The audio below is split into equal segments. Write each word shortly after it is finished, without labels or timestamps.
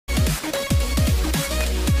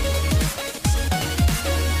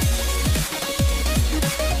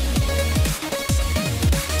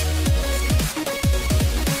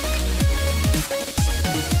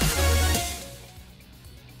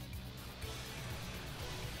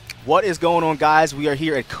What is going on, guys? We are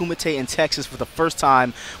here at Kumite in Texas for the first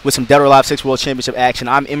time with some Dead or Alive 6 World Championship action.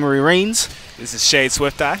 I'm Emery Reigns. This is Shade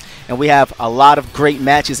Swift-Eye. And we have a lot of great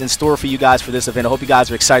matches in store for you guys for this event. I hope you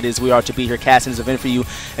guys are excited as we are to be here casting this event for you,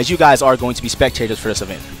 as you guys are going to be spectators for this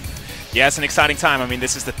event. Yeah, it's an exciting time. I mean,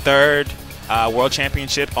 this is the third World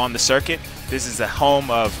Championship on the circuit. This is the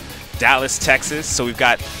home of Dallas, Texas, so we've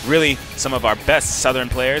got really some of our best Southern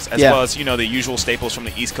players, as well as, you know, the usual staples from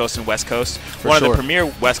the East Coast and West Coast. One of the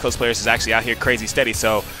premier West Coast players is actually out here, CrazySteady,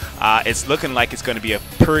 so it's looking like it's going to be a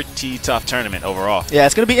pretty tough tournament overall. Yeah,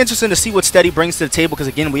 it's going to be interesting to see what Steady brings to the table, because,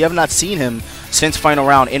 again, we have not seen him since final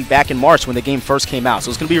round back in March when the game first came out, so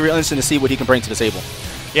it's going to be real interesting to see what he can bring to the table.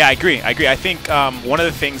 Yeah, I agree. I think one of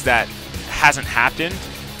the things that hasn't happened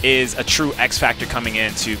is a true X factor coming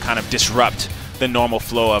in to kind of disrupt the normal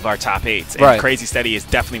flow of our top 8s. And CrazySteady is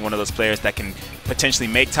definitely one of those players that can potentially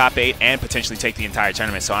make top 8 and potentially take the entire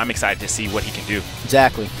tournament. So I'm excited to see what he can do.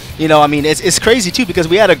 Exactly. You know, I mean, it's crazy, too, because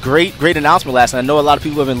we had a great announcement last night. I know a lot of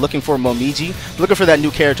people have been looking for Momiji, looking for that new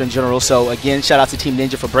character in general. So, again, shout out to Team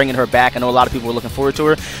Ninja for bringing her back. I know a lot of people were looking forward to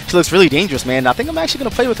her. She looks really dangerous, man. I think I'm actually going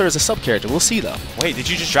to play with her as a sub-character. We'll see, though. Wait, did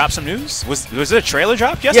you just drop some news? Was it a trailer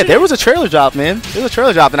drop yesterday? Yeah, there was a trailer drop, man. There was a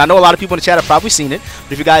trailer drop, and I know a lot of people in the chat have probably seen it.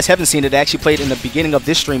 But if you guys haven't seen it, it actually played in the beginning of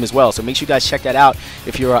this stream as well. So make sure you guys check that out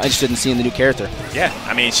if you're interested in seeing the new character. Yeah,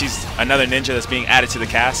 I mean, she's another ninja that's being added to the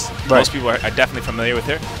cast. Most people are definitely familiar with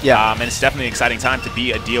her. Yeah. And it's definitely an exciting time to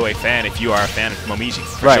be a DOA fan if you are a fan of Momiji,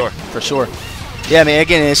 for sure. Yeah, man,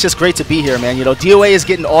 again, it's just great to be here, man. You know, DOA is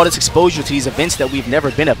getting all this exposure to these events that we've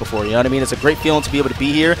never been at before, you know what I mean? It's a great feeling to be able to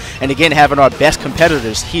be here, and again, having our best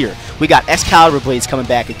competitors here. We got XCaliburBladeZ coming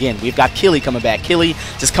back again. We've got Killy coming back. Killy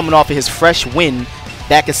just coming off of his fresh win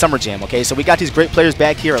back at Summer Jam, okay? So we got these great players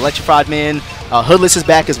back here. ElectrifiedMann, Hoodless is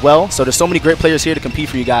back as well. So there's so many great players here to compete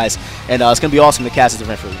for you guys, and it's going to be awesome to cast this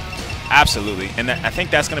event for you. Absolutely, and I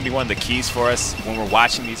think that's going to be one of the keys for us when we're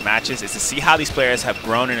watching these matches, is to see how these players have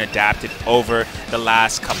grown and adapted over the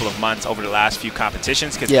last couple of months, over the last few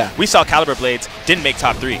competitions, because we saw CaliburBladeZ didn't make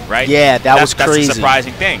top 3, right? Yeah, that's crazy. That's a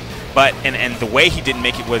surprising thing. But and the way he didn't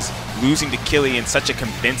make it was losing to Killy in such a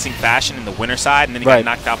convincing fashion in the winner side, and then he got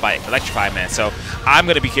knocked out by ElectrifiedMann. So I'm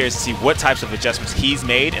going to be curious to see what types of adjustments he's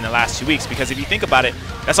made in the last 2 weeks, because if you think about it,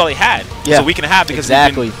 that's all he had. Yeah. So we can have, because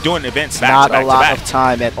we've been doing events back to back. Not a lot of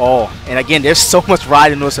time at all. And again, there's so much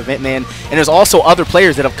ride in this event, man. And there's also other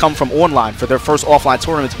players that have come from online for their first offline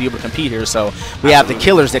tournament to be able to compete here. So we have the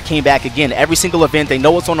Killers that came back again. Every single event, they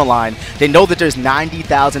know what's on the line. They know that there's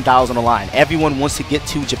 $90,000 on the line. Everyone wants to get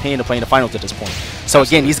to Japan to play in the finals at this point. So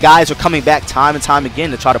again, these guys are coming back time and time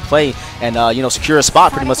again to try to play and you know, secure a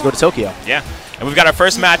spot pretty much to go to Tokyo. Yeah. And we've got our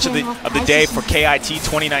first match of the day for KIT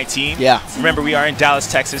 2019. Yeah. Remember, we are in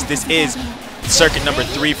Dallas, Texas. This is circuit number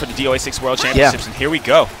 3 for the DOA6 World Championships, and here we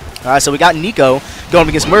go. All right, so we got Nico going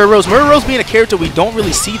against Murray Rose. Murray Rose being a character we don't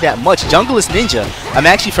really see that much. Junglist Ninja, I'm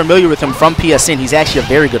actually familiar with him from PSN. He's actually a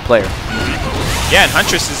very good player. Yeah, and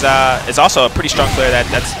Huntress is also a pretty strong player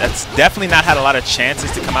that's definitely not had a lot of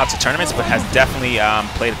chances to come out to tournaments, but has definitely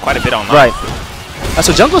played quite a bit online. Right.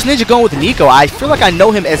 So Junglist Ninja going with Nico. I feel like I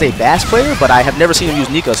know him as a bass player, but I have never seen him use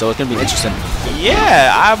Nico, so it's going to be interesting.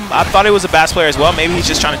 Yeah, I thought he was a bass player as well. Maybe he's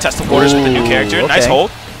just trying to test the waters with the new character. Okay. Nice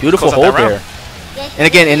hold. Beautiful hold there. And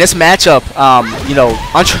again, in this matchup, you know,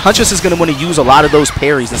 Huntress is going to want to use a lot of those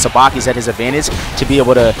parries and Sabakis at his advantage to be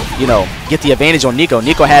able to, you know, get the advantage on Nico.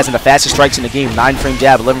 Nico has in the fastest strikes in the game, 9-frame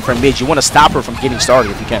jab, 11-frame mid. You want to stop her from getting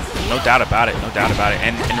started if you can. No doubt about it. No doubt about it.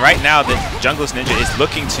 And right now, the Junglist Ninja is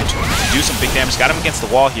looking to do some big damage. Got him against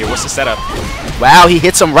the wall here. What's the setup? Wow, he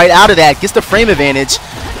hits him right out of that. Gets the frame advantage.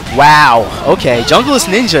 Wow. Okay, Junglist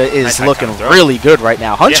Ninja is looking really good right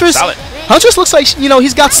now. Huntress. Yeah, solid. Huntress looks like, you know,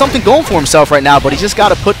 he's got something going for himself right now, but he's just got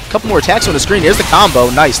to put a couple more attacks on the screen. There's the combo.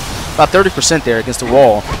 Nice. About 30% there against the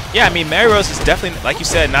wall. Yeah, I mean, Mary Rose is definitely, like you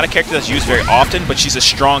said, not a character that's used very often, but she's a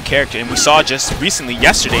strong character. And we saw just recently,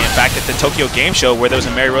 yesterday, in fact, at the Tokyo Game Show, where there was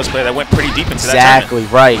a Mary Rose player that went pretty deep into that tournament. Exactly,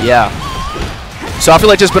 right, yeah. So I feel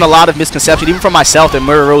like there's been a lot of misconception, even from myself, that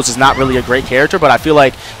Murray Rose is not really a great character, but I feel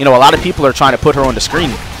like, you know, a lot of people are trying to put her on the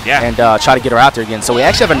screen and try to get her out there again. So we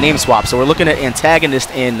actually have a name swap. So we're looking at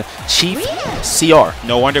Antagonist in Chief CR.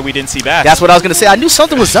 No wonder we didn't see Bass. That's what I was going to say. I knew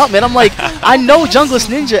something was up, man. I'm like, I know Junglist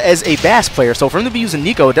Ninja as a Bass player, so for him to be using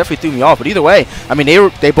Nico, it definitely threw me off. But either way, I mean,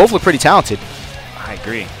 they both look pretty talented. I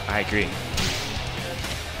agree. I agree.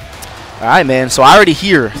 All right, man. So I already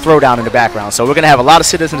hear Throwdown in the background. So we're going to have a lot of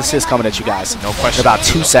sit-ins and assists coming at you guys. No question. In about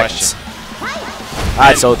 2 seconds. All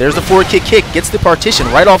right, so there's the forward kick. Gets the partition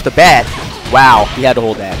right off the bat. Wow, he had to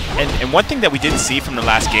hold that. And one thing that we didn't see from the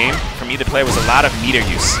last game from either player was a lot of meter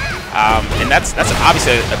use. And that's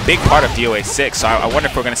obviously a big part of DOA6. So I wonder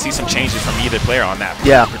if we're going to see some changes from either player on that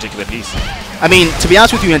particular piece. I mean, to be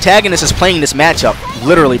honest with you, Antagonist is playing this matchup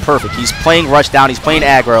literally perfect. He's playing rush down. He's playing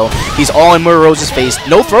aggro. He's all in Murarose's face.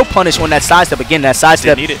 No throw punish on that sidestep. Again, that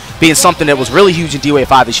sidestep being something that was really huge in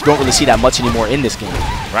DOA5 that you don't really see that much anymore in this game.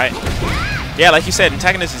 Right. Yeah, like you said,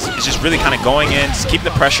 Antagonist is just really kind of going in, just keeping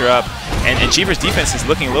the pressure up. And Cheever's defense is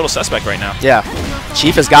looking a little suspect right now. Yeah.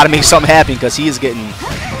 Chief has got to make something happen because he is getting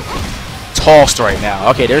tossed right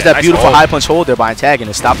now. Okay, there's that nice beautiful high punch hold there by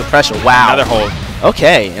Antagonist. Stop the pressure. Wow. Another hold.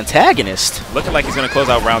 Okay, Antagonist. Looking like he's going to close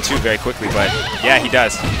out round 2 very quickly, but yeah, he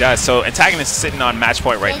does. He does. So Antagonist is sitting on match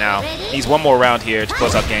point right now. He's one more round here to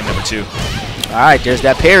close out game number 2. All right, there's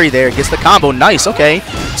that parry there. Gets the combo. Nice. Okay.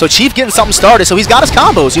 So Chief getting something started. So he's got his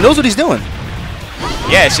combos. He knows what he's doing.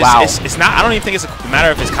 Yeah, it's just it's not. I don't even think it's a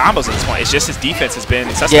matter of his combos at this point. It's just his defense has been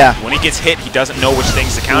suspect. Yeah. When he gets hit, he doesn't know which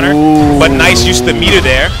things to counter. Ooh. But nice use of the meter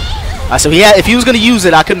there. So if he was going to use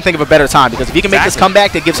it, I couldn't think of a better time because if he can make this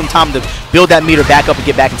comeback, that gives him time to build that meter back up and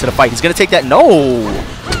get back into the fight. He's going to take that. No.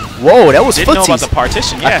 Whoa, that was footsies. Didn't know about the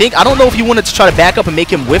partition. Yeah. I don't know if you wanted to try to back up and make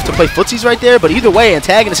him whiff to play footsies right there, but either way,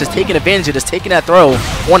 Antagonist is taking advantage of this, taking that throw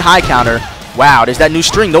on high counter. Wow, there's that new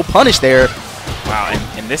string. No punish there. Wow,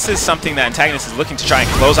 and this is something that Antagonist is looking to try and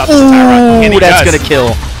close out this entire run. And that's going to kill.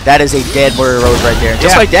 That is a dead Murray-Rose right there.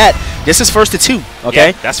 Just like that, this is 1st to 2, okay?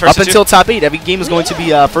 Yeah, that's first Up until top 8, every game is going to be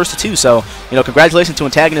 1st to 2. So, congratulations to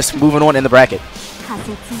Antagonist moving on in the bracket.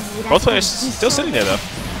 Both players still sitting there, though,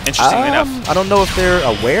 interestingly enough. I don't know if they're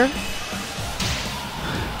aware.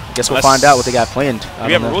 I guess we'll find out what they got planned. Do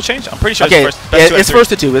we have a rule change? I'm pretty sure it's first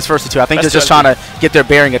to two. It's first to two. I think they're just trying to get their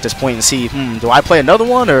bearing at this point and see, do I play another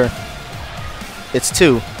one or it's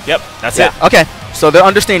 2? Yep, that's it. Okay, so they're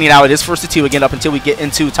understanding now it is 1st to 2 again up until we get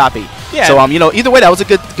into top 8. Yeah. So either way, that was a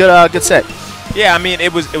good set. Yeah, I mean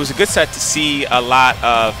it was a good set to see a lot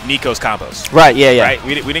of Nico's combos. Right. Yeah. Right.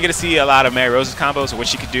 We didn't get to see a lot of Mary Rose's combos and what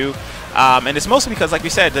she could do. And it's mostly because, like we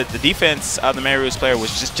said, the defense of the Mary Rose player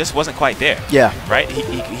was just wasn't quite there. Yeah. Right?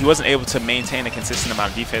 He wasn't able to maintain a consistent amount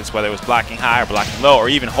of defense, whether it was blocking high or blocking low or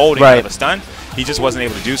even holding out of a stun. He just wasn't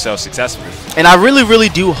able to do so successfully. And I really, really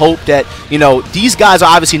do hope that, these guys are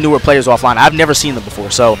obviously newer players offline. I've never seen them before.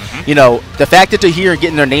 So, the fact that they're here and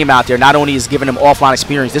getting their name out there not only is giving them offline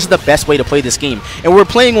experience, this is the best way to play this game. And we're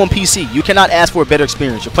playing on PC. You cannot ask for a better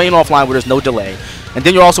experience. You're playing offline where there's no delay. And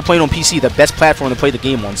then you're also playing on PC, the best platform to play the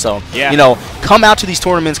game on. So, come out to these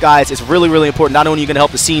tournaments, guys. It's really, really important. Not only are you going to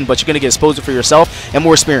help the scene, but you're going to get exposure for yourself and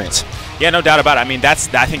more experience. Yeah, no doubt about it. I mean, I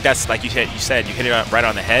think that's like you said, you hit it right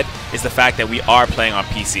on the head, is the fact that we are playing on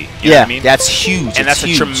PC. You know what I mean? That's huge. And that's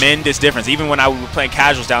a tremendous difference. Even when I was playing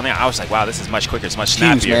casuals down there, I was like, wow, this is much quicker. It's much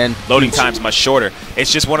snappier. Loading time's much shorter.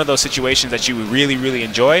 It's just one of those situations that you really, really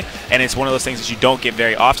enjoy, and it's one of those things that you don't get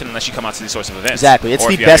very often unless you come out to these sorts of events. Exactly. It's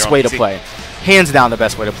the best way to play. Hands down the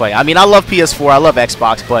best way to play. I mean, I love PS4, I love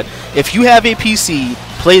Xbox, but if you have a PC,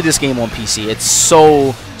 play this game on PC. It's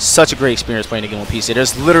such a great experience playing the game on PC.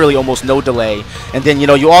 There's literally almost no delay. And then,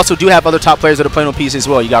 you also do have other top players that are playing on PC as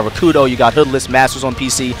well. You got Rikuto, you got Hoodless, Masters on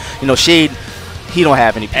PC. Shade, he don't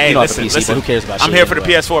have any PC, but who cares about Shade? I'm here for the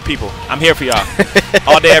PS4 people. I'm here for y'all.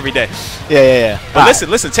 All day, every day. Yeah. But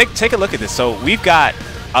listen, take a look at this. So we've got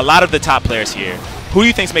a lot of the top players here. Who do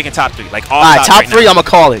you think's making top 3? Like all right, top 3, I'm going to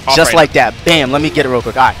call it. Just like that. Bam, let me get it real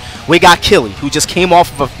quick. All right, we got Killy, who just came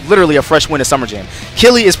off of literally a fresh win at Summer Jam.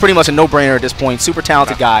 Killy is pretty much a no-brainer at this point. Super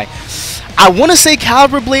talented guy. I want to say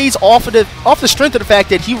CaliburBladeZ off the strength of the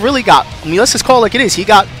fact that he really got, let's just call it like it is. He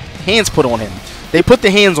got hands put on him. They put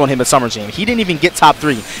the hands on him at Summer Jam. He didn't even get top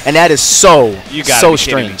 3, and that is so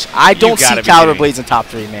strange. I don't see CaliburBladeZ in top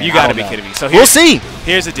 3, man. You got to be kidding me. So we'll see.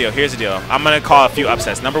 Here's the deal. I'm going to call a few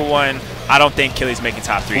upsets. Number 1, I don't think Killy's making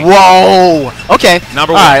top 3. Whoa. Okay.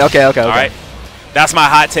 Number 1. All right. Okay. All right. That's my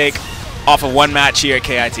hot take off of one match here at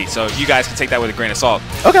KIT. So you guys can take that with a grain of salt.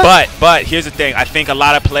 Okay. But here's the thing. I think a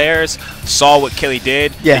lot of players saw what Killy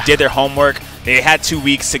did. Yeah. They did their homework. They had 2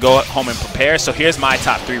 weeks to go home and prepare. So here's my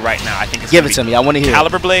top 3 right now. I think it's Give it to me. I want to hear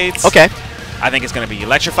CaliburBladeZ. Okay. I think it's going to be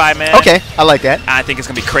ElectrifiedMann. Okay, I like that. And I think it's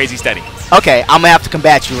going to be CrazySteady. Okay, I'm going to have to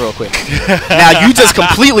combat you real quick. Now, you just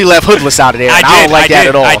completely left Hoodless out of there, and I don't like that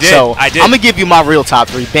at all. So I'm going to give you my real top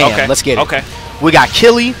 3. Bam, let's get it. Okay. We got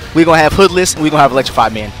Killy, we're going to have Hoodless, and we're going to have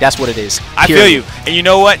ElectrifiedMann. That's what it is. I feel you. And you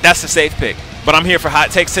know what? That's the safe pick. But I'm here for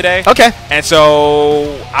hot takes today. Okay. And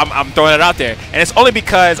so I'm throwing it out there. And it's only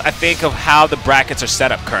because I think of how the brackets are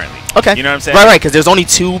set up currently. Okay. You know what I'm saying? Right, because there's only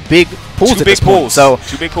 2 big pools at this point. So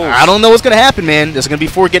 2 big pools. I don't know what's going to happen, man. There's going to be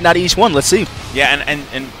 4 getting out of each one. Let's see. Yeah,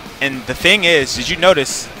 and the thing is, did you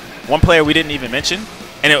notice one player we didn't even mention?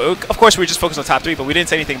 And of course, we were just focused on top 3, but we didn't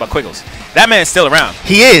say anything about Quiggles. That man is still around.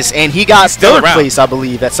 He is, and he got third place, I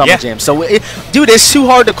believe, at Summer Jam. So, dude, it's too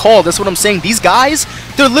hard to call. That's what I'm saying. These guys,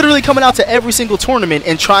 they're literally coming out to every single tournament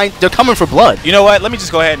and they're coming for blood. You know what? Let me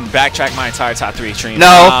just go ahead and backtrack my entire top 3 stream.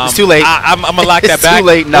 No, it's too late. I'm going to lock that back. It's too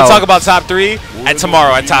late, no. We'll talk about top 3 and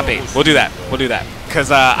tomorrow at top 8. We'll do that. We'll do that.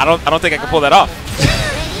 Because I don't think I can pull that off.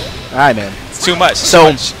 All right, man. It's too much. So,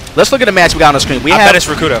 let's look at the match we got on the screen. I bet it's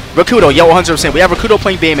Rikuto. Rikuto, yo, 100%. We have Rikuto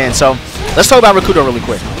playing Bayman. So, let's talk about Rikuto really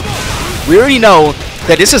quick. We already know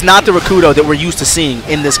that this is not the Rikuto that we're used to seeing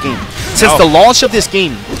in this game. Since the launch of this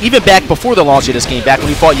game, even back before the launch of this game, back when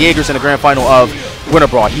he fought Jaegers in the grand final of Winter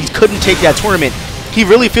Brawl, he couldn't take that tournament. He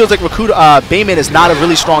really feels like Rikuto, Bayman is not a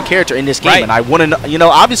really strong character in this game. Right. And I want to know, you know,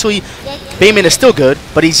 obviously, Bayman is still good,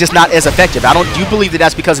 but he's just not as effective. Do you believe that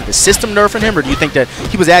that's because of the system nerfing him, or do you think that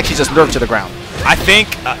he was actually just nerfed to the ground? I think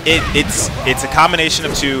it's a combination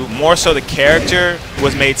of two. More so, the character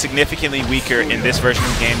was made significantly weaker in this version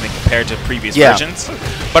of the game than compared to previous versions.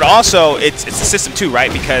 But also, it's the system too,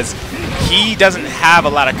 right? Because he doesn't have a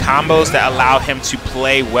lot of combos that allow him to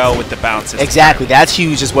play well with the bounces. Exactly, that's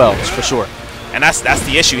huge as well, for sure. And that's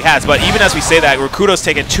the issue he has. But even as we say that, Rikuto's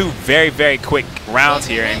taken 2 very, very quick rounds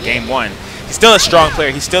here in game 1. He's still a strong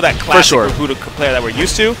player. He's still that classic Rikuto player that we're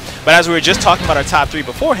used to. But as we were just talking about our top 3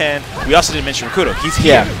 beforehand, we also didn't mention Rikuto. He's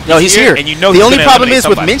here. Yeah. No, he's here. And you know the only problem is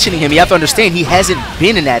with mentioning him, you have to understand he hasn't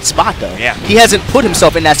been in that spot, though. Yeah. He hasn't put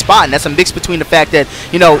himself in that spot, and that's a mix between the fact that,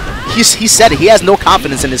 you know, he said it. He has no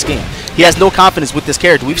confidence in this game. He has no confidence with this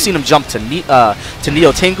character. We've seen him jump to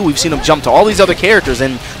Neo Tengu. We've seen him jump to all these other characters,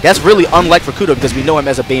 and that's really unlike Rikuto because we know him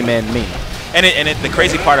as a Bayman main. And the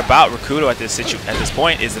crazy part about Rikuto at this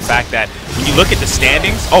point is the fact that when you look at the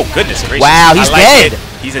standings, oh goodness gracious! Wow, he's dead.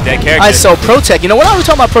 He's a dead character. All right, so Protect. You know what are we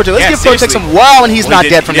talking about Protect? Let's give Protect some wow, and he's not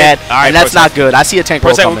dead from that, and that's not good. I see a tank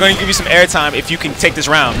roll coming. We're going to give you some airtime if you can take this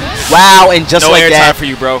round. Wow, and just like that, no airtime for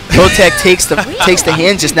you, bro. Protect takes the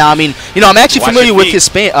hand just now. I mean, you know, I'm actually familiar with his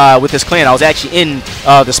clan. I was actually in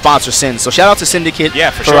the sponsor Sin, so shout out to Syndicate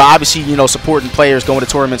for obviously, you know, supporting players going to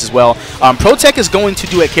tournaments as well. Protect is going to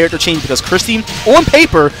do a character change because Christy, on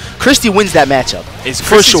paper, Christy wins that matchup.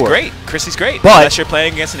 For sure. Great. Christy's great. But unless you're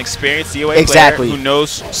playing against an experienced DOA player who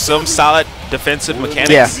knows some solid defensive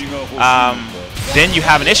mechanics, then you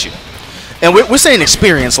have an issue. And we're saying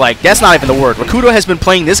experience, like, that's not even the word. Rikuto has been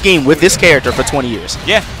playing this game with this character for 20 years.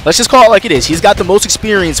 Yeah. Let's just call it like it is. He's got the most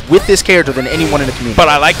experience with this character than anyone in the community. But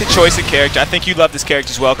I like the choice of character. I think you love this character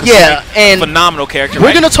as well. Yeah, and phenomenal character.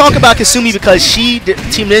 We're going to talk about Kasumi because Team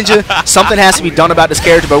Ninja, something has to be done about this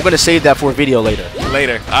character, but we're going to save that for a video later. All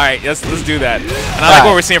right, let's do that. And I like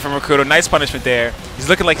what we're seeing from Rikuto. Nice punishment there. He's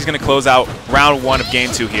looking like he's going to close out round 1 of game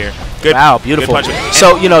 2 here. Good. Wow, beautiful. Good punishment.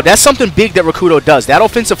 So, you know, that's something big that Rikuto does. That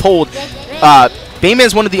offensive hold, Bayman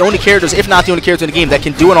is one of the only characters, if not the only character in the game, that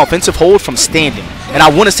can do an offensive hold from standing. And I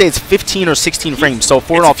want to say it's 15 or 16 frames. So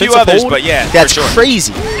for an offensive hold, but yeah, that's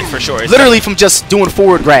crazy. For sure. Literally from just doing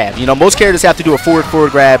forward grab. You know, most characters have to do a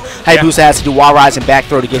forward grab. Hayabusa has to do wall rise and back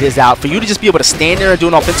throw to get his out. For you to just be able to stand there and do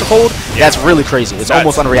an offensive hold, that's really crazy. It's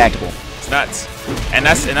almost unreactable. It's nuts. And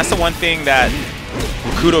that's the one thing that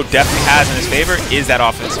Rikuto definitely has in his favor is that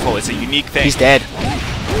offensive hold. It's a unique thing. He's dead.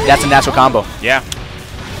 That's a natural combo. Yeah.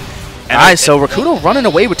 All right, so Rikuto running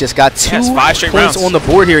away with this. Got 2 points on the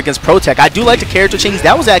board here against Protect. I do like the character change.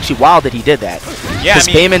 That was actually wild that he did that. Yeah, because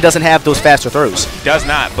Bayman doesn't have those faster throws. He does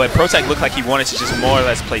not, but Protect looked like he wanted to just more or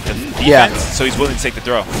less play the defense, so he's willing to take the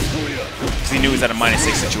throw. Because he knew he was at a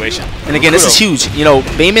 -6 situation. And again, this is huge. You know,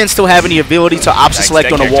 Bayman still having the ability to option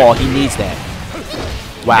select on the wall. He needs that.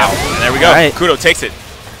 Wow. Yep. And there we go. Right. Rikuto takes it.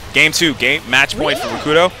 Game 2, match point for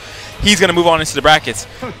Rikuto. He's going to move on into the brackets.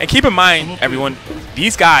 And keep in mind, everyone,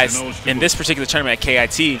 these guys in this particular tournament at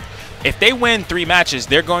KIT, if they win 3 matches,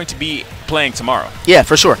 they're going to be playing tomorrow. Yeah,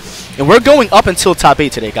 for sure. And we're going up until top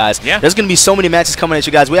 8 today, guys. Yeah. There's going to be so many matches coming at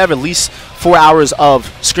you guys. We have at least 4 hours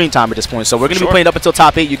of screen time at this point. So we're going to be playing up until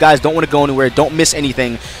top 8. You guys don't want to go anywhere. Don't miss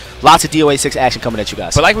anything. Lots of DOA6 action coming at you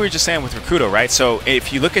guys. But like we were just saying with Rikuto, right? So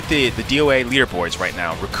if you look at the DOA leaderboards right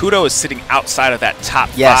now, Rikuto is sitting outside of that top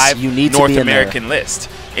 5 North American list.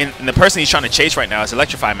 And the person he's trying to chase right now is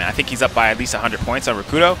ElectrifiedMann. I think he's up by at least 100 points on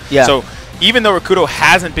Rikuto. Yeah. So even though Rikuto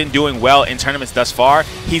hasn't been doing well in tournaments thus far,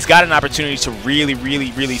 he's got an opportunity to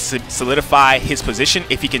really solidify his position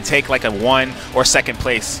if he can take like a 1 or 2nd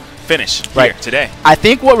place finish Right. here today. I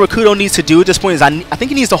think what Rikuto needs to do at this point is I think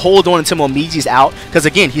he needs to hold on until Momiji's out, because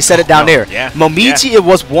again, he said it down there. Yeah. Momiji, it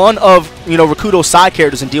was one of Rikuto's side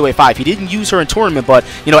characters in DOA5. He didn't use her in tournament, but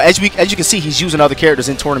as you can see, he's using other characters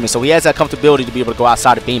in tournament, so he has that comfortability to be able to go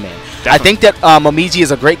outside of Bayman. I think that Momiji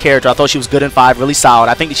is a great character. I thought she was good in 5, really solid.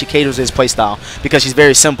 I think that she caters to his playstyle because she's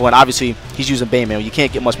very simple, and obviously he's using Bayman. You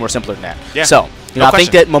can't get much more simpler than that. Yeah. So. I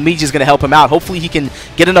think that Momiji is going to help him out. Hopefully he can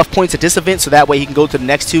get enough points at this event so that way he can go to the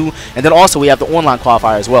next 2. And then also we have the online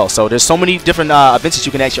qualifier as well. So there's so many different events that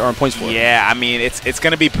you can actually earn points for. Yeah, I mean, it's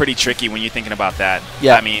going to be pretty tricky when you're thinking about that.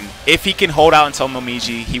 Yeah. I mean, if he can hold out until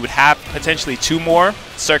Momiji, he would have potentially 2 more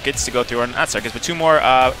circuits to go through, or not circuits, but 2 more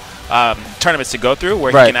tournaments to go through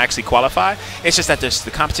where he can actually qualify. It's just that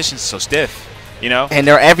the competition is so stiff. And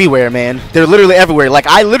they're everywhere, man. They're literally everywhere. Like,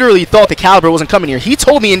 I literally thought the Caliber wasn't coming here. He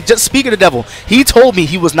told me, and just speak of the devil, he told me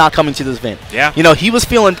he was not coming to this event. Yeah. He was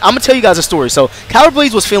feeling, I'm going to tell you guys a story. So,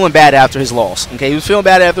 CaliburBladeZ was feeling bad after his loss. Okay, he was feeling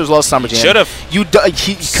bad after his loss Summer Jam. Should have.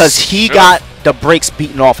 Because he got the brakes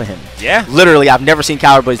beaten off of him. Yeah. Literally, I've never seen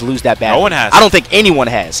CaliburBladeZ lose that bad. No one has. I don't think anyone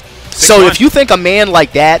has. So if you think a man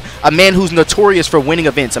like that, a man who's notorious for winning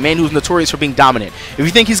events, a man who's notorious for being dominant, if you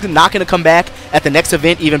think he's not going to come back at the next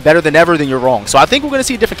event even better than ever, then you're wrong. So I think we're going to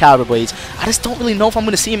see a different CaliburBladeZ. I just don't really know if I'm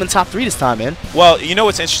going to see him in top 3 this time, man. Well, you know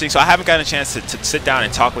what's interesting? So I haven't gotten a chance to sit down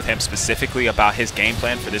and talk with him specifically about his game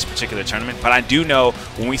plan for this particular tournament. But I do know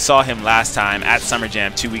when we saw him last time at Summer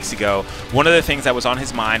Jam 2 weeks ago, one of the things that was on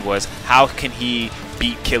his mind was how can he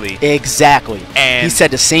beat Killy. Exactly. And he said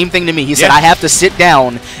the same thing to me. He said, I have to sit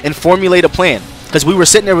down and formulate a plan. Because we were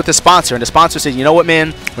sitting there with the sponsor, and the sponsor said, you know what,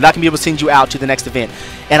 man, we're not going to be able to send you out to the next event.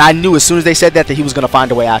 And I knew as soon as they said that he was going to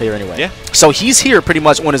find a way out here anyway. Yeah. So he's here pretty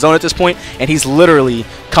much on his own at this point, and he's literally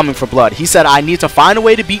coming for blood. He said, I need to find a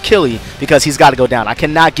way to beat Killy because he's got to go down. I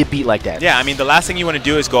cannot get beat like that. Yeah, I mean, the last thing you want to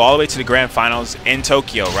do is go all the way to the grand finals in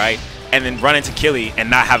Tokyo, right? And then run into Killy and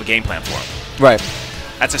not have a game plan for him. Right.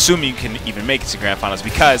 That's assuming you can even make it to grand finals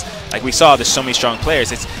because, like we saw, there's so many strong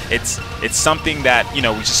players. It's something that we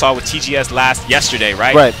just saw with TGS yesterday,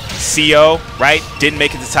 right? Right. CO, right, didn't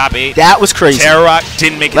make it to top 8. That was crazy. Terrorock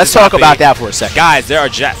didn't make it. Let's to top talk about 8. that for a second, guys.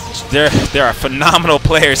 There are phenomenal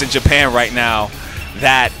players in Japan right now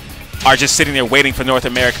that are just sitting there waiting for North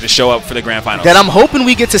America to show up for the grand finals. That I'm hoping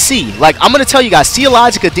we get to see. Like, I'm going to tell you guys,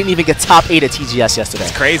 Theologica didn't even get top 8 at TGS yesterday.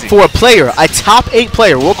 It's crazy. For a player, a top 8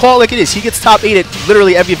 player, we'll call it like it is. He gets top 8 at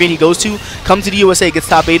literally every event he goes to, comes to the USA, gets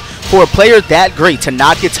top 8. For a player that great to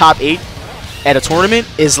not get top 8 at a tournament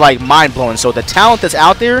is like mind-blowing. So the talent that's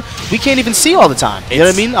out there, we can't even see all the time. You know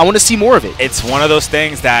what I mean? I want to see more of it. It's one of those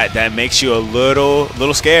things that makes you a little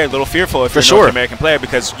scared, a little fearful if you're a North American player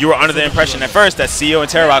because you were under the impression at first that CO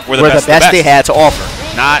and Terrorock were the best they had to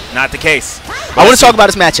offer. Not the case. I want to talk about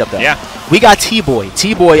this matchup, though. Yeah. We got T-Boy.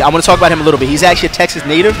 T-Boy, I want to talk about him a little bit. He's actually a Texas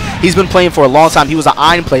native. He's been playing for a long time. He was an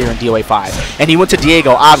Iron player in DOA5. And he went to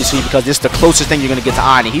Diego, obviously, because this is the closest thing you're going to get to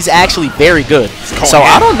Iron. And he's actually very good. So,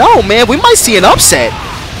 I don't know, man. We might see an upset.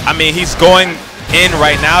 I mean, he's going in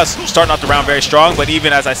right now, starting off the round very strong. But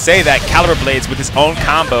even as I say that, CaliburBladeZ with his own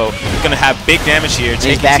combo is going to have big damage here,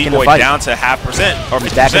 taking T-Boy down to 0.5% or 50%.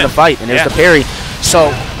 He's back in the fight, and there's the parry.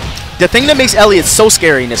 So, the thing that makes Elliott so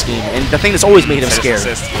scary in this game, and the thing that's always made him scary,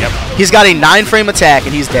 he's got a 9-frame attack,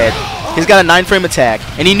 and he's dead. He's got a 9-frame attack,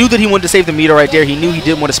 and he knew that he wanted to save the meter right there. He knew he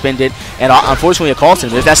didn't want to spend it, and unfortunately it cost him.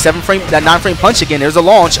 There's that 9-frame punch again. There's a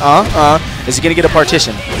launch. Is he going to get a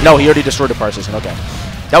partition? No, he already destroyed the partition. Okay.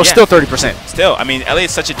 That was still 30%. Still, I mean,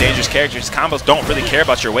 Elliott's such a dangerous character. His combos don't really care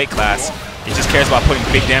about your weight class. He just cares about putting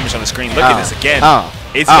big damage on the screen. Look at this again.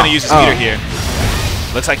 He's going to use his meter here.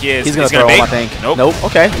 Looks like he is. He's going to throw him, I think. Nope.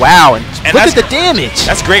 Okay. Wow. And look at the damage.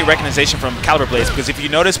 That's great recognition from CaliburBladeZ because if you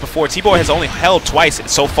notice before, T-Boy has only held twice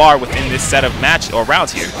so far within this set of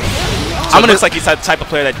rounds here. So it looks like he's the type of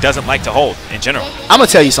player that doesn't like to hold in general. I'm going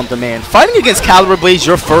to tell you something, man. Fighting against CaliburBladeZ,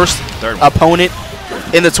 your first opponent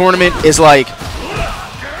in the tournament, is like,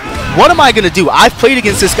 what am I going to do? I've played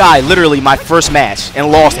against this guy literally my first match and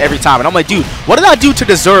lost every time. And I'm like, dude, what did I do to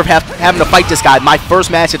deserve having to fight this guy my first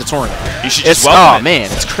match at the tournament? You should just welcome it. Oh,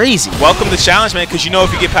 man, it's crazy. Welcome the challenge, man, because you know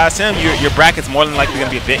if you get past him, your bracket's more than likely going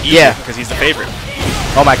to be a bit easier because he's the favorite.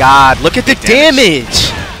 Oh, my God. Look at the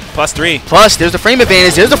damage. +3. Plus, there's the frame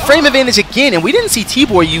advantage. There's the frame advantage again, and we didn't see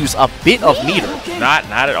T-Boy use a bit of meter. Not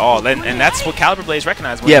at all. And that's what CaliburBladeZ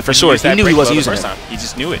recognized. Yeah, for sure. He knew he wasn't using it. He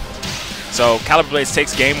just knew it. So CaliburBladeZ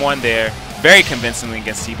takes game 1 there very convincingly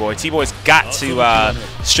against T-Boy. T-Boy's got to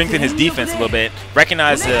strengthen his defense a little bit,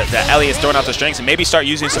 recognize that Elliott's throwing out the strengths, and maybe start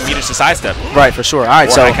using some meters to sidestep. Right, for sure. All right,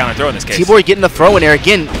 so high counter throw in this case. T-Boy getting the throw in there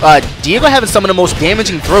again. Diego having some of the most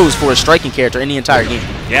damaging throws for a striking character in the entire game.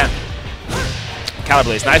 Yeah.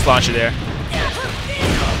 CaliburBladeZ, nice launcher there.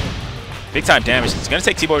 Big time damage. It's going to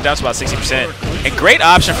take T-Boy down to about 60%. A great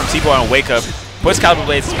option from T-Boy on Wake Up. Puts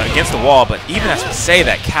CALIBURBladeZ against the wall, but even as we say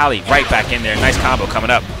that, Cali right back in there. Nice combo coming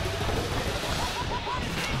up.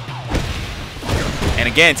 And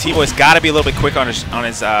again, T-Boy's got to be a little bit quick on his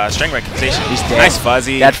string recognition. He's dead. Nice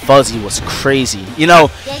fuzzy. That fuzzy was crazy. You know,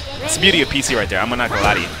 it's the beauty of PC right there. I'm not going to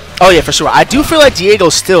lie to you. Oh, yeah, for sure. I do feel like Diego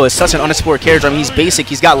still is such an unexplored character. I mean, he's basic.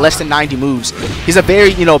 He's got less than 90 moves. He's a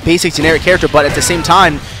very, you know, basic, generic character, but at the same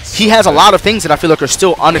time, he has a lot of things that I feel like are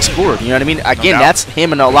still unexplored. You know what I mean? Again, that's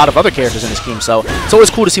him and a lot of other characters in this game. So it's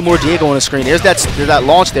always cool to see more Diego on the screen. There's that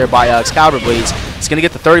launch there by XCaliburBladeZ. It's going to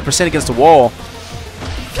get the 30% against the wall.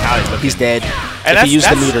 He's dead. And if he used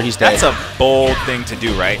the meter, he's dead. That's a bold thing to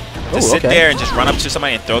do, right? To sit there and just run up to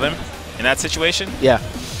somebody and throw them in that situation? Yeah.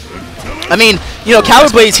 I mean, you know,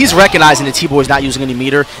 CALIBURBladeZ, he's recognizing that T-Boy's not using any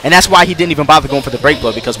meter, and that's why he didn't even bother going for the break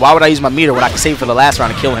blow, because why would I use my meter when I can save it for the last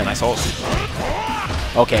round and kill him? Nice hold.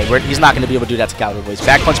 Okay, he's not going to be able to do that to CALIBURBladeZ.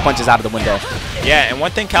 Back punch is out of the window. Yeah, and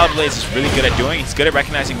one thing CALIBURBladeZ is really good at doing, he's good at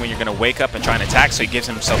recognizing when you're going to wake up and try and attack, so he gives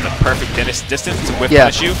himself the perfect distance to whip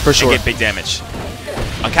punish you for sure. and get big damage.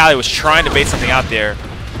 Cali was trying to bait something out there,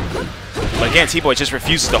 but again, T-Boy just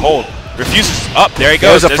refuses to hold. Refuses. Up, there he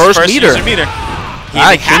goes. There's a first meter.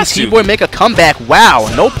 Alright, can T-Boy make a comeback? Wow,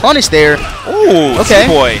 no punish there. Ooh, okay.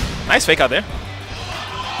 T-Boy. Nice fake out there.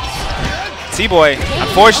 T-Boy,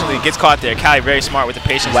 unfortunately, gets caught there. Cali very smart with the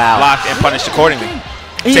patience, blocked and punished accordingly.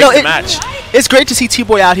 You know, the match. It's great to see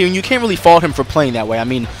T-Boy out here, and you can't really fault him for playing that way. I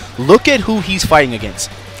mean, look at who he's fighting against.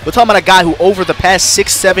 We're talking about a guy who, over the past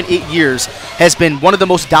 6, 7, 8 years, has been one of the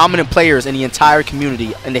most dominant players in the entire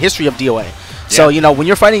community in the history of DOA. Yeah. So, you know, when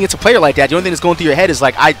you're fighting against a player like that, the only thing that's going through your head is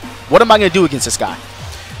like, what am I going to do against this guy?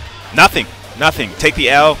 Nothing. Nothing. Take the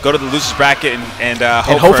L, go to the loser's bracket, and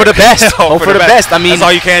hope for the best. Hope for the best. I mean, that's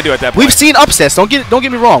all you can do at that point. We've seen upsets. Don't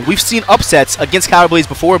get me wrong. We've seen upsets against CALIBURBladeZ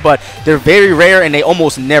before, but they're very rare and they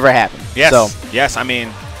almost never happen. Yes. So. Yes. I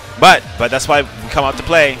mean, but that's why we come out to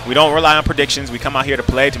play. We don't rely on predictions. We come out here to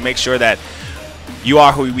play to make sure that you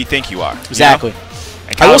are who we think you are. Exactly. You know?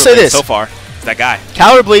 And I will say this. So far, it's that guy.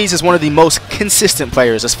 CALIBURBladeZ is one of the most consistent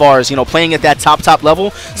players as far as, you know, playing at that top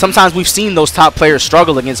level. Sometimes we've seen those top players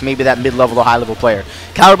struggle against maybe that mid-level or high-level player.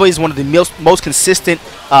 CALIBURBladeZ is one of the most consistent,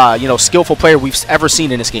 you know, skillful player we've ever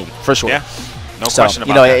seen in this game, for sure. Yeah. No question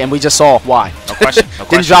about that. And we just saw why. No question. No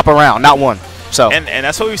Didn't drop around, not one. So. And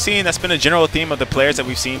that's what we've seen. That's been a general theme of the players that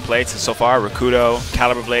we've seen play so far. Rikuto,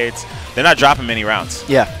 CALIBURBladeZ. They're not dropping many rounds.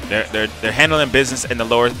 Yeah. They're handling business in the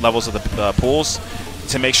lower levels of the pools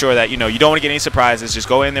to make sure that, you know, you don't want to get any surprises. Just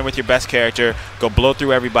go in there with your best character, go blow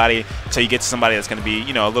through everybody until you get to somebody that's going to be,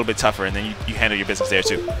 you know, a little bit tougher, and then you handle your business there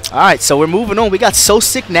too. All right, so we're moving on. We got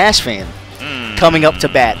SoSickNASHFAN coming up to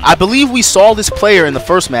bat. I believe we saw this player in the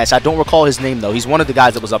first match. I don't recall his name though. He's one of the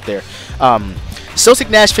guys that was up there.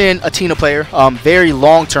 SoSickNASHFAN, a Tina player, very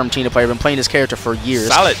long-term Tina player. Been playing this character for years.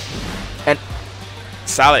 Solid. And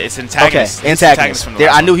solid. It's Antagonist. Okay, Antagonist.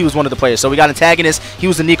 I knew he was one of the players. So we got Antagonist. He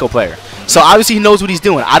was the Nico player. So obviously he knows what he's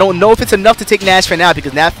doing. I don't know if it's enough to take NASHFAN out,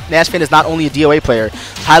 because NASHFAN is not only a DOA player,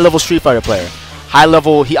 high-level Street Fighter player. High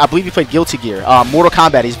level, I believe he played Guilty Gear. Mortal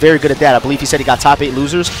Kombat, he's very good at that. I believe he said he got top 8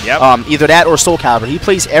 losers. Yep. Either that or Soul Calibur. He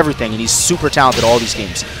plays everything, and he's super talented at all these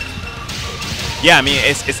games. Yeah, I mean,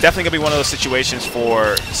 it's definitely going to be one of those situations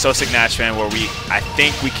for SoSickNASHFAN where I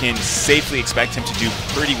think we can safely expect him to do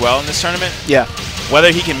pretty well in this tournament. Yeah.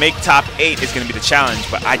 Whether he can make top 8 is going to be the challenge,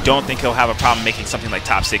 but I don't think he'll have a problem making something like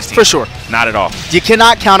top 16. For sure. Not at all. You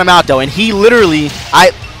cannot count him out, though, and he literally,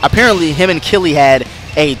 apparently him and Killy had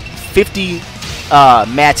a 50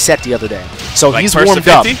 match set the other day. So like he's warmed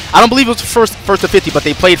up. I don't believe it was first to 50, but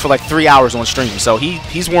they played for like 3 hours on stream. So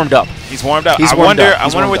he's warmed up. He's warmed up. I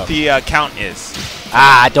wonder what the count is.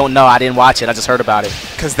 I don't know. I didn't watch it. I just heard about it.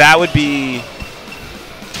 Because that would be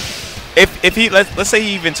if he let's say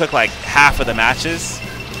he even took like half of the matches.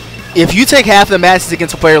 If you take half of the matches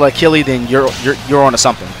against a player like Killy, then you're onto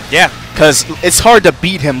something. Yeah. Because it's hard to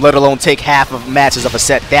beat him, let alone take half of matches of a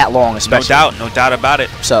set that long, especially. No doubt about it.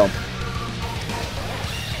 So.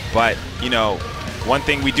 But, you know, one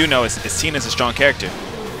thing we do know is Tina's a strong character.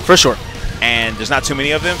 For sure. And there's not too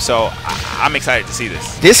many of them, so I'm excited to see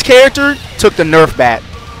this. This character took the Nerf bat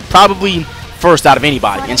probably first out of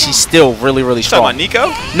anybody, and she's still really, really strong. You talking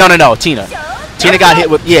about Nico? No, Tina. Tina got hit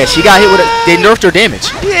with, she got hit with they nerfed her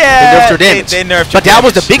damage. Yeah. They nerfed her damage. They nerfed her But that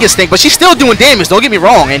was the biggest thing. But she's still doing damage, don't get me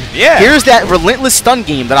wrong. And here's that relentless stun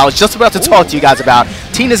game that I was just about to talk to you guys about.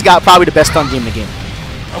 Tina's got probably the best stun game in the game.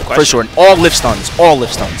 No question. For sure. And all lift stuns. All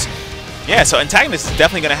lift stuns. Yeah, so Antagonist is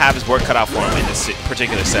definitely going to have his work cut out for him in this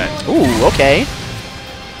particular set. Ooh, okay.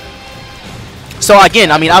 So again,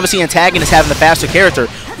 I mean, obviously Antagonist having the faster character,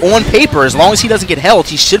 on paper, as long as he doesn't get held,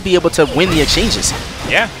 he should be able to win the exchanges.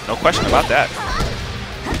 Yeah, no question about that.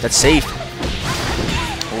 That's safe.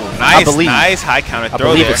 Ooh, nice, nice high counter throw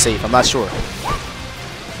I believe there. it's safe. I'm not sure.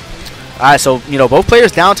 All right, so, you know, both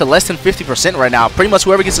players down to less than 50% right now. Pretty much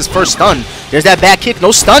whoever gets his first stun. There's that back kick.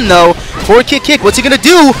 No stun, though. Forward kick. What's he going to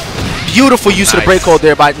do? Beautiful use of the break hold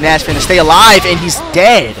there by NASHFAN to stay alive, and he's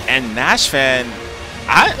dead. And NASHFAN,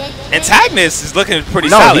 antagonist is looking pretty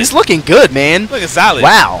solid. No, he's looking good, man. Looking solid.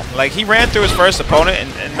 Wow. Like, he ran through his first opponent,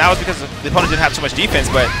 and that was because the opponent didn't have too much defense,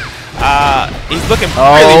 but he's looking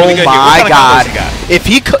really good. Oh, my God.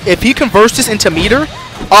 He If he converts this into meter,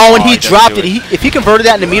 and he dropped it. If he converted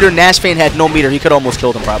that into meter, NASHFAN had no meter. He could almost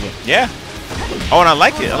killed him, probably. Yeah. Oh, and I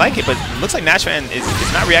like it, but it looks like NASHFAN is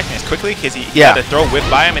not reacting as quickly because he had a throw whip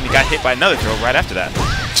by him and he got hit by another throw right after that.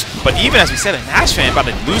 But even as we said, NASHFAN about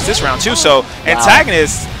to lose this round too, so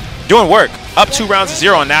antagonist doing work. Up 2 rounds to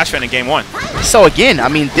 0 on NASHFAN in game 1. So again, I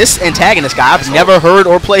mean, this antagonist guy, I've never heard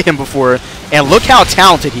or played him before, and look how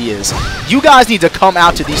talented he is. You guys need to come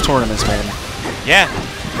out to these tournaments, man. Yeah.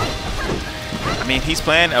 I mean, he's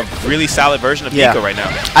playing a really solid version of Nico right now.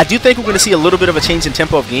 I do think we're going to see a little bit of a change in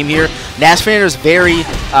tempo of game here. NASHFAN is very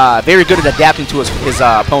good at adapting to his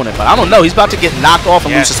opponent, but I don't know. He's about to get knocked off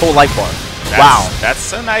and lose his whole life bar. Wow.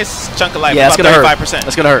 That's a nice chunk of life. Yeah, that's going to hurt. 35%.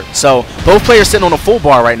 That's going to hurt. So both players sitting on a full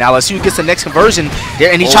bar right now. Let's see who gets the next conversion.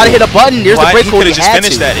 There, and he tried to hit a button. There's the break hold. He could have just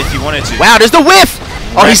finished that if he wanted to. Wow, there's the whiff.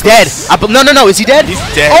 Oh, he's dead. No. Is he dead? He's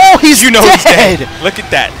dead. Oh, he's dead. He's dead. Look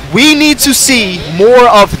at that. We need to see more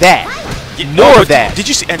of that. More of that. Did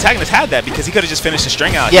you see? Antagonist had that because he could have just finished the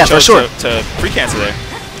string out. Yeah, for sure. To free cancel there.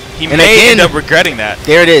 He may end up regretting that.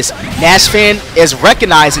 There it is. NASHFAN is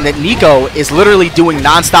recognizing that Nico is literally doing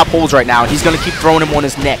non-stop holds right now, and he's going to keep throwing him on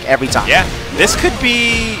his neck every time. Yeah. This could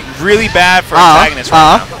be really bad for Antagonist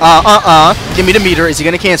right now. Give me the meter. Is he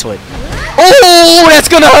going to cancel it? Oh, that's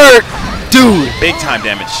going to hurt. Dude. Big time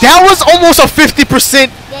damage. That was almost a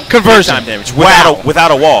 50% conversion. Big time damage. Without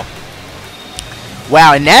a wall.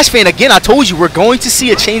 Wow, and NASHFAN, again, I told you, we're going to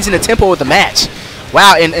see a change in the tempo of the match.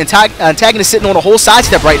 Wow, and Antagonist sitting on a whole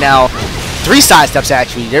sidestep right now. 3 sidesteps,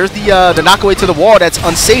 actually. There's the knockaway to the wall. That's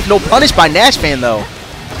unsafe. No punish by NASHFAN, though.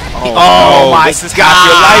 Oh my God. This is half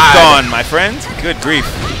your life gone, my friend. Good grief.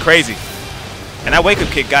 Crazy. And that wake-up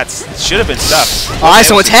kick should have been stuffed. All right,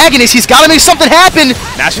 so Antagonist, he's got to make something happen.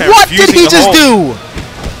 NASHFAN what did he just do?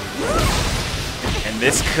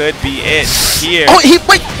 This could be it here. Oh,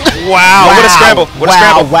 wait. Wow, what a scramble. What a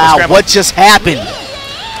scramble. Wow, what just happened?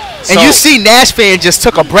 And you see NASHFAN just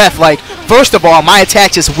took a breath like, first of all, my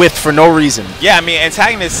attack just whiffed for no reason. Yeah, I mean,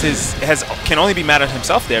 Antagonist can only be mad at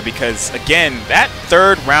himself there because, again, that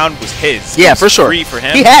 3rd round was his. Yeah, for sure. Free for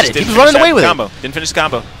him. He had it. He was running away with it. Didn't finish the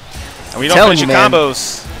combo. And when you don't finish your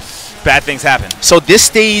combos, bad things happen. So this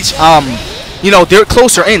stage, you know, they're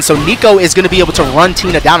closer in, so Nico is going to be able to run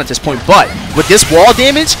Tina down at this point. But with this wall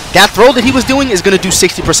damage, that throw that he was doing is going to do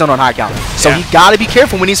 60% on high counter. So he got to be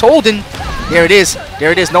careful when he's holding. There it is.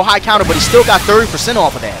 There it is. No high counter, but he still got 30%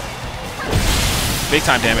 off of that. Big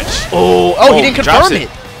time damage. Oh, he didn't confirm it.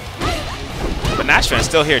 But NASHFAN's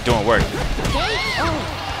still here doing work.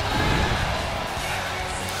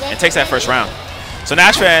 And takes that first round. So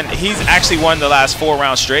NASHFAN, he's actually won the last 4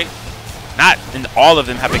 rounds straight. Not in all of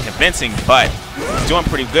them have been convincing, but he's doing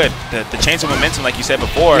pretty good. The change of momentum, like you said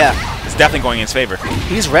before, is definitely going in his favor.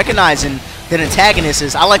 He's recognizing that Antagonist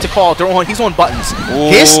is, I like to call it, he's on buttons.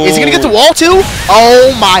 Is he going to get the wall too?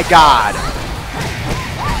 Oh my God.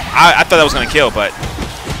 I thought that was going to kill, but...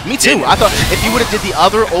 Me too. I thought if you would have did the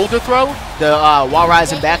other older throw, the wall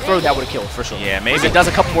rising back throw, that would have killed for sure. Yeah, maybe. It does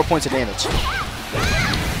a couple more points of damage.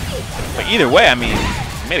 But either way, I mean,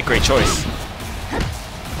 he made a great choice.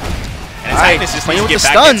 And Antagonist just needs to get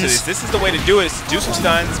back into this. This is the way to do it, is to do some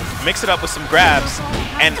stuns, mix it up with some grabs,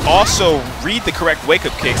 and also read the correct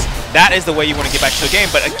wake-up kicks. That is the way you want to get back to the game.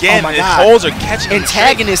 But again, his holds are catching him.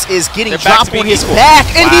 Antagonist is getting dropped on his back,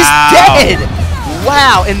 and he's dead!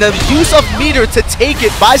 Wow, and the use of meter to take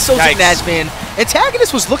it by SoSickNASHFAN.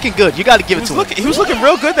 Antagonist was looking good. You got to give it to him. He was looking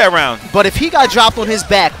real good that round. But if he got dropped on his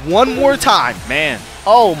back one more time, man.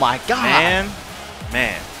 Oh my God.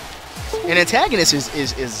 Man. And Antagonist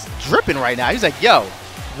is dripping right now. He's like, yo,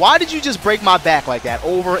 why did you just break my back like that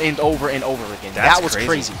over and over and over again? That was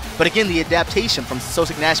crazy. But again, the adaptation from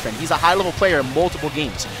SoSickNASHFAN. He's a high-level player in multiple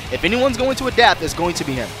games. If anyone's going to adapt, it's going to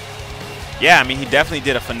be him. Yeah, I mean, he definitely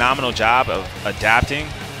did a phenomenal job of adapting.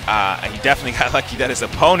 He definitely got lucky that his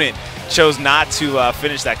opponent chose not to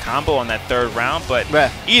finish that combo on that 3rd round. But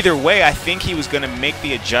either way, I think he was going to make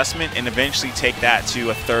the adjustment and eventually take that to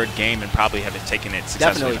a 3rd game and probably have taken it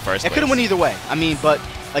successfully in the first place. It could have went either way. I mean, but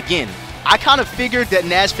again, I kind of figured that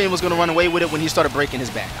NashFan was going to run away with it when he started breaking his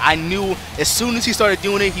back. I knew as soon as he started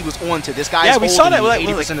doing it, he was on to this guy. Yeah, we saw that like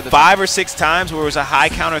 80% of the 5 or 6 times where it was a high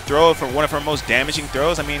counter throw for one of her most damaging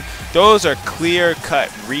throws. I mean, those are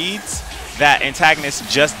clear-cut reads that antagonist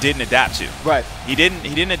just didn't adapt to. Right. He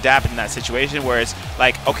didn't adapt in that situation where it's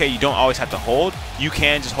like, okay, you don't always have to hold. You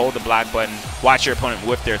can just hold the block button, watch your opponent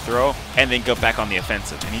whip their throw, and then go back on the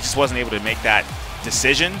offensive. And he just wasn't able to make that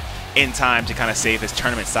decision in time to kind of save his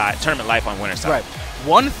tournament life on winner's side. Right.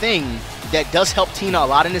 One thing that does help Tina a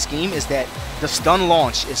lot in this game is that the stun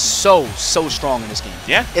launch is so strong in this game.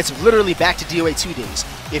 Yeah. It's literally back to DOA 2 days.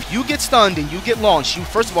 If you get stunned and you get launched,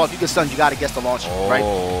 first of all, if you get stunned, you got to guess the launch,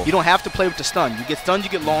 right? You don't have to play with the stun. You get stunned, you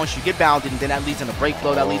get launched, you get bounded, and then that leads into break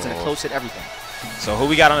flow, that leads into close hit, everything. So who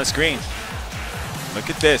we got on the screen? Look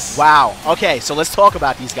at this. Wow. Okay, so let's talk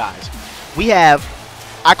about these guys. We have,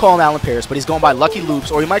 I call him Alan Paris, but he's going by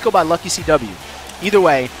LuCkyL0opZ, or he might go by Lucky CW. Either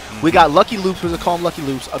way, we got LuCkyL0opZ, we're going to call him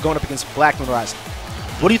LuCkyL0opZ, going up against Blackmoonrisingx.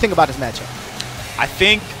 What do you think about this matchup? I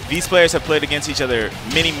think these players have played against each other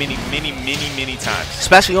many times.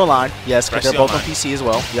 Especially online, yes, because they're both on PC as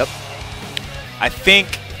well. Yep. I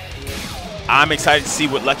think I'm excited to see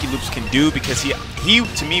what LuCkyL0opZ can do because he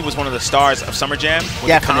to me was one of the stars of Summer Jam with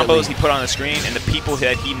the combos he put on the screen and the people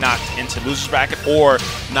that he knocked into losers bracket or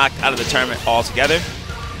knocked out of the tournament altogether.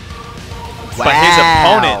 Wow. But his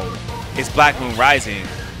opponent is Blackmoonrisingx,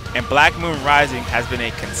 and Blackmoonrisingx has been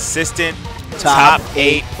a consistent top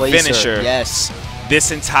 8 finisher. Yes.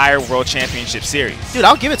 This entire World Championship series. Dude,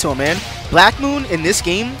 I'll give it to him, man. Blackmoon in this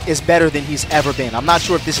game is better than he's ever been. I'm not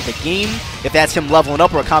sure if this is the game, if that's him leveling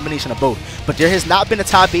up, or a combination of both. But there has not been a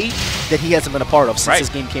top 8 that he hasn't been a part of since this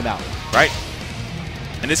game came out. Right.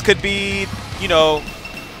 And this could be, you know,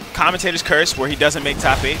 commentator's curse where he doesn't make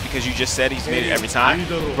top 8 because you just said he's made it every time.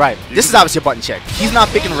 Right. This is obviously a button check. He's not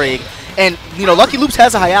picking Rig. And, you know, LuCkyL0opZ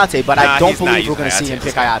has a Hayate, but I don't believe we're going to see him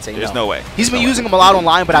pick Hayate. There's no way. He's been using him a lot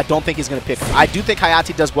online, but I don't think he's going to pick him. I do think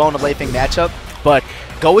Hayate does well in the late thing matchup, but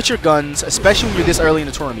go with your guns, especially when you're this early in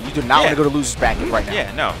the tournament. You do not want to go to loser's bracket right now.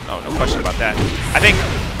 Yeah, no question about that. I think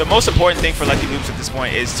the most important thing for LuCkyL0opZ at this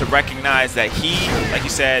point is to recognize that he, like you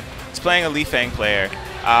said, is playing a Li Fang player.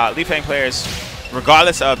 Li Fang players,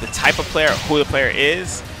 regardless of the type of player or who the player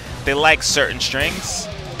is, they like certain strings.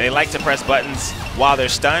 They like to press buttons while they're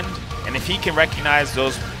stunned. And if he can recognize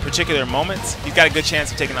those particular moments, he's got a good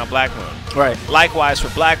chance of taking out Blackmoon. Right. Likewise for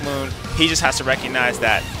Blackmoon, he just has to recognize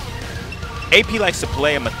that AP likes to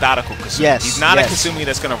play a methodical Kasumi. Yes, he's not a Kasumi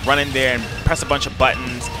that's going to run in there and press a bunch of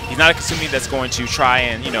buttons. He's not a Kasumi that's going to try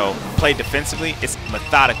and, you know, play defensively. It's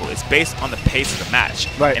methodical. It's based on the pace of the match.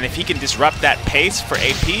 Right. And if he can disrupt that pace for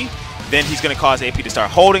AP, then he's going to cause AP to start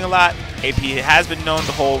holding a lot. AP has been known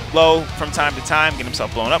to hold low from time to time, get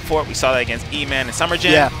himself blown up for it. We saw that against E-Man and Summer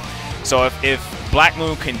Jam. Yeah. So if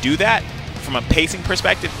Blackmoon can do that from a pacing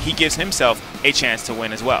perspective, he gives himself a chance to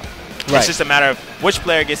win as well. Right. It's just a matter of which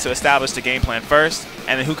player gets to establish the game plan first,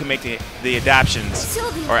 and then who can make the adaptations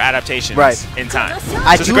or adaptations in time. So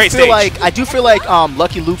I do feel like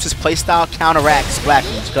LuCkyL0opZ's playstyle counteracts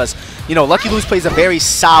Blackmoon's because, you know, LuCkyL0opZ plays a very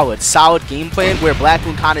solid game plan where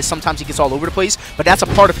Blackmoon kind of sometimes he gets all over the place, but that's a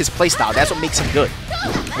part of his playstyle. That's what makes him good.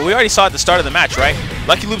 Well, we already saw at the start of the match, right?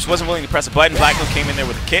 LuCkyL0opZ wasn't willing to press a button. Blackmoon came in there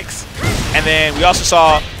with the kicks. And then we also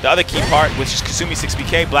saw the other key part, which is Kasumi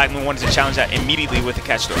 6BK. Blackmoon wanted to challenge that immediately with the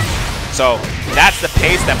catch throw. So that's the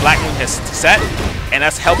pace that Blackmoon has set, and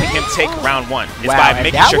that's helping him take round 1. It's by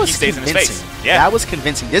making sure he stays in his face. Yeah, that was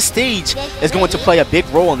convincing. This stage is going to play a big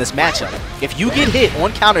role in this matchup. If you get hit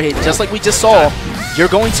on counter hit, just like we just saw, you're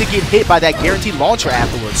going to get hit by that guaranteed launcher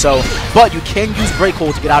afterwards. So, but you can use break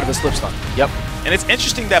hold to get out of a slip stun. Yep. And it's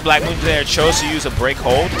interesting that Blackmoon there chose to use a break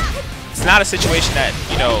hold. It's not a situation that,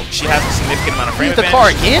 you know, she has a significant amount of frame advantage. The car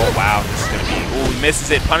again? Oh, wow. This is going to be, ooh, he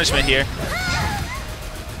misses it. Punishment here.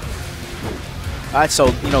 All right,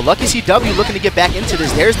 so, you know, Lucky CW looking to get back into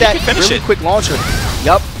this. There's that really quick launcher.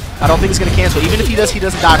 Yup. I don't think he's going to cancel. Even if he does, he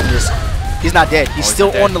doesn't die from this. He's not dead. He's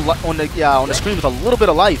still on the screen with a little bit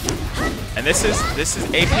of life. And this is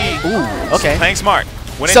AP. Ooh, okay. Playing smart.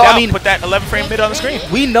 When in doubt, put that 11 frame mid on the screen.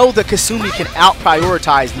 We know that Kasumi can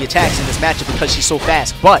out-prioritize the attacks in this matchup because she's so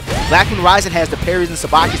fast, but Blackmoonrisingx has the parries and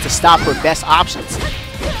sabakis to stop her best options.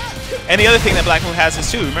 And the other thing that Blackmoon has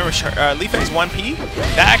is, too, remember Li Fang's 1P?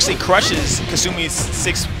 That actually crushes Kasumi's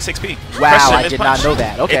 6P. Wow, I did not know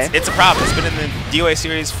that. Okay. It's a problem. It's been in the DOA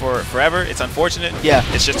series for forever. It's unfortunate. Yeah.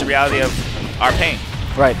 It's just a reality of our pain.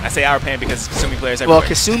 Right. I say our pain because Kasumi players everywhere. Well,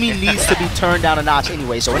 Kasumi needs to be turned down a notch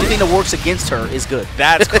anyway, so anything that works against her is good.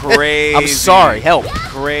 That's crazy. I'm sorry. Help.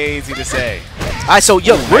 Crazy to say. All right, so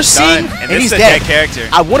yo, we're seeing, and he's dead. Character.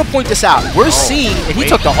 I want to point this out. We're seeing, and he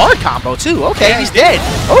took the hard combo too. Okay, he's dead.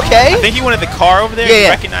 Okay. I think he wanted the car over there. Yeah, he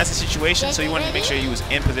recognized the situation, so he wanted to make sure he was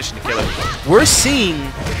in position to kill him. We're seeing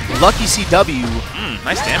LuCkyCW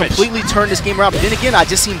nice damage. Completely turn this game around. But then again, I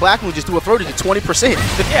just seen Blackmoon just do a throw to 20%.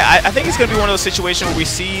 Yeah, I think it's going to be one of those situations where we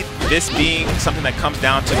see this being something that comes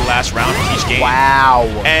down to the last round of each game. Wow.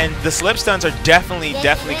 And the slip stuns are definitely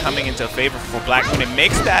coming into favor for Blackmoon. It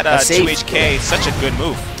makes that 2HK such a good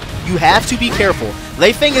move. You have to be careful.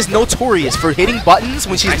 Lei Feng is notorious for hitting buttons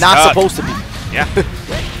when she's not supposed to be. Yeah.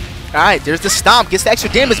 All right, there's the stomp. Gets the extra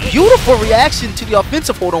damage. Beautiful reaction to the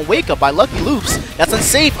offensive hold on Wake Up by LuCkyLoopz. That's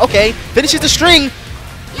unsafe. Okay, finishes the string.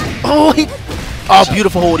 Oh,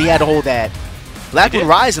 beautiful hold. He had to hold that.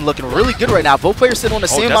 Blackmoonrisingx looking really good right now. Both players sitting on the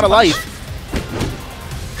same amount of life.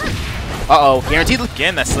 Uh-oh, guaranteed.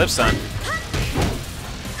 Again, that slip stun.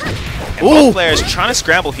 And both players trying to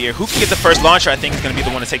scramble here. Who can get the first launcher, I think, is going to be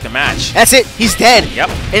the one to take the match. That's it. He's dead. Yep.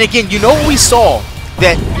 And again, you know what we saw?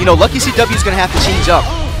 That, you know, LuCkyCW is going to have to change up.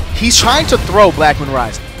 He's trying to throw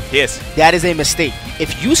Blackmoonrisingx. He is. That is a mistake.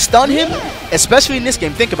 If you stun him, especially in this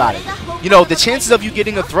game, think about it. You know, the chances of you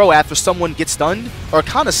getting a throw after someone gets stunned are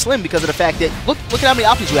kind of slim because of the fact that, look at how many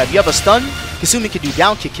options you have. You have a stun. Kasumi can do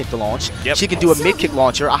down kick to launch. Yep. She can do a mid kick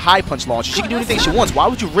launcher, a high punch launcher. She can do anything she wants. Why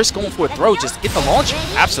would you risk going for a throw just to get the launcher?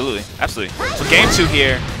 Absolutely. Absolutely. So game 2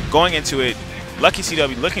 here, going into it,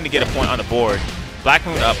 LuCkyCW looking to get a point on the board.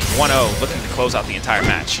 Blackmoon up 1-0, looking to close out the entire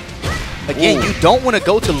match. Again, you don't want to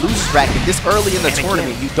go to losers bracket this early in the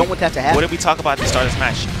tournament. You don't want that to happen. What did we talk about at the start of this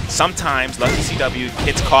match? Sometimes LuCkyCW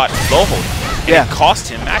gets caught low hold, and it costs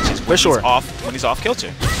him matches when he's off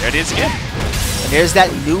kilter. There it is again. And there's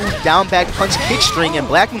that new down back punch kick string, and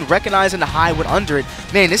Blackmoon recognizing the high went under it.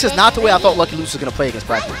 Man, this is not the way I thought LuCkyLoopz was going to play against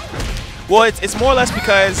Blackmoon. Well, it's more or less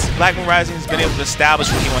because Blackmoonrisingx has been able to establish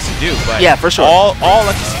what he wants to do. But yeah, for sure. All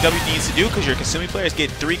LuCkyCW needs to do, because your Kasumi players get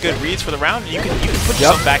 3 good reads for the round, and you can put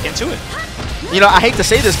yourself back into it. You know, I hate to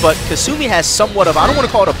say this, but Kasumi has somewhat of, I don't want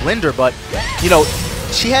to call it a blender, but, you know,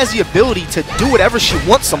 she has the ability to do whatever she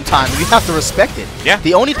wants sometimes. You have to respect it. Yeah.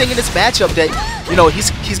 The only thing in this matchup that, you know,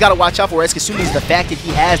 he's got to watch out for as Kasumi is the fact that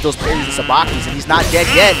he has those parries and sabakis, and he's not dead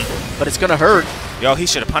yet, but it's going to hurt. Yo, he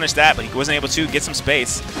should have punished that, but he wasn't able to get some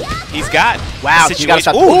space. He's got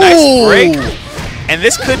situation. Ooh, nice break. And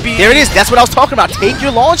this could be... There it is. That's what I was talking about. Take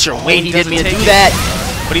your launcher. Wait, he didn't mean to do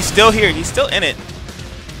that. But he's still here. He's still in it.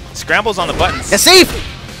 Scrambles on the buttons. That's safe.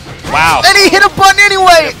 Wow. And he hit a button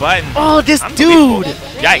anyway. Oh, this dude.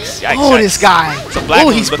 Yikes. Oh, this guy. So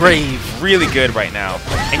Blackmoon's he's brave. Really good right now.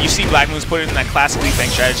 And you see Blackmoon's putting in that classic Lei Feng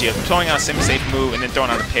strategy of throwing out a semi-safe move and then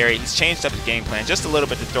throwing out a parry. He's changed up his game plan just a little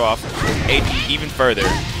bit to throw off AP even further.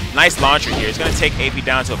 Nice launcher here. It's going to take AP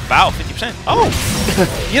down to about 50%. Oh!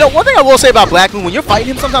 You know, one thing I will say about Blackmoon, when you're fighting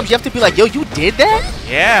him, sometimes you have to be like, yo, you did that?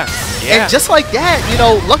 Yeah. And just like that, you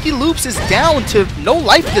know, LuCkyLoopz is down to no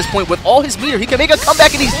life at this point with all his meter. He can make a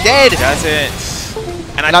comeback and he's dead.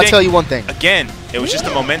 Doesn't. And I'll tell you one thing. Again, it was just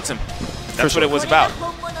the momentum. That's what it was about.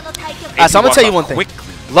 So I'm going to tell you one thing.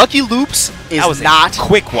 LuCkyLoopz is not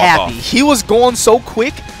happy. He was going so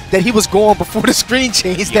quick that he was going before the screen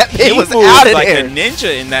changed. That man was out of like there. A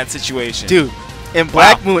ninja in that situation. Dude. And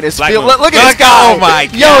Blackmoon is Blackmoon. Look at this guy. Oh my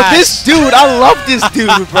god. Yo, this dude, I love this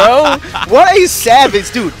dude, bro. What a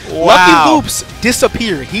savage dude. Wow. LuCkyLoopz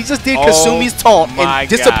disappeared. He just did Kasumi's taunt and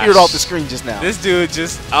disappeared off the screen just now. This dude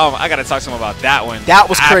just, I got to talk to him about that one. That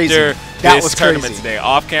was crazy. That was tournament today.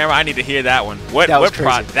 Off camera, I need to hear that one. What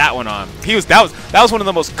brought that one on? That was one of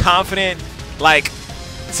the most confident, like,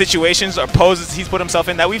 situations or poses he's put himself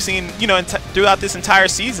in that we've seen, you know, throughout this entire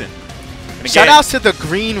season. Shout outs to the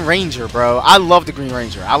Green Ranger, bro. I love the Green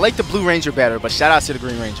Ranger. I like the Blue Ranger better, but shout outs to the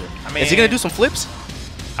Green Ranger. I mean, is he gonna do some flips?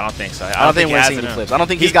 I don't think so. I don't think we're seeing the flips. I don't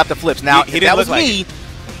think he's got the flips. Now, if that was me,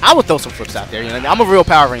 I would throw some flips out there. You know, I'm a real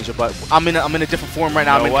Power Ranger, but I'm in a different form right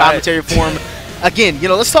now. I'm in commentary form. Again, you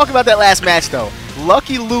know, let's talk about that last match though.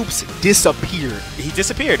 LuCkyLoopz disappeared. He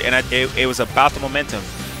disappeared, and it was about the momentum.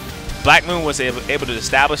 Blackmoon was able to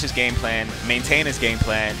establish his game plan, maintain his game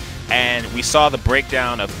plan, and we saw the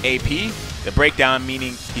breakdown of AP. The breakdown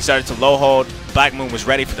meaning he started to low hold. Blackmoon was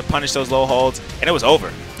ready to punish those low holds, and it was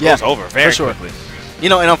over. It was over very quickly. You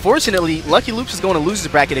know, and unfortunately, LuCkyLoopz is going to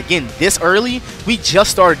losers bracket again this early. We just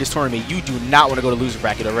started this tournament. You do not want to go to loser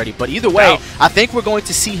bracket already. But either way, I think we're going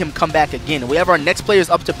to see him come back again. We have our next players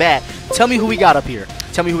up to bat. Tell me who we got up here.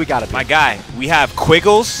 Tell me who we got up here. My guy, we have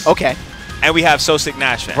Quiggles. Okay. And we have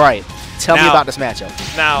SoSickNASHFAN. Right. Tell me about this matchup.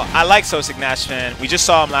 Now, I like SoSickNASHFAN. We just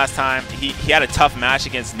saw him last time. He had a tough match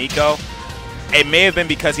against Nico. It may have been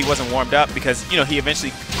because he wasn't warmed up because, you know, he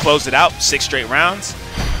eventually closed it out 6 straight rounds.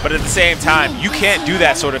 But at the same time, you can't do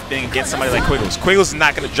that sort of thing against somebody like Quiggles. Quiggles is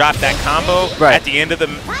not going to drop that combo at the end of the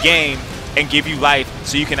game and give you life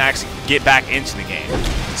so you can actually get back into the game.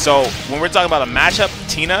 So when we're talking about a matchup,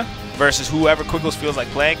 Tina versus whoever Quiggles feels like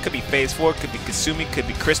playing, could be Phase 4, could be Kasumi, could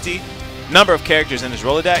be Christy. Number of characters in his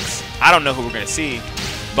Rolodex. I don't know who we're going to see,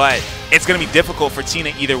 but it's going to be difficult for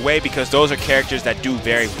Tina either way because those are characters that do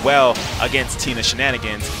very well against Tina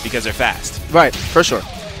shenanigans because they're fast. Right, for sure.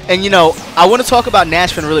 And, you know, I want to talk about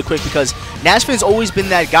NASHFAN really quick because NASHFAN's always been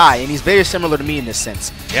that guy, and he's very similar to me in this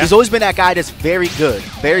sense. Yeah. He's always been that guy that's very good,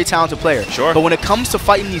 very talented player. Sure. But when it comes to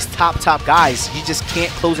fighting these top guys, you just can't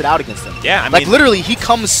close it out against them. Yeah, I mean, like, literally, he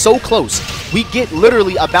comes so close. We get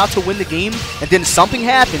literally about to win the game, and then something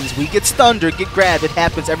happens. We get stunned or get grabbed. It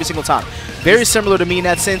happens every single time. Very similar to me in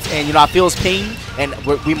that sense, and, you know, I feel his pain, and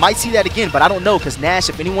we might see that again, but I don't know because Nash,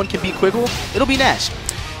 if anyone can beat Quiggle, it'll be Nash.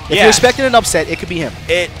 If you're expecting an upset, it could be him.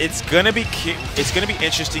 It's gonna be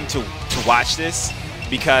interesting to watch this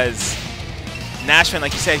because NASHFAN,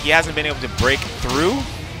 like you said, he hasn't been able to break through,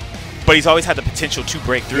 but he's always had the potential to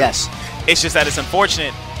break through. Yes. It's just that it's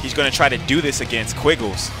unfortunate he's going to try to do this against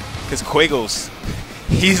Quiggles because Quiggles,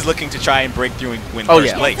 he's looking to try and break through and win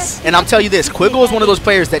first place. And I'm telling you this, Quiggle is one of those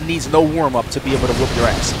players that needs no warm-up to be able to whoop your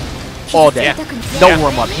ass all day. Yeah. No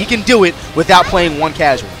warm-up. He can do it without playing one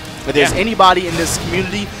casual. If there's anybody in this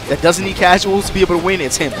community that doesn't need casuals to be able to win,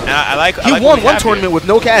 it's him. And I like he won one tournament with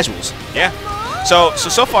no casuals. Yeah.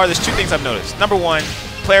 So far, there's two things I've noticed. Number one,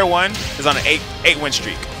 player one is on an 8-win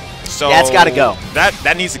streak. So that's got to go.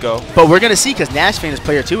 That needs to go. But we're gonna see because NASHFAN is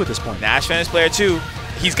player 2 at this point. NASHFAN is player 2.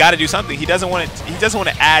 He's got to do something. He doesn't want to. He doesn't want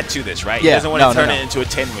to add to this, right? Yeah. He doesn't want to turn it into a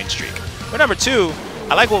 10-win streak. But number two,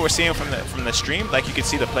 I like what we're seeing from the stream. Like you can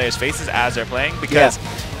see the players' faces as they're playing because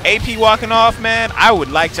AP walking off, man. I would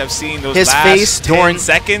like to have seen those last face 10 during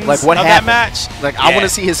seconds like what of happened. that match. Like I want to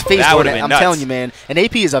see his face during that. I'm nuts. telling you, man. And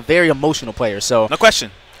AP is a very emotional player, so no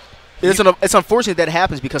question. It's unfortunate that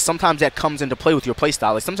happens because sometimes that comes into play with your play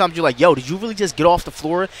style. Like sometimes you're like, yo, did you really just get off the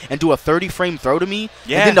floor and do a 30-frame throw to me?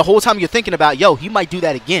 Yeah. And then the whole time you're thinking about, yo, he might do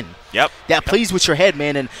that again. Yep. That plays with your head,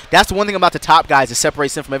 man. And that's the one thing about the top guys that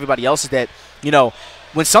separates them from everybody else is that, you know,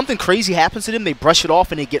 when something crazy happens to them, they brush it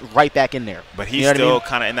off and they get right back in there. But he's still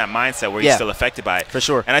kind of in that mindset where he's still affected by it. For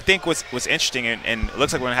sure. And I think what's interesting, and it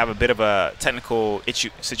looks like we're going to have a bit of a technical issue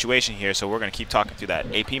situation here, so we're going to keep talking through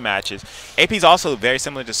that. AP matches. AP's also very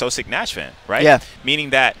similar to SoSickNASHFAN, right? Yeah. Meaning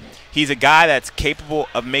that he's a guy that's capable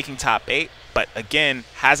of making top 8, but again,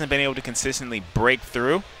 hasn't been able to consistently break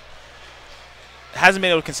through. Hasn't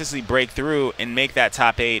been able to consistently break through and make that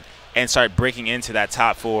top 8 and start breaking into that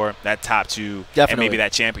top 4, that top 2, and maybe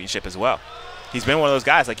that championship as well. He's been one of those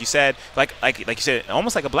guys, like you said, like you said,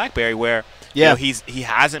 almost like a Blackberry, where you know, he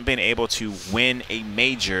hasn't been able to win a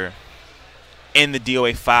major in the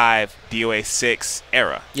DOA5, DOA6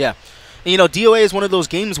 era. Yeah. And, you know, DOA is one of those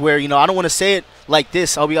games where, you know, I don't want to say it like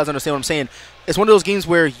this. I hope you guys understand what I'm saying. It's one of those games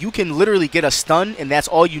where you can literally get a stun, and that's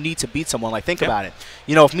all you need to beat someone. Like, think about it.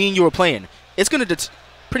 You know, if me and you were playing, it's going to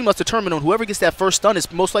pretty much determine on whoever gets that first stun is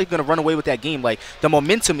most likely going to run away with that game. Like, the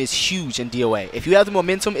momentum is huge in DOA. If you have the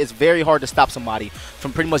momentum, it's very hard to stop somebody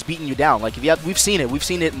from pretty much beating you down. Like, if you have, we've seen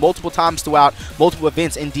it multiple times throughout multiple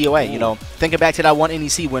events in DOA. You know, thinking back to that one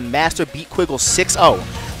NEC when Master beat Quiggle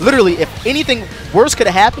 6-0. Literally, if anything worse could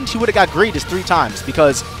have happened, he would have got graded 3 times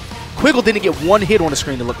because Quiggle didn't get one hit on the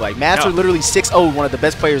screen to look like. Master literally 6-0, one of the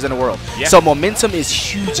best players in the world. Yeah. So momentum is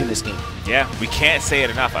huge in this game. Yeah, we can't say it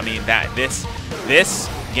enough. I mean, that this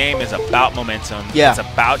game is about momentum. Yeah. It's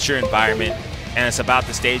about your environment, and it's about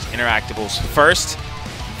the stage interactables first,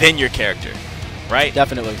 then your character, right?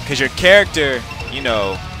 Definitely. Because your character, you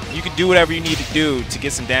know, you can do whatever you need to do to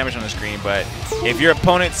get some damage on the screen, but if your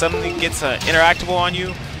opponent suddenly gets an interactable on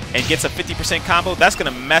you and gets a 50% combo, that's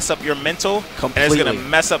going to mess up your mental, completely. And it's going to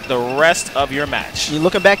mess up the rest of your match. You're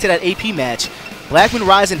looking back to that AP match,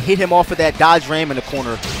 Blackmoonrisingx hit him off of that dodge ram in the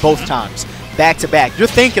corner both times. Back to back. You're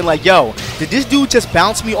thinking like, yo, did this dude just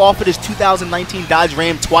bounce me off of this 2019 Dodge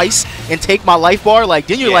Ram twice and take my life bar? Like,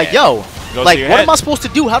 then you're like, yo, like, what am I supposed to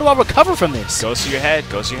do? How do I recover from this? Goes to your head.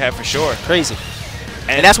 Goes to your head for sure. Crazy.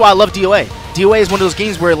 And that's why I love DOA. DOA is one of those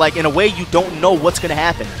games where, like, in a way, you don't know what's going to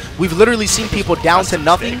happen. We've literally seen people down to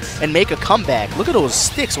nothing and make a comeback. Look at those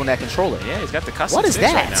sticks on that controller. Yeah, he's got the custom What is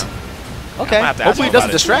sticks that? right now. Okay, hopefully it doesn't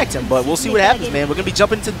distract him, but we'll see what happens, man. We're going to be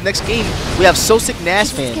jumping into the next game. We have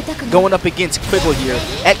SoSickNASHFAN going up against Quiggle here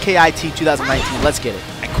at KIT 2019. Let's get it.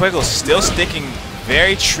 And Quiggle's still sticking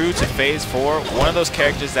very true to Phase 4. One of those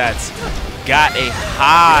characters that's got a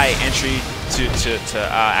high entry to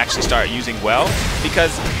actually start using well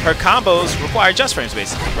because her combos require just frames,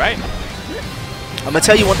 basically, right? I'm going to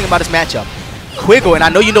tell you one thing about this matchup. Quiggle, and I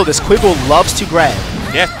know you know this, Quiggle loves to grab.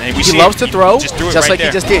 Yeah, and he loves to throw, just threw it just right like there.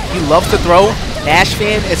 he just did. He loves to throw.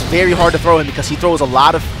 NASHFAN, it's very hard to throw him because he throws a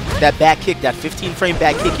lot of that back kick, that 15-frame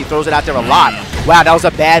back kick. He throws it out there a lot. Wow, that was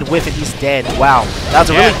a bad whiff, and he's dead. Wow, that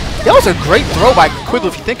was a great throw by Quiggle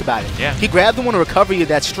if you think about it. Yeah. He grabbed him on a recovery of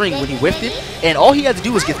that string when he whiffed it, and all he had to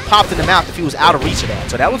do was get popped in the mouth if he was out of reach of that.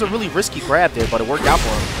 So that was a really risky grab there, but it worked out for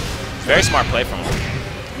him. Very smart play from him.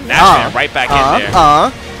 NASHFAN right back in there.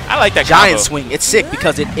 I like that giant combo. swing. It's sick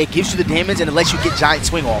because it gives you the damage and it lets you get giant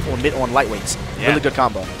swing off on lightweights. Yeah. Really good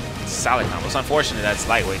combo. Solid combo. It's unfortunate that's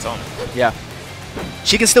lightweights only. Yeah.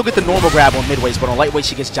 She can still get the normal grab on midweights, but on lightweight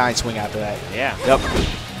she gets giant swing after that. Yeah. Yep.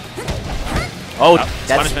 Oh,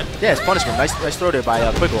 that's punishment. Yeah, it's punishment. Nice throw there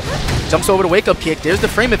by Quiggle. Jumps over the wake-up kick. There's the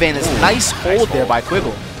frame advantage. Nice hold there by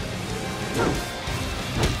Quiggle.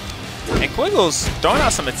 And Quiggle's throwing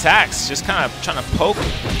out some attacks, just kind of trying to poke,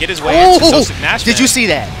 get his way into SoSickNASHFAN. Did you see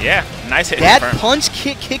that? Yeah, nice hit. That confirm. punch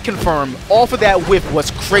kick confirm off of that whip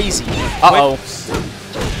was crazy. Uh-oh.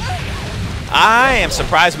 I am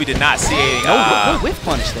surprised we did not see a... no whip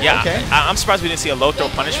punish there. Yeah, Okay. I'm surprised we didn't see a low throw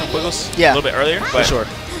punish from Quiggles Yeah. a little bit earlier. But, For sure.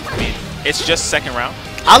 I mean, it's just second round.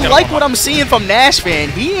 I like what I'm seeing from NASHFAN.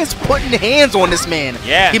 He is putting hands on this man.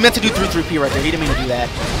 Yeah. He meant to do 3-3-P right there. He didn't mean to do that.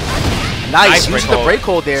 Nice. Uses the break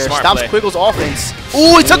hold there. Smart Stops play. Quiggle's offense.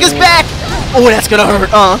 Ooh, he took his back. Oh, that's going to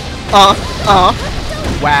hurt.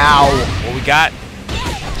 Wow. What we got?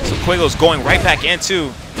 So Quiggle's going right back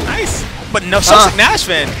into. Nice. But no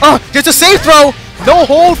SoSickNASHFAN. There's a safe throw. No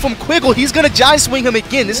hold from Quiggle. He's going to giant swing him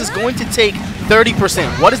again. This is going to take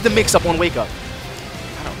 30%. What is the mix-up on wake-up?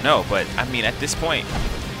 I don't know, but I mean, at this point,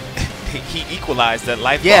 he equalized that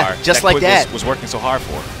life Yeah, bar just that like Quiggles that. was working so hard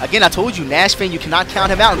for. Again, I told you, NASHFAN, you cannot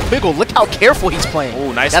count him out. And Quiggle, look how careful he's playing.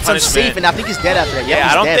 Ooh, nice That's punishment. unsafe, and I think he's dead after that. Yeah,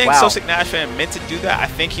 he's I don't dead. think Wow. SoSickNASHFAN meant to do that. I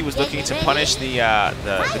think he was looking to punish the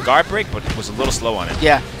guard break, but was a little slow on it.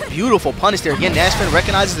 Yeah, beautiful punish there. Again, NASHFAN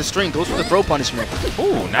recognizes the string, goes for the throw punishment.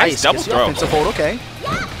 Ooh, nice double Gets the throw. offensive hold, okay.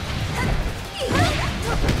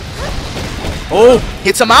 Oh,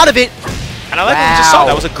 hits him out of it. And I like what we just saw.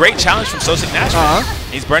 That was a great challenge from SoSickNASHFAN.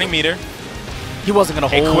 He's burning meter. He wasn't going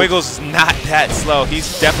to hold. And Quiggle's not that slow.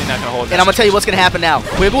 He's definitely not going to hold that. And I'm going to tell you what's going to happen now.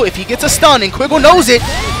 Quiggle, if he gets a stun, and Quiggle knows it,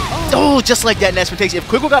 oh, just like that, NASHFAN takes it. If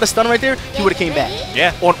Quiggle got a stun right there, he would have came back.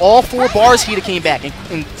 Yeah. On all 4 bars, he'd have came back, and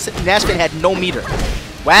NASHFAN had no meter.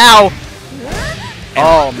 Wow.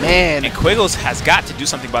 Oh, man. And Quiggles has got to do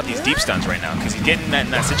something about these deep stuns right now because he's getting in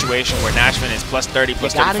that situation where NASHFAN is plus 30,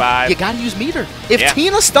 plus 35. You got to use meter. If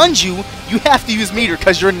Tina stuns you, you have to use meter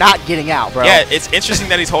because you're not getting out, bro. Yeah, it's interesting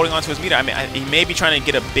that he's holding on to his meter. I mean, he may be trying to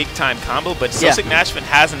get a big-time combo, but SoSickNASHFAN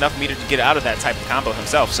has enough meter to get out of that type of combo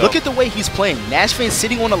himself. So look at the way he's playing. NASHFAN's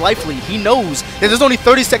sitting on a life lead. He knows that there's only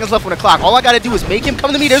 30 seconds left on the clock. All I got to do is make him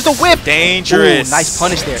come to me. There's the whip. Dangerous. Ooh, nice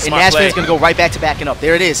punish there. Smart and play. NASHFAN's going to go right back to backing up.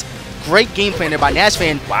 There it is. Great game plan there by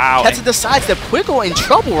NASHFAN. Wow. That's the sidestep. Quiggle in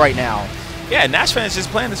trouble right now. Yeah, NASHFAN is just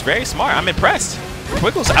playing this very smart. I'm impressed.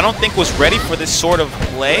 Quiggles, I don't think, was ready for this sort of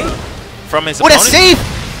play from his opponent. What a save!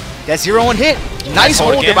 That 0-1 hit. Nice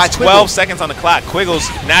hold there by Quiggle. 12 seconds on the clock. Quiggles,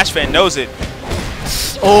 NASHFAN knows it.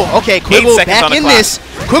 Oh, okay. Quiggle back in clock. this.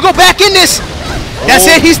 Quiggle back in this. That's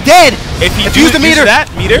it. He's dead. If he uses the meter,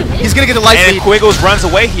 he's going to get the life lead. And if Quiggles runs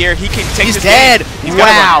away here, he can take He's this dead. game.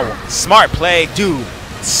 Wow. Smart play. Dude.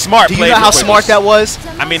 Smart play. Do you know how smart that was?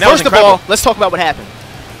 I mean, that was First of incredible. all, let's talk about what happened.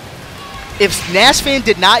 If NASHFAN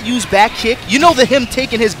did not use back kick, you know that him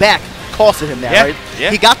taking his back costed him that, right?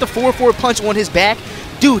 Yeah. He got the 4-4 punch on his back.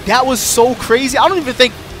 Dude, that was so crazy. I don't even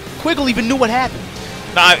think Quiggle even knew what happened.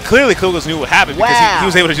 No, clearly Quiggles knew what happened because he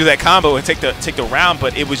was able to do that combo and take the round,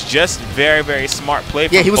 but it was just very, very smart play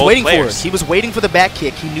from he was both waiting players. for it. He was waiting for the back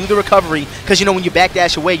kick. He knew the recovery because, you know, when you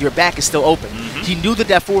backdash away, your back is still open. He knew that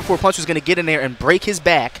that 4-4 punch was going to get in there and break his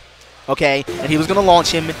back. Okay, and he was going to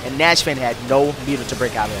launch him, and NASHFAN had no meter to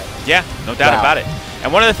break out of that. Yeah, no doubt about it.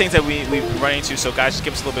 And one of the things that we've run into, so guys, just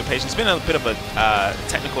give us a little bit of patience. It's been a bit of a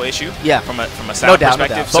technical issue from a sound perspective. No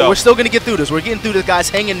doubt. But we're still going to get through this. We're getting through this, guys.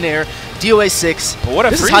 Hang in there. DOA6. But what a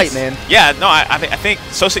this freeze. is hype, man. Yeah, no, I think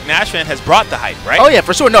SoSickNASHFAN has brought the hype, right? Oh, yeah,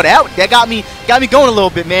 for sure. No, that got me going a little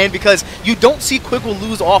bit, man, because you don't see Quiggle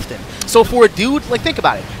lose often. So for a dude, like, think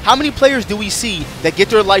about it. How many players do we see that get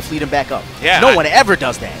their life lead and back up? Yeah, no one ever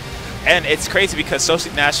does that. And it's crazy because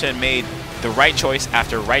SoSickNASHFAN made the right choice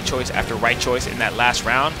after right choice after right choice in that last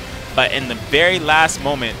round. But in the very last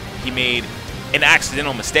moment, he made an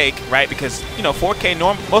accidental mistake, right? Because, you know, 4K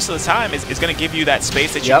most of the time is going to give you that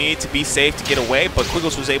space that you need to be safe to get away. But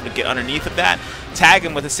Quiggles was able to get underneath of that, tag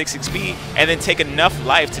him with a 6-6 speed, and then take enough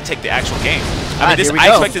life to take the actual game. I mean, I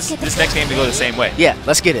expect this next game to go the same way. Yeah,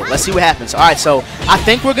 let's get it. Let's see what happens. All right, so I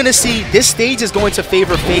think we're going to see this stage is going to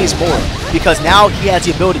favor FaZe more because now he has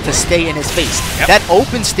the ability to stay in his face. Yep. That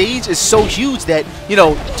open stage is so huge that, you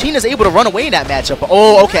know, Tina's able to run away in that matchup.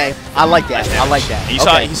 Oh, okay. I like that. I like that.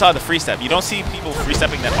 You saw the free step. You don't see people free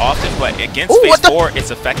stepping that often, but against FaZe 4,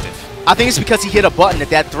 it's effective. I think it's because he hit a button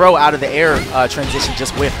that throw out of the air transition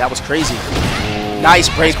just whiffed. That was crazy. Ooh. Nice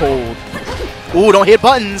break hold. Ooh, don't hit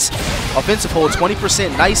buttons. Offensive hold,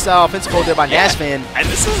 20%. Nice offensive hold there by NASHFAN. And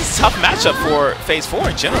this is a tough matchup for FaZe 4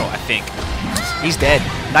 in general, I think. He's dead.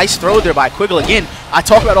 Nice throw there by Quiggle. Again, I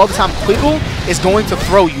talk about all the time, Quiggle is going to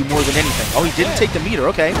throw you more than anything. Oh, he didn't take the meter.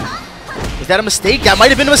 Okay. Was that a mistake? That might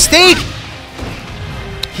have been a mistake.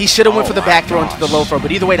 He should have went for the back throw into the low throw,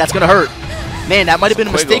 but either way, that's going to hurt. Man, that might have been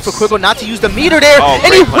a mistake for Quiggle not to use the meter there.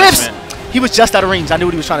 And he whips. He was just out of range. I knew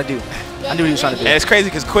what he was trying to do. I knew what he was trying to do. And it's crazy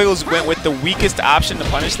because Quiggles went with the weakest option to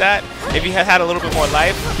punish that. If he had had a little bit more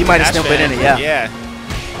life, he might have still been in it, yeah.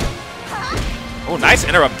 Oh, nice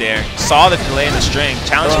interrupt there. Saw the delay in the string,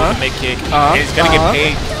 challenged him with a mid-kick, and he's going to get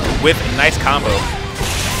paid with a nice combo.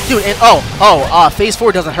 Dude, and FaZe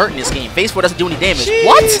 4 doesn't hurt in this game. FaZe 4 doesn't do any damage.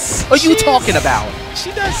 What are you talking about?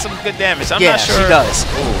 She does some good damage. I'm not sure. Yeah, she does.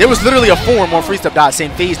 Ooh. There was literally a forum on Free Step Dodge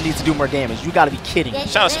saying FaZe needs to do more damage. You got to be kidding.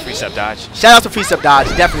 Shout out to Free Step Dodge. Shout out to Free Step Dodge.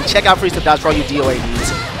 Definitely check out Free Step Dodge for all your DOA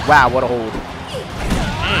needs. Wow, what a hold.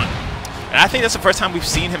 And I think that's the first time we've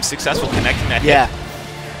seen him successful connecting that hit.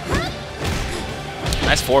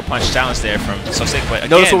 Nice 4-punch challenge there from SoSickNASHFAN.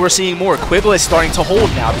 Notice what we're seeing more. Quiggle is starting to hold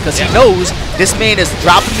now because he knows this man is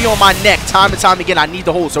dropping me on my neck time and time again. I need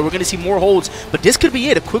the hold. So we're going to see more holds. But this could be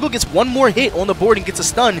it. If Quiggle gets one more hit on the board and gets a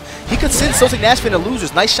stun, he could send SoSickNASHFAN to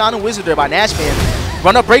losers. Nice Shining Wizard there by NASHFAN.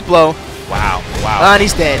 Run up break blow. Wow. And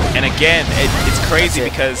he's dead. And again, it's crazy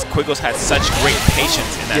because Quiggle's had such great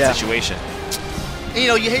patience in that situation. You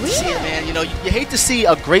know, you hate to see it, man. You know, you hate to see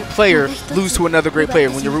a great player lose to another great player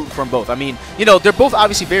when you're rooting for them both. I mean, you know, they're both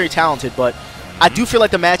obviously very talented, but I do feel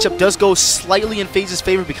like the matchup does go slightly in FaZe's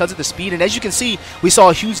favor because of the speed. And as you can see, we saw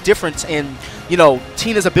a huge difference in, you know,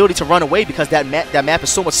 Tina's ability to run away because that map is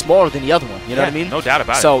so much smaller than the other one. You know what I mean? No doubt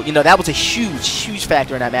about it. So, you know, that was a huge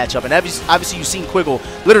factor in that matchup. And obviously you've seen Quiggle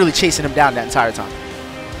literally chasing him down that entire time.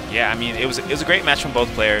 Yeah, I mean, it was a great match from both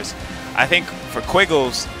players. I think for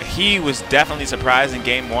Quiggles, he was definitely surprised in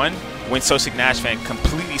Game 1 when SoSickNASHFAN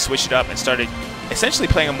completely switched it up and started essentially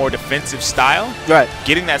playing a more defensive style. Right.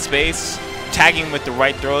 Getting that space, tagging with the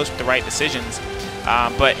right throws, with the right decisions.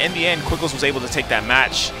 But in the end, Quiggles was able to take that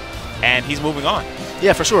match, and he's moving on.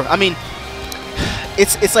 Yeah, for sure. I mean,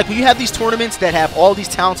 it's like when you have these tournaments that have all these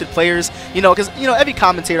talented players, you know, because, you know, every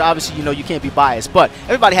commentator, obviously, you know, you can't be biased, but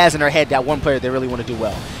everybody has in their head that one player they really want to do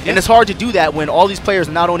well. Yeah. And it's hard to do that when all these players,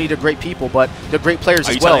 not only they're great people, but they're great players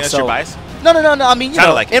as well. Are you telling us you're biased? No. I mean, you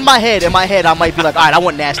know, like in my head, I might be like, all right, I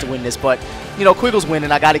want Nash to win this, but, you know, Quiggle's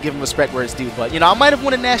winning. I got to give him respect where it's due. But, you know, I might have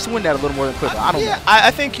wanted Nash to win that a little more than Quiggle. I don't know.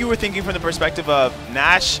 I think you were thinking from the perspective of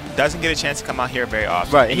Nash doesn't get a chance to come out here very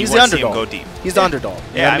often. Right, and he's the underdog. Go deep. He's the underdog.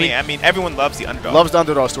 Yeah, I mean, everyone loves the underdog. Loves the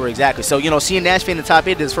underdog story, exactly. So, you know, seeing NASHFAN in the top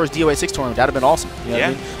 8 in his first DOA6 tournament, that would have been awesome. You know what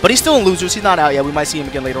I mean? But he's still in losers. He's not out yet. We might see him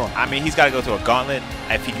again later on. I mean, he's got to go through a gauntlet.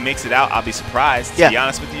 If he makes it out, I'll be surprised, to be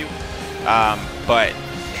honest with you. But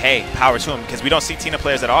hey, power to him because we don't see Tina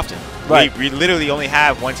players that often. Right. We literally only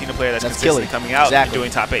have one Tina player that's consistently coming out and doing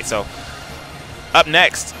top 8. So up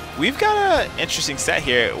next, we've got an interesting set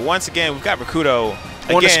here. Once again, we've got Rikuto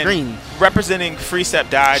on the screen representing Free Step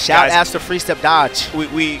Dodge. Shout out to Free Step Dodge.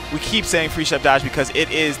 We keep saying Free Step Dodge because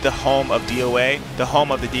it is the home of DOA, the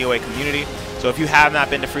home of the DOA community. So if you have not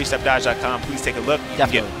been to freestepdodge.com, please take a look. You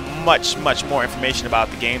can get much more information about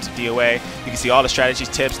the games of DOA. You can see all the strategies,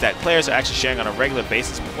 tips that players are actually sharing on a regular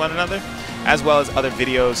basis with one another, as well as other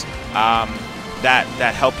videos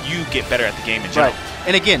that help you get better at the game in general. Right.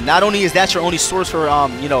 And again, not only is that your only source for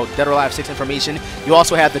you know, Dead or Alive 6 information, you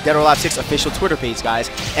also have the Dead or Alive 6 official Twitter page, guys.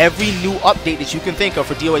 Every new update that you can think of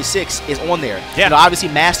for DOA 6 is on there. Yeah. You know, obviously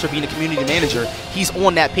Master being a community manager, he's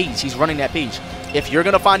on that page. He's running that page. If you're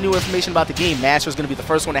going to find new information about the game, Master's going to be the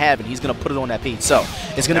first one to have it. He's going to put it on that page. So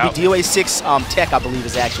it's going to be DOA6 Tech, I believe,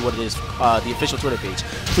 is actually what it is, the official Twitter page.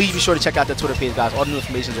 Please be sure to check out that Twitter page, guys. All the new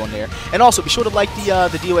information is on there. And also, be sure to like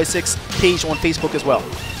the DOA6 page on Facebook as well.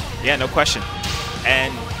 Yeah, no question.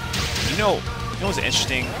 And you know what's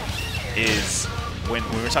interesting is when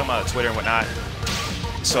we were talking about Twitter and whatnot.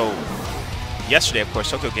 So yesterday, of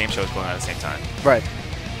course, Tokyo Game Show was going on at the same time. Right.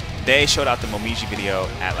 They showed out the Momiji video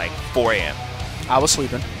at like 4 a.m. I was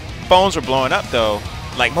sleeping. Phones were blowing up though.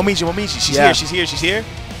 Like, Momiji, she's here.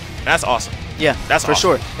 And that's awesome. Yeah, that's for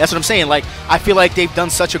awesome. sure. That's what I'm saying. Like, I feel like they've done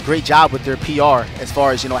such a great job with their PR as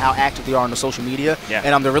far as, you know, how active they are on the social media. Yeah.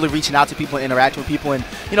 And they're really reaching out to people and interacting with people. And,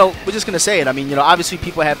 you know, we're just going to say it. I mean, you know, obviously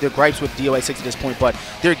people have their gripes with DOA6 at this point, but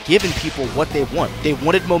they're giving people what they want. They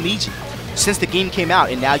wanted Momiji since the game came out,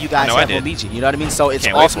 and now you guys have Momiji. You know what I mean? So it's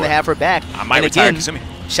awesome to have her back. I might retire Kasumi.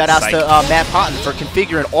 Shout outs to Matt Ponton for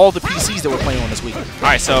configuring all the PCs that we're playing on this week. All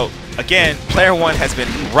right, so again, player one has been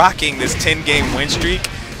rocking this 10-game win streak.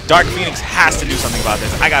 Dark Phoenix has to do something about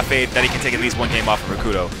this. I got faith that he can take at least one game off of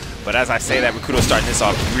Rikuto. But as I say that, Rikuto's starting this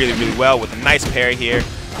off really, really well with a nice parry here.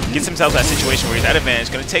 Gets himself that situation where he's at advantage,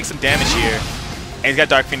 going to take some damage here. And he's got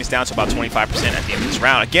Dark Phoenix down to about 25% at the end of this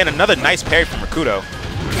round. Again, another nice parry from Rikuto.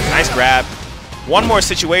 Nice grab. One more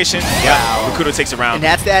situation. Wow. Yeah, Rikuto takes a round. And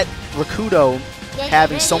that's that Rikuto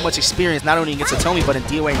having so much experience, not only against Hitomi, but in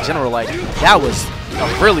DOA in general. Like, that was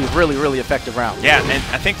a really, really, really effective round. Yeah, and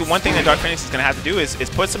I think the one thing that Dark Phoenix is going to have to do is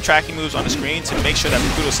put some tracking moves on the screen to make sure that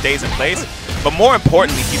Rikuto stays in place. But more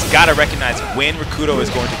importantly, he's got to recognize when Rikuto is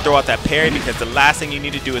going to throw out that parry, because the last thing you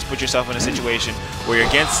need to do is put yourself in a situation where you're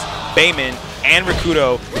against Bayman and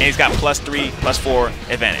Rikuto, and he's got +3, +4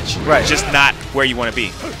 advantage. Right. Just not where you want to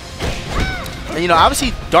be. And, you know,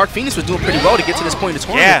 obviously, Dark Phoenix was doing pretty well to get to this point in the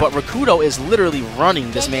tournament, but Rikuto is literally running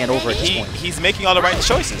this man over at this point. He's making all the right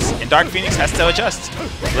choices, and Dark Phoenix has to adjust.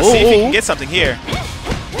 Let's see if he can get something here.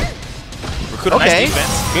 Rikuto, nice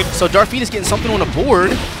defense. Good. So Dark Phoenix getting something on the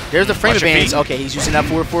board. There's the frame advantage. Okay, he's using that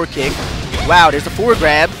forward kick. Wow, there's the forward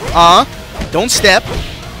grab. Don't step.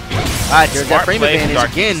 All right, there's that frame advantage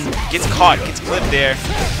again. Gets caught, gets clipped there.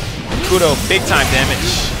 Rikuto, big time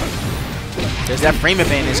damage. There's that frame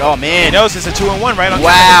advantage. Oh, man. He knows it's a 2-on-1 right on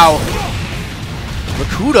Wow.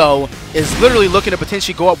 Rikuto is literally looking to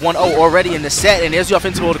potentially go up 1-0 already in the set, and there's the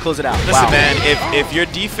offensive goal to close it out. Listen, man, if your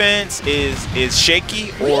defense is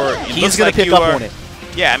shaky or he's going to pick up on it.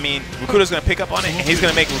 Yeah, I mean, Rikuto's going to pick up on it, and he's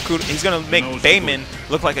going to make Bayman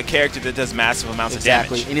look like a character that does massive amounts of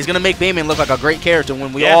damage. And he's going to make Bayman look like a great character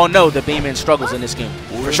when we all know that Bayman struggles in this game.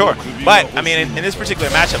 For sure. But, I mean, in this particular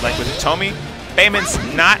matchup, like with Hitomi, Bayman's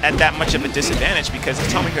not at that much of a disadvantage because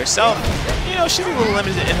Hitomi herself, you know, she's a little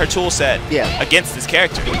limited in her tool set against this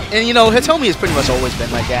character. And, you know, Hitomi has pretty much always been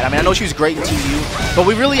like that. I mean, I know she was great in TU, but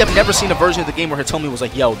we really have never seen a version of the game where Hitomi was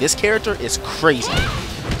like, yo, this character is crazy.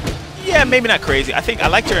 Yeah, maybe not crazy. I think I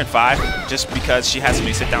liked her in 5 just because she has so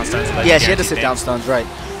many sit-down stuns. Yeah, she had to sit-down stuns, right.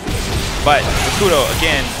 But Rikuto,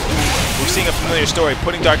 again, we're seeing a familiar story,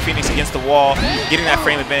 putting Dark Phoenix against the wall, getting that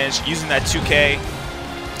frame advantage, using that 2K.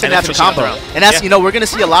 It's a natural combo. And that's, you know, we're going to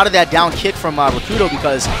see a lot of that down kick from Rikuto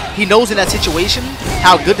because he knows in that situation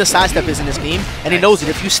how good the sidestep is in this game. And he knows that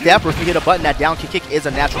if you step or if you hit a button, that down kick is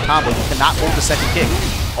a natural combo. You cannot hold the second kick.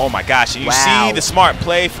 Oh my gosh, and you see the smart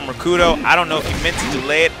play from Rikuto. I don't know if he meant to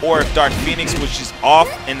delay it or if Dark Phoenix was just off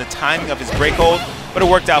in the timing of his break hold, but it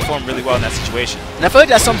worked out for him really well in that situation. And I feel like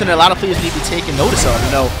that's something that a lot of players need to be taking notice of.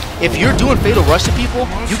 You know, if you're doing Fatal Rush to people,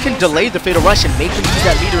 you can delay the Fatal Rush and make them use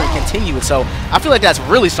that meter and continue it. So I feel like that's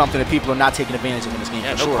really something that people are not taking advantage of in this game.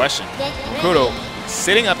 Yeah, no question. Rikuto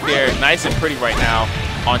sitting up there nice and pretty right now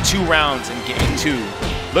on 2 rounds in game 2,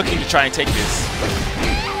 looking to try and take this.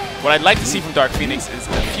 What I'd like to see from Dark Phoenix is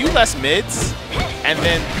a few less mids and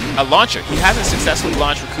then a launcher. He hasn't successfully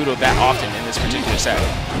launched Rikuto that often in this particular set.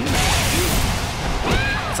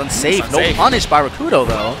 It's unsafe. No punish by Rikuto,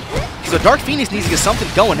 though. So Dark Phoenix needs to get something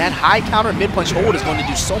going. That high counter mid-punch hold is going to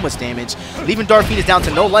do so much damage, leaving Dark Phoenix down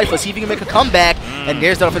to no life. Let's see if he can make a comeback. And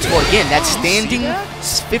there's that offensive hold again. That standing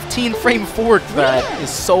 15-frame forward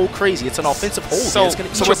is so crazy. It's an offensive hold. So, it's going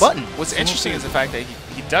to eat your button. What's interesting is the fact that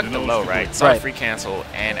he ducked the low, right? Saw free cancel,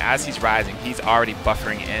 and as he's rising, he's already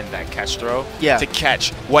buffering in that catch throw to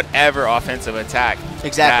catch whatever offensive attack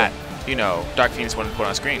that, you know, Dark Phoenix wanted to put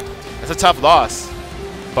on screen. That's a tough loss.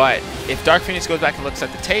 But if Dark Phoenix goes back and looks at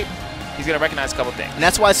the tape, he's going to recognize a couple things. And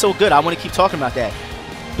that's why it's so good. I want to keep talking about that.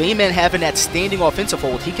 Bayman having that standing offensive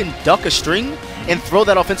hold, he can duck a string and throw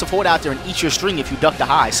that offensive hold out there and eat your string if you duck the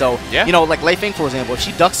high. So, you know, like Lei Feng, for example, if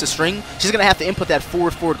she ducks the string, she's going to have to input that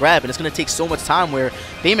forward grab, and it's going to take so much time where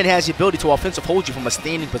Bayman has the ability to offensive hold you from a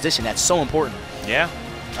standing position. That's so important. Yeah.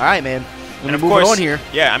 All right, man. And of course, on here.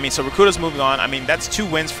 Yeah, I mean, so Rikuto's moving on. I mean, that's 2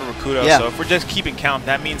 wins for Rikuto. So if we're just keeping count,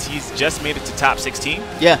 that means he's just made it to top 16.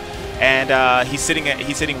 Yeah. And he's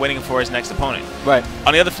sitting waiting for his next opponent. Right.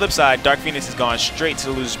 On the other flip side, Dark Phoenix has gone straight to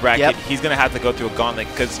the loser's bracket. He's going to have to go through a gauntlet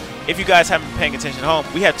because if you guys haven't been paying attention at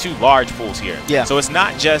home, we have 2 large pools here. Yeah. So it's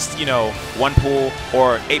not just, you know, 1 pool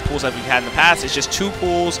or 8 pools like we've had in the past. It's just 2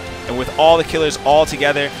 pools, and with all the killers all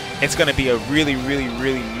together, it's going to be a really, really,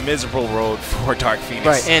 really miserable road for Dark Phoenix.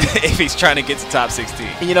 Right. And if he's trying to get to top 16.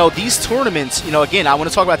 And, you know, these tournaments, you know, again, I want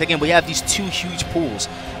to talk about that again. We have these 2 huge pools.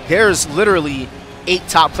 there's literally 8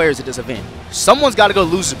 top players at this event. Someone's got to go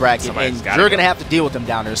loser's bracket, and you're going to have to deal with them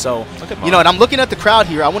down there. So, you know, and I'm looking at the crowd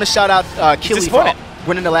here. I want to shout out Killyxx for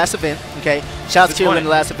winning the last event. Okay, shout out to Killyxx winning the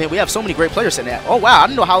last event. We have so many great players in that. Oh wow, I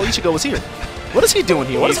didn't know how Alicia was here. What is he doing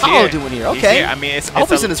here? What is Hollow doing here? Okay, I mean, I hope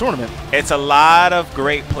he's in the tournament. It's a lot of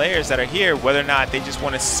great players that are here. Whether or not they just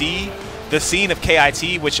want to see the scene of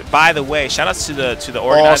KIT, which, by the way, shout outs to the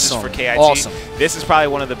organizers for KIT. Awesome. This is probably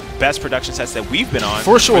one of the best production sets that we've been on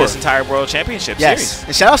for sure for this entire World Championship series.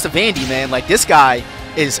 And shout outs to Vandy, man. Like, this guy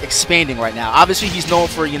is expanding right now. Obviously, he's known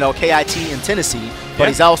for, you know, KIT in Tennessee, but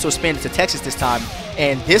he's also expanded to Texas this time.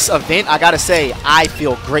 And this event, I gotta say, I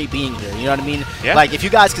feel great being here. You know what I mean? Yeah. Like, if you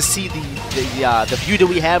guys could see the view that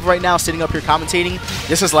we have right now, sitting up here commentating,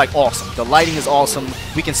 this is like awesome. The lighting is awesome.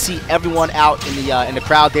 We can see everyone out in the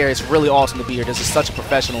crowd there. It's really awesome to be here. This is such a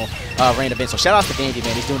professional rain event. So shout out to Vandy,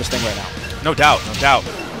 man. He's doing this thing right now. No doubt, no doubt.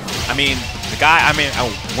 I mean, the guy. I mean,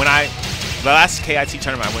 the last KIT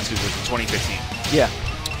tournament I went to was in 2015. Yeah.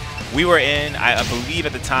 We were in, I believe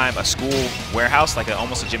at the time, a school warehouse, like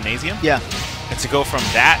almost a gymnasium. Yeah. And to go from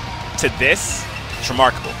that to this, it's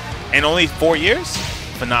remarkable. In only 4 years,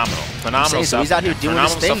 phenomenal. Phenomenal stuff. So he's out here doing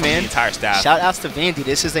his thing, man. The entire staff. Shout outs to Vandy.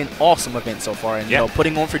 This is an awesome event so far. And, you know,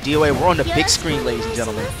 putting on for DOA. We're on the big screen, ladies and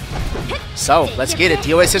gentlemen. So, let's get it.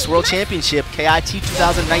 DOA6 World Championship, KIT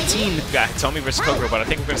 2019. We got Tommy versus Kokoro, but I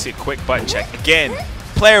think we're going to see a quick button check. Again,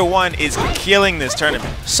 player 1 is killing this tournament.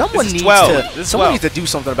 Someone needs to do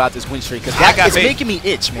something about this win streak, because that is making me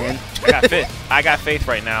itch, man. I got faith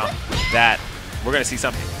right now that we're going to see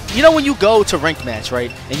something. You know, when you go to ranked match,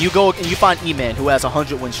 right, and you go and you find E-Man who has a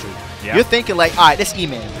 100 win streak, you're thinking like, all right, that's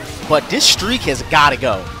E-Man, but this streak has got to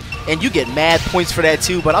go. And you get mad points for that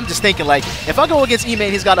too, but I'm just thinking, like, if I go against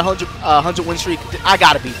E-Man, he's got a 100 win streak, I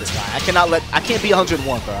got to beat this guy. I can't be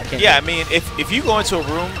 101, bro. I can't. Yeah, I mean, if you go into a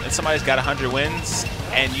room and somebody's got 100 wins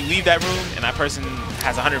and you leave that room and that person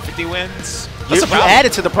has 150 wins, that's a problem. You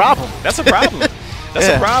added to the problem. That's a problem. That's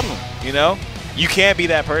a problem, you know? You can't be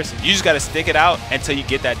that person. You just got to stick it out until you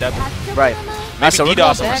get that W. Right. Maybe so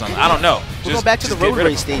DDoS or something. I don't know. We're going back to the road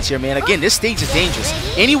race stage here, man. Again, this stage is dangerous.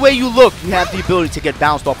 Any way you look, you have the ability to get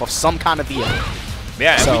bounced off of some kind of vehicle.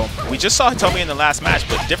 Yeah, so we just saw Tommy in the last match,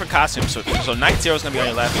 but different costumes. So Night Zero is going to be on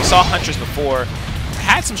your left. We saw Huntress before.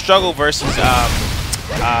 Had some struggle versus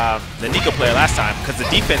the Nico player last time because the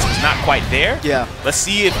defense was not quite there. Yeah. Let's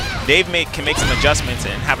see if Dave can make some adjustments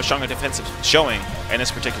and have a stronger defensive showing in this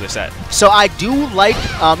particular set. So I do like,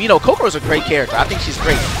 you know, Kokoro's a great character. I think she's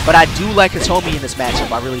great, but I do like Hitomi in this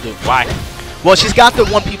matchup. I really do. Why? Well, she's got the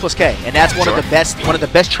 1P+K, and that's one of the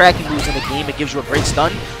best tracking moves in the game. It gives you a great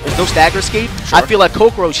stun. There's no stagger escape. I feel like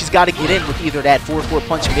Kokoro, she's got to get in with either that 4-4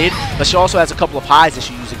 punch mid, but she also has a couple of highs that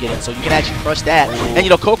she uses to get in, so you can actually crush that. And, you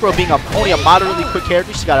know, Kokoro being only a moderately quick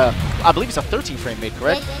character, she's got I believe it's a 13-frame mid,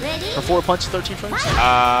 correct? Her 4 punches, 13 frames?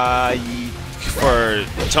 For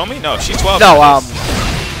Tommy? No, she's 12. No,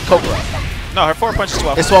 Kokoro. No, her 4 punch is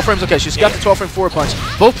 12. It's 12 frames. Okay, she's got the 12 frame 4 punch.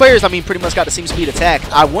 Both players, I mean, pretty much got the same speed attack.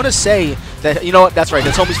 I want to say that, you know what, that's right.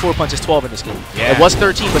 Hitomi's 4 punch is 12 in this game. Yeah. It was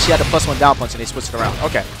 13, but she had the +1 down punch, and they switched it around.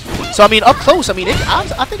 Okay. So, I mean, up close, I mean,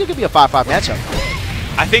 I think it could be a 5-5 matchup.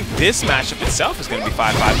 I think this matchup itself is going to be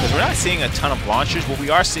 5-5 because we're not seeing a ton of launchers. What we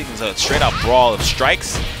are seeing is a straight-out brawl of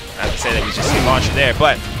strikes. Not to say that we just see a launcher there,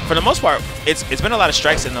 but for the most part, it's been a lot of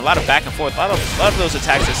strikes and a lot of back and forth. A lot of those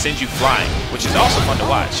attacks that send you flying, which is also fun to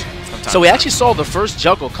watch. So we actually saw the first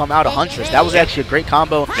juggle come out of Huntress. That was actually a great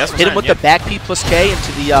combo. Hit him with the back P+K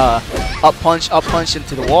into the up punch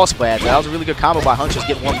into the wall splash. That was a really good combo by Huntress,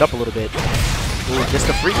 getting warmed up a little bit. Ooh, gets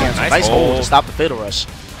the free cancel. Nice hold to stop the fatal rush.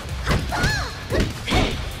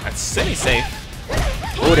 That's semi-safe.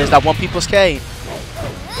 Oh, there's that 1P+K.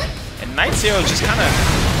 And Night Zero just kind of...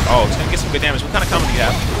 Oh, it's going to get some good damage. What kind of combo do you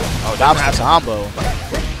have? Oh, that was a combo.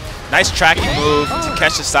 Nice tracking move to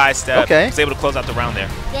catch the sidestep. Okay. He's able to close out the round there.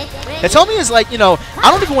 Hitomi is like, you know, I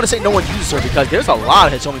don't even want to say no one uses her because there's a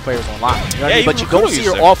lot of Hitomi players online. You know what I mean? But you don't see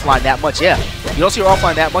her offline that much, You don't see her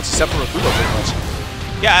offline that much except for Rikuto pretty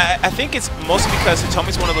much. Yeah, I think it's mostly because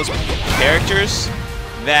Hitomi's one of those characters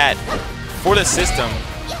that, for the system,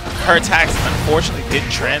 her attacks unfortunately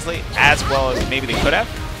didn't translate as well as maybe they could have.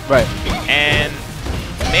 Right. And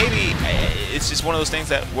maybe it's just one of those things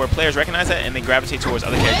that where players recognize that and they gravitate towards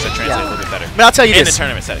other characters that translate a little bit better. I mean, I'll tell you in this. the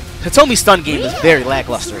tournament setting. Hitomi's stun game is very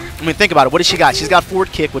lackluster. I mean, think about it. What does she got? She's got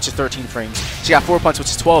forward kick, which is 13 frames. She got 4 punch, which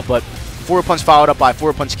is 12, but 4 punch followed up by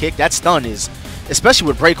 4 punch kick. That stun is especially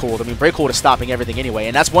with break hold. I mean, break hold is stopping everything anyway,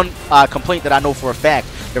 and that's one complaint that I know for a fact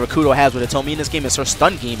that Rikuto has with Hitomi in this game is her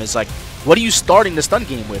stun game. Is like, what are you starting the stun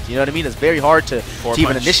game with? You know what I mean? It's very hard to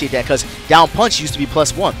even initiate that because down punch used to be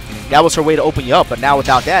 +1. That was her way to open you up, but now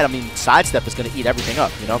without that, I mean, sidestep is going to eat everything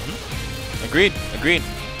up, you know? Agreed.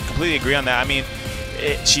 Completely agree on that. I mean,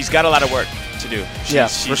 she's got a lot of work to do.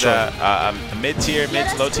 She's a mid-tier, mid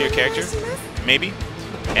to low-tier character, maybe,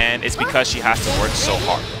 and it's because she has to work so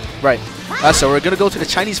hard. Right. So we're going to go to the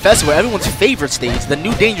Chinese Festival, everyone's favorite stage, the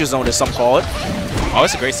new Danger Zone, as some call it. Oh,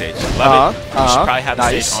 it's a great stage. Love it. We should probably have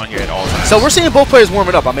the stage on here at all times. So we're seeing both players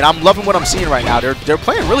warming up. I mean, I'm loving what I'm seeing right now. They're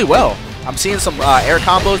playing really well. I'm seeing some air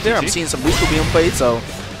combos there. I'm seeing some neutral being played. So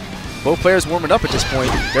both players warming up at this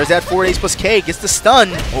point. There's that forward Ace+K. Gets the stun.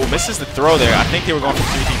 Oh, misses the throw there. I think they were going for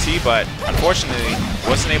 3DT, but unfortunately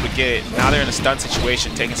wasn't able to get it. Now they're in a stun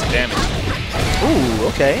situation, taking some damage. Ooh,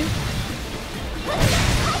 okay.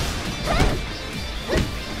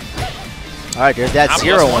 All right, there's that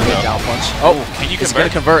 0-1 hit down punch. Oh, can you it's going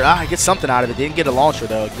to convert. Ah, get something out of it. Didn't get a launcher,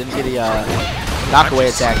 though. Didn't get a knockaway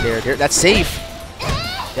attack there. That's safe.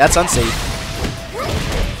 That's unsafe.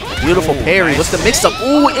 Beautiful parry. What's the mix-up?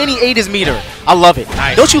 Ooh, and he ate his meter. I love it.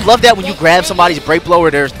 Nice. Don't you love that when you grab somebody's break blow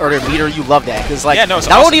or their meter? You love that. Because, like,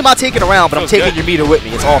 not only am I taking around, but I'm taking your meter with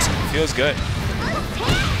me. It's awesome. Feels good.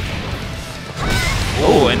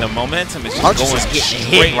 Oh, and the momentum is just going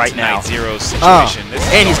straight right now. Night-Zero's situation.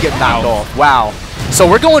 And he's getting knocked off. Wow. So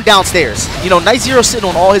we're going downstairs. You know, Night-Zero sitting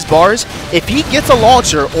on all his bars. If he gets a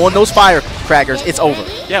launcher on those firecrackers, it's over.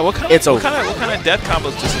 Yeah, what kind of death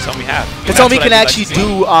combos does Hitomi have? Hitomi can actually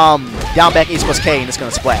do down back Ace+K and it's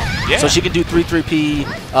going to splat. Yeah. So she can do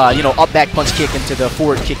 3-3P, you know, up back punch kick into the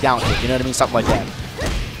forward kick down kick. You know what I mean? Something like that.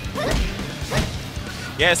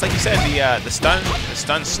 Yeah, it's like you said, the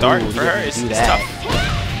stun start for her is tough.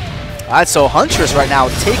 All right, so Huntress right now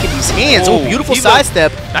taking these hands. Oh, beautiful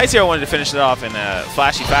sidestep. Night-Zero wanted to finish it off in a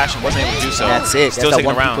flashy fashion, wasn't able to do so. That's it. Still that's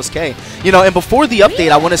taking that 1P+K. You know, and before the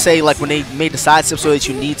update, I want to say, like, when they made the sidestep so that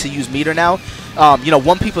you need to use meter now, you know,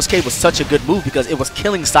 1P+K was such a good move because it was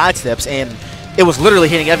killing sidesteps and it was literally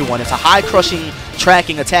hitting everyone. It's a high crushing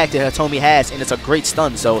tracking attack that Hitomi has, and it's a great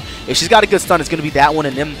stun. So if she's got a good stun, it's going to be that one.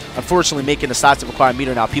 And them, unfortunately, making the sidestep require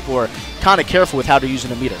meter now. People are kind of careful with how they're using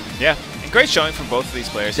the meter. Yeah, and great showing from both of these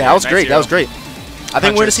players. Yeah, that was great. That was great. I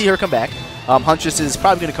think we're going to see her come back. Huntress is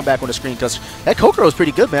probably going to come back on the screen because that Kokoro is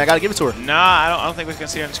pretty good, man. I got to give it to her. Nah, I don't think we're going to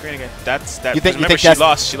see her on the screen again. That. You think she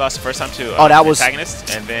lost? She lost the first time to that was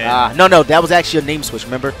antagonist, and then no, that was actually a name switch.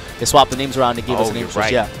 Remember, they swapped the names around and gave us a name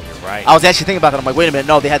switch. Yeah. Right. I was actually thinking about that. I'm like, wait a minute.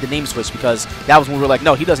 No, they had the name switch because that was when we were like,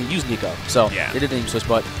 no, he doesn't use Nico. So they did the name switch.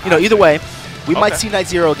 But, you know, either way, we might see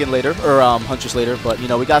Night-Zero again later, or Huntress later. But, you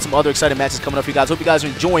know, we got some other exciting matches coming up for you guys. Hope you guys are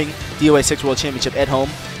enjoying DOA6 World Championship at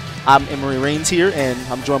home. I'm Emery Reigns here, and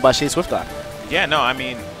I'm joined by Shea Swiftguy. Yeah, no, I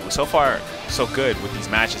mean, so far, so good with these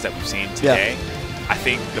matches that we've seen today. Yeah. I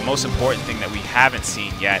think the most important thing that we haven't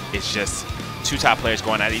seen yet is just two top players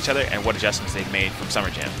going at each other and what adjustments they've made from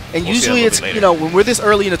Summer Jam. And usually it's, you know, when we're this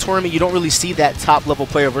early in the tournament, you don't really see that top level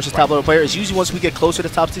player versus top level player. It's usually once we get closer to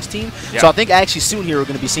top 16. Yeah. So I think actually soon here we're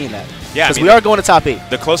going to be seeing that. Yeah, because we are going to top 8.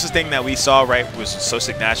 The closest thing that we saw, right, was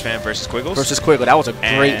SoSickNASHFAN versus Quiggles. That was a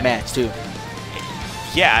great match, too.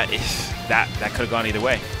 Yeah, that could have gone either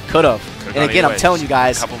way. Could have. And again, I'm telling you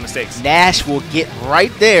guys, a couple of mistakes. Nash will get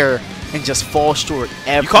right there and just fall short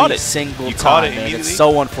every single time. Caught it immediately. It's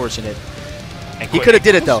so unfortunate. He could have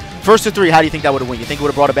did it, though. First to 3, how do you think that would have won? You think it would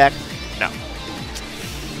have brought it back? No.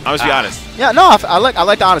 I must be honest. Yeah, no, I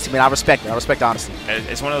like the honesty, man. I respect it. I respect honesty.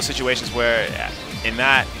 It's one of those situations where, in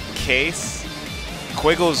that case,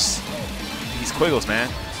 Quiggles, he's Quiggles, man.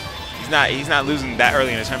 He's not losing that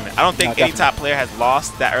early in the tournament. I don't think any top player has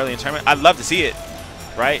lost that early in the tournament. I'd love to see it,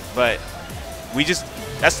 right? But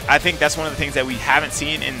I think that's one of the things that we haven't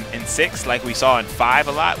seen in 6, like we saw in 5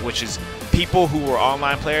 a lot, which is people who were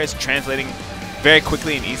online players translating very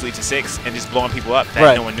quickly and easily to 6 and just blowing people up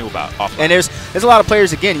that no one knew about offline. And there's a lot of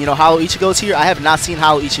players, again, you know, HeTAPTiddyJTran's here. I have not seen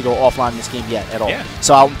HeTAPTiddyJTran go offline in this game yet at all. Yeah.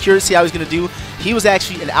 So I'm curious to see how he's going to do. He was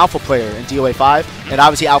actually an alpha player in DOA5, and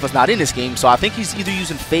obviously alpha's not in this game, so I think he's either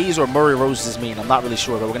using FaZe or Murray Rose as main. I'm not really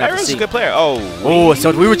sure, but we're going to have to see. Rose is a good player.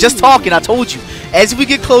 So we were just talking. I told you. As we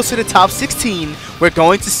get closer to top 16, we're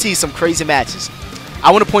going to see some crazy matches.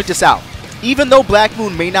 I want to point this out. Even though Black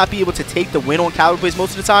Moon may not be able to take the win on CaliburBladeZ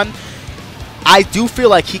most of the time, I do feel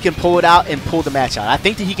like he can pull it out and pull the match out. I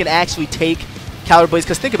think that he can actually take CaliburBladeZ,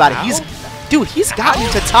 because think about it. He's gotten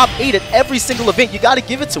to top 8 at every single event. You got to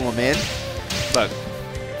give it to him, man. Look.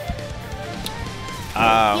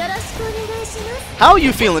 How are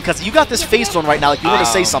you feeling? Because you got this face on right now. Like you want to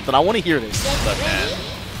say something. I want to hear this. Look, man.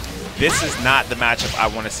 This is not the matchup I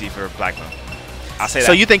want to see for Black Moon. I'll say that.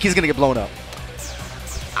 So you think he's going to get blown up?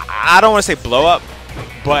 I don't want to say blow up,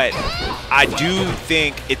 but I do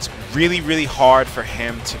think it's really, really hard for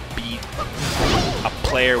him to beat a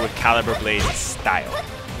player with CaliburBladeZ style.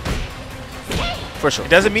 For sure.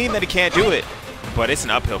 It doesn't mean that he can't do it, but it's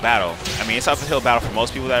an uphill battle. I mean, it's an uphill battle for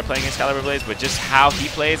most people that are playing against CaliburBladeZ, but just how he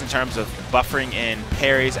plays in terms of buffering in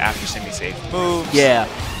parries after semi-safe moves. Yeah.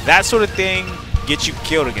 That sort of thing gets you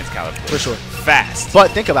killed against CaliburBladeZ. For sure. Fast.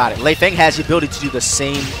 But think about it. Lei Feng has the ability to do the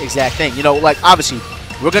same exact thing. You know, like, obviously,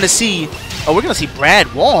 we're going to see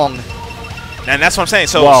Brad Wong. And that's what I'm saying.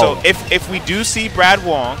 So if we do see Brad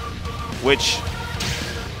Wong, which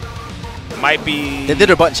might be... They did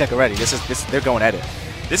their button check already. They're going at it.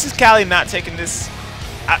 This is Cali not taking this.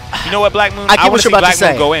 You know what, Blackmoon? I get what you're about to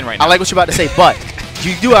say. Go in right now. I like what you're about to say, but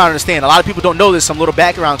you do understand. A lot of people don't know this. Some little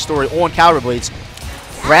background story on CaliburBladeZ.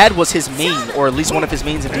 Brad was his main, or at least one of his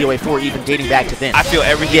mains in DOA4, even dating back to then. I feel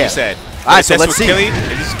everything you said. All right, so let's see. If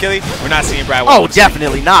this is Killy, we're not seeing Brad Wong. Oh,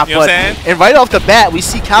 definitely not. You know what I'm saying? And right off the bat, we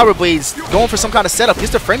see CaliburBladeZ going for some kind of setup.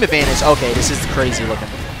 Gets the frame advantage. Okay, this is crazy looking.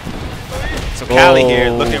 So Cali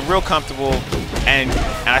here looking real comfortable. And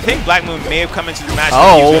I think Blackmoon may have come into the match.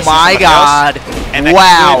 Oh my God! And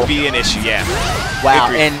that could be an issue, yeah.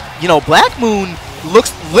 Wow, and you know Blackmoon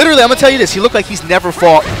looks literally. I'm gonna tell you this. He looked like he's never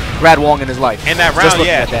fought Brad Wong in his life. In that round,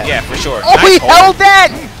 yeah, for sure. Oh, he held that.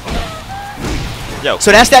 Yo.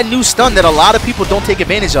 So that's that new stun that a lot of people don't take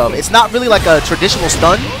advantage of. It's not really like a traditional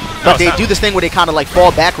stun, but they do this thing where they kind of like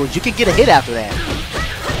fall backwards. You can get a hit after that.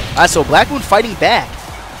 All right, so Blackmoon fighting back.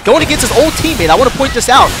 Going against his old teammate. I want to point this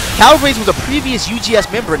out. CaliburBladeZ was a previous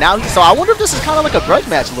UGS member. Now, so I wonder if this is kind of like a grudge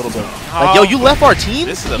match a little bit. Like, yo, you left our team?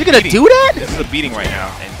 You're going to do that? This is a beating right now.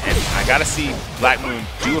 And I got to see Blackmoon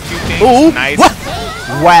do a few things. Ooh, nice.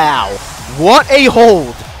 Wow. What a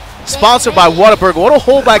hold. Sponsored by Whataburger. What a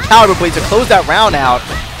hold by CaliburBladeZ to close that round out.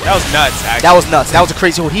 That was nuts, actually. That was nuts. That was a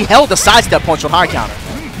crazy hold. He held the sidestep punch on high counter.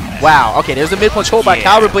 Wow. Okay, there's the mid-punch hold by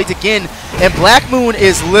CaliburBladeZ again. And Blackmoon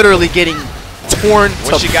is literally getting torn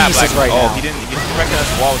to pieces right now. He didn't recognize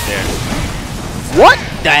the wall was there. What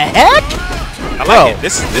the heck? I like it.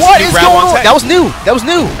 This is what is going on? That was new. That was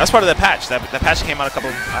new. That's part of that patch. That patch came out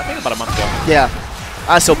I think about a month ago. Yeah.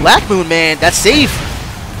 So Blackmoon, man, that's safe.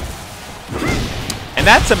 And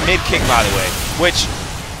that's a mid kick, by the way, which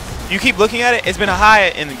you keep looking at it. It's been a high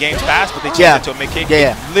in the games past, but they changed it to a mid kick.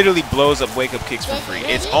 Yeah. It literally blows up wake up kicks for free.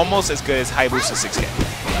 It's almost as good as Hayabusa 6K.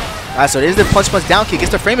 All right, so there's the punch down kick.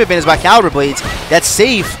 Gets the frame advantage by CaliburBladeZ. That's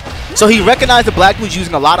safe. So he recognized the Blackmoon's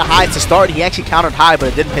using a lot of highs to start. He actually countered high, but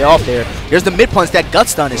it didn't pay off there. There's the mid punch. That gut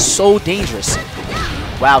stun is so dangerous.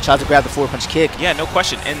 Wow, tries to grab the forward punch kick. Yeah, no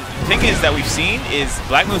question. And the thing is that we've seen is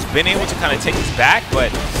Blackmoon's been able to kind of take his back, but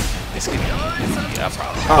this could be a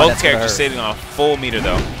problem. Both characters sitting on a full meter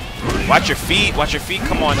though. Watch your feet. Watch your feet.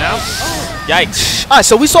 Come on now. Yikes. All right,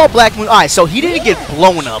 so we saw Blackmoon. All right, so he didn't get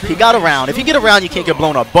blown up. He got around. If you get around, you can't get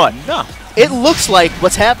blown up. But no, it looks like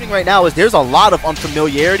what's happening right now is there's a lot of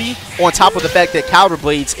unfamiliarity on top of the fact that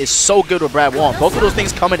CaliburBladeZ is so good with Brad Wong. Both of those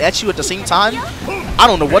things coming at you at the same time. I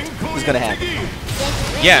don't know what is going to happen.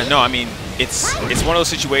 Yeah, no, I mean, it's one of those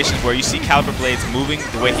situations where you see CaliburBladeZ moving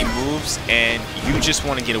the way he moves, and you just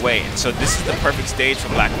want to get away. And so this is the perfect stage for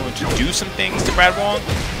Blackmoon to do some things to Brad Wong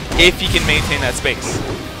if he can maintain that space.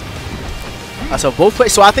 So both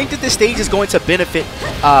plays. So I think that this stage is going to benefit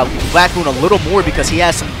Blackmoon a little more because he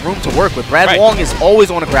has some room to work with. Brad Wong is always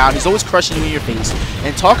on the ground. He's always crushing you in your face.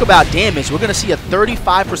 And talk about damage. We're going to see a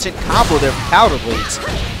 35% combo there from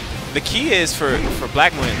CaliburBladeZ. The key is for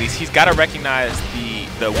Blackmoon at least, he's got to recognize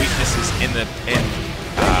the weaknesses in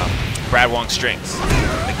Brad Wong's strengths,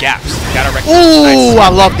 the gaps. Got to recognize. Ooh, I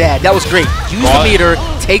love that. That was great. Use the meter,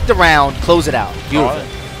 take the round, close it out. Beautiful.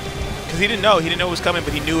 Because he didn't know it was coming,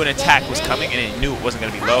 but he knew an attack was coming, and he knew it wasn't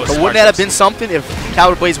going to be low. But wouldn't that have been something if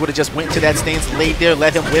CaliburBladeZ would have just went to that stance, laid there,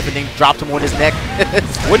 let him whip, and then dropped him on his neck?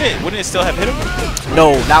 Wouldn't it still have hit him?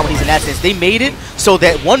 No, not when he's in that stance. They made it so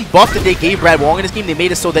that one buff that they gave Brad Wong in this game, they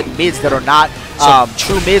made it so that mids that are not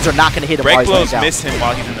true mids are not going to hit him. Break blows miss him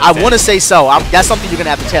while he's in the stance. I want to say so. That's something you're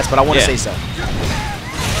going to have to test, but I want to say so.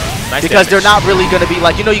 Nice because damage. They're not really going to be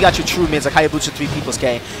like, you know, you got your true mids like Hayabusa 3 People's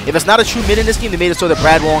K. If it's not a true mid in this game, they made it so that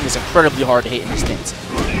Brad Wong is incredibly hard to hit in this stance.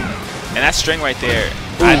 And that string right there,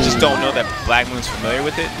 I just don't know that Blackmoon's familiar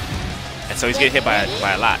with it. And so he's getting hit by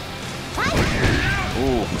a lot.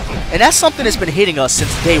 Ooh. And that's something that's been hitting us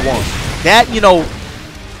since day one. That, you know,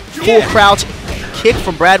 full crouch kick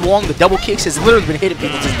from Brad Wong, the double kicks has literally been hitting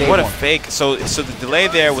people since day one. What a fake. So the delay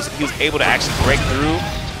there was he was able to actually break through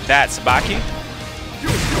that Sabaki.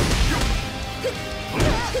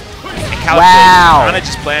 Wow. Kind of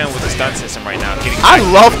just playing with the stun system right now. I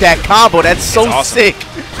love that combo. That's so awesome. sick.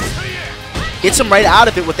 Gets him right out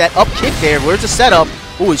of it with that up kick there. Where's the setup?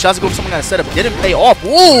 Ooh, he tries to go for some kind of setup. Didn't pay off.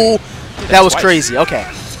 Ooh, that was crazy. Okay.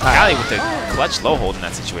 Cali with the clutch low hold in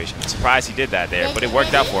that situation. I'm surprised he did that there, but it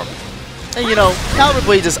worked out for him. And, you know,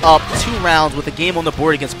 CaliburBladeZ is up 2 rounds with a game on the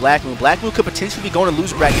board against Blackmoon. Blackmoon could potentially be going to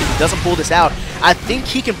lose bracket if he doesn't pull this out. I think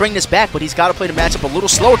he can bring this back, but he's got to play the matchup a little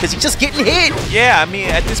slower because he's just getting hit. Yeah, I mean,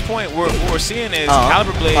 at this point, what we're seeing is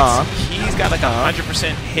CaliburBladeZ, he's got like a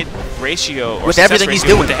 100% hit ratio or with everything he's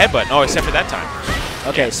doing with the headbutt. Oh, except for that time.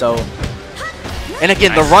 Okay, so... And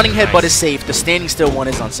again, the running headbutt is safe. The standing still one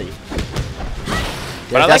is unsafe.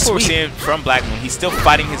 But I like what we're seeing from Blackmoon. He's still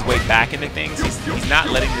fighting his way back into things. He's not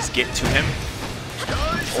letting this get to him.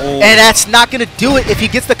 Oh. And that's not going to do it if he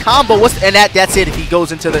gets the combo. That's it if he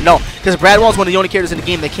goes into the... No, because Bradwell's one of the only characters in the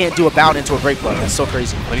game that can't do a bound into a break block. That's so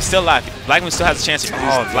crazy. But he's still alive. Blackmoon still has a chance to...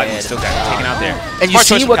 Oh, Blackmoon still got taken out there. And you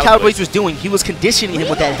see what CaliburBladeZ was doing. He was conditioning him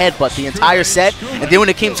with that headbutt the entire set. And then when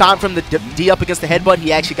it came time for him to D up against the headbutt,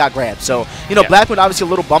 he actually got grabbed. So, you know, Blackmoon obviously a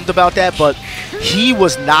little bummed about that, but he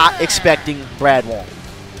was not expecting Bradwell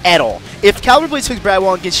at all. If CaliburBladeZ picks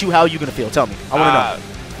Bradwell against you, how are you going to feel? Tell me. I want to know.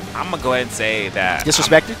 I'm going to go ahead and say that...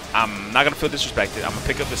 Disrespected? I'm not going to feel disrespected. I'm going to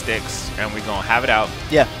pick up the sticks, and we're going to have it out.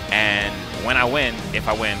 Yeah. And when I win, if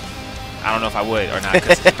I win, I don't know if I would or not,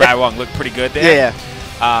 because Bradwell looked pretty good there.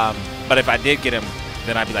 Yeah. But if I did get him,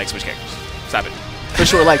 then I'd be like, switch characters. Stop it. For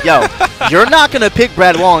sure. Like, yo, you're not going to pick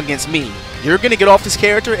Bradwell against me. You're going to get off this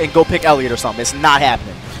character and go pick Elliot or something. It's not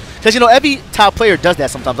happening. Because, you know, every top player does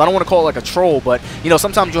that sometimes. I don't want to call it like a troll, but, you know,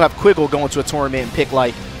 sometimes you'll have Quiggle go into a tournament and pick,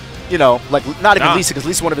 like, you know, like, not even Lisa, because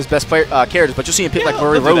Lisa's one of his best characters, but you'll see him pick, like,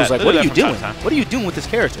 Murray Rose. Like, what are you doing? What are you doing with this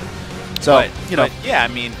character? So, you know. Yeah, I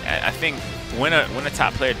mean, I think when a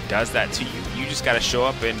top player does that to you, you just got to show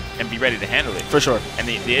up and be ready to handle it. For sure. And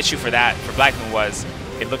the issue for that, for Blackmoon, was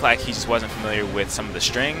it looked like he just wasn't familiar with some of the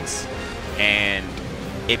strings, and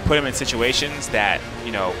it put him in situations that,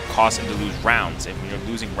 you know, caused him to lose rounds. And when you're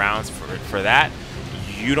losing rounds for that,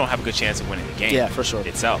 you don't have a good chance of winning the game. Yeah, for sure.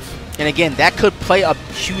 Itself. And again, that could play a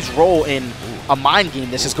huge role in a mind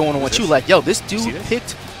game that's just going on with you. Like, yo, this dude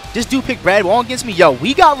picked Bradwell against me. Yo,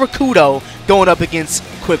 we got Rikuto going up against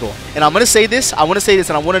Quiggle. And I'm going to say this. I want to say this,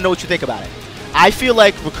 and I want to know what you think about it. I feel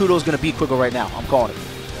like Rikuto is going to beat Quiggle right now. I'm calling it.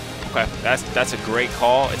 Okay, that's a great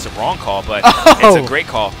call. It's a wrong call, but it's a great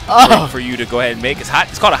call for you to go ahead and make. It's hot.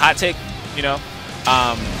 It's called a hot take, you know.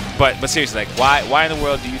 But seriously, like, why in the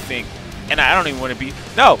world do you think? And I don't even want to be.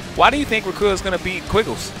 No, why do you think Rikuto is going to beat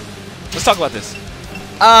Quiggles? Let's talk about this.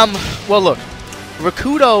 Well, look,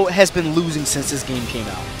 Rikuto has been losing since this game came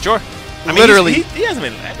out. Sure. I mean, literally, he hasn't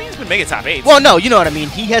been. I mean, he's been making top 8s. Well, no, you know what I mean.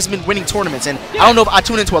 He has been winning tournaments, and I don't know if I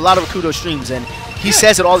tune into a lot of Rikuto streams, and he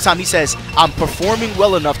says it all the time. He says, "I'm performing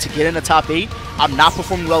well enough to get in the top 8. I'm not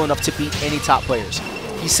performing well enough to beat any top players."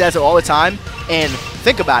 He says it all the time, and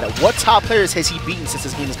think about it. What top players has he beaten since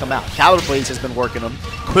this game has come out? CaliburBladeZ has been working him.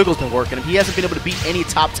 Quiggle's been working him. He hasn't been able to beat any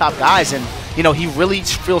top guys, and, you know, he really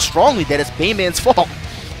feels strongly that it's Baymann's fault.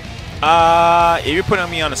 If you're putting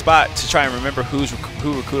me on the spot to try and remember who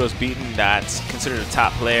Rikuto's beaten that's considered a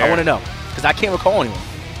top player. I want to know, because I can't recall anyone.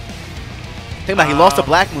 Think about it, he lost to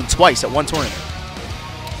Blackmoon twice at one tournament.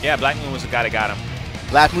 Yeah, Blackmoon was the guy that got him.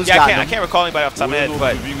 Blackmoon's got him. I can't recall anybody off the top of my head,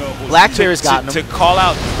 but Blackbear's got him. To call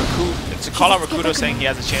out Rikuto saying he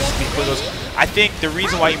has a chance to beat Quiggles, I think the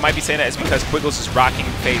reason why you might be saying that is because Quiggles is rocking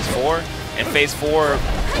in Phase 4, and Phase 4,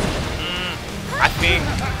 I think,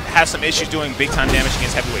 has some issues doing big-time damage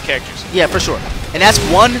against heavyweight characters. Yeah, for sure. And that's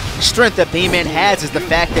one strength that Baymann has, is the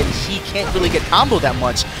fact that he can't really get comboed that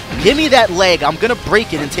much. Give me that leg. I'm going to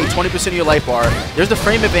break it and take 20% of your life bar. There's the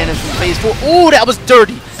frame advantage from Phase 4. Ooh, that was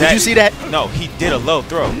dirty. Did you see that? No, he did a low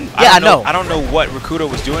throw. Yeah, I know. I don't know what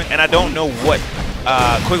Rikuto was doing, and I don't know what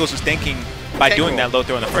Quiggles was thinking by doing that low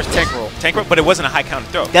throw in the first tank roll. Tank roll, but it wasn't a high counter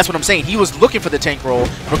throw. That's what I'm saying. He was looking for the tank roll.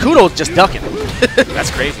 Rikuto was just ducking.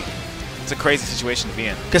 That's crazy. It's a crazy situation to be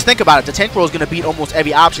in. Because think about it, the tank roll is going to beat almost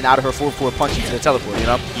every option out of her 4-4 punch into the teleport, you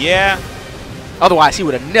know? Yeah. Otherwise, he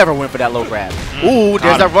would have never went for that low grab. Ooh,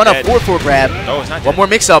 there's that run-up 4-4 grab. No, it's not. One more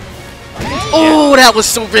mix-up. Ooh, that was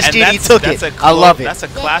so risky, and he took it. I love it. That's a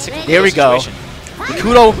classic There we go.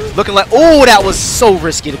 Rikuto looking like, oh, that was so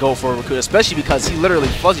risky to go for Rikuto, especially because he literally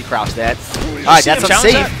fuzzy crouched that. All right, that's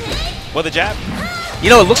unsafe. Well, the jab. You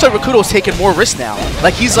know, it looks like Rikuto's taking more risks now.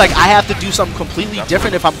 Like, he's like, I have to do something completely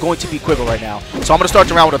different if I'm going to beat Quiggle right now. So I'm going to start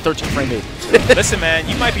the round with a 13 frame rate. Listen, man,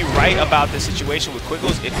 you might be right about the situation with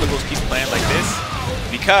Quiggles if Quiggles keeps playing like this,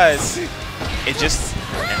 because it just,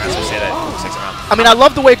 and that's what I say that 6 round. I mean, I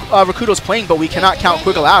love the way Rikuto's playing, but we cannot count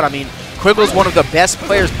Quiggle out. I mean, Quiggle's one of the best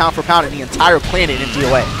players pound for pound in the entire planet in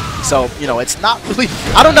DOA. So, you know, it's not really,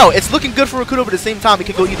 I don't know. It's looking good for Rikuto, but at the same time, it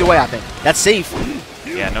could go either way, I think. That's safe.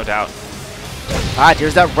 Yeah, no doubt. All right,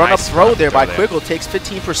 there's that run-up throw there by Quiggle. Takes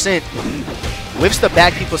 15%. Whiffs the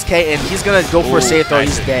back people's K, and he's going to go for a safe throw.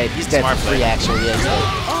 He's dead. He's dead for free, actually. Yeah, he's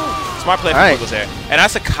dead. Smart play from Quiggles there. And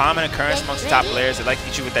that's a common occurrence amongst the top players. They like to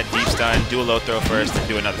hit you with that deep stun, do a low throw first, and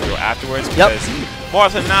do another throw afterwards. Because more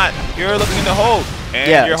often than not, you're looking to hold.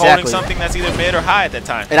 And you're holding something that's either mid or high at that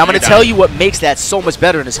time. And I'm going to tell you what makes that so much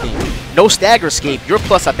better in this game. No stagger escape. You're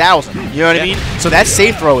plus 1,000. You know what I mean? So that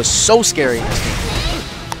safe throw is so scary in this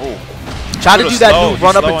game. Try to do that new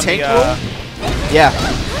run-up and tank roll. Yeah.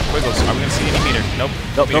 Quiggles, are we going to see any meter?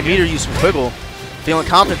 Nope. No meter use from Quiggle. Feeling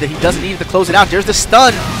confident that he doesn't need to close it out. There's the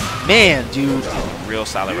stun. Man, dude. Real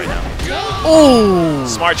solid right now. Oh!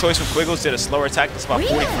 Smart choice from Quiggles. Did a slower attack. That's about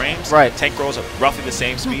 40 frames. Right. Tank rolls are roughly the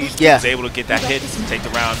same speed. Yeah. He's able to get that hit, take the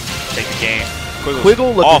round, take the game.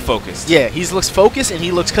 Quiggle all focused. Yeah, he looks focused, and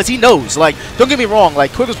he looks, because he knows. Like, don't get me wrong.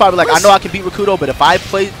 Like, Quiggle's probably like, I know I can beat Rikuto, but if I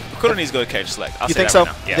play... Rikuto needs to go to character select. You think so?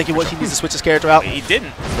 Yeah, you think he needs to switch his character out? He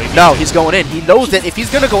didn't. No, he's going in. He knows that if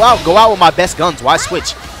he's going to go out with my best guns. Why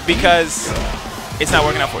switch? Because it's not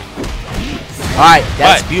working out for you. All right,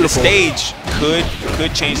 that's beautiful. The stage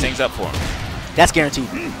could change things up for him. That's guaranteed.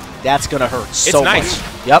 That's going to hurt so much. It's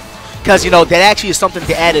nice. Yep. Because, you know, that actually is something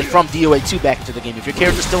to add from DOA2 back into the game. If your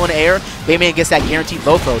character's still in the air, Bayman gets that guaranteed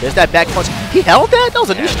low throw. There's that back punch. He held that? That was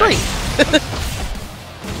a new string. Nice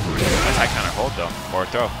high counter hold, though, or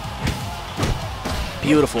throw.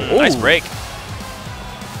 Beautiful. Nice break.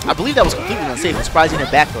 I believe that was completely unsafe. I'm surprised he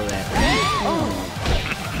didn't back throw that.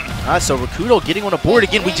 All right, so Rikuto getting on the board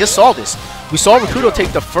again. We just saw this. We saw Rikuto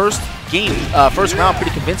take the first round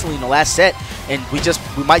pretty convincingly in the last set, and we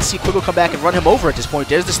might see Quiggle come back and run him over at this point.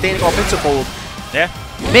 There's the standing offensive hold. Yeah.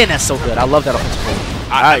 Man, that's so good. I love that offensive hold.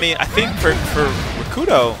 I mean, I think for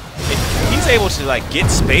Rikuto, if he's able to like get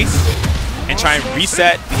space and try and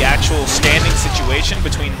reset the actual standing situation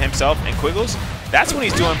between himself and Quiggles, that's when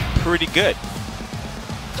he's doing pretty good.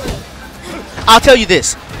 I'll tell you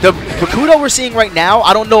this. The Rikuto we're seeing right now,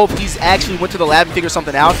 I don't know if he's actually went to the lab and figured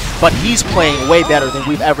something out, but he's playing way better than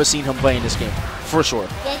we've ever seen him play in this game, for sure.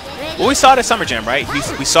 Well, we saw it at Summer Jam, right?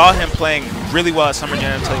 We saw him playing really well at Summer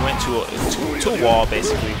Jam until he went to a wall,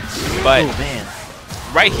 basically. But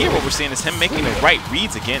right here, what we're seeing is him making the right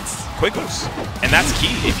reads against Quiggles. And that's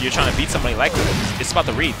key if you're trying to beat somebody like Quiggles. It's about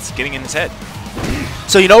the reads, getting in his head.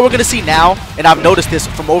 So you know what we're going to see now, and I've noticed this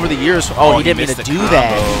from over the years. Oh, he didn't mean to do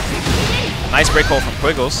that. Nice break hold from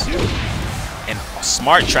Quiggles. And a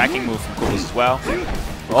smart tracking move from Quiggles as well.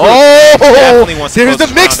 Oh, there's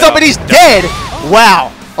the mix-up, and he's dead.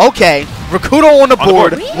 Wow. Okay. Rikuto on the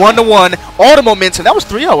board, 1-1. All the momentum. That was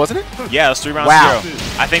 3-0, wasn't it? Yeah, it was 3 rounds to 0.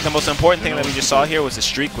 I think the most important thing that we just saw here was the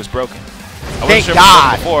streak was broken. Thank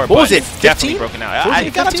God. Before, what was it, 15? Definitely broken out.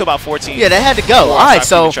 It got up to about 14. Yeah, that had to go. All right,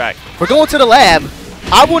 so we're going to the lab.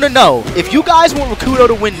 I want to know, if you guys want Rikuto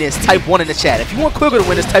to win this, type 1 in the chat. If you want Quiggle to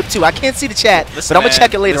win this, type 2. I can't see the chat, but I'm going to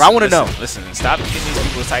check it later. I want to know. Listen, stop getting these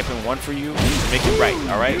people typing 1 for you to make it right,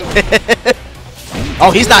 all right?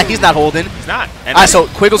 Oh, he's not holding. He's not. All right, so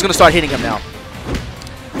Quiggle's going to start hitting him now.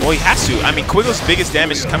 Well, he has to. I mean, Quiggle's biggest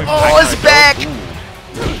damage is coming from it's back.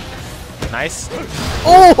 Nice.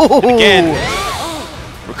 Oh. And again,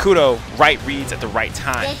 Rikuto right reads at the right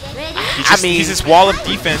time. He's this wall of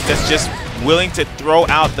defense that's just willing to throw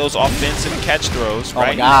out those offensive catch throws, right?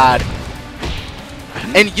 Oh, my God.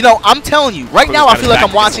 And, you know, I'm telling you, right now I feel like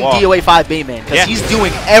I'm watching DOA5 Bayman because he's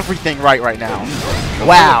doing everything right now.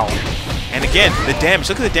 Wow. And again, the damage,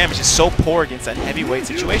 look at the damage. It's so poor against that heavyweight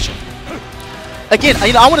situation. Again,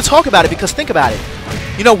 you know, I want to talk about it because think about it.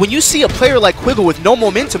 You know, when you see a player like Quiggle with no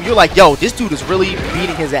momentum, you're like, yo, this dude is really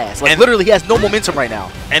beating his ass. Like, literally, he has no momentum right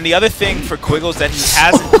now. And the other thing for Quiggle is that he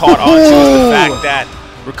hasn't caught on to is the fact that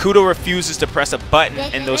Rikuto refuses to press a button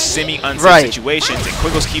in those semi-unsafe situations, and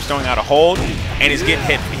Quiggles keeps throwing out a hold, and he's getting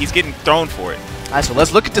hit. He's getting thrown for it. All right, so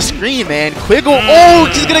let's look at the screen, man. Quiggle,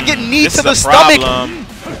 he's going to get knee to the stomach.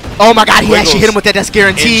 Oh, my God, he actually hit him with that. That's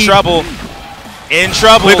guaranteed. In trouble. In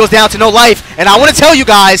trouble. Quiggle's down to no life, and I want to tell you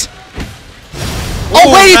guys.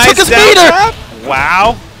 Oh, wait, he took his meter.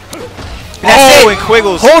 Wow. And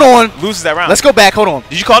Quiggles loses that round. Let's go back. Hold on.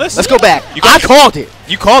 Did you call this? Let's go back. I called it.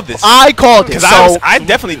 You called this. I called it. Because I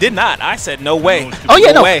definitely did not. I said no way. Oh,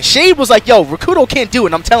 yeah, no. Way. Shade was like, yo, Rikuto can't do it.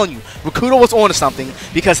 And I'm telling you, Rikuto was on to something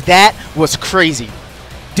because that was crazy.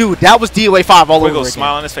 Dude, that was DOA5 all over again.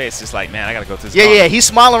 Smile on his face, just like, man, I gotta go to this. Yeah, he's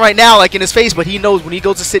smiling right now, like in his face, but he knows when he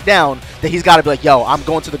goes to sit down that he's got to be like, yo, I'm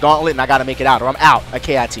going to the gauntlet and I got to make it out, or I'm out at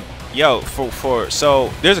KIT. Yo, so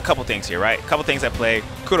there's a couple things here, right? A couple things at play.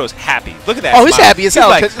 Kudo's happy. Look at that. Oh, he's happy as hell.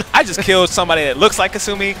 Like, I just killed somebody that looks like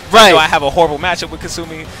Kasumi. Right. I know I have a horrible matchup with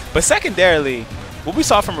Kasumi. But secondarily, what we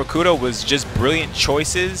saw from Rikuto was just brilliant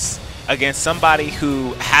choices against somebody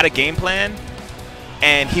who had a game plan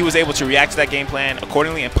And he was able to react to that game plan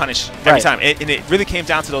accordingly and punish every time. And it really came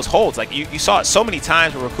down to those holds. Like you saw it so many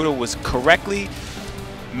times where Rikuto was correctly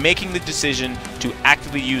making the decision to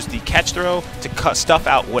actively use the catch throw to cut stuff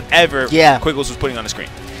out whatever Quiggles was putting on the screen.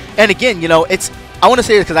 And again, you know, I want to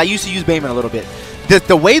say this because I used to use Bayman a little bit.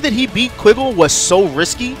 The way that he beat Quiggle was so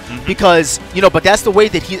risky because, you know, but that's the way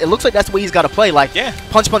that it looks like that's the way he's got to play. Like,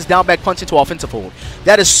 punch, down, back, punch into offensive hold.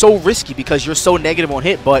 That is so risky because you're so negative on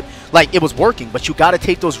hit, but, like, it was working. But you got to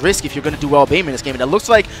take those risks if you're going to do well Bayman in this game. And it looks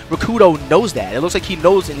like Rikuto knows that. It looks like he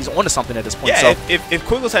knows and he's onto something at this point. Yeah, so if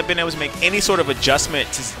Quiggles had been able to make any sort of adjustment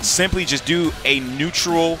to simply just do a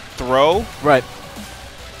neutral throw,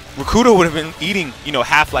 Rikuto would have been eating, you know,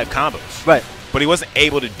 half-life combos. Right. But he wasn't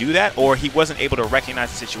able to do that, or he wasn't able to recognize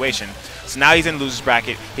the situation. So now he's in loser's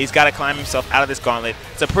bracket. He's got to climb himself out of this gauntlet.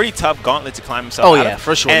 It's a pretty tough gauntlet to climb himself out of.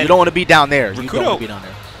 For sure. And you don't want to be down there. Rikuto, you don't want to be down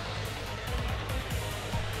there.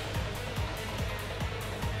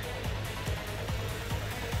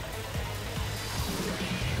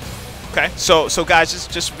 Okay, so guys,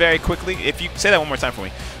 just very quickly, if you say that one more time for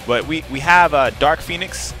me. But we have Dark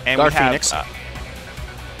Phoenix and Dark we have Phoenix.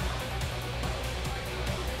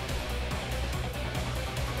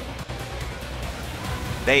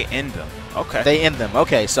 They end them. Okay. They end them.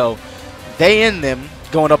 Okay, so they end them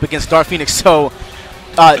going up against Dark Phoenix. So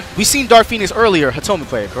we seen Dark Phoenix earlier, Hitomi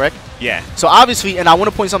player, correct? Yeah. So obviously, and I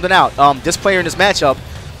want to point something out. This player in this matchup,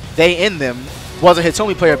 they end them, was a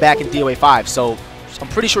Hitomi player back in DOA5. So I'm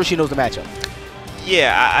pretty sure she knows the matchup.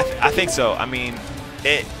 Yeah, I think so. I mean,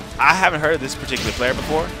 I haven't heard of this particular player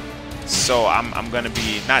before, so I'm going to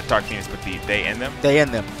be, not Dark Phoenix, but they end them. They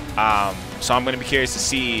end them. So I'm going to be curious to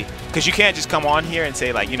see, because you can't just come on here and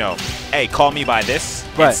say, like, you know, hey, call me by this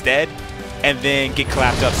instead, and then get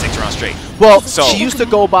clapped up 6 rounds straight. Well, she used to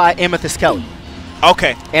go by Amethyst Kelly.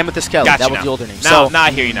 Okay. Amethyst Kelly. Gotcha, that was the older name. Now I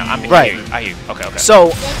hear you now. I hear you. I hear you. Okay.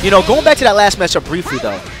 So, you know, going back to that last matchup briefly,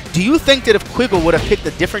 though, do you think that if Quiggle would have picked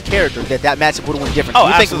a different character, that matchup would have went different? Do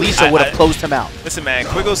you think Lisa would have closed him out? Listen, man,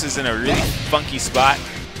 Quiggles is in a really funky spot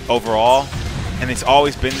overall, and it's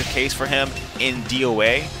always been the case for him in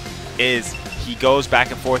DOA, is he goes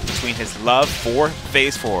back and forth between his love for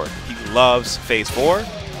Phase 4. He loves Phase 4,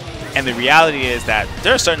 and the reality is that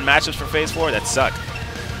there are certain matchups for Phase 4 that suck,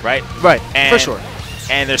 right? Right, and, for sure.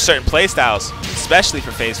 And there's certain playstyles, especially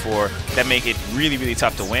for Phase 4, that make it really, really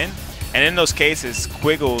tough to win. And in those cases,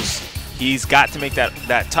 Quiggles, he's got to make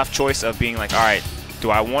that tough choice of being like, all right, do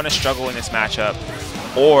I want to struggle in this matchup,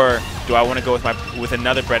 or do I want to go with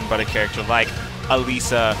another bread and butter character like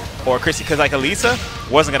Alisa or Chrissy? Because like Alisa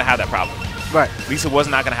wasn't going to have that problem. Right. Lisa was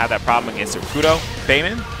not going to have that problem against Rikuto.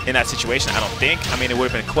 Bayman, in that situation, I don't think. I mean, it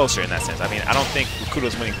would have been closer in that sense. I mean, I don't think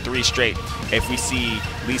Rikuto's winning 3 straight if we see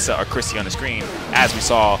Lisa or Chrissy on the screen, as we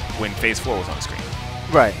saw when Phase 4 was on the screen.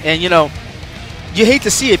 Right. And, you know, you hate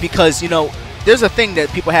to see it because, you know, there's a thing that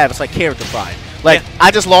people have. It's like character pride. Like, I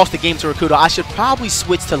just lost the game to Rikuto. I should probably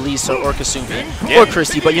switch to Lisa or Kasumi or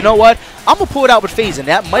Christy. But you know what? I'm going to pull it out with FaZe, and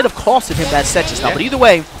that might have costed him that set just now. But either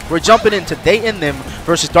way, we're jumping into They End Them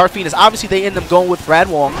versus Dark Phoenix. Obviously, They End Them going with Brad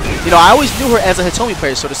Wong. You know, I always knew her as a Hitomi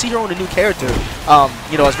player, so to see her on a new character,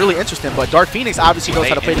 you know, is really interesting. But Dark Phoenix obviously knows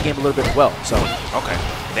how to play the game a little bit as well. So okay,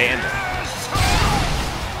 They End Them.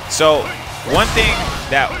 So one thing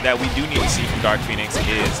that we do need to see from Dark Phoenix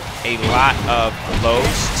is a lot of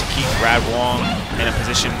lows to keep Brad Wong in a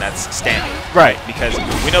position that's standing. Right. Because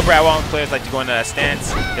we know Brad Wong players like to go into that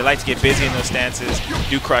stance. They like to get busy in those stances,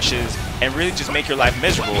 do crushes, and really just make your life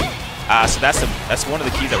miserable. So that's one of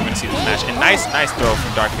the keys that we're going to see in this match. And nice throw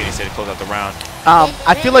from Dark Phoenix to close out the round.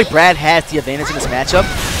 I feel like Brad has the advantage in this matchup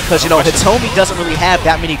because, you know, Hitomi doesn't really have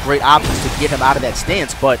that many great options to get him out of that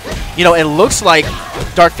stance. But, you know, it looks like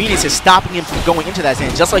Dark Phoenix is stopping him from going into that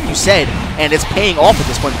stance, just like you said, and it's paying off at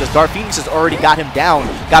this point because Dark Phoenix has already got her down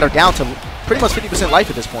to pretty much 50% life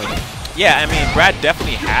at this point. Yeah, I mean, Brad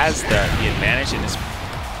definitely has the advantage in this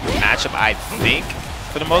matchup, I think,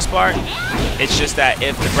 for the most part. It's just that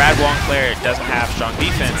if the Brad Wong player doesn't have strong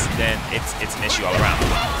defense, then it's an issue all around.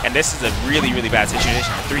 And this is a really, really bad situation.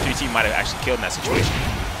 The 3-3 team might have actually killed in that situation.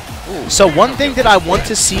 Ooh. So one thing that I want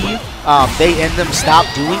to see They End Them stop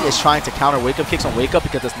doing is trying to counter wake-up kicks on wake-up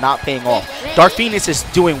because it's not paying off. Dark Phoenix is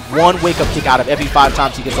doing 1 wake-up kick out of every 5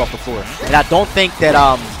 times he gets off the floor. And I don't think that,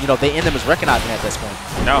 you know, They End Them is recognizing at this point.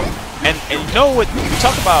 No. And you know what, we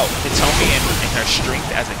talk about Hitomi and her strength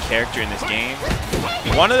as a character in this game.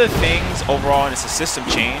 One of the things overall, and it's a system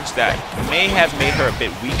change that may have made her a bit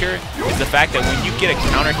weaker, is the fact that when you get a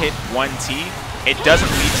counter hit 1T, it doesn't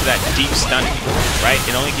lead to that deep stun anymore, right?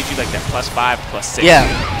 It only gives you like that +5, +6. Yeah.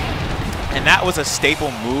 And that was a staple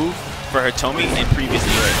move for Hitomi in previous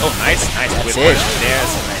years. Oh, nice That's whip it. there.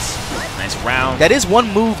 That's a Nice round. That is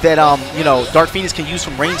one move that you know, Dark Phoenix can use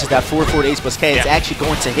from range is that forward H+K. It's actually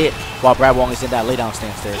going to hit while Brad Wong is in that laydown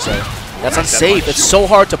stance there. So that's unsafe. It's so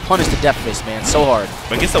hard to punish the death fist, man. So hard.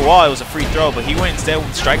 But against the wall, it was a free throw, but he went instead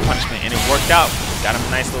with strike punishment, and it worked out. Got him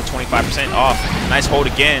a nice little 25% off. Nice hold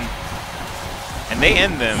again. And they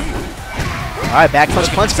end them. All right, back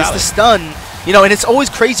punch gets the stun. You know, and it's always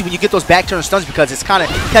crazy when you get those back turn stuns because it's kind of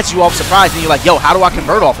catches you off surprise, and you're like, yo, how do I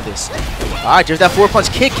convert off of this? All right, there's that forward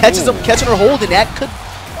punch kick, catches him, catching her hold, and that could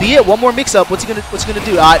be it. One more mix-up. What's he gonna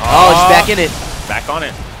do? All right, he's back in it. Back on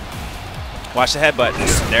it. Watch the headbutt.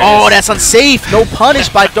 There it is. That's unsafe. No punish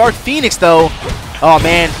by Dark Phoenix, though. Oh,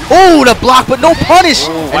 man. Oh, the block, but no punish.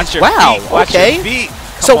 Watch your feet. Watch your feet.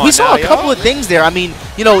 So we saw a couple of things there. I mean,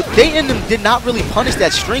 you know, they in them did not really punish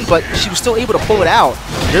that string, but she was still able to pull it out.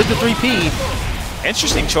 There's the 3P.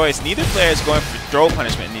 Interesting choice. Neither player is going for throw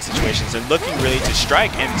punishment in these situations. They're looking really to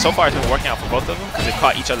strike, and so far it's been working out for both of them because they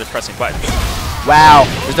caught each other pressing buttons. Wow.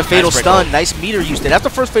 There's the fatal stun. Nice meter use there. That's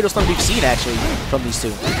the first fatal stun we've seen, actually, from these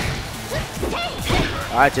two.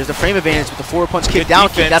 All right, there's the frame advantage with the forward punch kick, down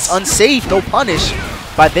kick. That's unsafe. No punish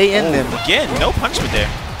by they end them. Again, no punishment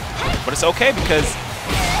there. But it's okay because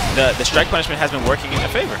the strike punishment has been working in their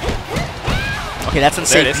favor. Okay, that's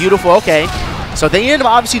unsafe. Beautiful. Okay. So they end up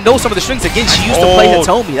obviously know some of the strings. Again, she used to play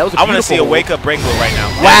Hitomi. That was a beautiful. I want to see a wake-up break low right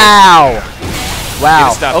now. Wow.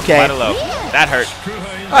 Wow. Okay. Low. That hurt.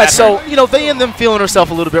 All right, so, you know, they end them feeling herself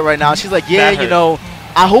a little bit right now. She's like, yeah, you know,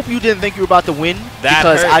 I hope you didn't think you were about to win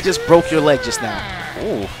because I just broke your leg just now.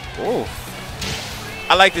 Ooh. Ooh.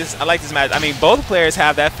 I like this match. I mean, both players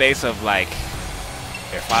have that face of like,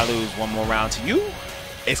 if I lose one more round to you,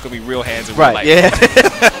 it's gonna be real hands in real life. Yeah.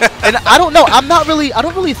 And I don't know. I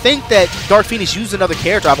don't really think that Dark Phoenix used another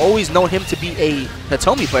character. I've always known him to be a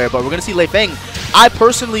Hitomi player, but we're gonna see Lei Feng. I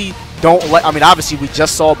personally don't like. I mean, obviously we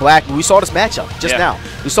just saw Blackmoon. We saw this matchup just now.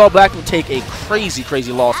 We saw Blackmoon take a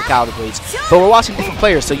crazy loss to CaliburBladeZ. But we're watching different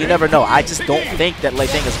players, so you never know. I just don't think that Lei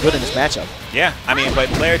Feng is good in this matchup. Yeah, I mean, but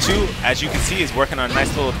player 2, as you can see, is working on a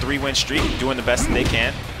nice little 3-win streak, doing the best that they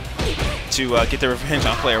can to get their revenge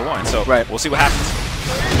on player 1. So we'll see what happens.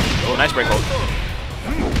 Oh, nice break hold.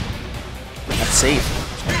 That's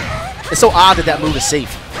safe. It's so odd that that move is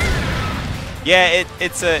safe. Yeah,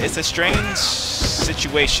 it's a strange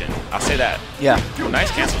situation. I'll say that. Yeah. Oh,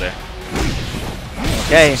 nice cancel there.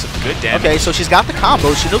 Okay. Some good damage. Okay, so she's got the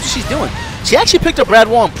combo. She knows what she's doing. She actually picked up Brad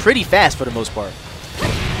Wong pretty fast for the most part.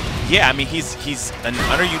 Yeah, I mean he's an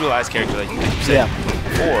underutilized character like you said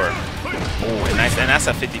before. Oh, and nice, and that's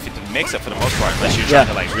a 50-50 mix-up for the most part, unless you're trying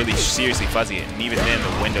to like really seriously fuzzy it, and even then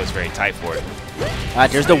the window is very tight for it. All right,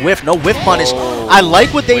 there's the whiff, no whiff punish. I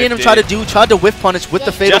like what they ended up trying to do, tried to whiff punish with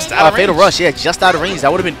the fatal rush. Yeah, just out of range.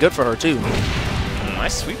 That would have been good for her too.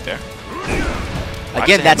 Nice sweep there.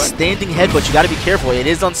 Again, that standing headbutt, you got to be careful. It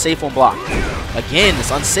is unsafe on block. Again, it's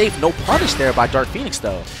unsafe. No punish there by Dark Phoenix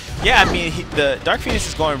though. Yeah, I mean the Dark Phoenix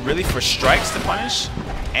is going really for strikes to punish,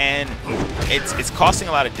 and it's costing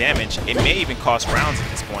a lot of damage. It may even cost rounds at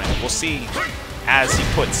this point. We'll see as he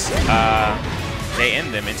puts they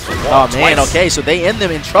end them into the wall. Oh man, okay, so they end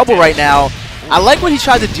them in trouble right now. I like what he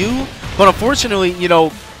tried to do, but unfortunately, you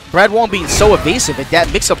know, Brad Wong being so evasive,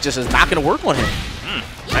 that mix-up just is not going to work on him.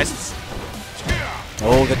 Nice.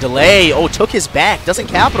 Oh, the delay. Oh, took his back. Doesn't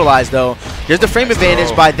capitalize though. There's the frame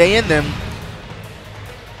advantage by they end them.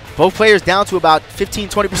 Both players down to about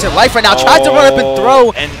 15-20% life right now. Tried to run up and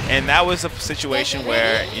throw. And that was a situation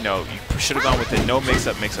where, you know, you should have gone with the no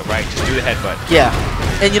mix-up, right? Just do the headbutt. Yeah.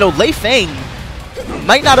 And, you know, Lei Feng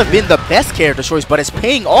might not have been the best character choice, but it's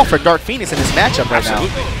paying off for Dark Phoenix in this matchup right now.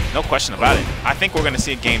 Absolutely. No question about it. I think we're going to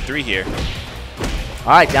see a game 3 here. All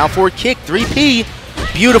right, down forward kick, 3P.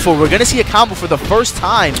 Beautiful. We're going to see a combo for the first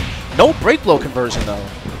time. No break blow conversion, though.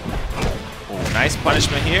 Nice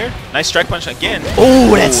punishment here. Nice strike punch again.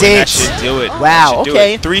 Oh, that's it. That should do it. Wow,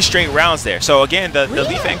 okay. 3 straight rounds there. So again, the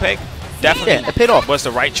Lei Feng pick definitely it paid off. Was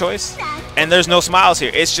the right choice. And there's no smiles here.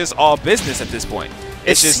 It's just all business at this point.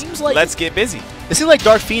 It's just like, let's get busy. It seems like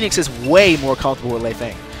Dark Phoenix is way more comfortable with Lei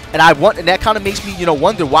Feng. And that kind of makes me, you know,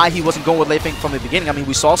 wonder why he wasn't going with Lei Feng from the beginning. I mean,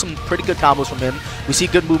 we saw some pretty good combos from him. We see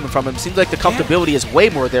good movement from him. It seems like the comfortability is way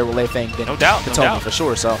more there with Lei Feng than Hitomi for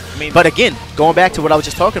sure. So, I mean, but again, going back to what I was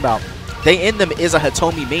just talking about, they end them is a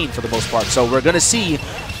Hitomi main for the most part. So we're going to see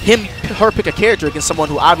her pick a character against someone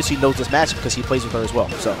who obviously knows this matchup because he plays with her as well.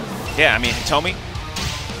 So yeah, I mean, Hitomi,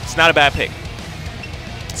 it's not a bad pick.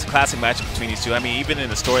 It's a classic matchup between these two. I mean, even in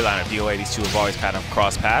the storyline of DOA, these two have always kind of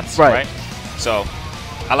crossed paths, right? So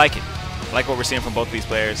I like it. I like what we're seeing from both of these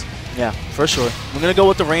players. Yeah, for sure. We're going to go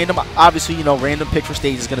with the random. Obviously, you know, random pick for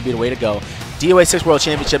stage is going to be the way to go. DOA6 World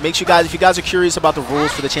Championship. Make sure, guys, if you guys are curious about the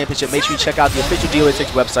rules for the championship, make sure you check out the official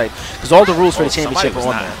DOA6 website because all the rules for the championship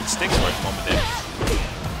are on there. Sticks for a moment there.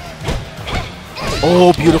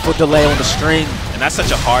 Oh, beautiful delay on the string. And that's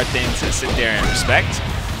such a hard thing to sit there and respect.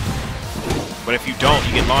 But if you don't,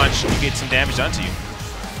 you get launched, you get some damage done to you.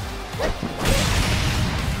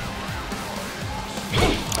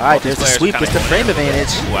 All right, there's the sweep, gets the frame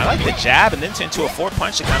advantage. Ooh, I like the jab and then into a forward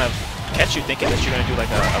punch to kind of catch you thinking that you're going to do like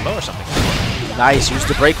a low or something. Nice, use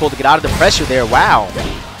the break hold to get out of the pressure there. Wow.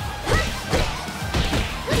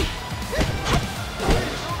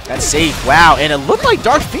 That's safe. Wow, and it looked like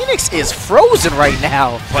Dark Phoenix is frozen right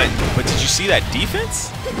now. But did you see that defense?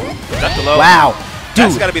 Duck the low. Wow. Dude.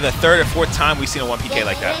 That's got to be the third or fourth time we've seen a 1PK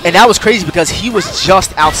like that. And that was crazy because he was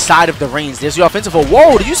just outside of the range. There's the offensive.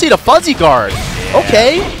 Whoa, did you see the fuzzy guard? Yeah,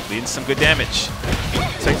 okay. Leading some good damage.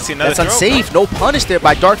 So to see another That's unsafe. No punish there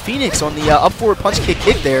by Dark Phoenix on the up forward punch kick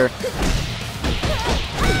there.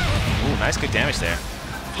 Ooh, nice good damage there.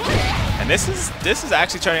 And this is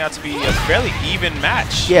actually turning out to be a fairly even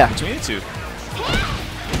match between the two.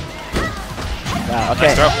 Wow,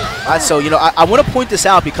 okay. Nice so, you know, I want to point this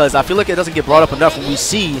out because I feel like it doesn't get brought up enough when we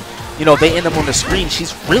see, you know, they end up on the screen.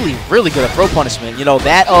 She's really, really good at throw punishment. You know,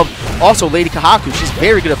 that of also Lady Kahaku. She's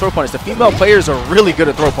very good at throw punishment. The female players are really good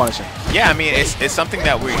at throw punishing. Yeah, I mean, it's something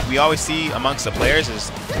that we always see amongst the players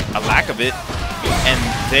is a lack of it. And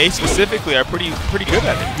they specifically are pretty good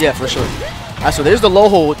at it. Yeah, for sure. All right, so there's the low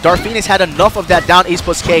hold. Dark Phoenix had enough of that down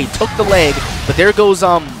ace+K. Took the leg, but there goes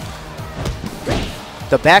the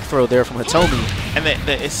back throw there from Hitomi. And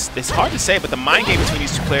it's hard to say, but the mind game between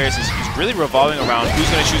these two players is really revolving around who's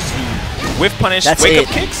going to choose to whiff punish, wake-up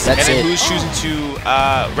kicks, and then who's choosing to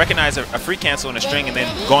recognize a free cancel in a string and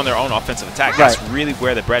then go on their own offensive attack. That's really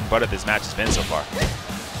where the bread and butter of this match has been so far.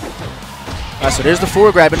 All right, so there's the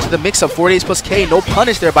forward grab into the mix-up. 4 ace+K. No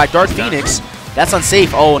punish there by Dark Phoenix. That's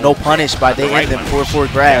unsafe. Oh, no punish by they end them. Forward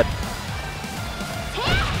grab.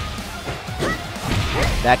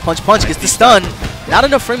 Back punch gets the stun. Not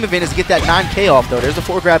enough frame advantage to get that 9K off, though. There's the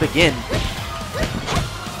forward grab again.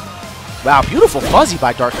 Wow, beautiful fuzzy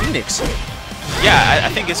by Dark Phoenix. Yeah, I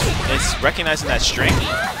think it's recognizing that string.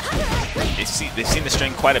 They've seen the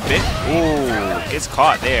string quite a bit. Ooh, gets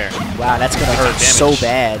caught there. Wow, that's going to hurt so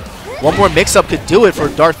bad. One more mix-up could do it for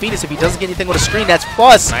Dark Phoenix if he doesn't get anything on the screen. That's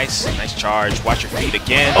plus. Nice charge. Watch your feet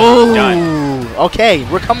again. Oh, done. Okay,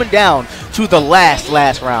 we're coming down to the last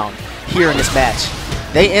round here in this match.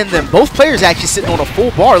 They end them. Both players actually sitting on a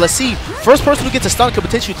full bar. Let's see. First person who gets a stun could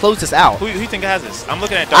potentially close this out. Who do you think has this? I'm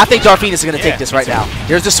looking at Dark I think Dark Phoenix is going to take this right now.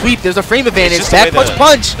 There's the sweep. There's a frame advantage. Back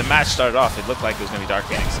punch. The match started off. It looked like it was going to be Dark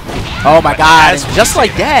Phoenix. Oh, my God. And just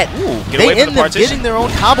like that, they end them getting their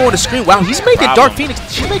own combo on the screen. Wow, he's making Dark Phoenix.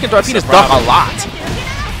 She's making Dark Phoenix duck a lot.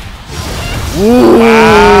 Ooh.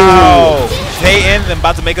 Wow. They end them.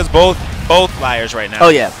 About to make us both liars right now. Oh,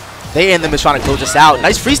 yeah. They end them is trying to close this out.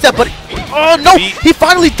 Nice free step, but oh no! He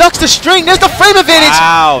finally ducks the string. There's the frame advantage.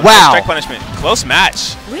 Wow! Wow! Strike punishment. Close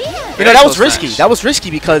match. You know that was risky. That was risky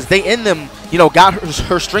because they end them. You know, got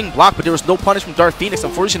her string blocked, but there was no punish from Dark Phoenix,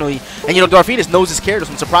 unfortunately. And you know, Dark Phoenix knows his character,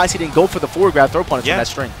 so I'm surprised he didn't go for the forward grab throw punish from that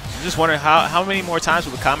string. I'm just wondering how many more times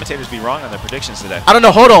will the commentators be wrong on their predictions today? I don't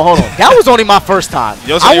know. Hold on. That was only my first time.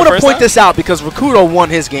 I want to point this out because Rikuto won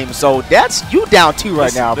his game, so that's you down 2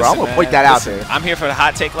 right now, bro. I'm gonna point that out there. I'm here for the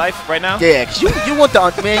hot take life right now. Yeah, cause you want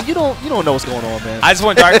the man. You don't know what's going on, man. I just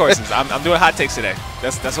want dark horses. I'm doing hot takes today.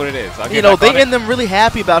 That's what it is. You know, they end them really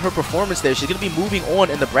happy about her performance there. She's gonna be moving on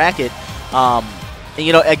in the bracket. And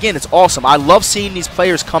you know, again, it's awesome. I love seeing these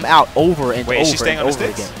players come out over and over and over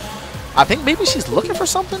again. I think maybe she's looking for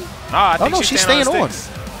something. No, I think she's staying on.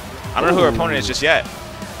 I don't know who her opponent is just yet.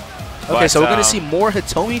 Okay, so we're going to see more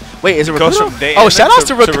Hitomi. Wait, is it Rikuto? Oh, shout-outs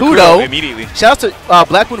to Rikuto. Immediately. Shout-outs to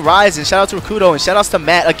Blackmoonrisingx. Shout-outs to Rikuto. And shout-outs to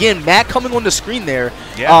Matt. Again, Matt coming on the screen there.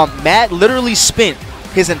 Yeah. Matt literally spent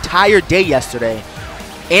his entire day yesterday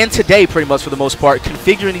and today, pretty much for the most part,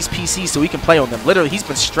 configuring these PCs so we can play on them. Literally, he's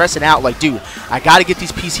been stressing out like, dude, I got to get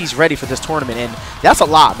these PCs ready for this tournament. And that's a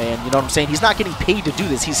lot, man. You know what I'm saying? He's not getting paid to do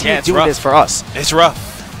this. He's here doing this for us. It's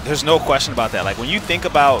rough. There's no question about that. Like, when you think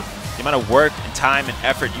about the amount of work and time and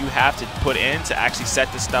effort you have to put in to actually set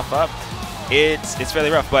this stuff up, it's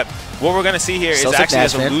really rough. But what we're going to see here is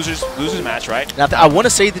actually a losers match, right? Now, I want to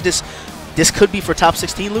say that this could be for top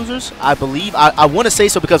 16 losers, I believe. I want to say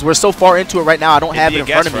so because we're so far into it right now. I don't have it in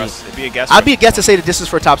front of me. It'd be a guess. I'd be a guess to say that this is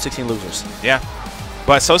for top 16 losers. Yeah.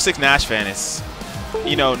 But SoSickNASHFAN is,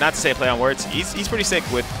 you know, not to say play on words, he's pretty sick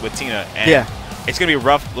with Tina. And it's going to be a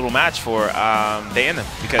rough little match for They End Them.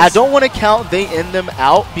 Because I don't want to count They End Them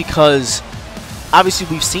out because obviously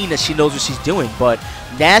we've seen that she knows what she's doing. But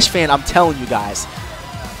NASHFAN, I'm telling you guys,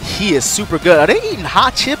 He is super good. Are they eating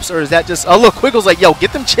hot chips, or is that just... Oh, look, Quiggle's like, yo,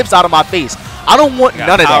 get them chips out of my face. I don't want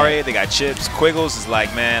none of that. They got chips. Quiggles is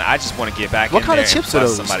like, man, I just want to get back what in kind there of chips and are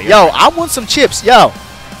those? Yo, I want some chips. Yo.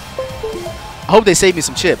 I hope they save me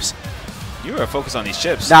some chips. You are focused on these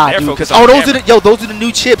chips. Nah, dude. Those are the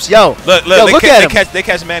new chips. Yo. Look, look at them. They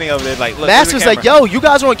catch Manny over there. Like, look, Master's like, yo, you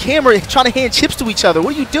guys are on camera trying to hand chips to each other.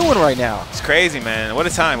 What are you doing right now? It's crazy, man. What a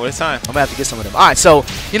time. What a time. I'm going to have to get some of them. All right, so,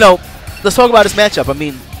 you know, let's talk about this matchup. I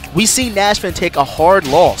mean, we seen Nashfan take a hard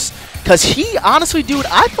loss. Because he, honestly, dude,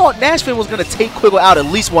 I thought Nashfan was going to take Quiggle out at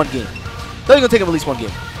least one game. I thought he was going to take him at least one game.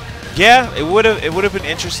 Yeah, it would have been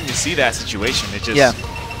interesting to see that situation. It just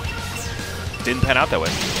didn't pan out that way.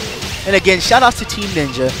 And again, shout outs to Team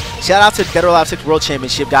Ninja. Shout out to Dead or Alive 6 World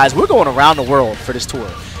Championship, guys. We're going around the world for this tour.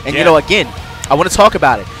 And, you know, again, I want to talk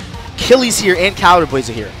about it. Killyxx here and CaliburBladeZ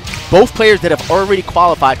are here. Both players that have already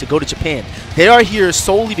qualified to go to Japan. They are here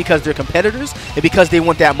solely because they're competitors and because they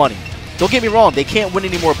want that money. Don't get me wrong, they can't win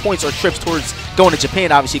any more points or trips towards going to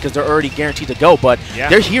Japan, obviously, because they're already guaranteed to go. But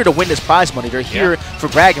they're here to win this prize money. They're here for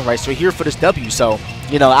bragging rights. They're here for this W. So,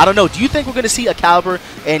 you know, I don't know. Do you think we're going to see a Caliber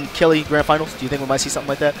and Killy Grand Finals? Do you think we might see something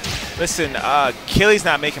like that? Listen, Killy's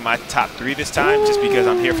not making my top 3 this time just because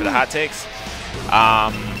I'm here for the hot takes.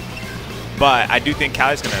 But I do think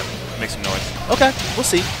Cali's going to make some noise. Okay, we'll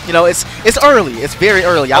see. You know, it's early. It's very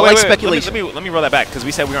early. I like speculation. Let me roll that back because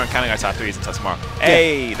we said we weren't counting our top 3s until tomorrow.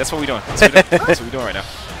 Hey, that's what we're doing. That's what we're doing right now.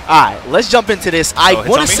 All right, let's jump into this. I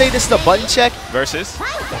want to say this is a button check. Versus?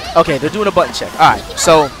 Okay, they're doing a button check. All right,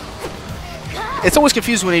 so it's always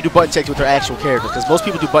confusing when they do button checks with their actual characters because most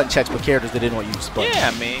people do button checks with characters that they don't use. But yeah,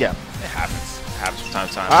 I mean, it happens. Happens from time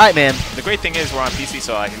to time. All right, man. The great thing is we're on PC,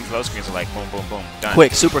 so like these low screens are like boom, boom, boom, done.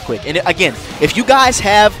 Quick, super quick. And again, if you guys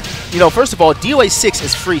have, you know, first of all, DOA6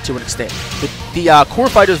 is free to an extent. The Core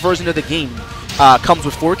Fighters version of the game comes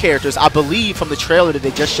with 4 characters. I believe from the trailer that they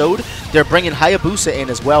just showed, they're bringing Hayabusa in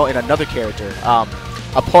as well and another character.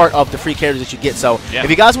 A part of the free characters that you get. So if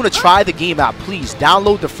you guys want to try the game out, please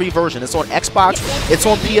download the free version. It's on Xbox, it's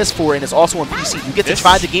on PS4, and it's also on PC. You get to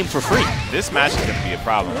try the game for free. This match is going to be a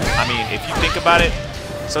problem. I mean, if you think about it,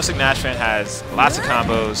 SoSickNASHFAN has lots of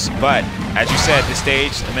combos, but as you said, this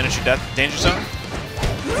stage, the miniature danger zone,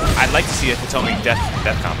 I'd like to see a Hitomi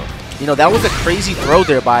death combo. You know, that was a crazy throw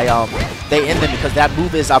there by they end them because that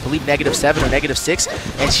move is, I believe, -7 or -6,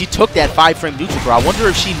 and she took that 5-frame neutral throw. I wonder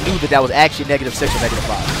if she knew that that was actually -6 or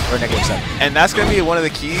 -5 or -7. And that's going to be one of the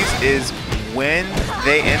keys is when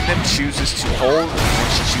they end them chooses to hold and when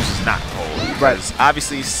she chooses not to hold. Right.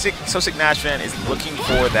 Obviously, SoSickNASHFAN is looking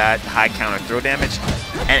for that high counter throw damage.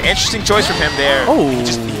 An interesting choice from him there. Oh.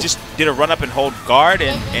 He just did a run up and hold guard,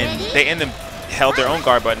 and they end them held their own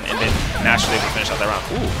guard button, and then Nash was able to finish out that round.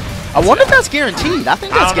 Ooh. I wonder if that's guaranteed. I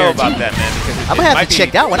think that's guaranteed. I don't know about that, man. Because I'm going to have to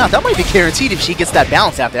check that one out. That might be guaranteed if she gets that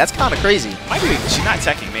bounce after. That's kind of crazy. Might be. She's not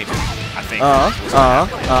teching, maybe. I think.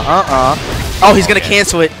 Oh, he's going to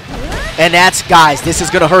cancel it. And that's, guys, this is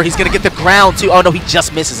going to hurt. He's going to get the ground, too. Oh, no, he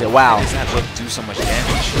just misses it. Wow. Why does that look do so much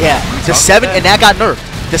damage? Yeah. The 7, and that got nerfed.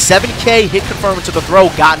 The 7K hit confirmed to the throw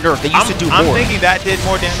got nerfed. They used to do more. I'm thinking that did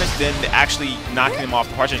more damage than actually knocking him off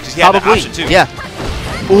the parchment because he had that option, too. Yeah.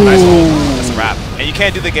 Ooh. Nice hold. That's a wrap. And you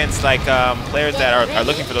can't do that against like players that are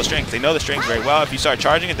looking for those strings. They know the strings very well. If you start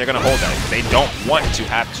charging it, they're going to hold that. They don't want to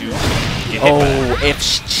have to get hit by that. If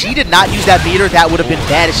she did not use that meter, that would have been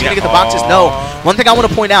bad. Is she going to get the boxes? No. One thing I want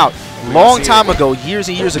to point out, long time ago, years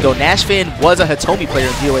and years ago, NASHFAN was a Hitomi player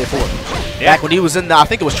in DOA4. Yeah. Back when he was in, I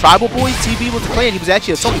think it was Tribal Boys, TV was the player, and he was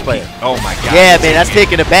actually a Hitomi player. Oh my god. Yeah, man, that's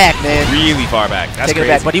taking it back, man. Really far back. That's taking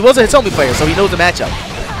crazy. it back. But he was a Hitomi player, so he knows the matchup.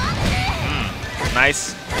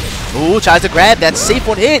 Nice. Ooh, tries to grab. That's safe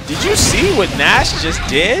one hit. Did you see what Nash just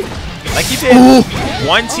did? Like he did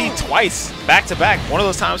 1T twice, back to back. One of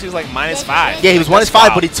those times he was like -5. Yeah, he was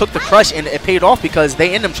 -5, but he took the crush and it paid off because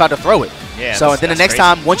they ended up trying to throw it. Yeah. So then the next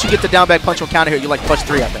time, once you get the down back punch on counter here, you're like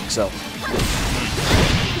 +3, I think. So.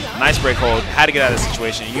 Nice break hold. Had to get out of the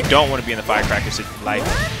situation. You don't want to be in the firecracker life.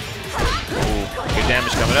 Ooh, good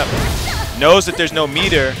damage coming up. Knows that there's no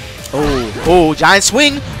meter. Oh, giant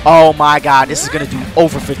swing. Oh my god, this is going to do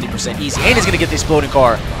over 50% easy. And he's going to get the exploding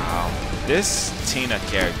car. Wow. This Tina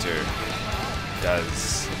character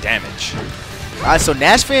does damage. All right, so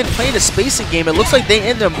NASHFAN playing a spacing game. It looks like they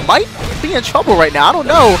in there might be in trouble right now. I don't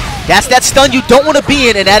know. That's that stun you don't want to be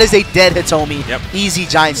in, and that is a dead Hitomi. Yep. Easy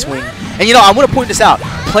giant swing. And, you know, I want to point this out.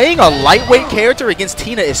 Playing a lightweight character against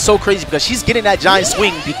Tina is so crazy because she's getting that giant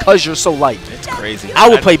swing because you're so light. It's crazy. I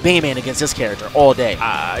would play Bayman against this character all day.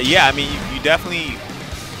 Yeah, I mean, you definitely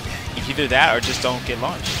either that or just don't get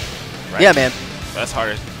launched. Right? Yeah, man. That's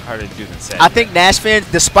harder to do than said. I think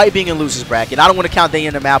NASHFAN, despite being in losers bracket, I don't want to count they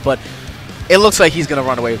in them out, but It looks like he's going to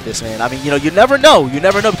run away with this, man. I mean, you know, you never know. You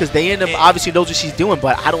never know because Dayanthum obviously knows what she's doing,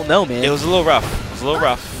 but I don't know, man. It was a little rough. It was a little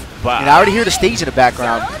rough. But and I already hear the stage in the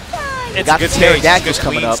background. It's a good stage. It's a good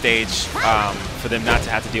clean stage for them not to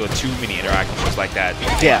have to deal with too many interactions like that in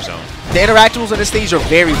the zone. The interactions on this stage are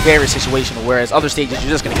very, very situational, whereas other stages,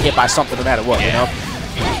 you're just going to get by something no matter what, you know?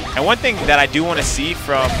 And one thing that I do want to see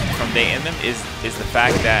from Dayanthum is the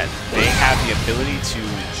fact that they have the ability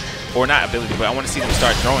to, or not ability, but I want to see them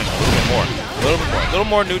start throwing a little bit more. A little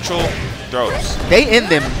more neutral throws.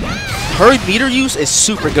 Dayanthum, her meter use is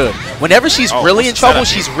super good. Whenever she's really in trouble,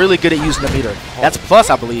 she's really good at using the meter. That's plus,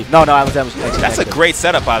 I believe. No, that's a great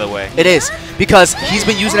setup, by the way. It is, because he's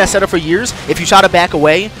been using that setup for years. If you try to back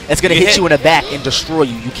away, it's going to hit you in the back and destroy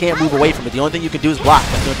you. You can't move away from it. The only thing you can do is block.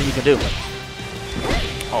 That's the only thing you can do.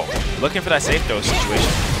 Oh, looking for that safe throw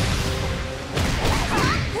situation.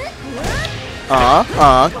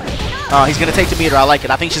 He's going to take the meter. I like it.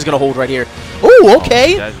 I think she's going to hold right here. Ooh,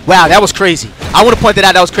 okay. Wow, that was crazy. I want to point that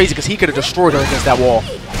out. That was crazy because he could have destroyed her against that wall.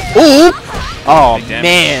 Ooh. Oh,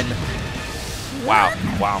 man. Wow.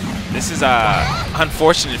 Wow. This is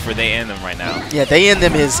unfortunate for Dayanthum right now. Yeah,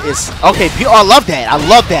 Dayanthum is okay. I love that. I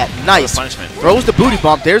love that. Nice. Punishment. Throws the booty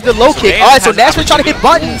bump. There's the low kick. All right, so Nashman trying to hit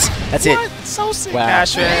buttons. That's it.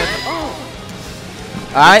 SoSickNASHFAN.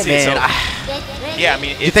 All right, man. Yeah, I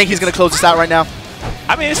mean, you think he's gonna close this out right now?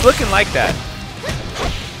 I mean, it's looking like that.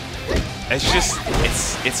 It's just,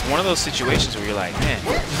 it's one of those situations where you're like, man,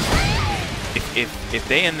 if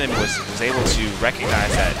Dayanthum was able to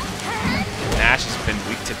recognize that Nash has been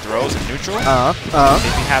weak to throws and neutral, they'd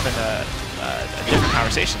be having a different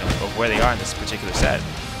conversation of where they are in this particular set.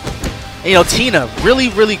 And, you know, Tina, really,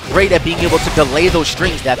 really great at being able to delay those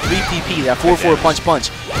strings, that 3PP, that 4-4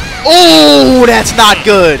 punch. Oh, that's not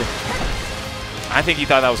good. I think he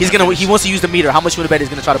thought that was he wants to use the meter. How much would you bet he's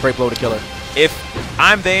going to try to break blow to kill her? If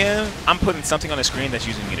I'm Dayanthum, I'm putting something on the screen that's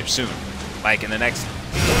using meter soon. Like in the next...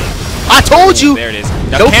 I told you. There it is.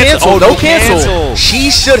 No cancel. No cancel.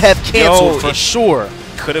 She should have canceled for sure.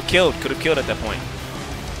 Could have killed. Could have killed at that point.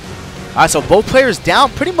 All right, so both players down.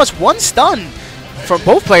 Pretty much one stun from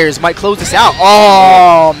both players might close this out.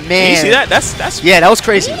 Oh, man. You see that? That's yeah, that was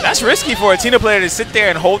crazy. That's risky for a Tina player to sit there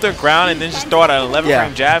and hold their ground and then just throw out an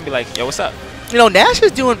 11-frame jab and be like, yo, what's up? You know, Nash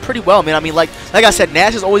is doing pretty well, man. I mean, like I said,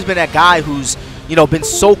 Nash has always been that guy who's, you know, been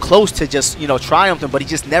so close to just, you know, triumphing, but he's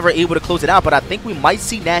just never able to close it out. But I think we might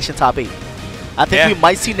see Nash in top 8. I think we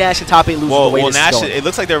might see Nash in top 8 losing the way this Nash, is going. It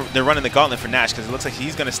looks like they're running the gauntlet for Nash because it looks like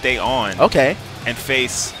he's going to stay on. Okay. And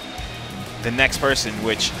face the next person,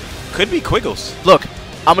 which could be Quiggles. Look,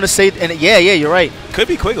 I'm going to say, and yeah, you're right. Could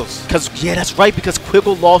be Quiggles. Yeah, that's right, because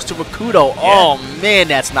Quiggle lost to Rikuto. Yeah. Oh, man,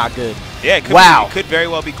 that's not good. Yeah, it could very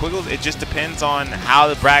well be Quiggles. It just depends on how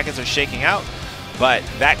the brackets are shaking out. But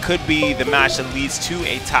that could be the match that leads to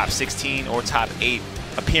a top 16 or top 8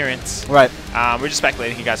 appearance. Right. We're just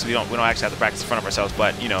speculating here, guys, so we don't actually have the brackets in front of ourselves.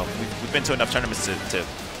 But, you know, we've been to enough tournaments to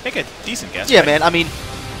make a decent guess. Yeah, right? Man. I mean,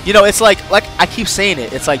 you know, it's like I keep saying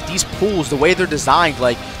it. It's like these pools, the way they're designed,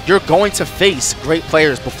 like you're going to face great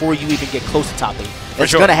players before you even get close to top 8.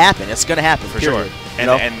 It's going to happen. It's going to happen. For sure.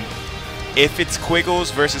 And if it's Quiggles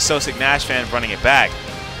versus SoSickNASHFAN running it back,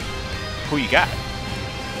 who you got?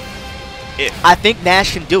 I think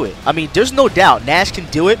Nash can do it. I mean, there's no doubt Nash can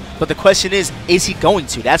do it, but the question is he going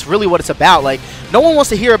to? That's really what it's about. Like, no one wants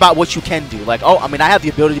to hear about what you can do. Like, oh, I mean, I have the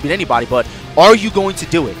ability to beat anybody, but are you going to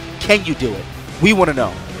do it? Can you do it? We want to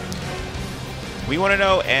know. We want to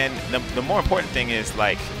know, and the more important thing is,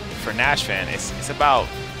 like, for NashFan, it's about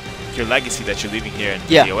your legacy that you're leaving here in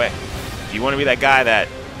DOA. Do you want to be that guy that...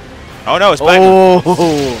 Oh, no, it's Blackmoon.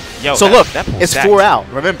 Oh. Yo, so look, it's 4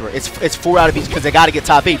 out. Remember, it's 4 out of each because they got to get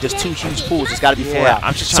top 8. There's 2 huge pools. It's got to be 4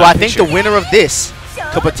 out. So I think the winner of this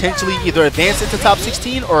could potentially either advance into top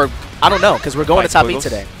 16 or, I don't know, because we're going to top 8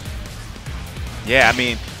 today. Yeah, I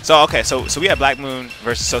mean, so, okay, so we have Blackmoon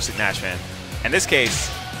versus SoSickNASHFAN. In this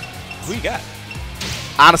case, who you got?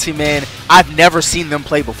 Honestly, man, I've never seen them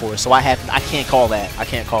play before, so I can't call that. I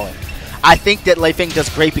can't call it. I think that Lei Feng does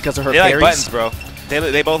great because of her parries. They like buttons, bro.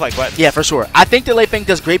 They both like buttons. Yeah, for sure. I think that Lei Feng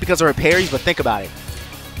does great because of her parries, but think about it.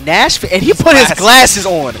 Nash, and he put his glasses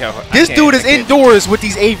on. Yo, this dude is indoors with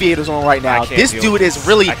these aviators on right now. This dude is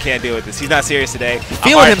really... I can't deal with this. He's not serious today.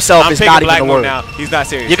 Feeling himself is not even a word. Now. He's not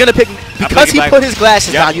serious. You're going to pick... Because he put his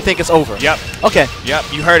glasses on, you think it's over. Yep. Okay.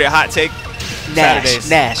 Yep. You heard it. Hot take. Nash.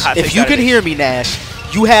 If you can hear me, Nash,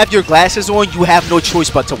 you have your glasses on, you have no choice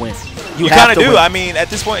but to win. You kind of do. I mean, at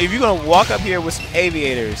this point, if you're going to walk up here with some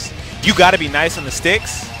aviators, you got to be nice on the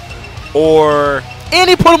sticks. And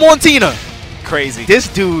he put him on Tina. Crazy.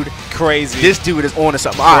 This dude. Crazy. This dude is on to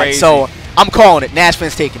something. All right, so I'm calling it.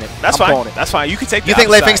 NASHFAN's taking it. That's I'm fine. calling it. That's fine. You can take. You think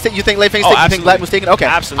LaFang's taking? You think LaFang's taking? You think Blackmoon's taking? Okay.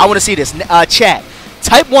 Absolutely. I want to see this. Chat.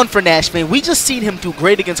 Type 1 for NASHFAN. We just seen him do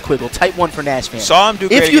great against Quiggle. Type 1 for NASHFAN. Saw him do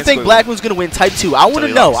great If you think Quiggle. Blackmoon's going to win, type 2. I want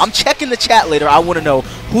to know. I'm checking the chat later. I want to know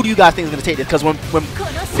who do you guys think is going to take this? Because when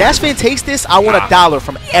NASHFAN takes this, I want $1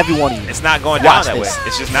 from every one of you. It's not going down that way.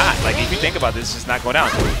 It's just not. Like, if you think about this, it's just not going down.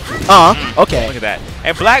 Okay. Look at that.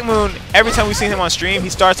 And Blackmoon, every time we've seen him on stream, he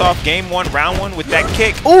starts off game 1, round 1 with that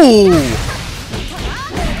kick. Ooh.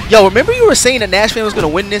 Yo, remember you were saying that NASHFAN was going to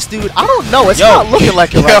win this, dude? I don't know. It's not looking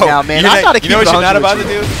like it right now, man. I got to keep it 100 with you. You know what you're not about to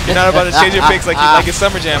do? You're not about to change your picks like it's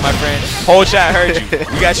Summer Jam, my friend. Whole chat heard you.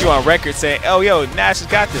 We got you on record saying, oh, yo, Nash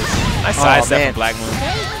has got this. Nice sidestep from Blackmoon.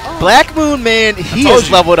 Blackmoon, man, he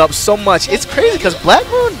has leveled up so much. It's crazy because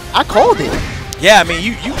Blackmoon, I called it. Yeah, I mean,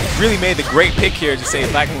 you really made the great pick here to say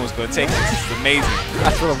Blackmoon was going to take this. This is amazing.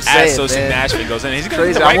 That's what I'm saying, As SoSickNASHFAN goes in. He's going to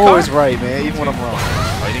get the right I'm card. always right, man, even when I'm wrong.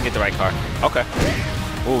 Oh, he didn't get the right card. Okay.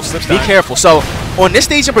 Ooh, slips Be down. careful. So, on this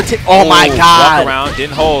stage in particular, oh my God. Walk around,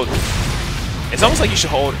 didn't hold. It's almost like you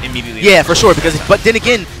should hold immediately. Yeah, for sure. But then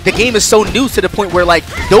again, the game is so new to the point where, like,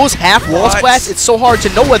 those half wall splats, it's so hard to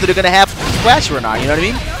know whether they're going to have splash or not. You know what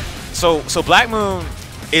I mean? So Blackmoon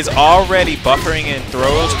is already buffering in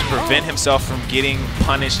throws to prevent himself from getting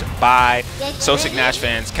punished by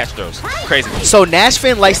SoSickNASHFAN's catch throws. Crazy. So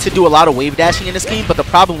NASHFAN likes to do a lot of wave dashing in this game, but the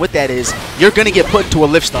problem with that is you're gonna get put into a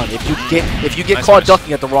lift stun if you get caught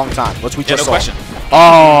ducking at the wrong time, which we just saw. Question.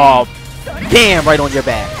 Oh, damn! Right on your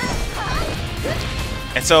back.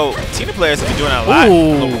 And so Tina players have been doing that a lot.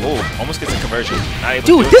 Ooh, almost gets a conversion. Not able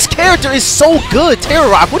Dude, to do this character is so good. Terror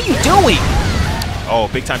Rock, what are you doing? Oh,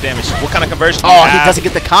 big time damage. What kind of conversion do you have? He doesn't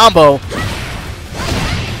get the combo.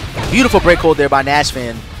 Beautiful break hold there by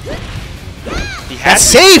NASHFAN. That's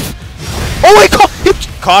safe. Oh, he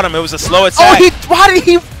caught him. It was a slow attack. Oh, why did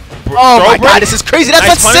he? Oh my God, this is crazy. That's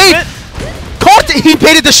not safe. Caught it. He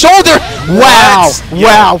baited the shoulder. Wow.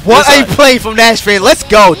 Wow. What a play from NASHFAN. Let's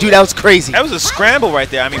go. Dude, that was crazy. That was a scramble right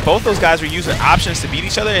there. I mean, both those guys were using options to beat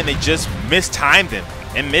each other, and they just mistimed them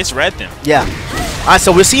and misread them. Yeah. All right,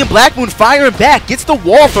 so we're seeing Blackmoon firing back. Gets the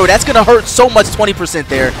wall throw. That's going to hurt so much, 20%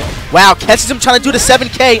 there. Wow, catches him trying to do the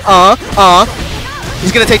 7K.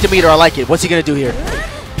 He's going to take the meter. I like it. What's he going to do here?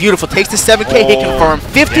 Beautiful. Takes the 7K. Hit confirm.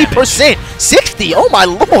 50%. 60. Oh, my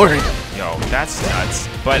Lord. Yo, that's nuts.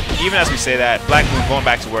 But even as we say that, Blackmoon going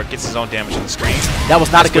back to work gets his own damage on the screen. That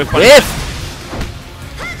was not a good whiff.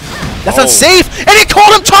 That's unsafe. And he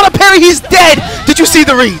caught him trying to parry. He's dead. Did you see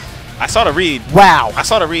the read? I saw the read. Wow. I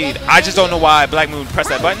saw the read. I just don't know why Blackmoon pressed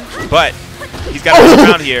that button, but he's got to move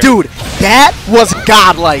around here. Dude, that was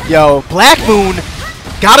godlike, yo. Blackmoon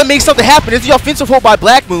got to make something happen. It's the offensive hold by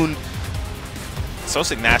Blackmoon.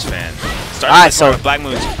 SoSickNASHFAN. Starting so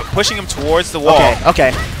Blackmoon pushing him towards the wall.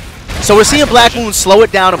 Okay. So we're seeing Blackmoon slow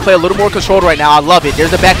it down and play a little more controlled right now. I love it. There's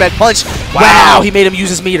the back punch. Wow, he made him use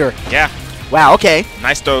his meter. Yeah. Wow, okay.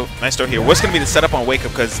 Nice throw here. What's going to be the setup on Wake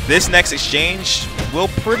Up? Because this next exchange will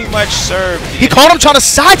pretty much serve. He caught him trying to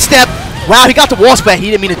sidestep. Wow, he got the wall splat.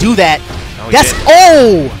 He didn't mean to do that. No, That's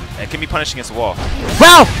It can be punished against the wall.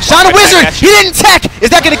 Wow, Shine Wizard. He didn't tech. Is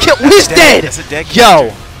that going to kill? He's dead. That's a dead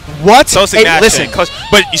Yo. What? Listen,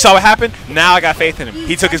 but you saw what happened? Now I got faith in him.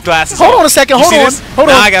 He took his glasses off. Hold on a second. Hold on.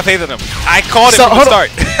 Now I got faith in him. I called it from the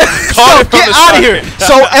start. Get out of here.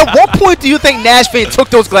 So at what point do you think NASHFAN took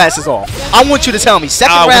those glasses off? I want you to tell me.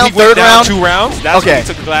 Second round, third round? 2 rounds. That's when he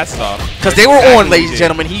took the glasses off. Because they were on, ladies and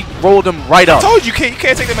gentlemen. He rolled them right up. I told you, you can't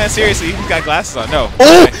take the man seriously. He's got glasses on. No.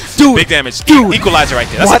 Oh, dude. Big damage. Dude. Equalizer right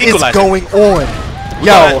there. That's what an equalizer. What is going on?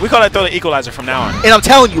 We call that throw the equalizer from now on. And I'm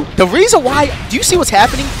telling you, the reason why, do you see what's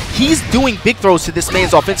happening? He's doing big throws to this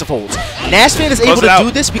man's offensive holds. NASHFAN is able to do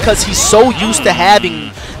this because he's so used to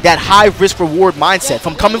having that high risk reward mindset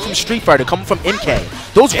from coming from Street Fighter, coming from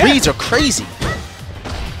MK. Those reads are crazy.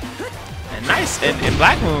 And nice. And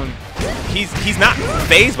Blackmoon, he's not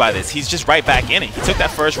phased by this. He's just right back in it. He took that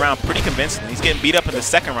first round pretty convincingly. He's getting beat up in the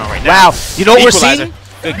second round right now. Wow. You know what we're seeing?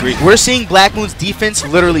 Good grief. We're seeing Blackmoon's defense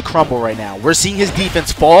literally crumble right now. We're seeing his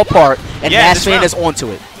defense fall apart, and NASHFAN is onto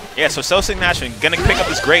it. Yeah, so SoSickNASHFAN going to pick up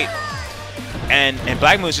this great, and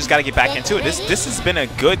Blackmoon's just got to get back into it. This has been a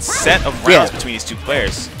good set of rounds between these two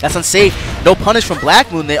players. That's unsafe. No punish from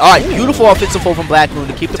Blackmoon. All right, beautiful offensive hold from Blackmoon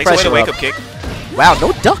to keep the pressure up. Takes away the wake-up kick. Wow,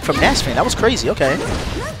 no duck from NASHFAN. That was crazy. Okay.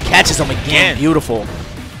 Catches him again. Beautiful.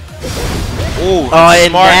 Ooh,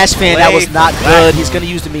 and NASHFAN, that was not good. He's going to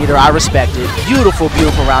use the meter. I respect it. Beautiful,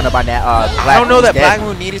 beautiful roundup by Blackmoon. I don't know that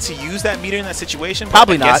Blackmoon needed to use that meter in that situation.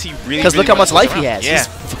 Probably not. Because look how much life he has. Yeah.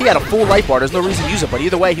 He had a full life bar. There's no reason to use it. But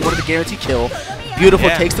either way, he wanted to guarantee kill. Beautiful.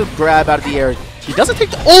 Takes the grab out of the air. He doesn't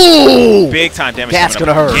take the... Oh! Big time damage. That's going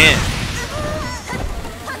to hurt.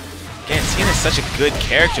 Again, Skin is such a good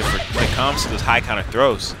character when it comes to those high counter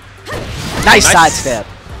throws. Nice sidestep.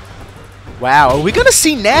 Wow, are we going to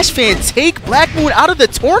see NashFan take Blackmoon out of the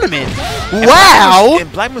tournament? Wow! And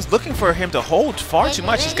Blackmoon's looking for him to hold far too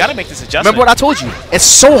much. He's got to make this adjustment. Remember what I told you? It's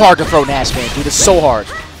so hard to throw NashFan, dude. It's so hard.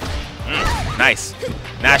 Nice.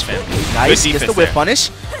 NashFan. Nice. Gets the whip punish.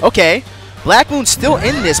 Okay. Blackmoon's still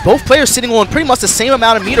in this. Both players sitting on pretty much the same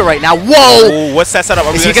amount of meter right now. Whoa! Ooh, what's that setup?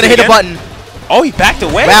 Is he going to hit a button? Oh, he backed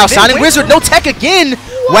away. Wow, Sonic Wizard, no tech again.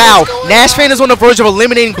 Wow, NashFan is on the verge of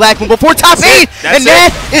eliminating Blackmoon before top 8. And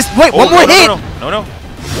that is, wait, one more hit. No.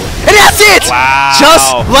 And that's it! Wow. Just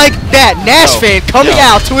like that, NashFan coming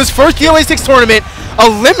out to his first DOA6 tournament,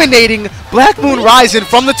 eliminating Blackmoonrisingx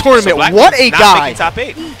from the tournament. So what a guy. Top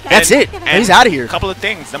 8. That's it. And he's out of here. A couple of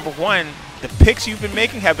things. Number one, the picks you've been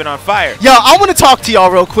making have been on fire. Yo, I want to talk to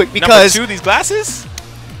y'all real quick because... Number 2, these glasses?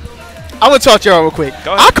 I want to talk to y'all real quick.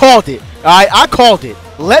 Go ahead. I called it. All right, I called it.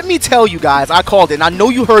 Let me tell you guys, I called it, and I know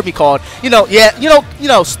you heard me call it.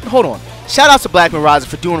 Hold on. Shout out to Blackmoonrisingx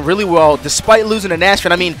for doing really well despite losing to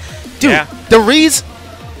NashFan. I mean, dude, the reads,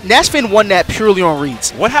 NashFan won that purely on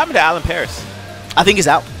reads. What happened to Alan Paris? I think he's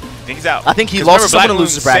out. I think he's out. I think he lost to someone in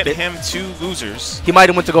losers bracket. Sent him to losers. He might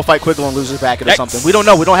have went to go fight Quiggle in losers bracket or something. We don't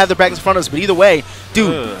know. We don't have the brackets in front of us, but either way,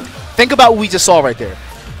 dude, think about what we just saw right there.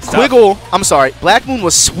 Blackmoon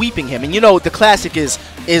was sweeping him, and you know the classic is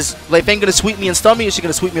Leifang gonna sweep me and stun me, or is she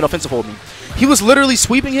gonna sweep me and offensive hold me? He was literally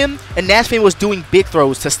sweeping him, and NashFan was doing big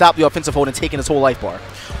throws to stop the offensive hold and taking his whole life bar.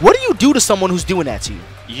 What do you do to someone who's doing that to you?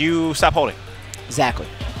 You stop holding. Exactly.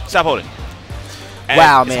 Stop holding. And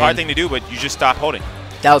wow, it's a hard thing to do, but you just stop holding.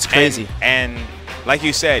 That was crazy. And like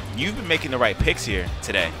you said, you've been making the right picks here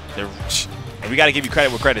today. And we got to give you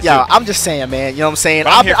credit where credit's due. I'm just saying, man. You know what I'm saying?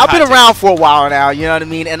 I've been around for a while now. You know what I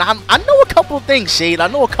mean? And I know a couple of things, Shade. I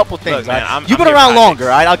know a couple of things. Look, man, You've been around longer,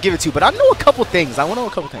 right? I'll give it to you. But I know a couple of things. I want to know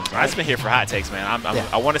a couple of things. I've been here for hot takes, man.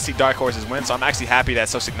 I want to see Dark Horses win, so I'm actually happy that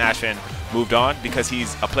SoSickNASHFAN moved on because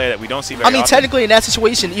he's a player that we don't see very often. Technically in that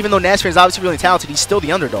situation, even though NashFan is obviously really talented, he's still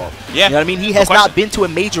the underdog. Yeah. You know what I mean? He has not been to a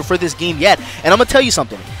major for this game yet. And I'm going to tell you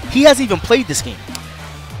something. He hasn't even played this game.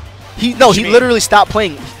 He literally stopped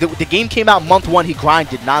playing. The game came out month 1. He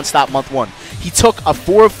grinded nonstop month 1. He took a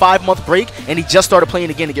 4 or 5 month break, and he just started playing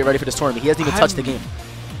again to get ready for this tournament. He hasn't even touched the game.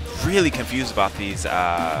 Really confused about these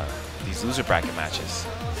loser bracket matches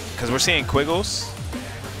because we're seeing Quiggles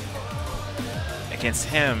against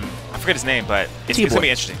him. I forget his name, but it's going to be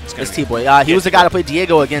interesting. It's T-Boy. He was the guy that played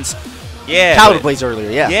Diego against CaliburBladeZ earlier.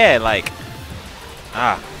 Yeah. Yeah, like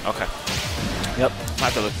okay. Yep. I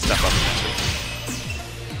have to look this stuff up next week.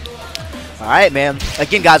 All right, man.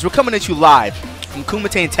 Again, guys, we're coming at you live from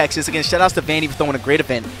Kumite In Texas. Again, shout outs to Vandy for throwing a great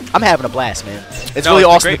event. I'm having a blast, man. It's really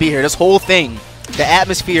awesome to be here. This whole thing, the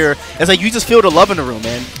atmosphere, it's like you just feel the love in the room,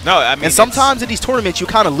 man. No, I mean, and sometimes in these tournaments, you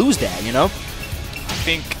kind of lose that, you know? I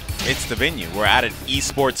think it's the venue. We're at an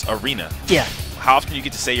esports arena. Yeah. How often do you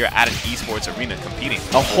get to say you're at an esports arena competing?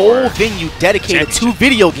 A whole venue dedicated to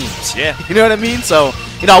video games. Yeah. You know what I mean? So,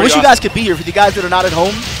 I wish you guys could be here. For you guys that are not at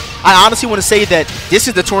home, I honestly want to say that this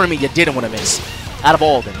is the tournament you didn't want to miss out of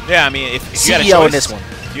all of them. Yeah, I mean, if you had a choice, in this one.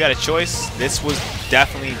 If you had a choice, this was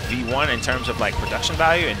definitely the one in terms of like production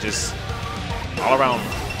value and just all around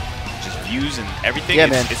just views and everything. Yeah,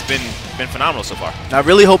 man. It's been phenomenal so far. I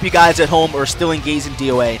really hope you guys at home are still engaged in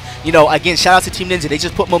DOA. You know, again, shout out to Team Ninja. They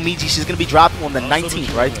just put Momiji. She's going to be dropping on the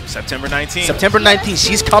 19th, right? September 19th. September 19th.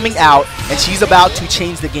 She's coming out, and she's about to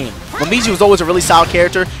change the game. Momiji was always a really solid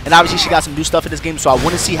character, and obviously she got some new stuff in this game, so I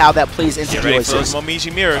want to see how that plays into DOA6. Get ready for those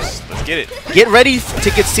Momiji mirrors. Let's get it. Get ready to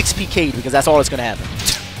get 6 PK'd, because that's all that's going to happen.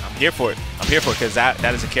 I'm here for it. I'm here for it, because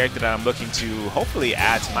that is a character that I'm looking to hopefully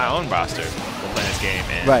add to my own roster when playing this game.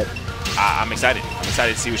 And right. I'm excited. I'm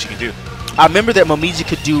excited to see what she can do. I remember that Momiji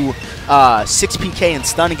could do 6 PK and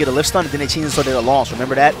stun and get a lift stun, and then they changed it so they did a launch.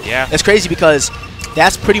 Remember that? Yeah. It's crazy because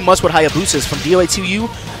that's pretty much what Hayabusa is from DOA2U.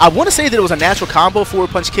 I want to say that it was a natural combo, forward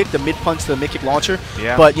punch kick, the mid punch to the mid kick launcher.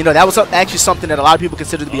 Yeah. But, you know, that was actually something that a lot of people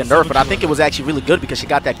consider to be a nerf, but I think it was actually really good because she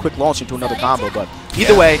got that quick launch into another combo. But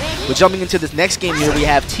either way, we're jumping into this next game here. We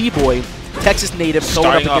have T-Boy, Texas native, going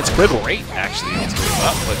up against Quiggle. Great, actually.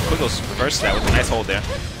 But Quiggle's reversed that with a nice hold there.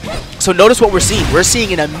 So notice what we're seeing. We're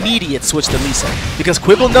seeing an immediate switch to Lisa because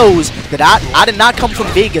Quiggle knows that I did not come from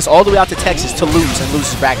Vegas all the way out to Texas to lose and lose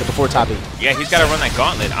his bracket before top 8. Yeah, he's got to run that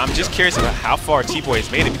gauntlet. I'm just curious about how far T-Boy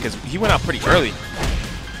has made it because he went out pretty early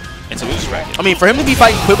into lose bracket. I mean, for him to be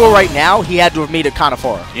fighting Quiggle right now, he had to have made it kind of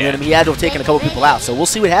far. Yeah. You know what I mean? He had to have taken a couple people out. So we'll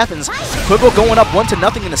see what happens. Quiggle going up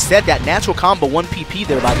 1-0 in the set. That natural combo 1 PP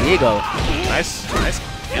there by Diego. Nice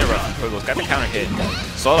interrupt from Quiggle's got the counter hit.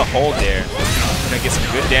 Saw the hold there. Gonna get some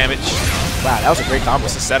good damage. Wow, that was a great combo.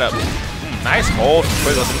 What's the setup? Nice hold from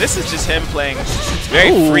Quiggles, and this is just him playing very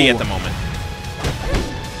free at the moment.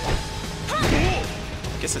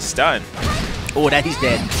 Gets a stun. Oh, that he's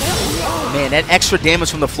dead. Man, that extra damage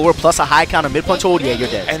from the floor plus a high counter mid-punch hold, yeah, you're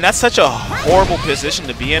dead. And that's such a horrible position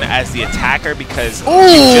to be in as the attacker because you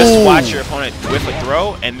just watch your opponent whiff a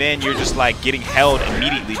throw, and then you're just like getting held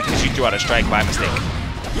immediately because you threw out a strike by mistake.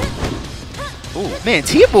 Ooh. Man,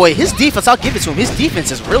 T-Boy, his defense, I'll give it to him. His defense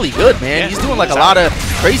is really good, man. Yeah, he's doing like a lot of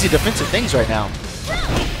crazy defensive things right now.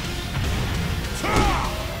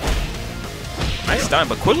 Nice stun,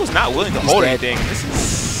 but Quiggle's not willing to hold anything. This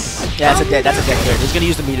is... Yeah, that's a dead carry. He's going to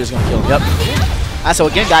use the meter, he's going to kill him. Yep. Alright, so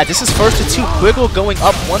again, guys, this is 1st to 2. Quiggle going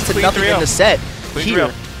up 1-0 in the set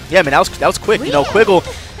here. Yeah, man, that was quick. You know, Quiggle,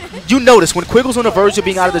 you notice when Quiggle's on the verge of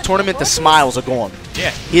being out of the tournament, the smiles are gone. Yeah.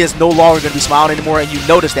 He is no longer going to be smiling anymore, and you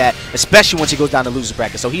notice that, especially once he goes down to loser's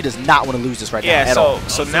bracket. So he does not want to lose this right now at all.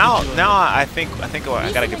 So now I think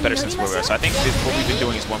I got to get better since where we are. So I think what we've been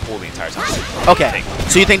doing is one pool the entire time. Okay.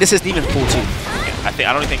 So you think this isn't even pool 2? I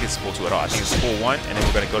don't think it's pool 2 at all. I think it's pool 1, and then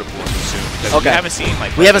we're going to go to pool 2 soon. Because we haven't seen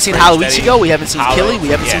like we haven't seen HETAP, we haven't seen Killy, we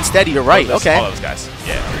haven't seen Steady. You're right. Okay. All those guys.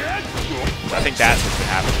 Yeah. So I think that's what's been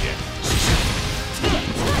happening here.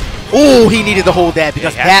 Oh, he needed to hold that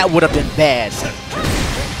because that would have been bad.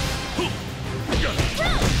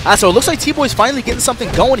 So it looks like T-Boy's finally getting something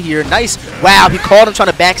going here. Nice. Wow, he called him trying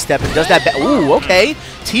to backstep and does that. Ooh, okay.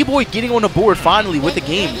 T-Boy getting on the board finally with the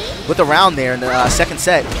game, with the round there in the second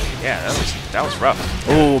set. Yeah, that was rough.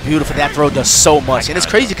 Oh, beautiful. That throw does so much. And it's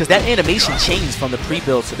crazy because that animation changed from the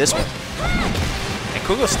pre-build to this one. And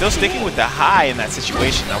Quiggle's still sticking with the high in that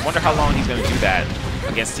situation. I wonder how long he's going to do that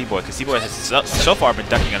against T-Boy, because T-Boy has so far been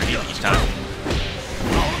ducking underneath each time.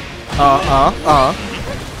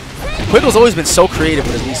 Quiggle's always been so creative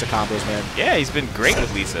with his Lisa combos, man. Yeah, he's been great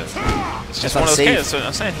with Lisa. It's just one of those characters. So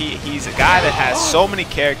I'm saying he's a guy that has so many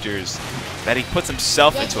characters that he puts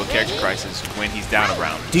himself into a character crisis when he's down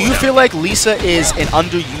around. Do you feel like Lisa is an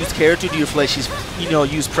underused character? Do you feel like she's,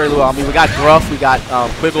 used pretty well? I mean, we got Gruff, we got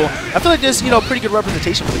Quiggle. I feel like there's, pretty good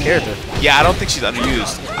representation for the character. Yeah, I don't think she's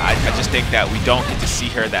underused. I just think that we don't get to see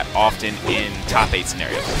her that often in top 8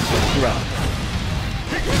 scenarios. Right.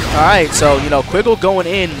 All right, so, Quiggle going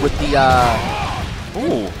in with the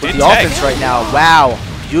offense right now. Wow.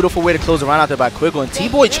 Beautiful way to close the round out there by Quiggle. And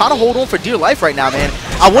T-Boy trying to hold on for dear life right now, man.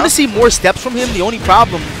 I want to see more steps from him. The only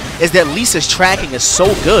problem is that Lisa's tracking is so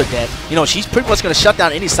good that, she's pretty much going to shut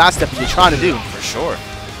down any side step that you're trying to do. For sure.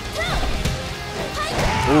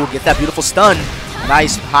 Ooh, get that beautiful stun.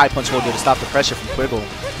 Nice high punch hold there to stop the pressure from Quiggle.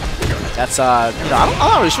 That's, I'm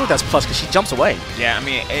not really sure if that's plus because she jumps away. Yeah, I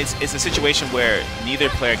mean, it's a situation where neither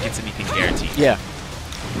player gets anything guaranteed. Yeah.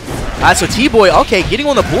 All right, so T-Boy, okay, getting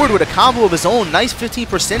on the board with a combo of his own. Nice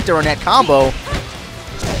 15% there on that combo.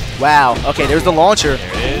 Wow. Okay, there's the launcher.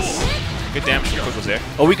 There it is. Good damage from Quiggle's there.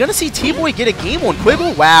 Are we going to see T-Boy get a game on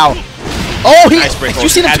Quiggle? Wow. Oh, nice break. You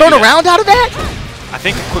seen him turn around out of that? I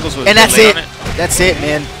think Quiggle's was and that's late it. On it. That's it,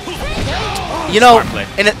 man.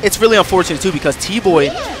 And it's really unfortunate, too, because T-Boy,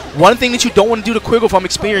 one thing that you don't want to do to Quiggle from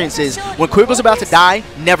experience is when Quiggle's about to die,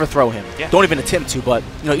 never throw him. Yeah. Don't even attempt to. But,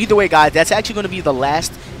 either way, guys, that's actually going to be the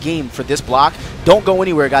last game for this block. Don't go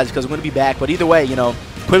anywhere, guys, because we're going to be back. But either way,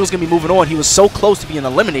 Quiggle's going to be moving on. He was so close to being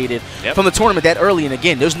eliminated from the tournament that early. And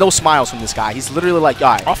again, there's no smiles from this guy. He's literally like,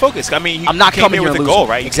 all right. All focus. I mean, I'm not coming here with a goal,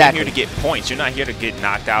 right? You came exactly. here to get points. You're not here to get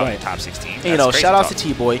knocked out in the top 16. And, shout out to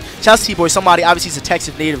T-Boy. Shout out to T-Boy. Somebody, obviously, he's a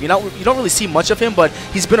Texas native. You don't really see much of him, but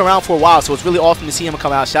he's been around for a while, so it's really awesome to see him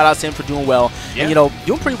come out. Shout out to him for doing well. Yeah. And,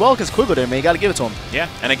 doing pretty well against Quiggle there, man. You got to give it to him. Yeah.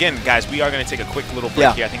 And again, guys, we are going to take a quick little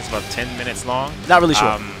break here. I think it's about 10 minutes long. Not really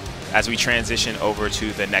sure. As we transition over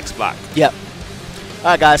to the next block. Yep. All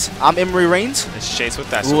right, guys. I'm Emery Reigns. This is Chase with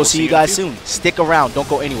that. We'll see you guys soon. Stick around. Don't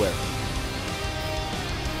go anywhere.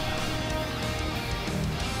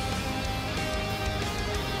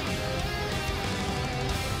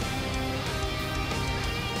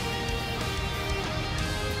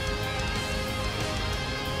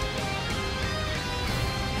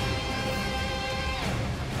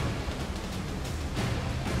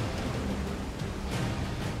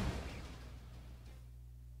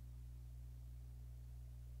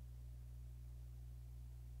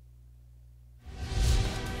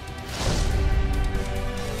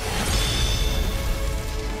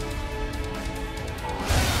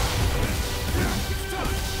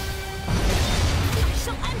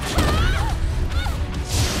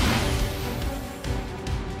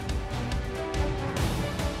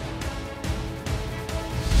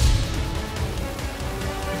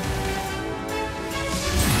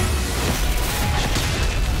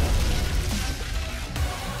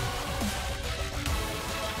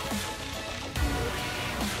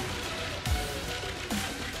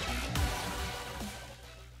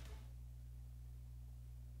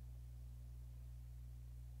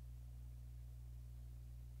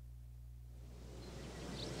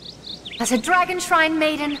 As a Dragon Shrine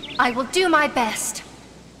maiden, I will do my best.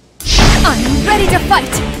 I'm ready to fight!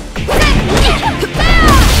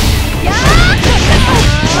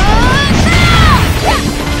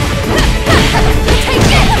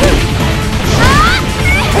 Take it!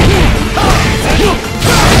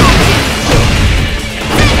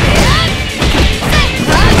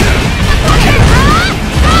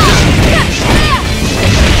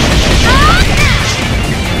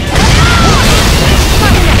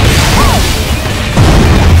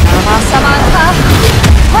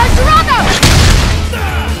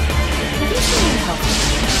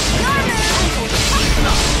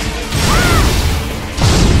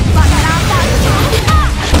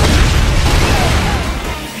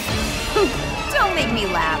 Don't make me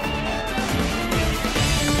laugh.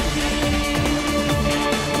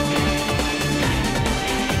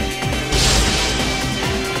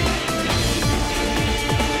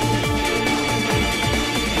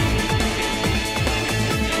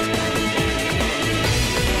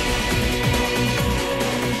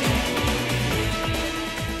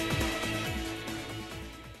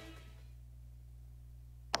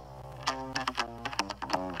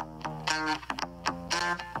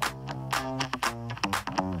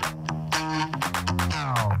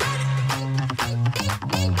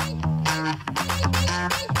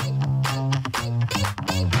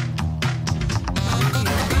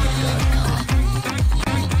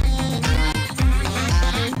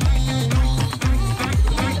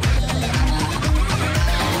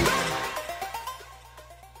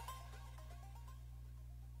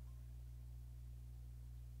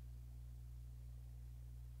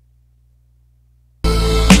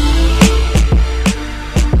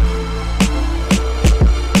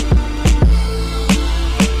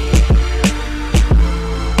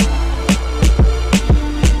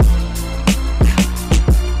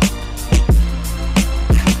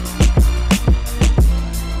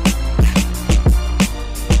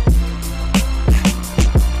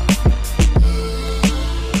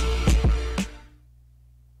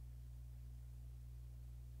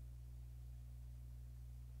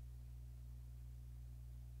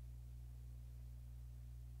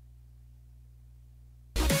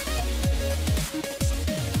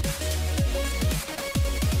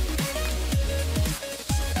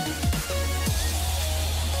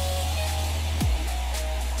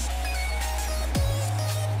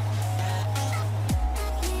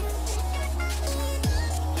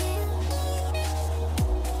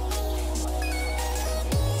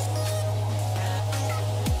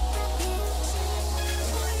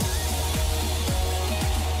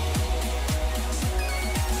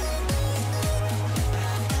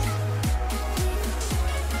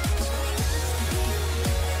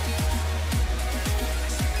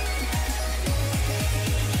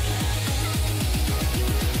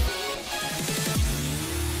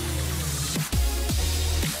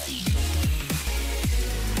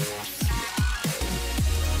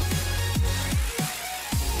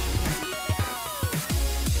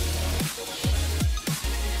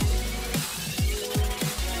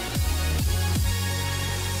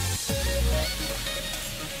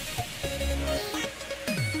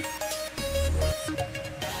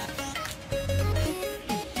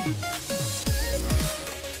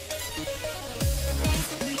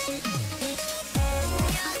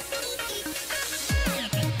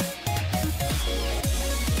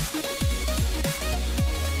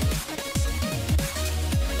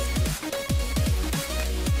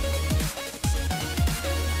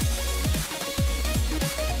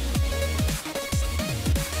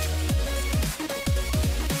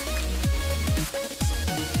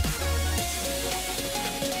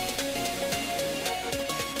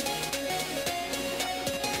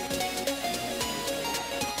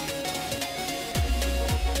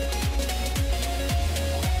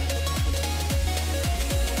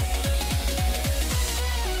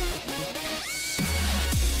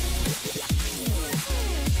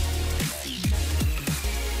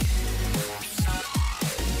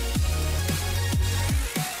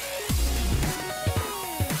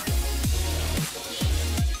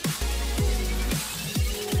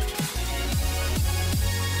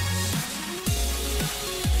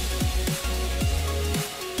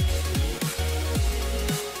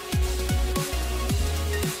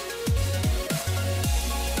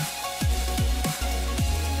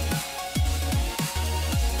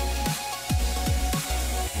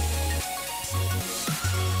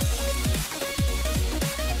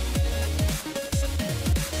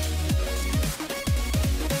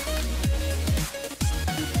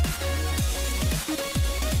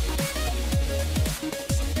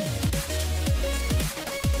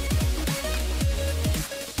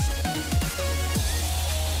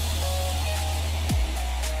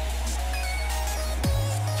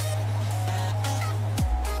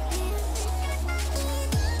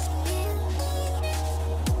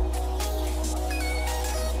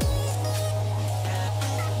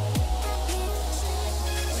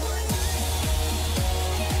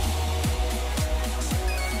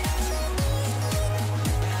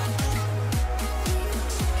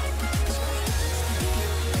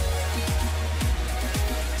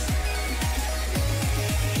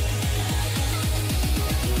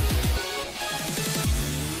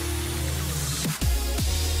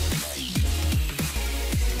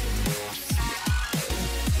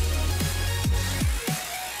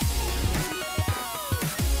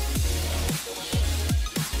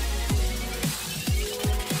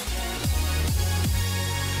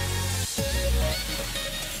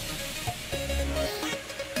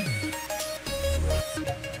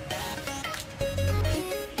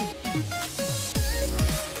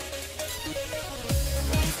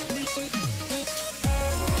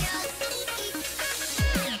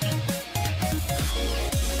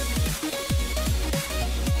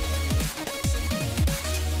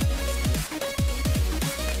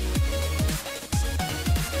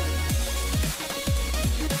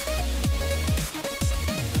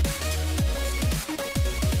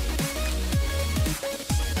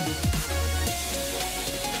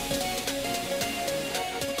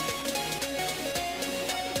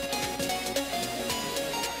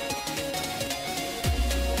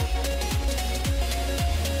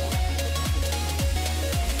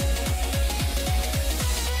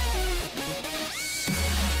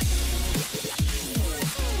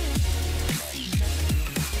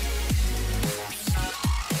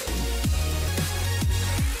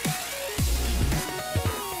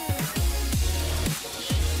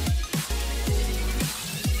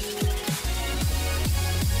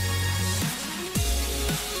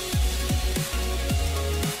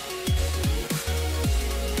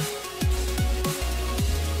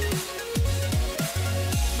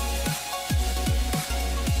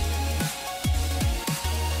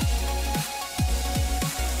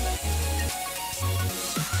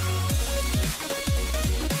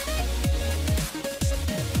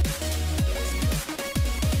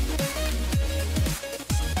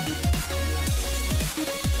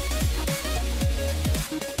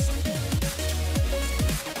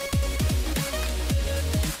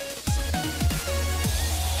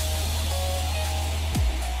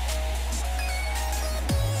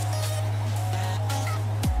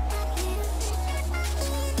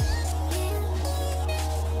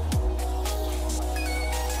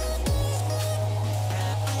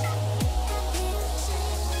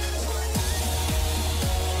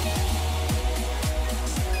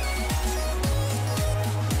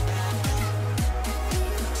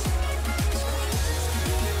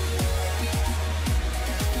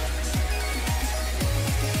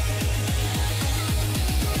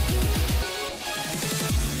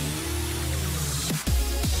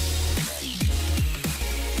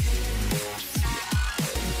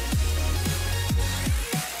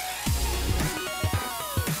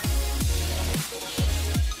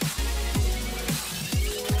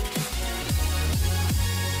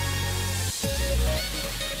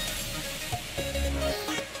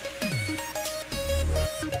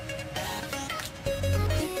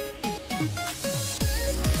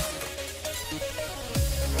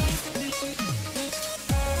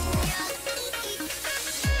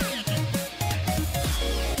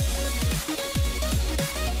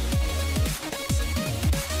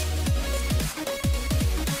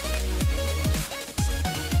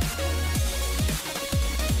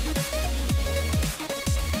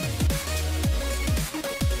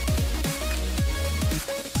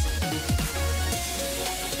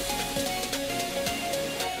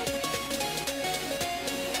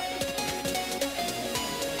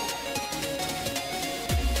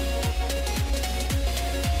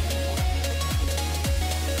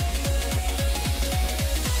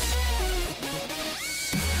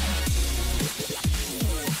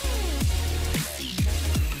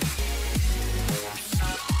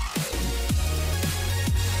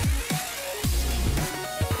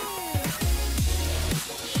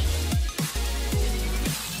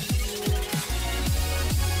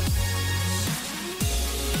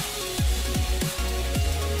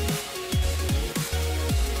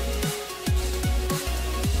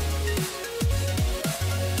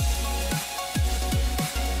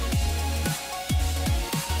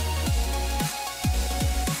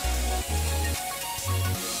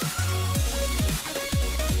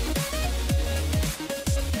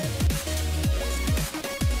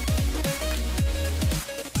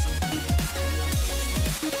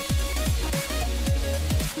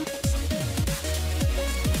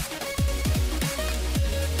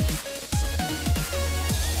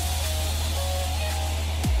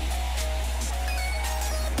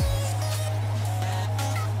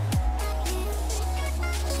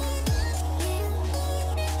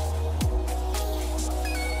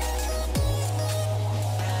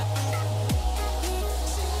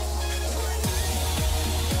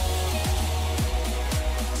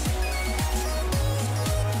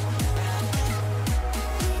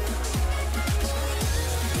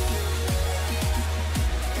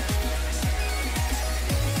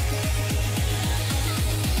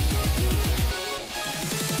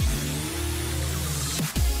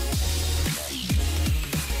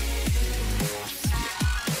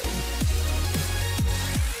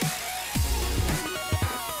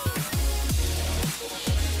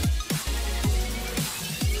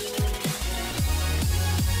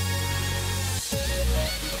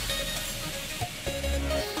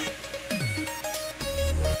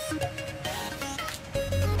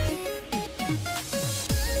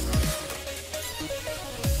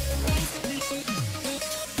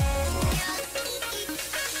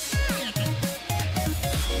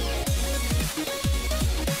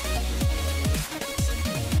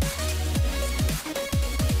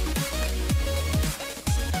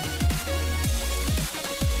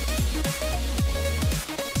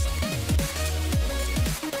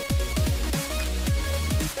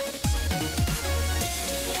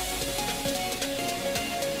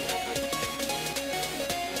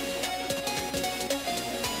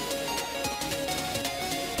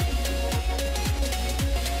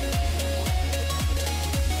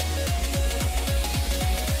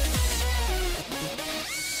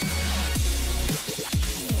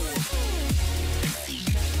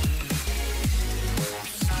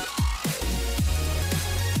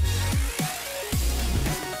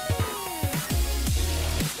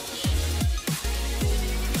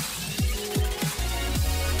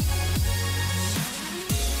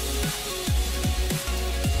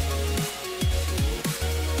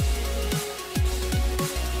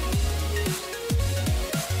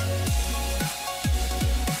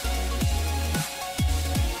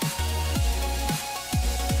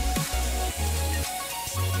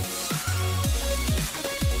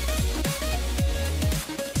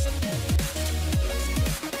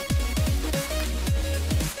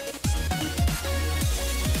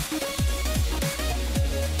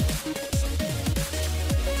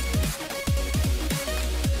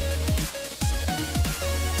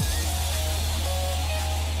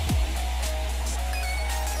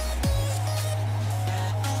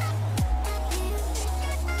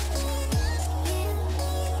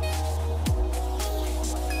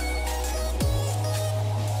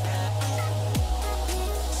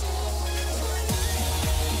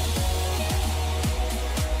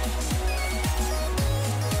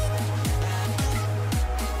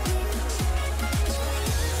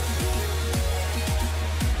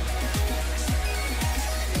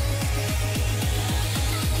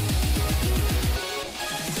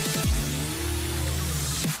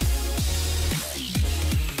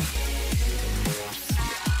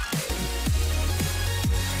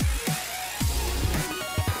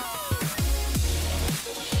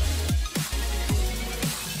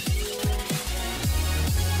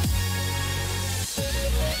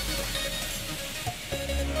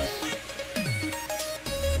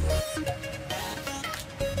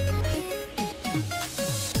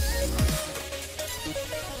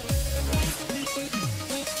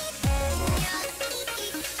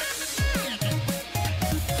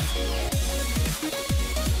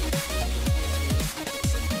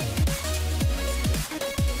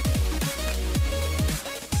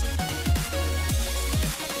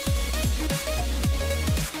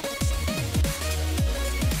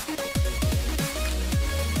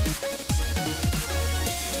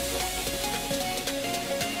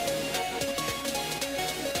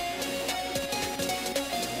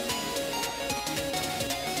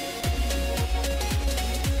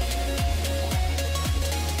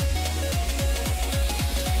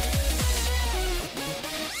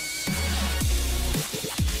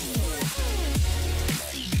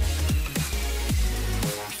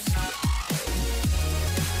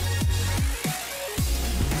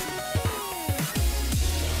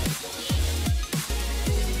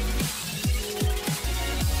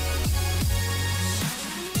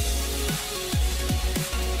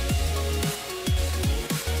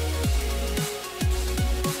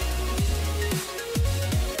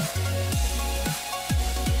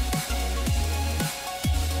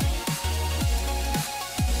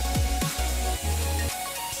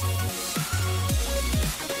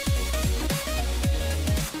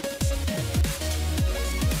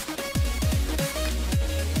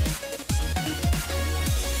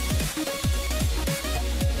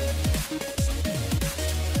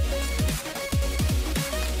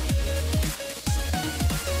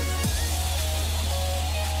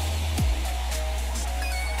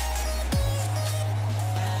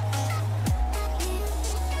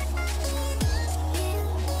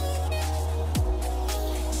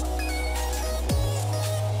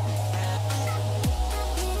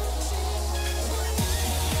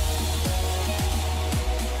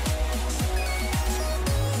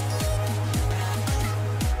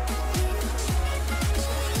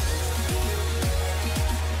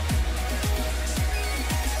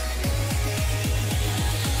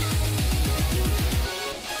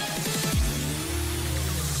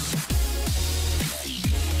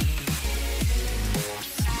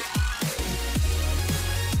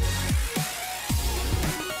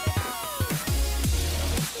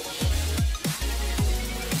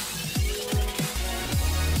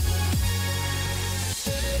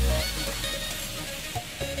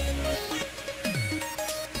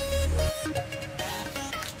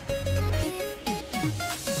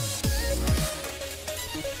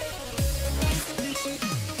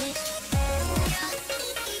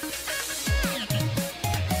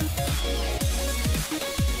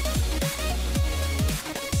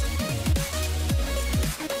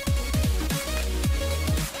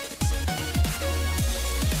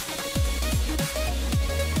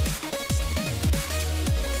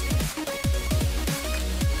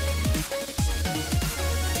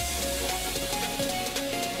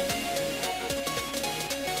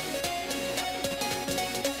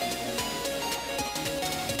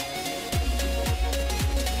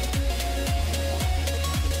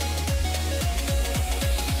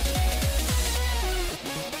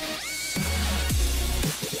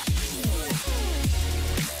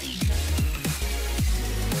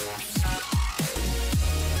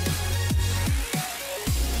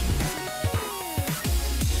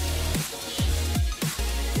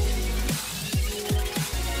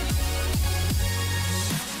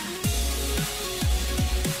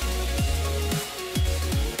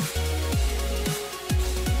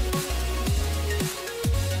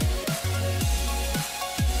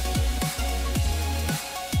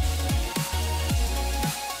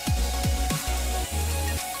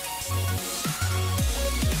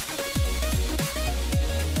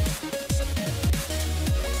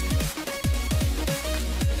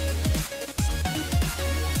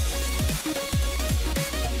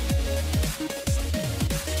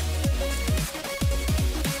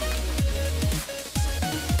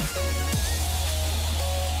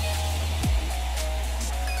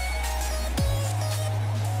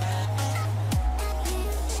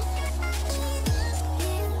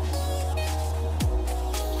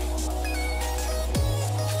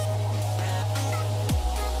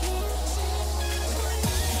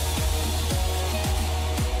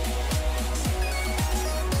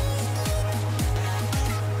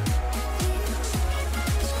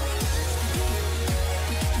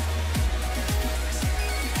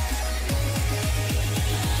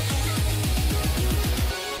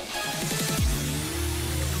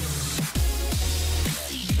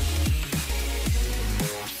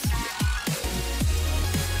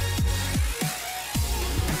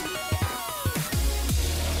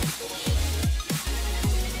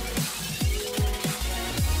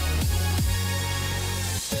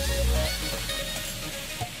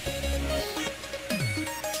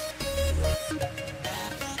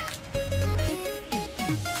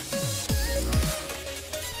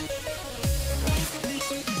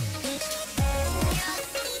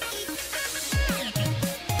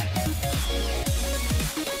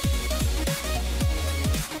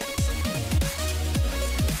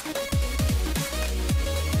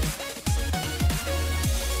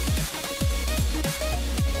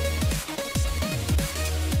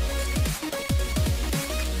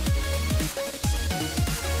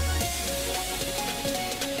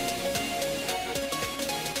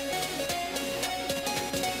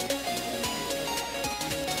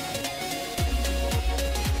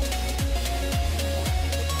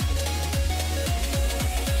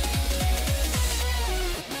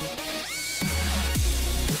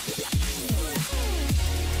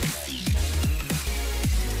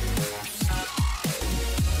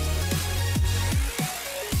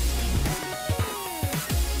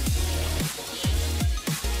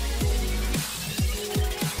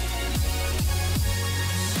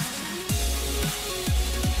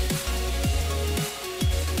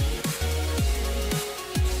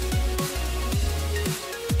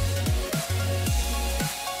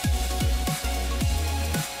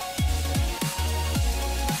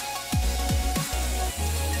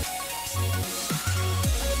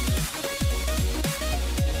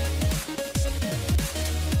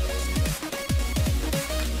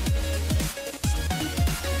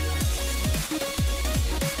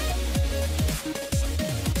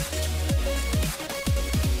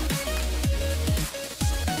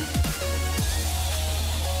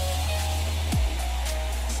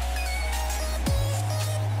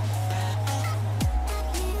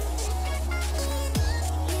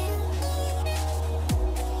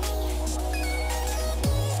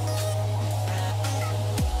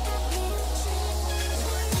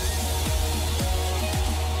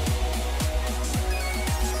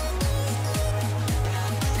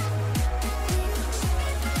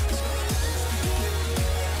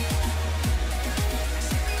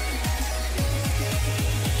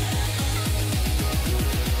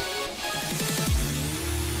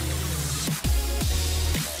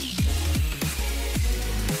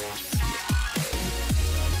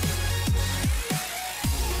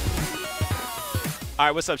 All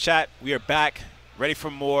right, what's up, chat? We are back, ready for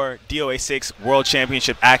more DOA6 World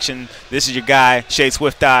Championship action. This is your guy, Shade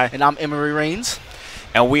Swift-Eye. And I'm Emery Reigns.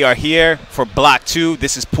 And we are here for Block 2.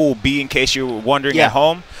 This is Pool B, in case you were wondering at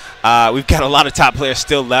home. We've got a lot of top players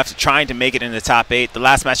still left trying to make it in the top 8. The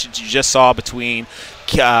last match that you just saw between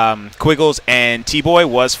Quiggles and T-Boy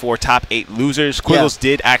was for top 8 losers. Quiggles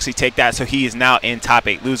did actually take that, so he is now in top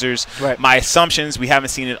 8 losers. Right. My assumptions, we haven't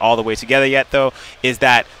seen it all the way together yet, though, is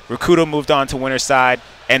that Rikuto moved on to winner's side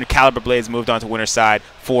and XCaliburBladeZ moved on to winner's side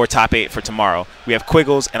for top 8 for tomorrow. We have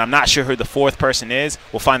Quiggles, and I'm not sure who the 4th person is.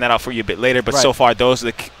 We'll find that out for you a bit later, but so far, those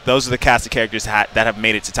are the cast of characters that have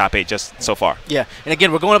made it to top 8 just so far. Yeah, and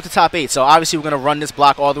again, we're going up to top 8, so obviously we're going to run this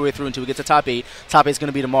block all the way through until we get to top 8. Top 8 is going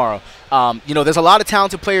to be tomorrow. You know, there's a lot of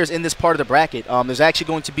talented players in this part of the bracket. There's actually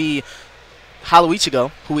going to be HETAP,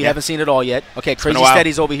 who we haven't seen at all yet. Okay,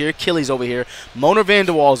 CrazySteady's over here. Killyxx over here. Mona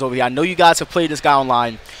Vanderwaal is over here. I know you guys have played this guy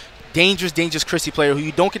online. Dangerous Christie player who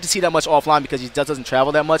you don't get to see that much offline because he doesn't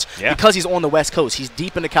travel that much because he's on the West Coast. He's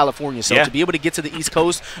deep into California. So to be able to get to the East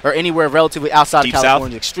Coast or anywhere relatively outside of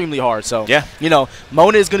California is extremely hard. So, you know,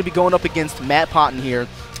 Mona is going to be going up against Matt Ponton here.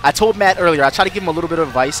 I told Matt earlier, I tried to give him a little bit of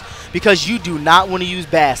advice because you do not want to use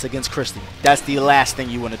Bass against Christie. That's the last thing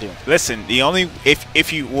you want to do. Listen, the only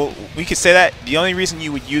we could say that the only reason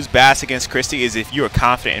you would use Bass against Christie is if you are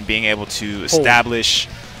confident in being able to establish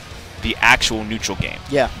the actual neutral game.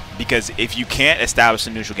 Yeah. Because if you can't establish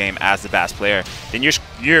the neutral game as the Bass player, then you're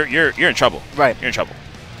in trouble. Right. You're in trouble.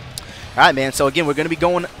 All right, man. So again, we're going to be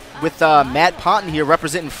going with Matt Ponton here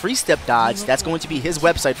representing Free Step Dodge. That's going to be his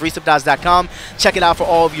website, freestepdodge.com. Check it out for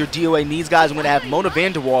all of your DOA needs, guys. We're going to have Mona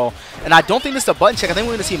Vanderwaal. And I don't think this is a button check. I think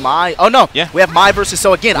we're going to see Mai. Oh, no. Yeah. We have Mai versus.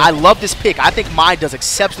 So, again, I love this pick. I think Mai does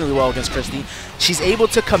exceptionally well against Christie. She's able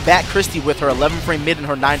to combat Christie with her 11-frame mid and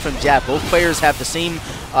her 9-frame jab. Both players have the same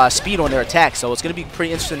speed on their attack. So it's going to be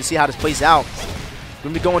pretty interesting to see how this plays out. We're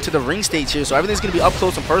going to be going to the ring stage here. So everything's going to be up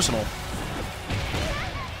close and personal.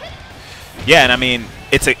 Yeah, and I mean,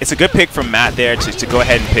 it's a good pick from Matt there to go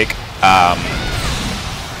ahead and pick,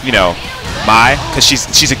 you know, Mai, because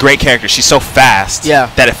she's a great character. She's so fast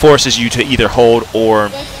that it forces you to either hold or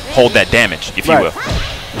hold that damage, if you will.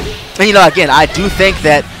 And, you know, again, I do think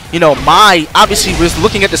that, you know, Mai, obviously, we're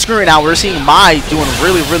looking at the screen now. We're seeing Mai doing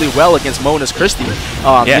really well against Mona's Christie.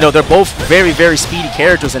 You know, they're both very speedy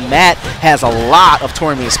characters, and Matt has a lot of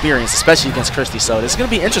tournament experience, especially against Christie. So this is going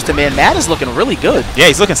to be interesting, man. Matt is looking really good. Yeah,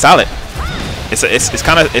 he's looking solid.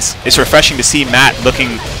 It's refreshing to see Matt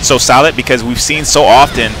looking so solid because we've seen so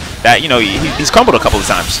often that, you know, he's crumbled a couple of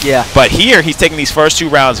times. Yeah. But here he's taking these first 2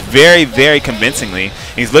 rounds very convincingly.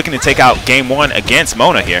 He's looking to take out game 1 against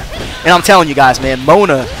Mona here. And I'm telling you guys, man,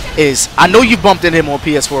 Mona is. I know you bumped into him on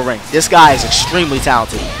PS4 Ring. This guy is extremely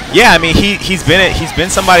talented. Yeah, I mean he's been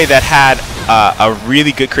somebody that had a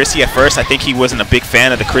really good Christie at first. I think he wasn't a big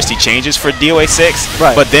fan of the Christie changes for DOA6.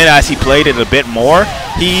 Right. But then as he played it a bit more,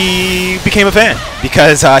 he became a fan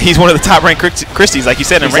because he's one of the top ranked Christies, like you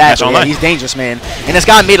said, in Rank Match Online. Yeah, he's dangerous, man. And this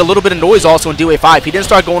guy made a little bit of noise also in DOA5. He didn't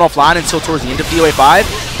start going offline until towards the end of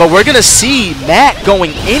DOA5. But we're gonna see Matt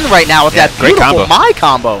going in right now with that beautiful Mai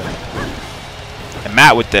combo. And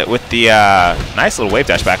Matt with the nice little wave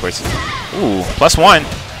dash backwards. Ooh, +1.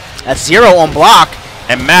 That's 0 on block.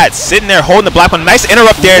 And Matt sitting there holding the black one. Nice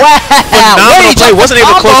interrupt there. Wow. Phenomenal play. Wasn't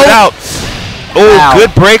able to close it out. Oh,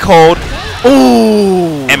 good break hold.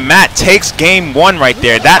 Ooh. And Matt takes game 1 right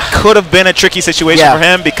there. That could have been a tricky situation for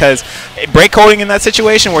him because break holding in that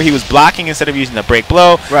situation where he was blocking instead of using the break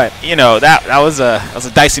blow. Right. You know, that was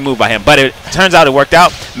a dicey move by him. But it turns out it worked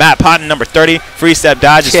out. Matt Ponton, number 30, Free Step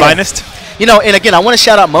Dodge's finest. You know, and again, I want to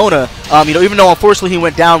shout out Mona. You know, even though unfortunately he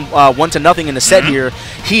went down 1-0 in the set here,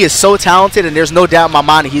 he is so talented, and there's no doubt in my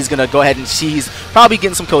mind that he's going to go ahead and see. He's probably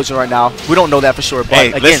getting some coaching right now. We don't know that for sure. But hey,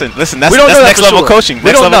 again, listen, that's next level coaching.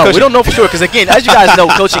 We don't know for sure because again, as you guys know,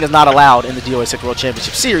 coaching is not allowed in the DOA6 World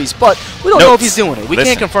Championship Series. But we don't know if he's doing it. We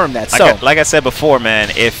can't confirm that. So, like I said before, man,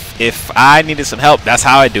 if I needed some help, that's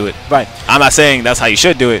how I do it. Right. I'm not saying that's how you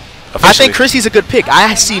should do it. I think Christie's a good pick.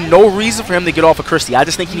 I see no reason for him to get off of Christie. I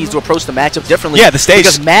just think he needs to approach the matchup differently. Yeah, the stage.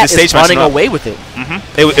 Because Matt is running away with it.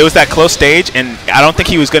 It was that close stage, and I don't think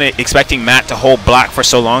he was expecting Matt to hold block for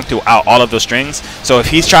so long throughout all of those strings. So if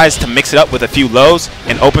he tries to mix it up with a few lows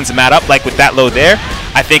and opens Matt up, like with that low there,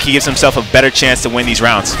 I think he gives himself a better chance to win these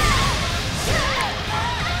rounds.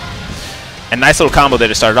 A nice little combo there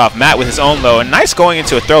to start it off. Matt with his own low, and nice going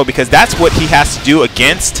into a throw because that's what he has to do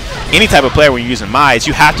against any type of player when you're using Mai is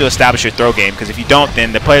you have to establish your throw game because if you don't,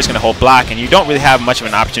 then the player's going to hold block, and you don't really have much of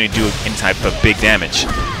an opportunity to do any type of big damage.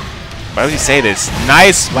 Why would you say this?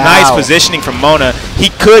 Nice positioning from Mona. He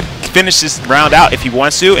could finish this round out if he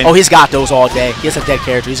wants to. And oh, he's got those all day. He has a dead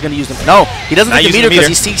character. He's going to use them. No, he doesn't need the meter because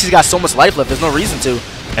he sees he's got so much life left. There's no reason to.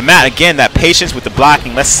 And Matt, again, that patience with the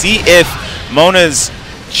blocking. Let's see if Mona's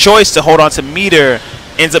choice to hold on to meter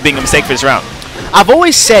ends up being a mistake for this round. I've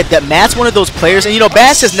always said that Matt's one of those players, and you know,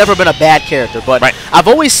 Bass has never been a bad character, but I've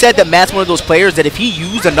always said that Matt's one of those players that if he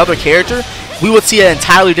used another character, we would see an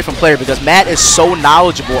entirely different player because Matt is so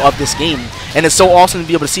knowledgeable of this game, and it's so awesome to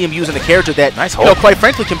be able to see him using a character that, you know, quite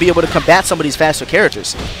frankly, can be able to combat some of these faster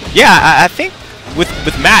characters. Yeah, I think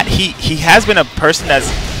with Matt, he has been a person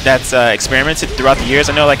that's experimented throughout the years.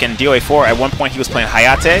 I know, like in DOA4, at one point he was playing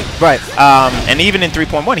Hayate, right? And even in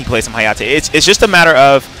 3.1, he played some Hayate. It's just a matter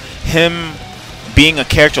of him being a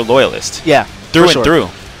character loyalist, yeah, through and through,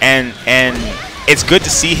 and it's good to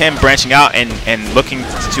see him branching out and looking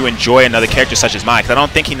to enjoy another character such as Mai, because I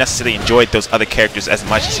don't think he necessarily enjoyed those other characters as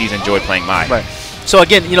much as he's enjoyed playing Mai. Right. So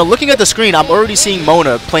again, you know, looking at the screen, I'm already seeing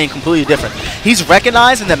Mona playing completely different. He's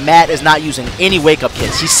recognizing that Matt is not using any wake-up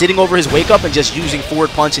kits. He's sitting over his wake-up and just using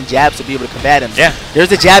forward punch and jabs to be able to combat him. Yeah. There's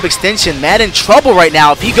the jab extension. Matt in trouble right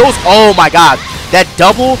now. If he goes, oh my God, that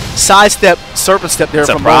double sidestep, serpent step there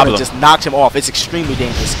from Mona just knocked him off. It's extremely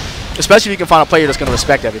dangerous, especially if you can find a player that's going to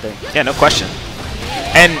respect everything. Yeah, no question.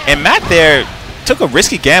 And Matt there took a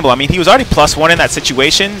risky gamble. I mean, he was already +1 in that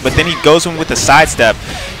situation, but then he goes in with the sidestep.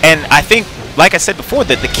 And I think, like I said before,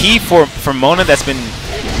 that the key for Mona that's been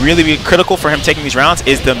really, really critical for him taking these rounds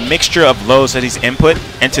is the mixture of lows that he's input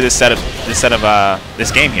into this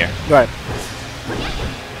this game here. Right.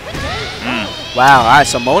 Wow, all right,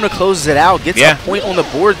 so Mona closes it out, gets a point on the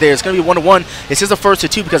board there. It's going to be 1-1. This is the first of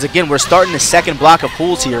two because, again, we're starting the second block of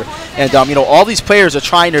pools here. And, you know, all these players are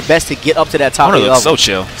trying their best to get up to that top level. So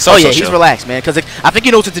chill. He's relaxed, man, because I think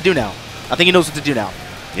he knows what to do now. I think he knows what to do now.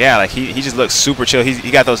 Yeah, like he just looks super chill.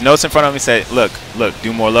 He got those notes in front of him. He said, look,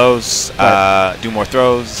 do more lows, do more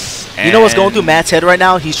throws. You know what's going through Matt's head right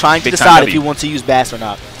now? He's trying to decide if he wants to use Bass or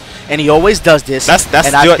not. And he always does this. That's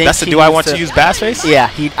the do I want to use Bass face? Yeah,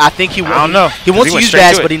 I think he. I don't know. He wants to use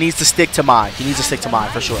Bass, but he needs to stick to Mai. He needs to stick to Mai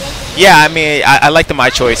for sure. Yeah, I mean, I like the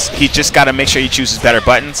Mai choice. He just got to make sure he chooses better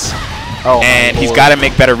buttons. And he's got to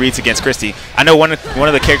make better reads against Christy. I know one of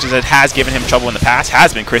the characters that has given him trouble in the past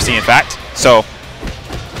has been Christy, in fact. So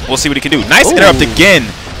we'll see what he can do. Nice interrupt again.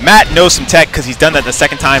 Matt knows some tech because he's done that the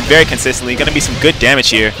second time very consistently. Going to be some good damage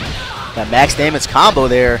here. That max damage combo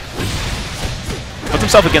there. Puts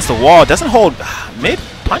himself against the wall. Doesn't hold mid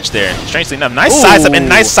punch there, strangely enough. Nice sidestep and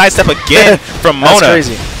nice sidestep again from Mona. That's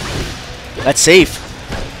crazy. That's safe.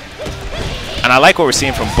 And I like what we're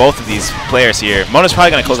seeing from both of these players here. Mona's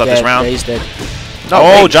probably going to close out this round. Yeah, he's dead.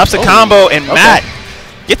 Drops the combo, and Matt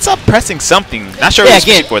gets up pressing something. Not sure what he's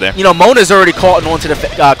pushing for there. You know, Mona's already caught on to the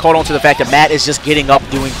fact that Matt is just getting up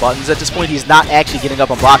doing buttons. At this point, he's not actually getting up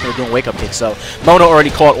and blocking or doing wake-up kicks. So Mona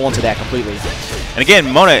already caught on to that completely. And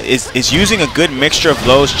again, Mona is using a good mixture of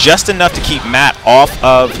lows, just enough to keep Matt off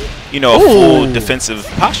of, you know, a full defensive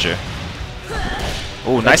posture.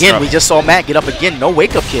 Ooh, nice. Again, we just saw Matt get up again. No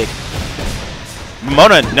wake-up kick.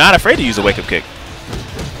 Mona not afraid to use a wake-up kick.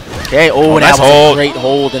 Okay, and that was a great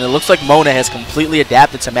hold, and it looks like Mona has completely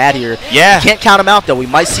adapted to Matt here. Yeah. You can't count him out, though. We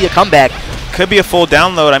might see a comeback. Could be a full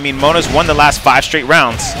download. I mean, Mona's won the last 5 straight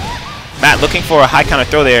rounds. Matt looking for a high counter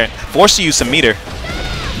throw there. Forced to use some meter.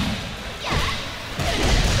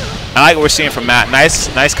 I like what we're seeing from Matt.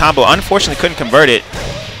 Nice combo. Unfortunately, couldn't convert it.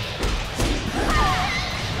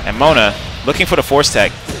 And Mona looking for the force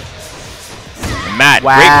tech. Matt,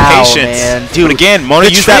 great patience. Man. Dude, but again, Mona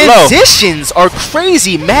used that low. The transitions are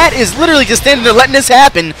crazy. Matt is literally just standing there letting this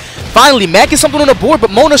happen. Finally, Matt gets something on the board,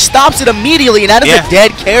 but Mona stops it immediately, and that is a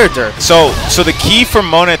dead character. So the key for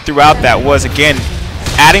Mona throughout that was, again,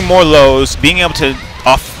 adding more lows, being able to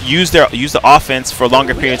use the offense for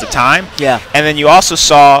longer periods of time. Yeah. And then you also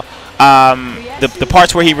saw the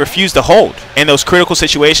parts where he refused to hold in those critical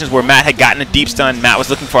situations where Matt had gotten a deep stun. Matt was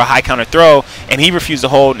looking for a high counter throw, and he refused to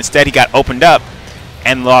hold. Instead, he got opened up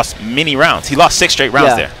and lost many rounds. He lost 6 straight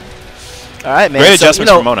rounds there. All right, man. Great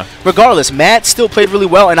adjustments for Mona. Regardless, Matt still played really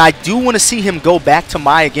well, and I do want to see him go back to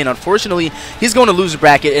Mai again. Unfortunately, he's going to lose the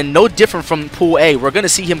bracket, and no different from Pool A. We're going to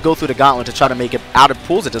see him go through the gauntlet to try to make it out of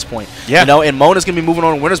pools at this point. Yeah. You know, and Mona's going to be moving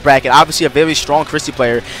on to winner's bracket. Obviously, a very strong Christy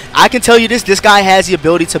player. I can tell you this guy has the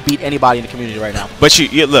ability to beat anybody in the community right now. But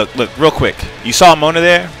you look, real quick. You saw Mona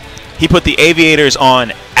there? He put the aviators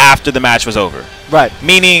on after the match was over. Right.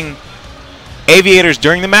 Meaning, aviators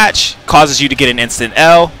during the match causes you to get an instant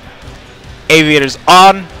L. Aviators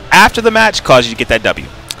on after the match cause you to get that W.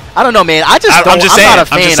 I don't know, man. I'm not a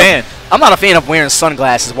fan. I'm not a fan of wearing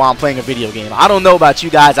sunglasses while I'm playing a video game. I don't know about you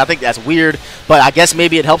guys. I think that's weird, but I guess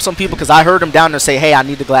maybe it helps some people because I heard him down there say, hey, I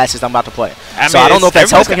need the glasses. I'm about to play. So I don't know if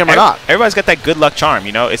that's helping him or not. Everybody's got that good luck charm,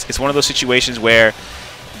 you know? It's one of those situations where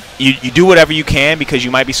you do whatever you can because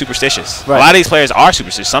you might be superstitious. Right. A lot of these players are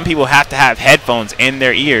superstitious. Some people have to have headphones in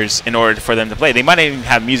their ears in order for them to play. They might not even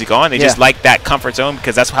have music on. They just like that comfort zone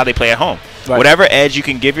because that's how they play at home. Right. Whatever edge you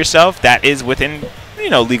can give yourself that is within, you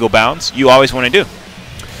know, legal bounds, you always want to do.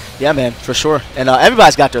 Yeah, man, for sure. And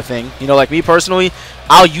everybody's got their thing. You know, like me personally,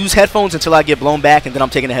 I'll use headphones until I get blown back, and then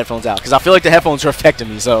I'm taking the headphones out because I feel like the headphones are affecting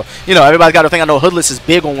me. So, you know, everybody's got their thing. I know Hoodless is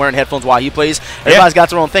big on wearing headphones while he plays. Everybody's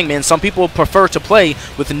got their own thing, man. Some people prefer to play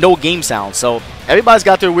with no game sound. So everybody's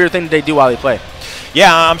got their weird thing that they do while they play.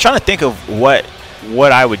 Yeah, I'm trying to think of what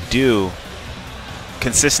I would do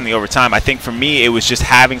consistently over time. I think for me, it was just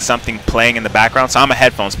having something playing in the background. So I'm a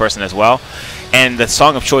headphones person as well. And the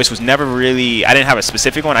song of choice was never really, I didn't have a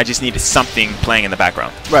specific one. I just needed something playing in the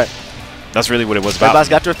background. Right. That's really what it was about. Everybody's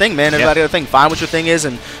got their thing, man. Everybody got their thing. Find what your thing is,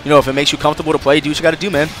 and, you know, if it makes you comfortable to play, do what you got to do,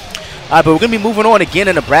 man. All right, but we're going to be moving on again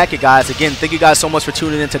in the bracket, guys. Again, thank you guys so much for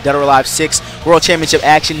tuning in to Dead or Alive 6 World Championship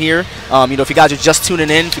action here. You know, if you guys are just tuning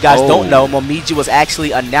in, if you guys don't know, Momiji was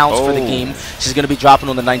actually announced for the game. She's going to be dropping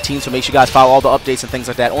on the 19th, so make sure you guys follow all the updates and things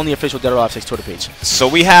like that on the official Dead or Alive 6 Twitter page. So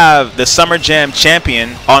we have the Summer Jam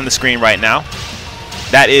champion on the screen right now.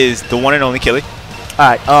 That is the one and only Killy. All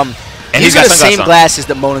right, and he's got the same glasses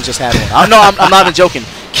that Mona just had on. I'm not even joking.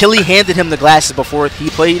 Killy handed him the glasses before he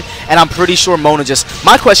played, and I'm pretty sure Mona just...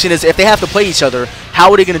 My question is, if they have to play each other, how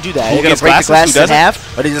are they going to do that? Are they going to break the glasses in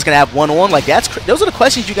half? Or are they just going to have one on? Like, those are the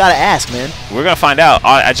questions you got to ask, man. We're going to find out.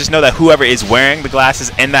 I just know that whoever is wearing the glasses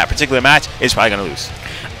in that particular match is probably going to lose.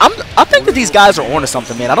 I think that these guys are onto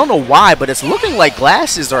something, man. I don't know why, but it's looking like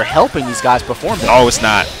glasses are helping these guys perform better. No, it's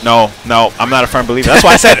not. No, I'm not a firm believer. That's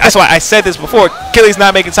why I said. That's why I said this before. Killy's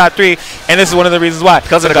not making top 3, and this is one of the reasons why.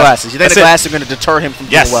 Because of the glasses. You think the glasses are going to deter him from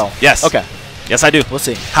doing well? Yes. Okay. Yes, I do. We'll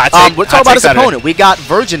see. We'll talk about his opponent. We got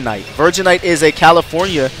Virgin Knight. Virgin Knight is a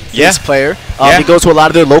California-based player. He goes to a lot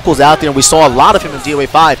of their locals out there, and we saw a lot of him in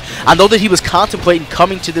DOA5. I know that he was contemplating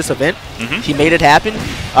coming to this event. He made it happen.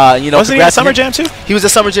 You know, wasn't he at Summer Jam too? He was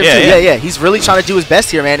at Summer Jam too. Yeah. He's really trying to do his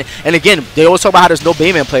best here, man. And again, they always talk about how there's no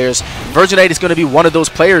Bayman players. Virgin Knight is going to be one of those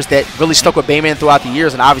players that really stuck with Bayman throughout the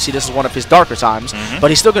years, and obviously this is one of his darker times.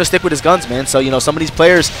 But he's still going to stick with his guns, man. So, you know, some of these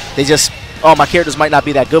players, they just... Oh, my characters might not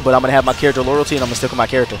be that good, but I'm going to have my character loyalty, and I'm going to stick with my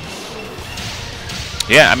character.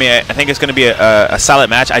 Yeah, I mean, I think it's going to be a solid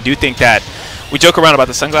match. I do think that we joke around about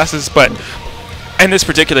the sunglasses, but in this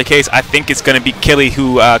particular case, I think it's going to be Killy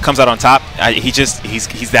who comes out on top. He's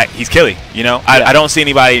Killy, you know? Yeah. I don't see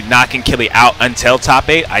anybody knocking Killy out until top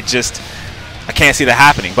 8. I can't see that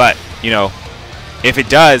happening. But, you know, if it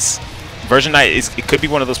does... Virgin Knight it could be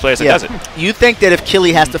one of those players that does it. You think that if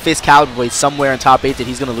Killy has to face CaliburBladeZ somewhere in top 8 that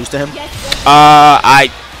he's going to lose to him? I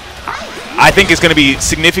think it's going to be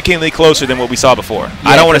significantly closer than what we saw before.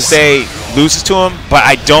 I don't want to say loses to him, but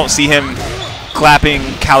I don't see him clapping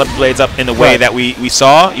CaliburBladeZ up in the way that we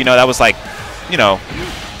saw. You know, that was like, you know,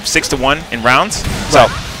 6-1 in rounds. So.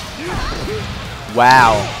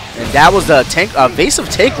 Wow. And that was a evasive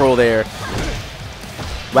take roll there.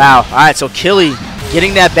 Wow. All right, so Killy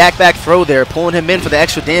getting that back throw there, pulling him in for the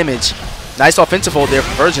extra damage. Nice offensive hold there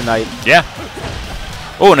from Virgin Knight. Yeah.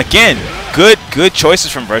 Oh, and again, good choices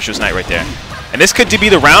from Virtuous Knight right there. And this could be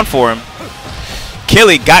the round for him.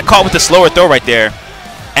 Killy got caught with the slower throw right there,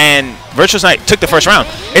 and Virtuous Knight took the first round.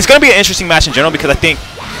 It's going to be an interesting match in general because I think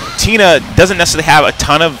Tina doesn't necessarily have a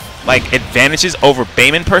ton of like advantages over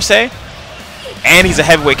Bayman per se, and he's a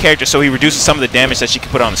heavyweight character, so he reduces some of the damage that she can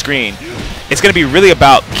put on the screen. It's going to be really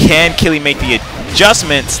about can Killy make the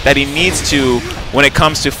adjustments that he needs to when it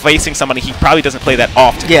comes to facing somebody he probably doesn't play that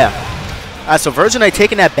often. Yeah. So Virgin Knight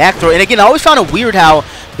taking that back throw. And again, I always found it weird how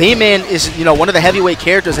Bayman is, you know, one of the heavyweight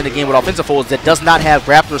characters in the game with offensive holds that does not have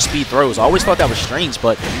grappler speed throws. I always thought that was strange,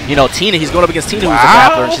 but, you know, Tina, he's going up against Tina, who's a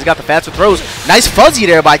grappler, and she's got the faster throws. Nice fuzzy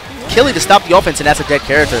there by Killy to stop the offense, and that's a dead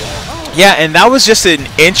character. Yeah, and that was just an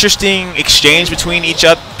interesting exchange between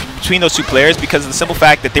those two players because of the simple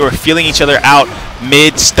fact that they were feeling each other out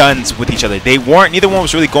mid-stuns with each other. Neither one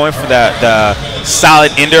was really going for the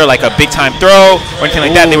solid ender, like a big-time throw or anything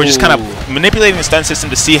like that. They were just kind of manipulating the stun system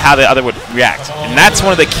to see how the other would react. And that's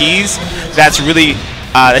one of the keys that's really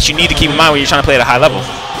that you need to keep in mind when you're trying to play at a high level.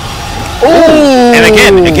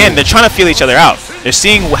 And again, they're trying to feel each other out. They're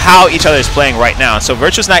seeing how each other is playing right now. So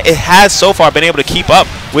Virtuous Knight, it has so far been able to keep up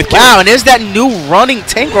with Killy. Wow, and there's that new running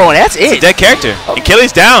tank roll, and that's it. It's a dead character. And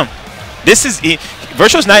Killy's down.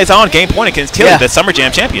 Virtuous Knight is on game point against Killy, the Summer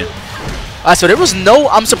Jam champion. So there was no,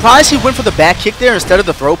 I'm surprised he went for the back kick there instead of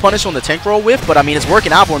the throw punish on the tank roll whiff, but I mean, it's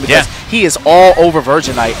working out for him because he is all over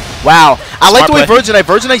Virgin Knight. Wow. I like the way Virgin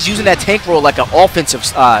Knight's using that tank roll like an offensive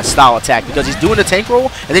style attack because he's doing the tank roll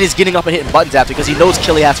and then he's getting up and hitting buttons after because he knows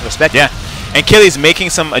Killy has to respect him. And Killy's making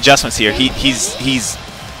some adjustments here. He's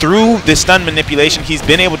through the stun manipulation, he's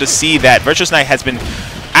been able to see that Virtuous Knight has been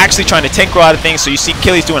actually trying to tank roll out of things, so you see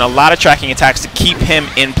Killy's doing a lot of tracking attacks to keep him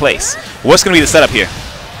in place. What's going to be the setup here?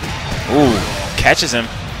 Ooh, catches him.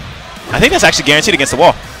 I think that's actually guaranteed against the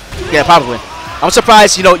wall. Yeah, probably. I'm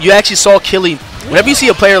surprised, you know, you actually saw Killy. Whenever you see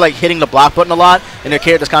a player like hitting the block button a lot and their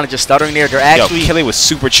character's kind of just stuttering there, they're actually. Killy was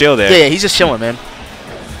super chill there. Yeah, he's just chilling, man.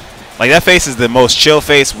 Like that face is the most chill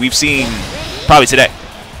face we've seen probably today.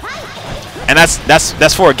 And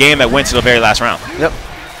that's for a game that went to the very last round. Yep.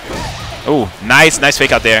 Ooh, nice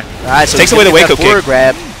fake out there. All right, so takes away the Waco kick.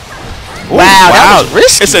 Grab. Ooh, wow, that was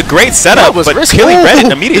risky. It's a great setup, but Killy read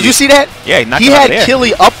it immediately. Did you see that? Yeah, he knocked he him out had of the air.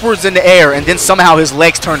 Killy upwards in the air, and then somehow his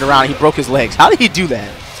legs turned around and he broke his legs. How did he do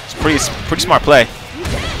that? It's pretty smart play.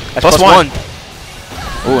 That's +1.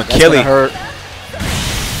 Ooh, and Killy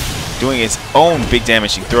doing his own big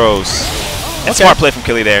damaging throws. That's smart play from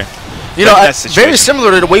Killy there. You know, very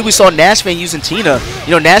similar to the way we saw NashFan using Tina.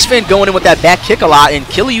 You know, NashFan going in with that back kick a lot, and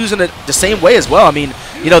Killy using it the same way as well. I mean,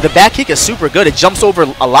 you know, the back kick is super good. It jumps over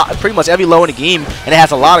a lot, pretty much every low in the game, and it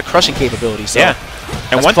has a lot of crushing capability. So yeah.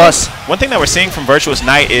 And one thing that we're seeing from Virtuous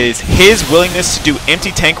Knight is his willingness to do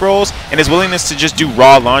empty tank rolls and his willingness to just do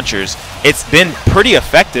raw launchers. It's been pretty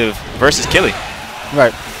effective versus Killy.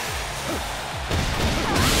 Right.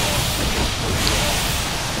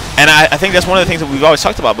 And I think that's one of the things that we've always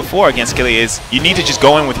talked about before against Killy is you need to just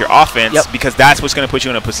go in with your offense because that's what's going to put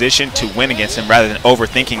you in a position to win against him rather than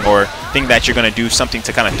overthinking or think that you're going to do something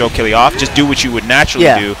to kind of throw Killy off. Just do what you would naturally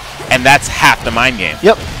do, and that's half the mind game.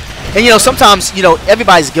 Yep. And, you know, sometimes, you know,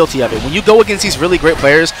 everybody's guilty of it. When you go against these really great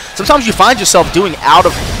players, sometimes you find yourself doing out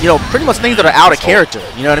of, you know, pretty much things that are out of character.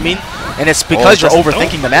 You know what I mean? And it's because you're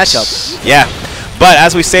overthinking the matchup. Yeah. But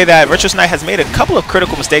as we say that, Virtuous Knight has made a couple of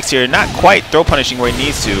critical mistakes here. Not quite throw punishing where he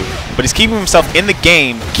needs to, but he's keeping himself in the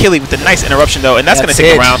game. Killy with a nice interruption, though, and that's going to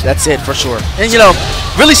take a round. That's it, for sure. And, you know,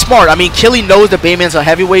 really smart. I mean, Killy knows that Bayman's a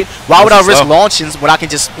heavyweight. Why would I risk launchings when I can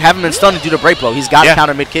just have him in stun and do the break blow? He's got a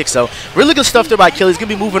counter mid-kick. So, really good stuff there by Killy. He's going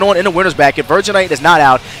to be moving on in the winner's bracket. Virgin Knight is not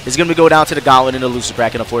out. He's going to go down to the gauntlet in the loser's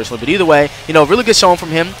bracket, unfortunately. But either way, you know, really good showing from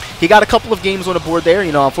him. He got a couple of games on the board there.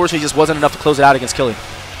 You know, unfortunately, just wasn't enough to close it out against Killy.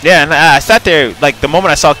 Yeah, and I sat there, like, the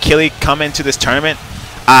moment I saw Killy come into this tournament,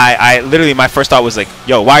 I literally, my first thought was like,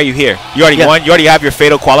 yo, why are you here? You already won. You already have your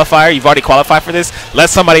fatal qualifier. You've already qualified for this. Let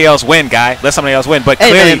somebody else win, guy. Let somebody else win. But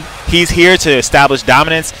clearly, he's here to establish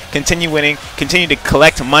dominance, continue winning, continue to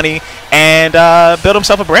collect money, and build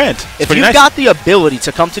himself a brand. If you've got the ability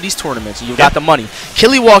to come to these tournaments and you've got the money,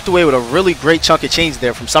 Killy walked away with a really great chunk of change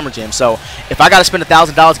there from Summer Jam. So if I got to spend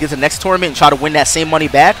 $1,000 to get to the next tournament and try to win that same money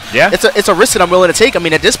back, it's a risk that I'm willing to take. I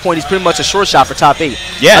mean, at this point, he's pretty much a short shot for top 8.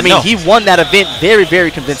 Yeah, I mean, he won that event very,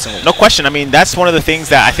 very convincingly. No question. I mean, that's one of the things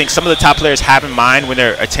that I think some of the top players have in mind when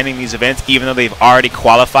they're attending these events, even though they've already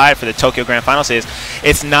qualified for the Tokyo Grand Finals, is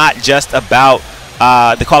it's not just about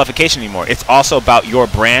the qualification anymore. It's also about your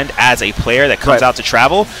brand as a player that comes out to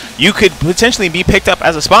travel. You could potentially be picked up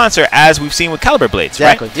as a sponsor, as we've seen with CaliburBladeZ,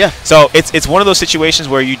 exactly, right? Yeah. So it's one of those situations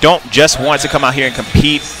where you don't just want to come out here and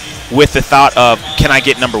compete with the thought of, can I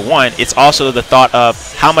get #1? It's also the thought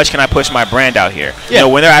of, how much can I push my brand out here? You know,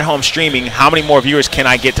 when they're at home streaming, how many more viewers can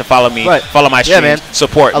I get to follow me, follow my streams,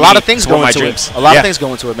 support a lot of things go into it. A lot of things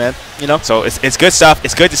go into it, man. You know? So it's good stuff.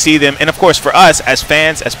 It's good to see them. And, of course, for us as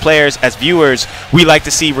fans, as players, as viewers, we like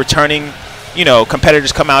to see returning, you know,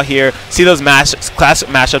 competitors come out here, see those classic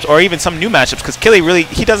matchups, or even some new matchups, because Killy really,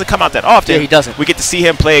 he doesn't come out that often. Yeah, he doesn't. We get to see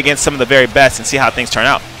him play against some of the very best and see how things turn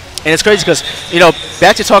out. And it's crazy because, you know,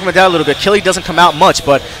 back to talking about that a little bit, Killy doesn't come out much,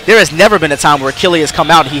 but there has never been a time where Killy has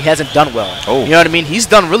come out and he hasn't done well. You know what I mean? He's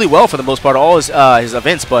done really well for the most part of all his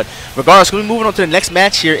events, but regardless, we're moving on to the next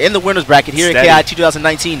match here in the winner's bracket here in KI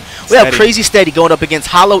 2019. We have CrazySteady going up against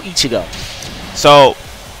HETAP. So,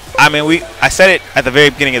 I mean, I said it at the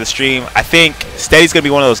very beginning of the stream. I think Steady's going to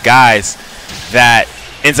be one of those guys that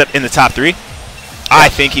ends up in the top 3. I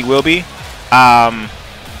think he will be.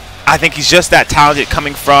 I think he's just that talented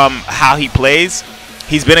coming from how he plays.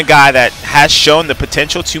 He's been a guy that has shown the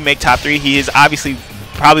potential to make top 3. He is obviously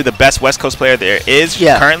probably the best West Coast player there is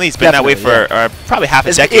currently. He's been that way for probably half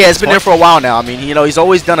a decade. Yeah, it's been there for a while now. I mean, you know, he's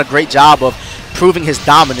always done a great job of proving his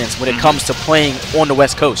dominance when it comes to playing on the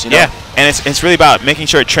West Coast. You know? Yeah, and it's really about making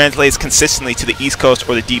sure it translates consistently to the East Coast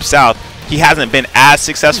or the Deep South. he hasn't been as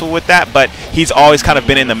successful with that, but he's always kind of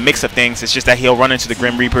been in the mix of things. It's just that he'll run into the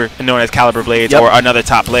Grim Reaper, known as CaliburBladeZ, or another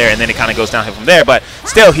top player, and then it kind of goes downhill from there. But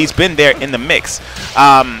still, he's been there in the mix.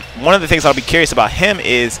 One of the things I'll be curious about him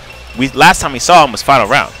is, last time we saw him was final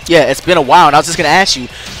round. Yeah, it's been a while, and I was just going to ask you,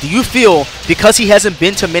 do you feel, because he hasn't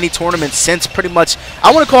been to many tournaments since pretty much,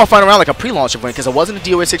 I want to call final round like a pre-launch event, because it wasn't a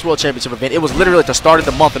DOA6 World Championship event, it was literally at the start of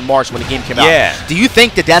the month in March when the game came out. Do you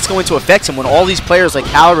think that that's going to affect him when all these players like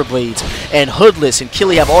CaliburBladeZ and Hoodless and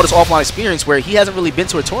Killy have all this offline experience where he hasn't really been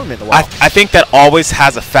to a tournament in a while? I think that always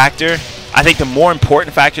has a factor. I think the more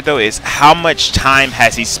important factor, though, is how much time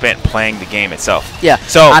has he spent playing the game itself. Yeah,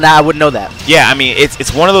 so and I wouldn't know that. Yeah, I mean,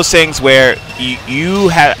 it's one of those things where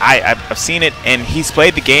I've seen it, and he's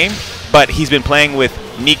played the game, but he's been playing with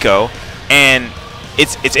Nico, and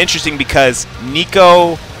it's interesting because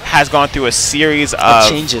Nico has gone through a series of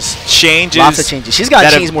changes. Lots of changes. She's got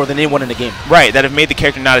to change more than anyone in the game. Right, that have made the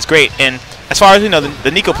character not as great. And as far as we know,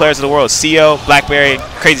 the Nico players of the world, CO, Blackberry,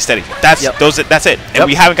 CrazySteady. That's it. And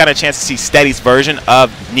we haven't gotten a chance to see Steady's version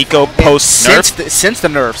of Nico post-nerf. Since the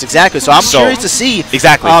nerfs, exactly. So I'm curious to see.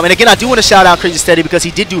 Exactly. And again, I do want to shout out CrazySteady because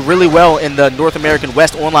he did do really well in the North American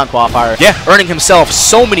West online qualifier. Yeah. Earning himself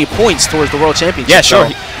so many points towards the World Championship. Yeah, sure.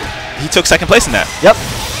 He took second place in that. Yep.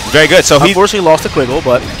 Very good. So he unfortunately lost to Quiggle,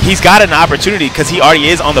 but he's got an opportunity because he already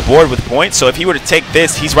is on the board with points. So if he were to take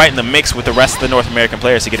this, he's right in the mix with the rest of the North American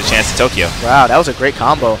players to get a chance to Tokyo. Wow, that was a great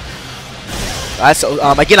combo. So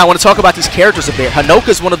again, I want to talk about these characters a bit. Hanoka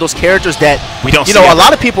is one of those characters that a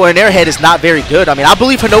lot of people in their head is not very good. I mean, I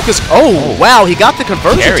believe Hanoka's. Oh wow, he got the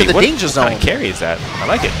conversion to the danger zone. What kind of carry is that? I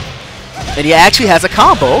like it. And he actually has a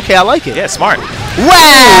combo. Okay, I like it. Yeah, smart.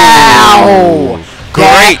 Wow.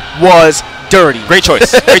 Great. That was dirty. Great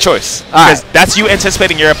choice. Great choice. Because that's you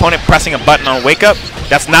anticipating your opponent pressing a button on wake up.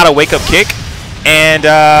 That's not a wake up kick. And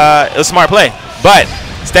it was a smart play. But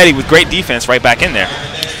Steady with great defense right back in there.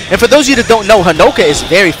 And for those of you that don't know, Hanoka is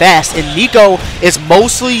very fast, and Nico is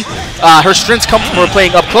mostly, her strengths come from her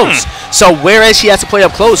playing up close. So whereas she has to play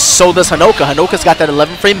up close, so does Hanoka. Hanoka's got that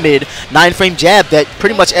 11-frame mid, 9-frame jab that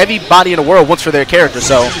pretty much everybody in the world wants for their character.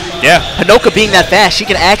 So yeah, Hanoka being that fast, she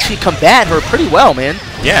can actually combat her pretty well, man.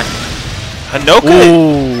 Yeah.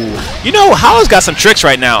 Hanoka, you know, Hollow's got some tricks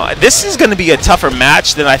right now. This is going to be a tougher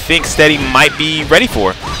match than I think Steady might be ready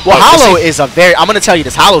for. Well, Hollow is I'm going to tell you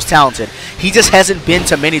this, Hollow's talented. He just hasn't been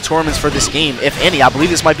to many tournaments for this game, if any. I believe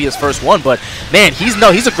this might be his first one, but man, he's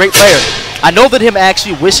a great player. I know that him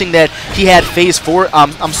actually wishing that he had Phase 4,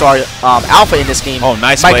 Alpha in this game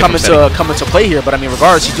might come into play here, but I mean,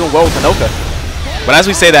 regardless, he's doing well with Hanoka. But as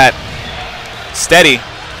we say that, Steady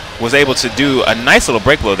was able to do a nice little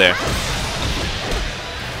break blow there.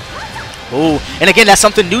 Ooh, and again, that's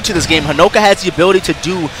something new to this game. Hanoka has the ability to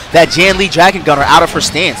do that Jan Lee Dragon Gunner out of her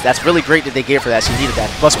stance. That's really great that they gave her that. She needed that.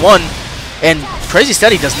 +1, and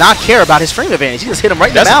CrazySteady does not care about his frame advantage. He just hit him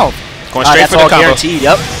right in the mouth. Going straight for the combo. Guaranteed.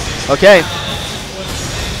 Yep. Okay.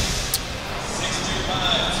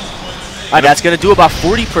 That's going to do about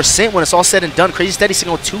 40% when it's all said and done. CrazySteady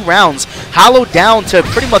sitting on 2 rounds. Hollow down to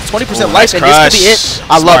pretty much 20% life, and this could be it.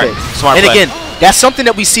 I love it. Smart and play. Again, that's something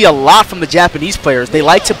that we see a lot from the Japanese players. They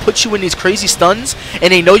like to put you in these crazy stuns,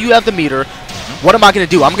 and they know you have the meter. What am I going to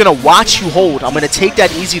do? I'm going to watch you hold. I'm going to take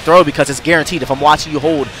that easy throw because it's guaranteed. If I'm watching you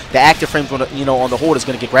hold, the active frames on the hold is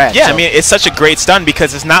going to get grabbed. Yeah, so. I mean, it's such a great stun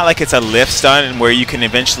because it's not like it's a lift stun where you can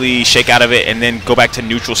eventually shake out of it and then go back to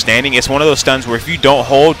neutral standing. It's one of those stuns where if you don't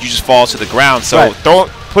hold, you just fall to the ground. So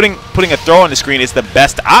putting a throw on the screen is the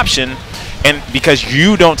best option, and because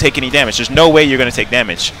you don't take any damage. There's no way you're going to take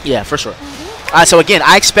damage. Yeah, for sure. So again,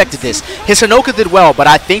 I expected this. His Hanoka did well, but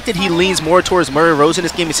I think that he leans more towards Murray Rose in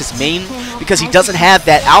this game as his main because he doesn't have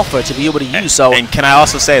that alpha to be able to use. And can I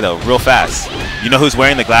also say, though, real fast, you know who's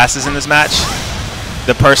wearing the glasses in this match?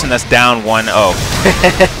 The person that's down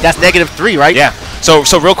 1-0. That's -3, right? Yeah. So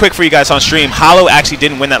real quick for you guys on stream, Hollow actually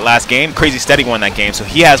didn't win that last game. CrazySteady won that game. So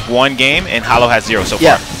he has 1 game, and Hollow has 0 so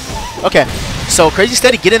far. Okay. So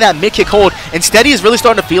CrazySteady getting that mid kick hold, and Steady is really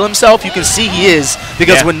starting to feel himself. You can see he is,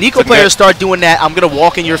 because when Nico players start doing that, I'm gonna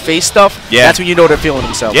walk in your face stuff. Yeah. That's when you know they're feeling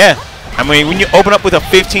themselves. Yeah. I mean, when you open up with a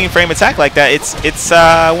 15-frame attack like that, it's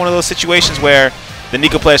one of those situations where the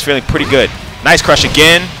Nico player is feeling pretty good. Nice crush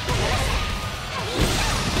again.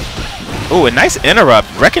 Ooh, a nice interrupt,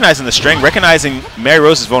 recognizing the string, recognizing Mary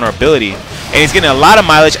Rose's vulnerability, and he's getting a lot of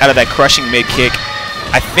mileage out of that crushing mid kick.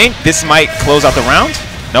 I think this might close out the round.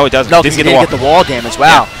 No, it doesn't. No, because he didn't get the wall damage.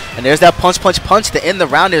 Wow. Yeah. And there's that punch to end the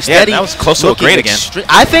round there. Steady. Yeah, that was close to a great again.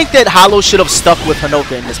 I think that Hollow should have stuck with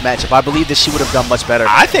Hanoka in this matchup. I believe that she would have done much better.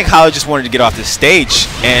 I think Hollow just wanted to get off the stage,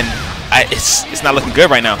 and it's not looking good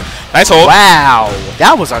right now. Nice hold. Wow,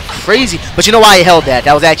 that was a crazy. But you know why he held that?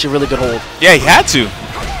 That was actually a really good hold. Yeah, he had to.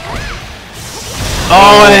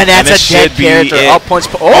 Oh, and that's a dead character. Up punch.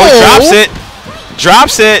 Oh,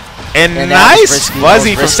 drops it. And nice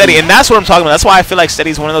fuzzy from Steady. And that's what I'm talking about. That's why I feel like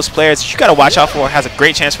Steady's one of those players you got to watch out for. Has a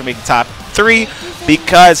great chance for making top 3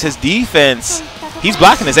 because his defense, he's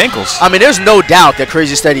blocking his ankles. I mean, there's no doubt that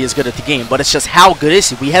CrazySteady is good at the game, but it's just how good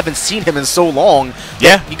is he? We haven't seen him in so long.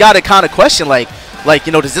 Yeah. You got to kind of question, like,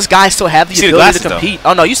 you know, does this guy still have the ability to compete?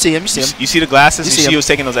 Oh, no, you see him. You see him. You see the glasses? You see he was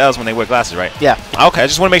taking those L's when they wear glasses, right? Yeah. Okay, I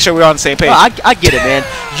just want to make sure we're on the same page. No, I get it, man.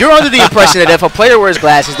 You're under the impression that if a player wears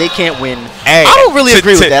glasses, they can't win. Hey, I don't really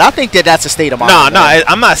agree with that. I think that that's a state of mind. No,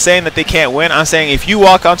 I'm not saying that they can't win. I'm saying if you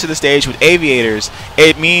walk onto the stage with aviators,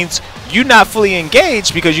 it means you're not fully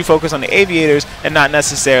engaged because you focus on the aviators and not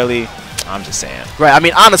necessarily... I'm just saying. Right. I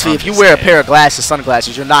mean, honestly, if you wear a pair of glasses,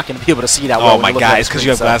 sunglasses, you're not going to be able to see that well. Oh my God! It's because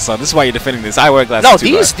you have glasses on. This is why you're defending this. I wear glasses. No, too,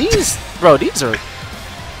 these are.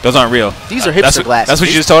 Those aren't real. These are hipster glasses. That's what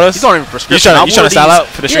you just told us. These aren't even prescription. You trying to style out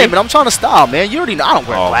for the stream? Yeah, but I'm trying to style, man. You already know I don't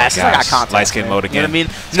wear glasses. I got contacts. Light skin mode again. You know what I mean?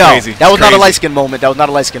 It's crazy. That was not a light skin moment. That was not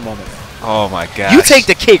a light skin moment. Oh my God! You take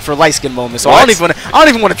the cake for light skin moments. So I don't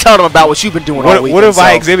even want to tell them about what you've been doing all weekend. What have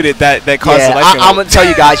I exhibited that caused the light skin? I'm gonna tell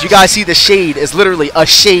you guys. You guys see the shade is literally a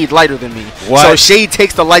shade lighter than me. What? So shade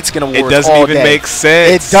takes the light skin award. It doesn't even make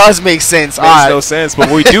sense. It does make sense. It makes no sense.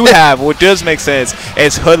 But we do have what does make sense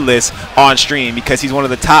is Hoodless on stream because he's one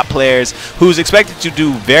of the top players who's expected to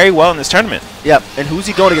do very well in this tournament. Yep. And who's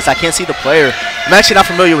he going against? I can't see the player. I'm actually not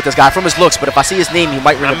familiar with this guy from his looks, but if I see his name, he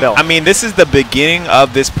might ring a bell. I mean, this is the beginning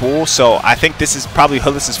of this pool, so I think this is probably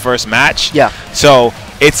Hoodless's first match. Yeah. So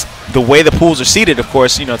it's the way the pools are seated, of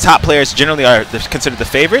course. You know, top players generally are considered the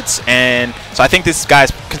favorites, and so I think this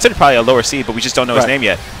guy's considered probably a lower seed, but we just don't know his name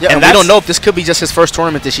yet. Yeah, and we don't know if this could be just his first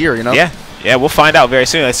tournament this year, you know? Yeah. Yeah, we'll find out very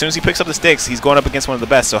soon. As soon as he picks up the sticks, he's going up against one of the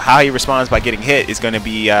best, so how he responds by getting hit is going to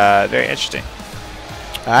be very interesting.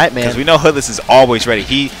 All right, man. Because we know Hoodless is always ready.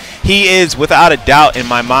 He is, without a doubt, in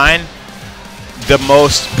my mind, the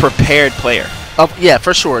most prepared player. Yeah,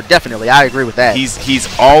 for sure. Definitely. I agree with that. He's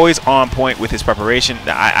always on point with his preparation.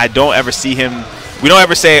 I don't ever see him... We don't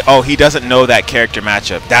ever say, oh, he doesn't know that character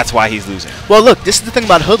matchup. That's why he's losing. Well, look, this is the thing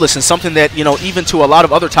about Hoodless and something that, you know, even to a lot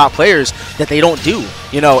of other top players that they don't do,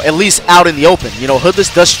 you know, at least out in the open. You know,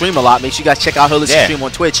 Hoodless does stream a lot. Make sure you guys check out Hoodless stream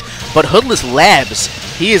on Twitch. But Hoodless labs.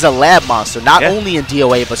 He is a lab monster, not only in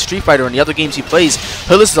DOA, but Street Fighter and the other games he plays.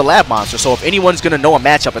 Hoodless is a lab monster. So if anyone's going to know a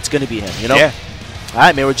matchup, it's going to be him, you know? Yeah. All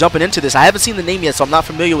right, man, we're jumping into this. I haven't seen the name yet, so I'm not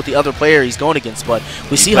familiar with the other player he's going against. But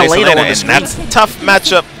we see Helena on the screen. That's a tough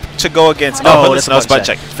matchup to go against. Oh, that's a button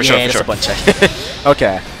check. For sure, that's a button check.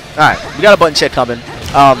 Okay. All right, we got a button check coming.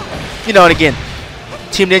 You know, and again,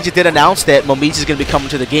 Team Ninja did announce that Momiji is going to be coming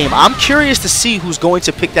to the game. I'm curious to see who's going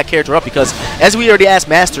to pick that character up because, as we already asked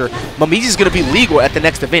Master, Momiji is going to be legal at the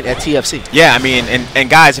next event at TFC. Yeah, I mean, and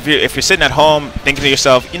guys, if you're sitting at home thinking to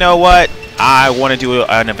yourself, you know what? I want to do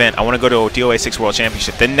an event. I want to go to a DOA6 World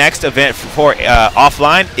Championship. The next event for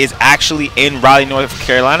offline is actually in Raleigh, North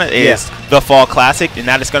Carolina. It is the Fall Classic, and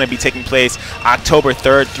that is going to be taking place October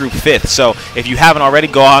 3rd through 5th. So if you haven't already,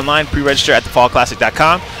 go online, pre-register at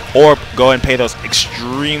thefallclassic.com, or go and pay those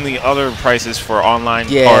extremely other prices for online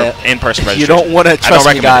or in-person registration. You don't want to, trust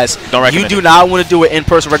me, guys. Don't recommend you do not want to do an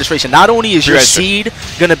in-person registration. Not only is your seed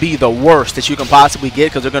going to be the worst that you can possibly get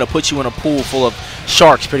because they're going to put you in a pool full of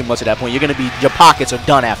sharks pretty much at that point. You're going to be, your pockets are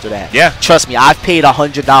done after that. Yeah. Trust me, I've paid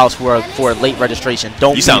 $100 for a late registration.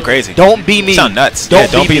 You sound crazy. Don't be me. You sound nuts. Don't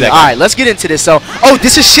be me. that guy. All right, let's get into this. So, oh,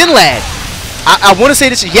 this is Shinlad. I want to say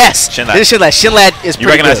this is, Shinlad. This is Shinlad. Shinlad is pretty good. You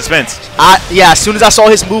recognize the spins? Yeah, as soon as I saw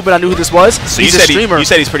his movement, I knew who this was. So he's a streamer. You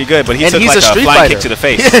said he's pretty good, but he took he's like a Street flying Fighter. kick to the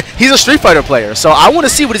face. He's a Street Fighter player, so I want to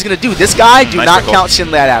see what he's going to do. This guy, do not count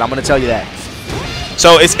Shinlad out. I'm going to tell you that.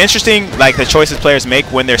 So it's interesting, like the choices players make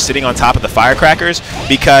when they're sitting on top of the firecrackers,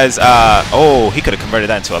 because oh, he could have converted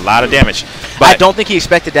that into a lot of damage. But I don't think he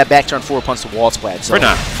expected that back turn forward punch to wall splat. So.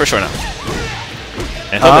 For sure not.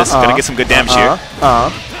 And Hoodless gonna get some good damage here.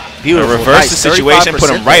 Beautiful. Reverse the situation,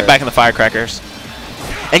 put him right back in the firecrackers.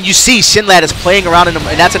 And you see Shinlad is playing around in them,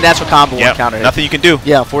 and that's a natural combo counter hit. Nothing you can do.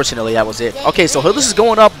 Yeah, unfortunately, that was it. Okay, so Hoodless is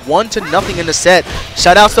going up 1-0 in the set.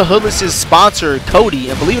 Shout outs to Hoodless's sponsor, Cody.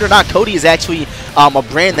 And believe it or not, Cody is actually a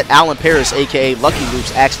brand that Alan Paris, a.k.a.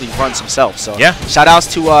 LuCkyL0opZ, actually runs himself. So yeah, shout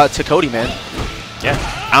outs to Cody, man. Yeah,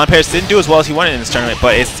 Alan Paris didn't do as well as he wanted in this tournament,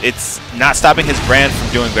 but it's not stopping his brand from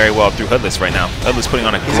doing very well through Hoodless right now. Hoodless putting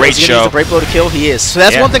on a great show. Use the break blow to kill. He is. So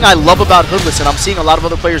that's one thing I love about Hoodless, and I'm seeing a lot of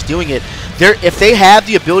other players doing it. If they have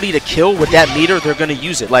the ability to kill with that meter, they're going to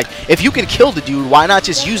use it. Like, if you can kill the dude, why not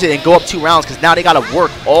just use it and go up 2 rounds? Because now they got to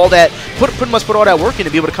work all that, pretty much put all that work in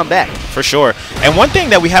to be able to come back. For sure. And one thing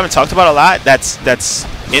that we haven't talked about a lot that's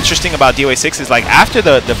interesting about DOA6 is, like, after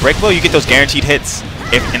the break blow, you get those guaranteed hits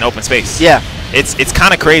in open space. Yeah. It's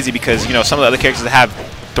kind of crazy because, you know, some of the other characters that have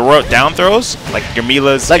down throws, like your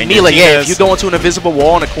Mila's. Like Mila, yeah. If you go into an invisible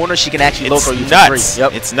wall in the corner, she can actually low throw you for free.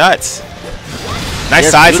 Yep. It's nuts. Nice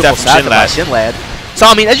sidestep from Shinlad. So,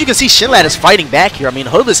 I mean, as you can see, Shinlad is fighting back here. I mean,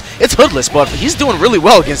 Hoodless, it's Hoodless, but he's doing really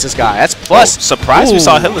well against this guy. That's plus. Surprised we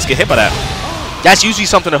saw Hoodless get hit by that. That's usually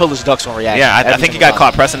something that Hoodless ducks on reaction. Yeah, I think he got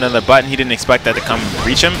caught pressing another button. He didn't expect that to come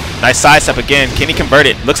reach him. Nice sidestep again. Can he convert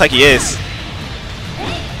it? Looks like he is.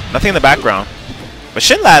 Nothing in the background. But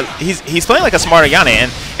Shinlad, he's playing like a smarter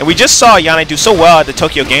Yane, and we just saw Yane do so well at the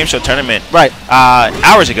Tokyo Game Show tournament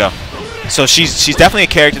hours ago. So she's definitely a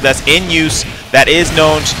character that's in use, that is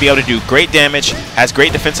known to be able to do great damage, has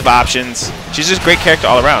great defensive options. She's just a great character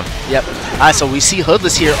all around. Yep. All right, so we see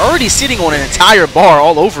Hoodless here already sitting on an entire bar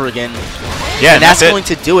all over again. Yeah, and that's going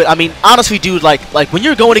to do it. I mean, honestly, dude, like when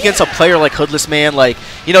you're going against a player like Hoodless, man, like,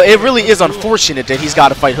 you know, it really is unfortunate that he's got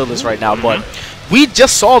to fight Hoodless right now, but we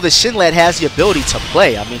just saw that Shinlad has the ability to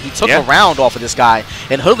play. I mean, he took a round off of this guy,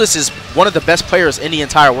 and Hoodless is one of the best players in the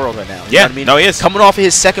entire world right now. You know what I mean? No, he is. Coming off of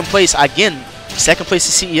his second place, again, second place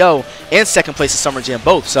as CEO and second place at Summer Jam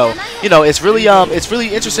both. So, you know, it's really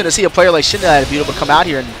interesting to see a player like Shinlad be able to come out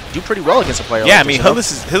here and do pretty well against a player like I mean,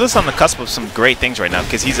 Hoodless is on the cusp of some great things right now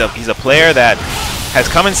because he's a player that has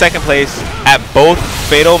come in second place at both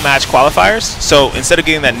Fatal Match qualifiers. So instead of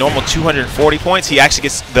getting that normal 240 points, he actually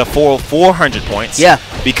gets the full 400 points. Yeah.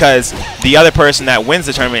 Because the other person that wins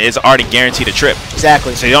the tournament is already guaranteed a trip.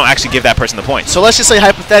 Exactly. So you don't actually give that person the points. So let's just say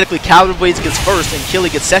hypothetically CaliburBladeZ gets first and Killy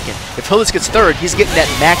gets second. If Hoodless gets third, he's getting that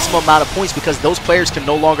maximum amount of points because those players can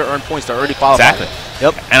no longer earn points. They're already qualified. Exactly.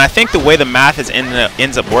 Yep. And I think the way the math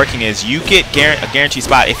ends up working is you get a guaranteed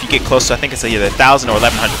spot if you get close to, I think it's either 1,000 or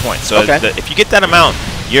 1,100 points. So if you get that amount,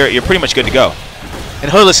 you're pretty much good to go. And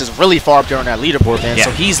Hoodless is really far up there on that leaderboard, man. Yeah.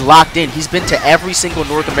 So he's locked in. He's been to every single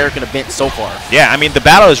North American event so far. Yeah, I mean the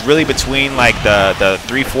battle is really between like the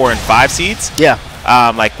 3, 4, and 5 seeds. Yeah.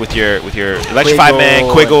 Like with your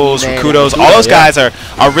ElectrifiedMann, Quiggles, Rikutos, all those guys are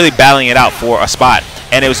really battling it out for a spot.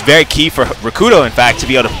 And it was very key for Rikuto, in fact, to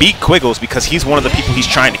be able to beat Quiggles because he's one of the people he's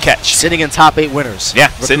trying to catch. Sitting in top 8 winners. Yeah,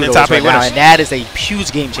 sitting in top 8 winners. And that is a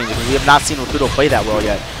huge game changer because we have not seen Rikuto play that well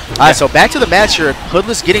yet. All right, so back to the match here.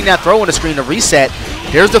 Hoodless getting that throw on the screen to reset.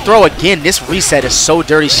 There's the throw again. This reset is so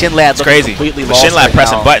dirty. Shinlad looking crazy. Completely But lost Shinlad right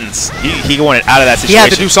pressing now. buttons. He wanted out of that situation. He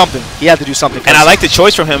had to do something. He had to do something. And I like the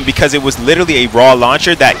choice from him because it was literally a raw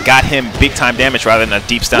launcher that got him big-time damage rather than a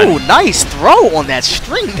deep stun. Ooh, nice throw on that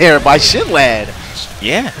string there by Shinlad.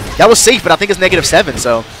 Yeah. That was safe, but I think it's -7,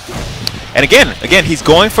 so. And again, he's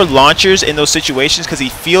going for launchers in those situations because he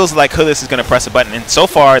feels like Hoodless is going to press a button. And so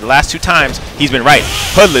far, the last 2 times, he's been right.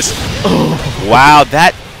 Hoodless. Wow,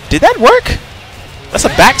 did that work? That's a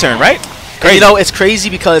back turn, right? Crazy. You know, it's crazy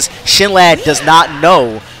because Shinlad does not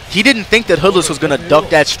know. He didn't think that Hoodless was going to duck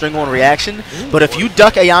that string on reaction, but if you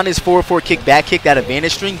duck Ayane's 4-4 kick back kick, that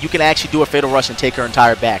advantage string, you can actually do a fatal rush and take her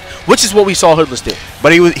entire back, which is what we saw Hoodless do.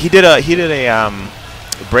 But he did a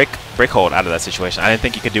break hold out of that situation. I didn't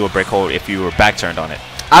think you could do a break hold if you were back turned on it.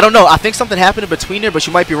 I don't know. I think something happened in between there, but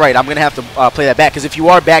you might be right. I'm going to have to play that back because if you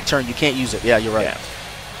are back turned, you can't use it. Yeah, you're right.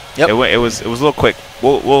 Yeah. Yep. It was a little quick.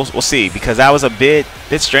 We'll see because that was a bit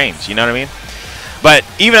strange. You know what I mean? But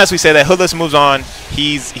even as we say that, Hoodless moves on.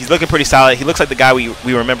 He's looking pretty solid. He looks like the guy we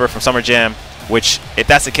remember from Summer Jam, which, if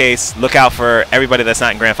that's the case, look out for everybody that's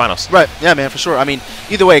not in Grand Finals. Right. Yeah, man, for sure. I mean,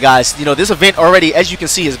 either way, guys, you know, this event already, as you can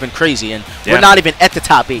see, has been crazy, and we're not even at the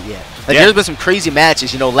top 8 yet. Like, there's been some crazy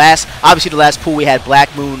matches. You know, obviously the last pool we had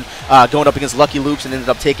Black Moon going up against LuCkyL0opZ and ended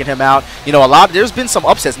up taking him out. You know, there's been some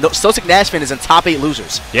upsets. SoSickNASHFAN is in top 8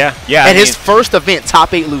 losers. Yeah. And his first event,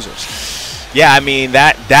 top 8 losers. Yeah, I mean,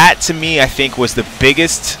 that to me, I think, was the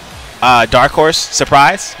biggest dark horse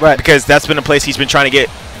surprise. Right. Because that's been a place he's been trying to get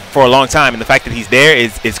for a long time, and the fact that he's there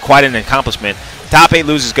is quite an accomplishment. Top 8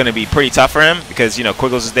 losers is going to be pretty tough for him because, you know,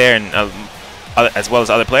 Quiggles is there and as well as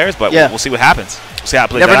other players, but we'll see what happens. We'll see how it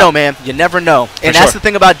plays out. Never know, man. You never know. And that's the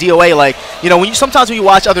thing about DOA. Like, you know, sometimes when you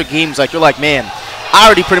watch other games, like, you're like, man, I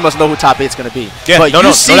already pretty much know who top 8 is going to be. Yeah, but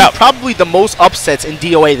you see no probably the most upsets in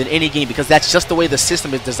DOA than any game because that's just the way the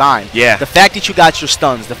system is designed. Yeah. The fact that you got your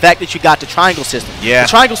stuns, the fact that you got the triangle system. Yeah. The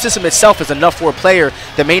triangle system itself is enough for a player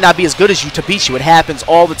that may not be as good as you to beat you. It happens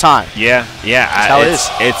all the time. Yeah, yeah. That's how it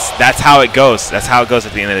is. That's how it goes. That's how it goes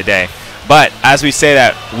at the end of the day. But as we say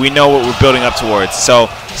that, we know what we're building up towards. So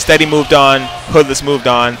Steady moved on, Hoodless moved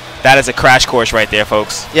on. That is a crash course right there,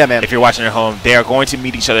 folks. Yeah, man. If you're watching at home, they are going to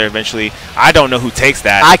meet each other eventually. I don't know who takes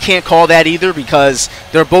that. I can't call that either because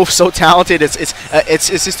they're both so talented. It's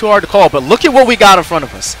just too hard to call. But look at what we got in front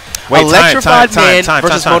of us. Wait, ElectrifiedMann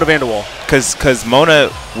versus Mona Vanderwaal. Because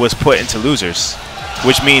Mona was put into losers,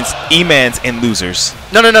 which means E-Man's in losers.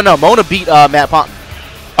 No. Mona beat Matt Ponton.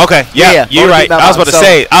 Okay, yeah, you're Mona right. I was about to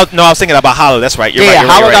say. I was thinking about Hollow. That's right. You're right.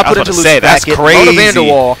 Hollow right. got put into losers that's bracket. crazy. Mona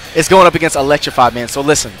Vanderwaal is going up against ElectrifiedMann. So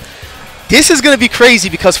listen, this is going to be crazy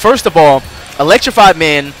because first of all,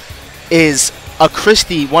 ElectrifiedMann is a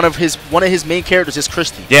Christie. One of his main characters is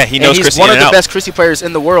Christie. Yeah, he knows Christie. He's Christie one in of and the out. best Christie players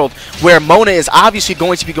in the world. Where Mona is obviously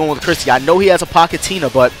going to be going with Christie. I know he has a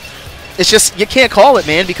Pocketina, but it's just you can't call it,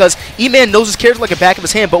 man, because E-Man knows his character like the back of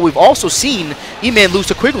his hand. But we've also seen E-Man lose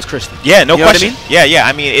to Quiggles Christie. Yeah, no question. question. What I mean? Yeah.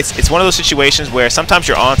 I mean, it's one of those situations where sometimes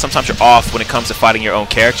you're on, sometimes you're off when it comes to fighting your own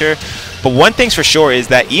character. But one thing's for sure is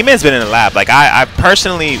that E-Man's been in the lab. Like I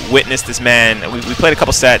personally witnessed this man. We played a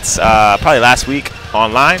couple sets probably last week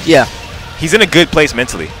online. Yeah. He's in a good place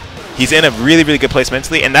mentally. He's in a really, really good place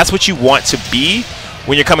mentally, and that's what you want to be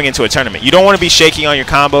when you're coming into a tournament. You don't want to be shaky on your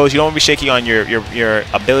combos. You don't want to be shaky on your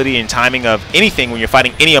ability and timing of anything when you're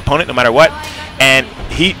fighting any opponent, no matter what. And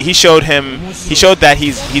he showed that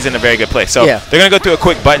he's in a very good place. So they're gonna go through a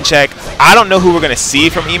quick button check. I don't know who we're gonna see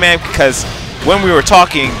from E-Man because when we were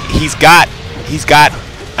talking, he's got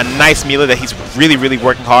a nice melee that he's really, really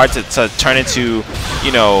working hard to turn into,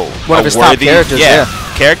 you know, one of his top characters.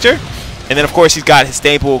 Character. And then, of course, he's got his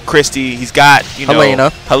staple, Christie. He's got, you know,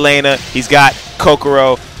 Helena. He's got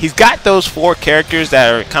Kokoro. He's got those 4 characters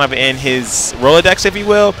that are kind of in his Rolodex, if you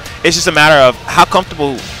will. It's just a matter of how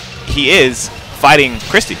comfortable he is fighting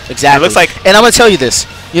Christie. Exactly. It looks like, and I'm going to tell you this.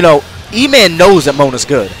 You know, E-Man knows that Mona's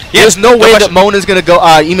good. Yeah, There's no way that Mona's going to go,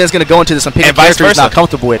 E-Man's going to go into this and pick a character he's not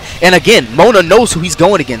comfortable with. And again, Mona knows who he's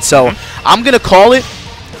going against. So I'm going to call it.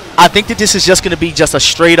 I think that this is just going to be just a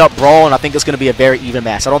straight-up brawl, and I think it's going to be a very even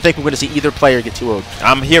match. I don't think we're going to see either player get 2-0'd.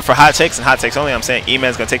 I'm here for hot takes and hot takes only. I'm saying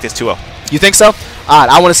E-Man's going to take this 2-0. You think so? All right,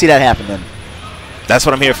 I want to see that happen then. That's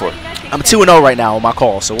what I'm here for. I'm 2-0 right now on my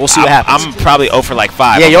call, so we'll see what happens. I'm probably 0 for like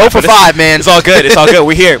 5. Yeah, you're 0 for 5, man. It's all good. It's all good.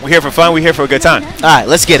 We're here. We're here for fun. We're here for a good time. All right,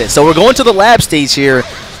 let's get it. So we're going to the lab stage here.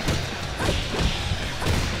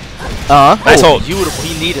 Nice hold. Beautiful.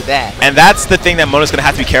 He needed that. And that's the thing that Mona's going to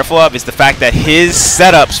have to be careful of is the fact that his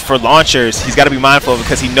setups for launchers, he's got to be mindful of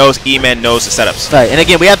because he knows E-Man knows the setups. Right. And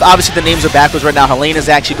again, we have obviously the names are backwards right now. Helena's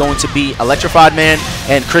actually going to be ElectrifiedMann,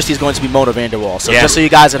 and Christie's going to be Mona Vanderwaal. So just so you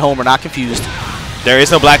guys at home are not confused. There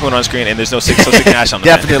is no Blackmoon on screen, and there's no SoSickNASH on the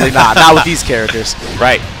Definitely not. Not with these characters.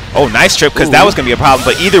 Right. Oh, nice trip, because that was going to be a problem.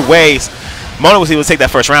 But either way, Mona was able to take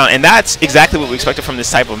that first round, and that's exactly what we expected from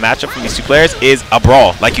this type of matchup from these 2 players is a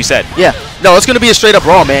brawl, like you said. Yeah. No, it's going to be a straight-up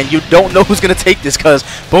brawl, man. You don't know who's going to take this because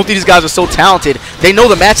both of these guys are so talented. They know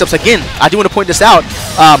the matchups. Again, I do want to point this out.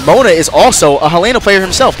 Mona is also a Helena player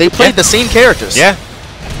himself. They played the same characters. Yeah.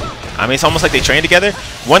 I mean, it's almost like they trained together.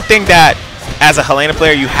 One thing that, as a Helena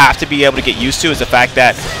player, you have to be able to get used to is the fact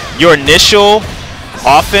that your initial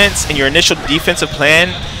offense and your initial defensive plan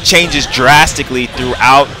changes drastically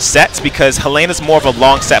throughout sets because Helena's more of a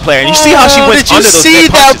long set player. And you see how she went under those Did you see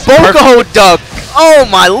that Bokoho duck? Oh,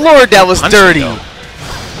 my Lord, that was dirty.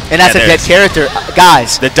 And that's a dead character.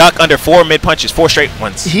 Guys. The duck under 4 mid punches, 4 straight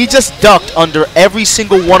ones. He just ducked under every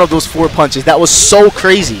single one of those 4 punches. That was so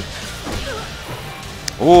crazy.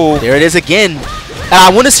 Ooh. There it is again. And I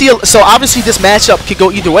want to see, so obviously this matchup could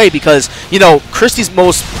go either way because, you know, Christie's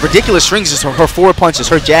most ridiculous strings is her 4 punches,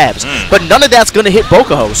 her jabs. But none of that's going to hit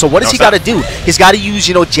Bokoho. So what does he got to do? He's got to use,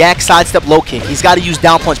 you know, jack, sidestep, low kick. He's got to use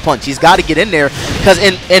down punch, punch. He's got to get in there because,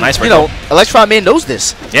 nice, you know, ElectrifiedMann knows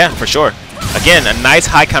this. Yeah, for sure. Again, a nice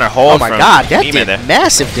high counter hold. Oh my God, that did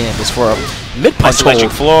massive damage for a mid punch hold.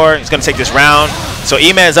 Electric floor. He's going to take this round. So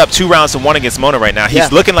E-Man is up 2 rounds to 1 against Mona right now.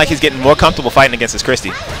 He's looking like he's getting more comfortable fighting against his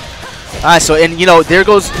Christie. All right, so, and, you know, there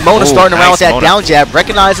goes Mona starting around with that down jab,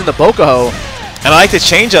 recognizing the Bokoho. And I like the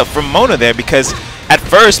change up from Mona there because at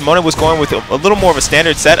first Mona was going with a little more of a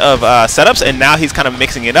standard set of setups, and now he's kind of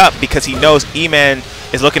mixing it up because he knows E-Man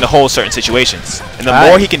is looking to hold certain situations. And the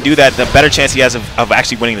more he can do that, the better chance he has of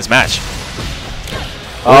actually winning this match.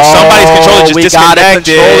 somebody's controller just disconnected. Got a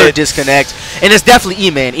controller disconnect. And it's definitely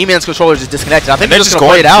E-Man. E-Man's controller is disconnected. I think they're just going to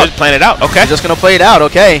play it out. They're playing it out. Okay. They're just going to play it out.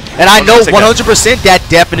 Okay. And I know 100% that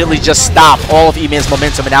definitely just stopped all of E-Man's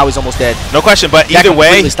momentum, and now he's almost dead. No question. But either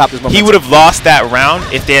way, he would have lost that round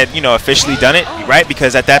if they had, officially done it, right?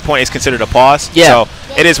 Because at that point, it's considered a pause. Yeah.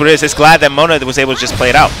 So it is what it is. It's glad that Mona was able to just play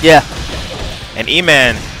it out. Yeah. And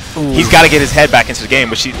E-Man, he's got to get his head back into the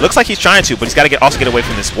game, which he looks like he's trying to, but he's got to also get away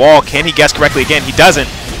from this wall. Can he guess correctly again? He doesn't.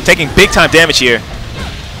 Taking big-time damage here.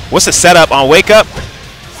 What's the setup on Wake Up?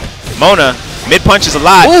 Mona, mid-punch is a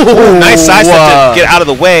lot. Ooh, nice sidestep to get out of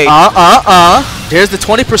the way. There's the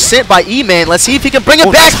 20% by E-Man. Let's see if he can bring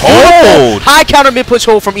it back. Hold. High counter mid-push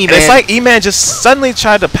hold from E-Man. It's like E-Man just suddenly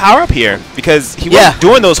tried to power up here because he wasn't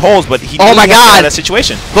doing those holds, but he oh my God. Out of that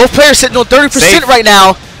situation. Both players sitting on 30% right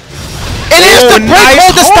now. And here's the break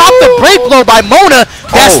hold to stop the break blow by Mona.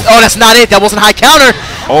 That's not it. That wasn't high counter.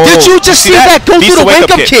 Did you just see that go through the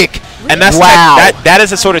wake-up kick? And that's that is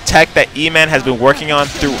the sort of tech that E-Man has been working on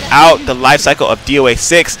throughout the life cycle of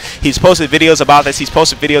DOA6. He's posted videos about this. He's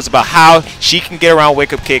posted videos about how she can get around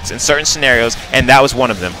wake-up kicks in certain scenarios, and that was one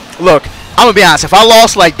of them. Look, I'm going to be honest. If I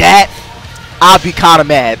lost like that, I'd be kind of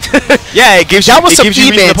mad. Yeah, it gives you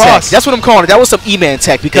E-Man tech. That's what I'm calling it. That was some E-Man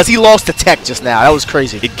tech because he lost the tech just now. That was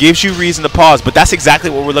crazy. It gives you reason to pause, but that's exactly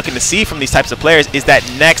what we're looking to see from these types of players is that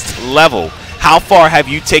next level. How far have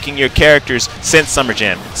you taken your characters since Summer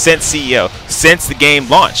Jam, since CEO, since the game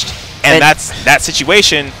launched? And that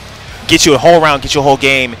situation gets you a whole round, gets you a whole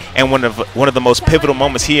game, and one of the most pivotal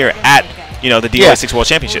moments here at the DOA6 World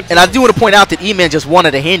Championship. And I do want to point out that E-Man just won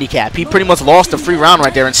at a handicap. He pretty much lost the free round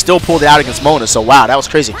right there and still pulled it out against Mona. So wow, that was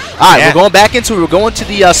crazy. All right, we're going back into it. We're going to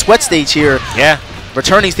the sweat stage here. Yeah.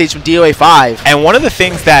 Returning stage from DOA5. And one of the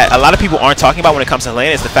things that a lot of people aren't talking about when it comes to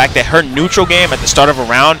Helena is the fact that her neutral game at the start of a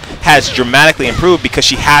round has dramatically improved because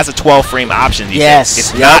she has a 12-frame option these days.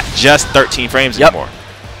 It's not just 13 frames anymore.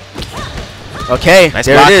 Okay, nice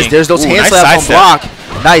there blocking. It is. There's those hand slaps on block.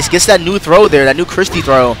 Nice. Gets that new throw there, that new Christie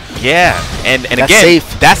throw. Yeah, and again,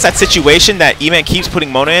 that's that situation that E-Man keeps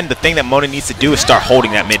putting Mona in. The thing that Mona needs to do is start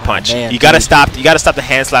holding that mid punch. You gotta stop the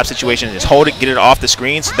hand slap situation and just hold it, get it off the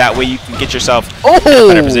screen, so that way you can get yourself in a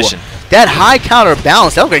better position. That high counter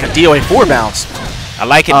bounce, that looked like a DOA4 bounce. I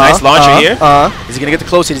like it. Nice launcher here. He's gonna get the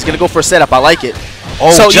close hit. He's gonna go for a setup. I like it. Oh,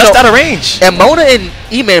 so, just out of range. And Mona and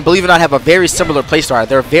E-Man, believe it or not, have a very similar playstyle.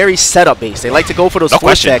 They're very setup-based. They like to go for those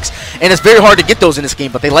force checks, and it's very hard to get those in this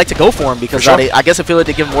game, but they like to go for them because I guess I feel like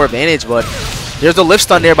they give them more advantage, but there's the lift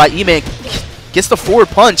stun there by E-Man. Gets the forward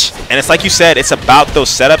punch. And it's like you said, it's about those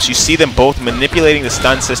setups. You see them both manipulating the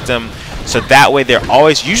stun system, so that way they're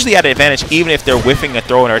always usually at an advantage, even if they're whiffing a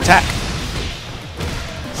throw in or attack.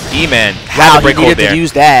 E-Man had to break hold there. To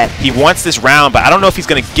use that. He wants this round, but I don't know if he's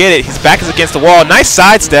going to get it. His back is against the wall. Nice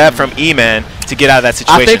sidestep from E-Man to get out of that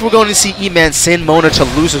situation. I think we're going to see E-Man send Mona to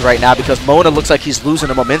losers right now because Mona looks like he's losing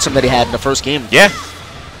the momentum that he had in the first game. Yeah.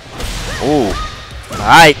 Ooh. All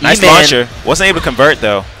right, nice launcher. Wasn't able to convert,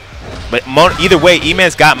 though. But either way,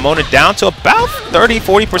 E-Man's got Mona down to about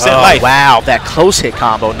 30–40% life. Wow, that close hit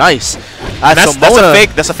combo. Nice.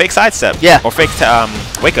 That's a fake sidestep. Yeah. Or fake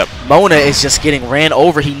wake up. Mona is just getting ran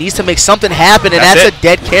over. He needs to make something happen, and that's a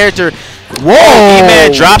dead character. Whoa!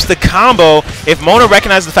 E-Man drops the combo. If Mona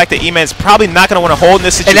recognizes the fact that E-Man's probably not going to want to hold in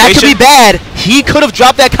this situation. And that could be bad. He could have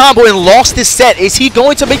dropped that combo and lost his set. Is he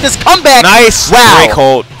going to make this comeback? Nice break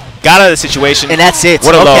hold. Got out of the situation. And that's it.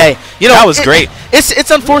 What a low. That was great.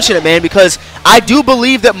 It's unfortunate, man, because I do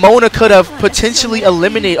believe that Mona could have potentially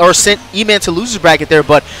eliminated or sent E-Man to loser's bracket there.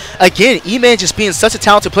 But, again, E-Man just being such a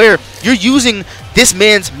talented player, you're using this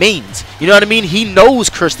man's mains. You know what I mean? He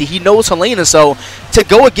knows Christie. He knows Helena. So to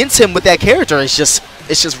go against him with that character is just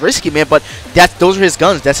risky, man. But those are his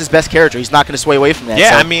guns. That's his best character. He's not going to sway away from that.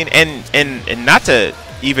 Yeah, so. I mean, and not to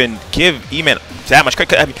even give E-Man that much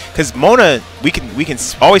credit, because Mona, we can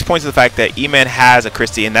always point to the fact that E-Man has a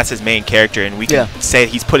Christie and that's his main character, and we can say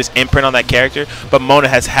he's put his imprint on that character. But Mona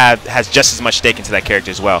has just as much stake into that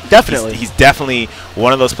character as well. Definitely, he's definitely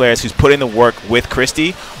one of those players who's put in the work with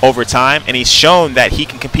Christie over time, and he's shown that he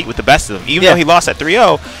can compete with the best of them. Even though he lost at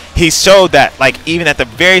 3-0, he showed that even at the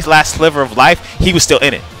very last sliver of life, he was still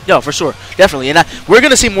in it. Yeah, for sure, definitely, and we're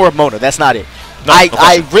gonna see more of Mona. That's not it. No,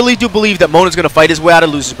 I really do believe that Mona's going to fight his way out of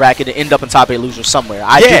loser's bracket and end up in top 8 loser somewhere.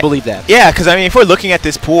 I do believe that. Yeah, because, I mean, if we're looking at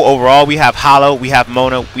this pool overall, we have Hollow, we have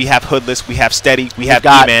Mona, we have Hoodless, we have Steady, we have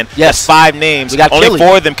E-Man. That's 5 names. Only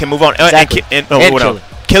 4 of them can move on. Exactly.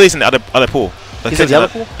 Killyxx in the other pool. He's in the other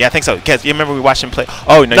pool? Yeah, I think so. Because you remember we watched him play.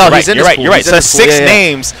 Oh, no, you're right. You're right. So 6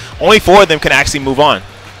 names, only 4 of them can actually move on.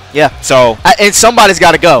 Yeah. So and somebody's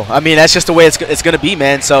got to go. I mean, that's just the way it's going to be,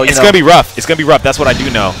 man. So it's going to be rough. It's going to be rough. That's what I do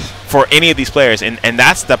know. for any of these players, and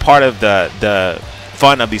that's the part of the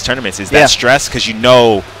fun of these tournaments is that stress, because you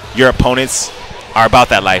know your opponents are about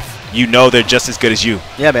that life. You know they're just as good as you.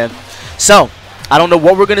 Yeah, man. So I don't know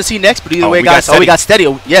what we're gonna see next, but either way, guys. We got Steady.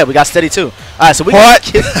 Yeah, we got Steady too. All right, so we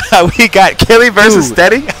got Killy versus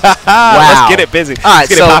Steady. Wow. Let's get it busy. All right, let's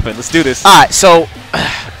get it popping. Let's do this. All right, so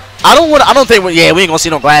I don't think we ain't gonna see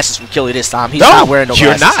no glasses from Killy this time. He's not wearing no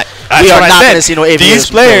glasses. You're not. We are not gonna see no aviators. These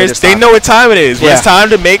players, they know what time it is. When it's time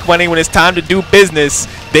to make money, when it's time to do business,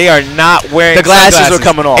 they are not wearing the glasses. Are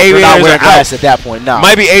coming off. They're not wearing glasses at that point. No.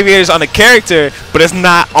 Might be aviators on the character, but it's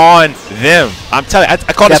not on them. I'm telling you,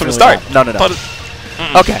 I called this from the start. No.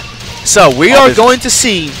 Okay, so we are going to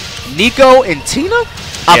see Nico and Tina.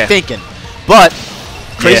 I'm thinking, but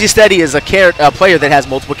CrazySteady is a player that has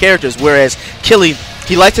multiple characters, whereas Killy,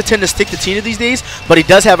 he likes to tend to stick to Tina these days, but he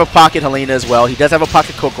does have a pocket Helena as well. He does have a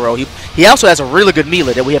pocket Kokoro. He also has a really good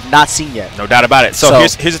Mila that we have not seen yet. No doubt about it. So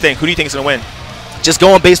here's the thing. Who do you think is going to win? Just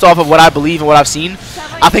going based off of what I believe and what I've seen,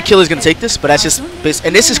 I think Killy's going to take this, but that's just based.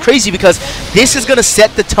 And this is crazy because this is going to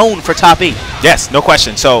set the tone for top 8. Yes, no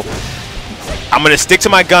question. So I'm going to stick to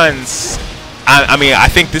my guns. I mean, I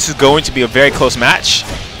think this is going to be a very close match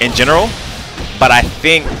in general, but I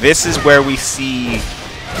think this is where we see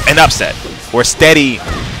an upset, where Steady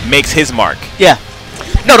makes his mark. Yeah.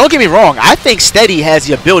 No, don't get me wrong. I think Steady has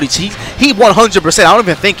the ability to. He 100%. I don't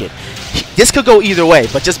even think it. This could go either way,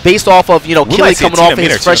 but just based off of, Killy coming off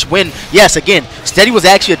his fresh win. Yes, again, Steady was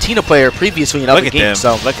actually a Tina player previously in other games.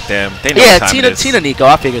 So look at them. They know what time it is. Tina, Nico.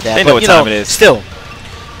 I figured that. They know what time it is. Still,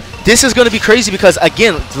 this is going to be crazy because,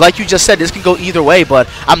 again, like you just said, this can go either way. But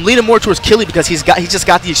I'm leaning more towards Killy because he's just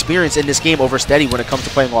got the experience in this game over Steady when it comes to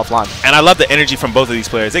playing offline. And I love the energy from both of these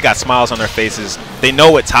players. They got smiles on their faces. They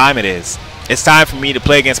know what time it is. It's time for me to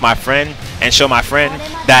play against my friend and show my friend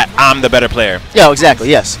that I'm the better player. Yeah, exactly.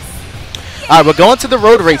 Yes. All right, we're going to the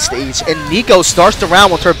road race stage, and Nico starts the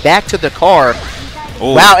round with her back to the car.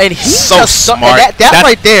 Ooh, wow, and he's so just smart. That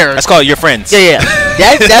right there. That's called your friends. Yeah.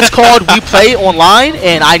 That's called we play online,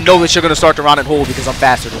 and I know that you're going to start the round and hold because I'm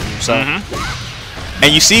faster than you. So.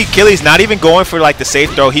 And you see, Killy's not even going for like the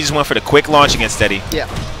safe throw. He just went for the quick launch against Steady. Yeah.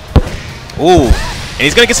 Ooh, and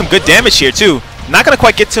he's going to get some good damage here too. Not going to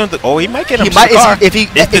quite get to him. He might get him. He might if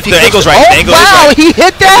the angle's right. Oh, the angle is right. He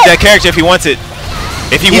hit that. It's a dead character if he wants it.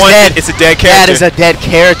 If he wants it, it's a dead character. That is a dead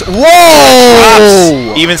character. Whoa!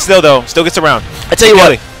 Drops. Even still, though, still gets around. I tell you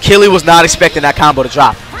what, Killy was not expecting that combo to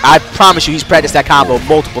drop. I promise you, he's practiced that combo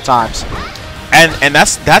multiple times. And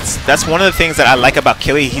that's one of the things that I like about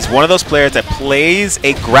Killy. He's one of those players that plays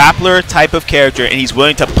a grappler type of character, and he's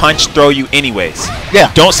willing to punch throw you anyways.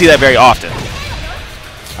 Yeah. Don't see that very often.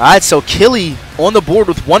 All right, so Killy on the board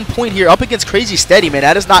with 1 point here up against CrazySteady, man.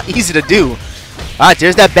 That is not easy to do. All right,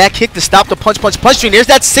 there's that back kick to stop the punch string. There's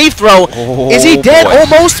that safe throw. Is he dead?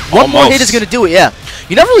 Almost. One more hit is going to do it, yeah.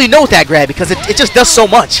 You never really know with that grab because it just does so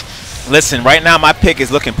much. Listen, right now my pick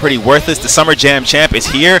is looking pretty worthless. The Summer Jam champ is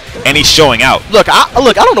here, and he's showing out. Look, I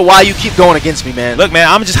don't know why you keep going against me, man. Look, man,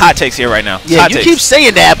 I'm just hot takes here right now. Yeah, you keep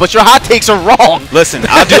saying that, but your hot takes are wrong. Listen,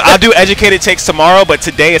 I'll do educated takes tomorrow, but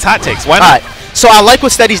today is hot takes. Why not? All right, so I like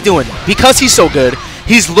what Steady's doing. Because he's so good,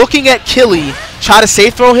 he's looking at Killy, try to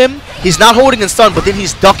safe throw him. He's not holding in stun, but then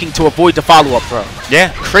he's ducking to avoid the follow-up throw.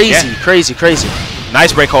 Yeah. Crazy.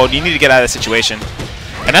 Nice break hold. You need to get out of that situation.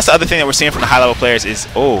 And that's the other thing that we're seeing from the high-level players is,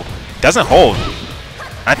 doesn't hold.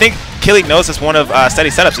 I think Killyxx knows it's one of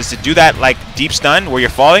Steady's setups is to do that like deep stun where you're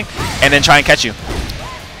falling and then try and catch you.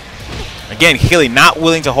 Again, Killyxx not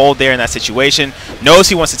willing to hold there in that situation. Knows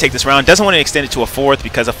he wants to take this round. Doesn't want to extend it to a fourth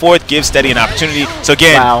because a fourth gives Steady an opportunity. So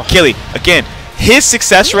again, Killyxx, again, his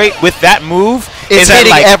success rate with that move is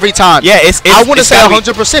hitting every time. Yeah, I want to say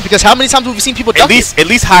 100% because how many times have we seen people duck it? At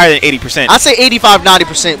least higher than 80%. I'd say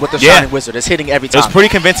 85-90% with the Shining Wizard. It's hitting every time. It's pretty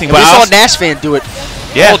convincing. And we saw NashFan do it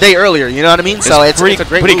all day earlier. You know what I mean? So it's a great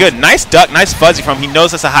pretty good. Nice duck, nice fuzzy from him. He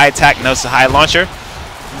knows it's a high attack, knows it's a high launcher.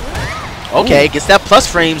 Okay, gets that plus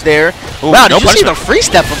frames there. Ooh, wow, did you see the free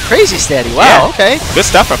step from CrazySteady? Wow, okay. Good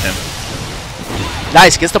stuff from him.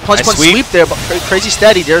 Nice, gets the punch sweep there, but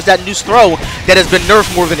CrazySteady, there's that new throw that has been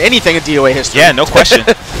nerfed more than anything in DOA history. Yeah, no question.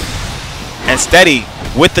 And Steady,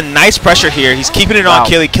 with the nice pressure here, he's keeping it on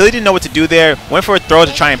Killy. Killy didn't know what to do there, went for a throw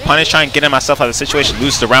to try and punish, try and get himself out of the situation,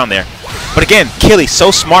 loses the round there. But again, Killy, so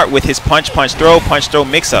smart with his punch, throw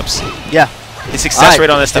mix-ups. Yeah. His success rate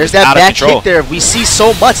on this stuff is out of there's that back control. kick there. We see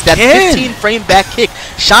so much. That 15-frame back kick.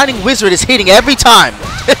 Shining Wizard is hitting every time.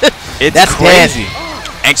 That's crazy.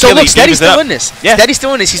 And so look, Steady's still in this. Yeah. Steady's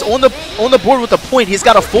still in this. He's on the board with a point. He's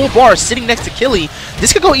got a full bar sitting next to Killy.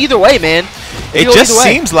 This could go either way, man. It just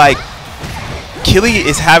seems like Killy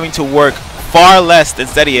is having to work far less than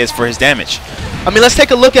Steady is for his damage. I mean, let's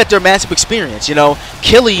take a look at their matchup experience. You know,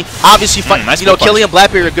 Killy obviously fight. Nice, you know, Killy and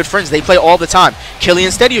Blackberry are good friends. They play all the time. Killy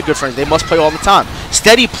and Steady are good friends. They must play all the time.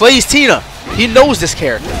 Steady plays Tina. He knows this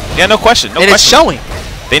character. Yeah, no question. And it's showing.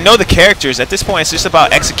 They know the characters. At this point, it's just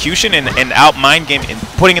about execution and out mind game and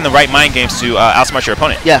putting in the right mind games to outsmart your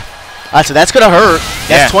opponent. Yeah. So that's gonna hurt.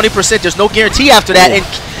 That's 20%. There's no guarantee after that. And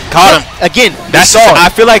caught him again. I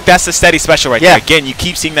feel like that's the Steady special right there. Again, you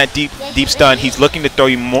keep seeing that deep stun. He's looking to throw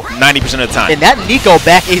you 90% of the time. And that Nico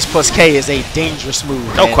back ace plus K is a dangerous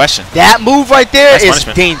move. No question. That move right there is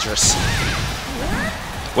punishment. dangerous.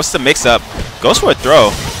 What's the mix-up? Goes for a throw.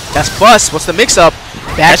 That's plus. What's the mix-up?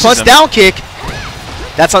 Back punch down kick.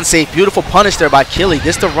 That's unsafe. Beautiful punish there by Killy.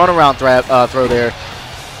 This the runaround throw there.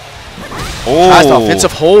 Oh. Tries the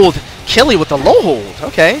offensive hold. Killy with the low hold.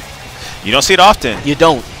 Okay. You don't see it often. You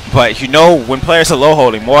don't. But you know when players are low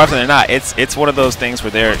holding, more often than not, it's one of those things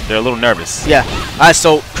where they're a little nervous. Yeah. All right,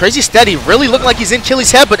 so CrazySteady really looked like he's in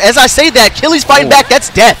Killy's head, but as I say that, Killy's fighting back. That's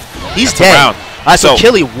death. He's dead. All right, so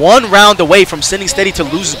Killy 1 round away from sending Steady to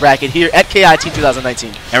losers bracket here at KIT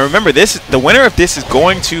 2019. And remember, the winner of this is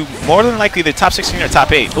going to more than likely the top 16 or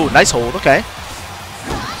top 8. Oh, nice hold. Okay.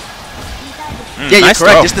 Yeah, you're nice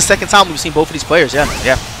correct. throw. This is the second time we've seen both of these players. Yeah.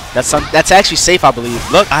 Yeah. That's actually safe, I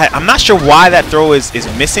believe. Look, I'm not sure why that throw is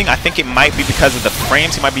missing. I think it might be because of the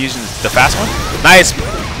frames. He might be using the fast one. Nice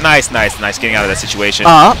getting out of that situation.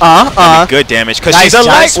 Good damage because she's a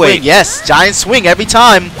lightweight. Swing. Yes, giant swing every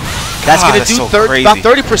time. That's going to do about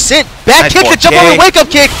 30%. Back kick to jump over the wake-up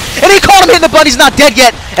kick. And he caught him hitting the button. He's not dead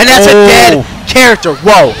yet. And that's a dead character.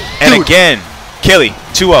 Whoa. And again, Killy,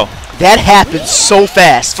 2-0. That happened so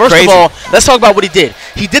fast. First of all, let's talk about what he did.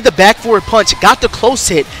 He did the back forward punch, got the close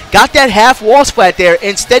hit, got that half wall splat there,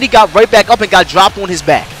 and Steady got right back up and got dropped on his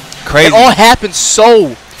back. Crazy. It all happened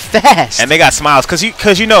so fast. And they got smiles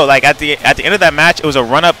because you know, like at the end of that match, it was a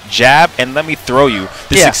run up jab and let me throw you.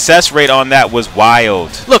 The success rate on that was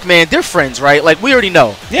wild. Look, man, they're friends, right? Like we already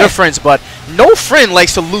know they're friends, but no friend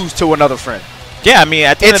likes to lose to another friend. Yeah, I mean,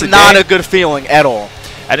 at the end of the day, it's not a good feeling at all.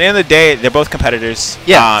 At the end of the day, they're both competitors.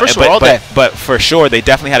 Yeah, for sure, all day. But for sure, they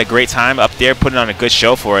definitely had a great time up there, putting on a good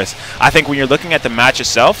show for us. I think when you're looking at the match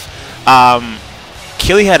itself,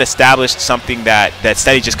 Killy had established something that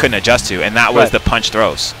Steady just couldn't adjust to, and that was the punch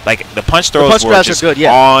throws. Like, the punch throws were just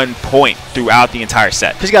on point throughout the entire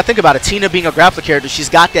set. Because you got to think about it. Tina being a grappler character, she's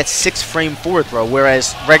got that 6-frame forward throw,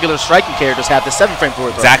 whereas regular striking characters have the 7-frame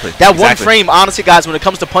forward throw. Exactly. That one frame, honestly, guys, when it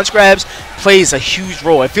comes to punch grabs, plays a huge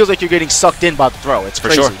role. It feels like you're getting sucked in by the throw. It's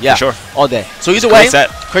crazy. For sure. All day. So either way,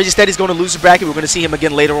 CrazySteady's going to lose the bracket. We're going to see him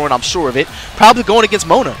again later on, I'm sure of it. Probably going against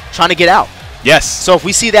Mona, trying to get out. Yes. So if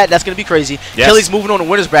we see that, that's going to be crazy. Yes. Killy's moving on the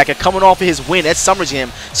winner's bracket, coming off of his win at Summer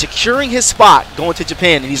Jam, securing his spot going to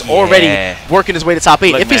Japan, and he's already working his way to top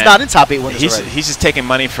 8. Look, if he's not in top 8 winners he's just taking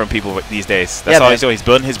money from people these days. That's all he's doing. He's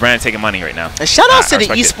building his brand and taking money right now. And shout out to the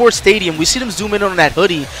ESport Stadium. We see them zoom in on that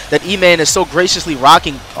hoodie that E-Man is so graciously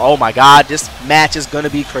rocking. Oh my God, this match is going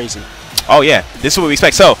to be crazy. Oh yeah, this is what we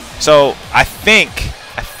expect. So I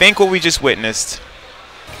think what we just witnessed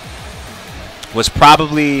was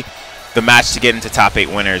probably the match to get into top 8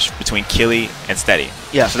 winners between Killy and Steady.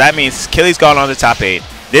 Yeah. So that means Killy's gone on to top 8.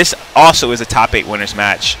 This also is a top 8 winners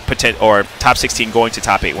match, or top 16 going to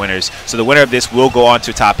top 8 winners. So the winner of this will go on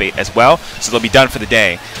to top 8 as well. So they'll be done for the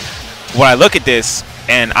day. When I look at this,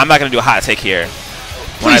 and I'm not going to do a hot take here.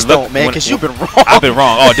 Please don't, man, because you've been wrong. I've been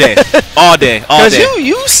wrong all day. all day. Because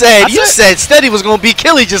you said Steady was going to beat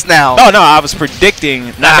Killy just now. No, I was predicting,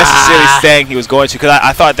 not necessarily saying he was going to, because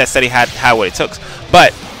I thought that Steady had what it took.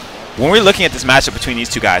 But when we're looking at this matchup between these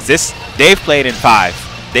two guys, they've played in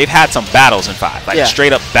 5. They've had some battles in 5, like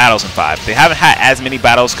straight up battles in 5. They haven't had as many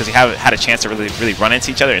battles because they haven't had a chance to really run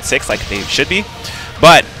into each other in 6 like they should be.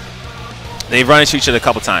 But they've run into each other a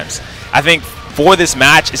couple times. I think for this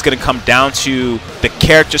match, it's going to come down to the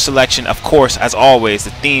character selection, of course, as always,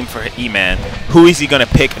 the theme for E-Man. Who is he going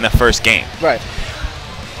to pick in the first game? Right.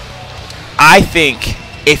 I think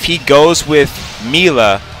if he goes with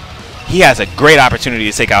Mila, he has a great opportunity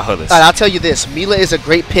to take out Hoodless. I'll tell you this. Mila is a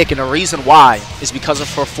great pick, and the reason why is because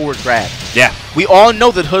of her forward grab. Yeah. We all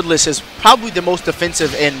know that Hoodless is probably the most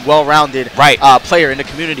defensive and well-rounded player in the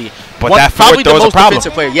community. But that forward throw is a problem.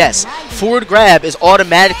 Defensive player, yes. Forward grab is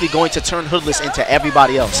automatically going to turn Hoodless into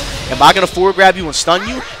everybody else. Am I going to forward grab you and stun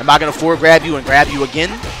you? Am I going to forward grab you and grab you again?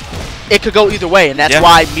 It could go either way, and that's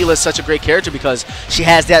why Mila is such a great character, because she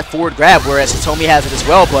has that forward grab, whereas Hitomi has it as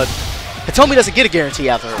well, but Hitomi doesn't get a guarantee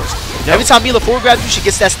after hers. Every time Mila forward grabs you, she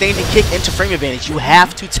gets that standing kick into frame advantage. You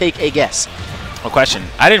have to take a guess. A question.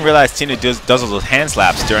 I didn't realize Tina does those hand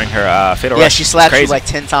slaps during her fatal rush. Yeah, she slaps you like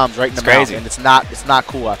 10 times right in the mouth, and it's not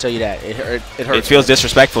cool. I'll tell you that. It hurts. It feels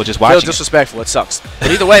disrespectful just watching. It feels disrespectful. It sucks. But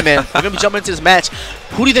either way, man, we're gonna be jumping into this match.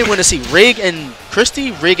 Who do you think we're gonna see? Rig and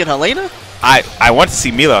Christy? Rig and Helena? I want to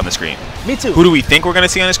see Mila on the screen. Me too. Who do we think we're gonna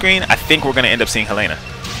see on the screen? I think we're gonna end up seeing Helena.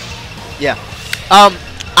 Yeah.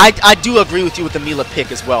 I do agree with you with the Mila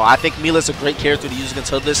pick as well. I think Mila's a great character to use against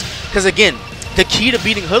Hoodless because again, the key to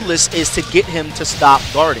beating Hoodless is to get him to stop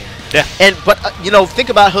guarding. Yeah. But you know, think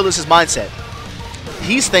about Hoodless's mindset.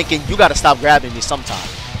 He's thinking you got to stop grabbing me sometime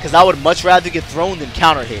because I would much rather get thrown than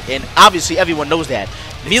counter hit, and obviously everyone knows that.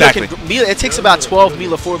 Exactly. Mila, it takes about 12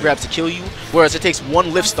 Mila 4 grabs to kill you, whereas it takes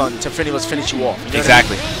 1 lift stun to finish you off. You know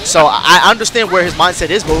exactly. What I mean? So I understand where his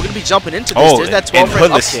mindset is, but we're going to be jumping into this. There's that 12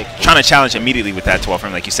 frame up kick. Trying to challenge immediately with that 12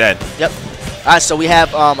 frame, like you said. Yep. All right, so we have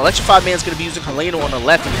ElectrifiedMann's going to be using Helena on the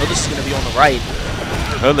left, and Hoodless is going to be on the right.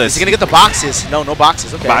 Hoodless. Is he going to get the boxes? No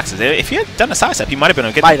boxes. Okay. Boxes. If he had done a side step, he might have been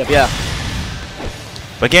able to get Might have, yeah.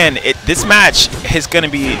 But again, this match is going to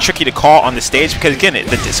be tricky to call on the stage because, again,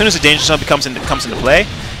 as soon as the danger zone comes into play,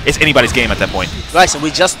 it's anybody's game at that point. Right, so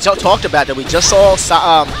we just talked about that. We just saw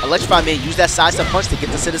ElectrifiedMann use that side step punch to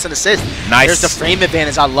get the citizen assist. Nice. There's the frame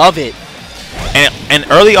advantage. I love it. And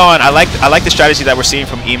early on, I like the strategy that we're seeing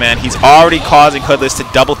from E-Man. He's already causing Hoodless to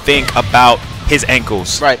double think about his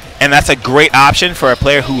ankles. Right. And that's a great option for a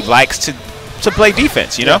player who likes to play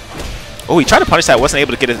defense, you know? Oh, he tried to punish that, wasn't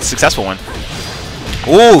able to get a successful one.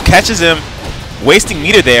 Ooh, catches him, wasting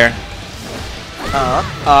meter there.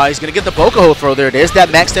 He's going to get the Bokuho throw there. There's that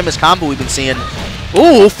max damage combo we've been seeing.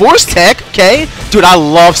 Ooh, force tech, okay. Dude, I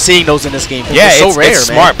love seeing those in this game. Yeah, it's so rare, it's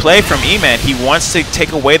smart play from E-Man. He wants to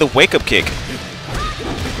take away the wake-up kick.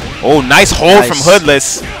 Oh, nice hold from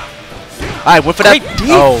Hoodless. All right, went for that. Defense.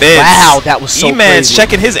 Oh, wow, that was so E-Man's crazy.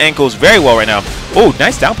 checking his ankles very well right now. Oh,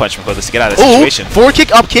 nice down punch from Hoodless to get out of the situation. Forward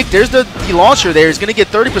kick, up kick. There's the launcher there. He's going to get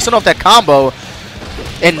 30% off that combo.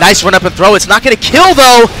 And nice run up and throw. It's not going to kill,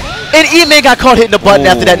 though. And E-Man got caught hitting the button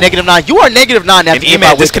after that -9. You are -9 after and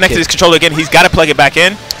E-Man disconnected his controller again. He's got to plug it back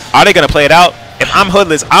in. Are they going to play it out? If I'm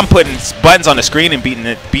Hoodless, I'm putting buttons on the screen and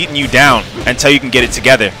beating you down until you can get it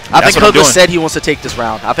together. I think Hoodless said he wants to take this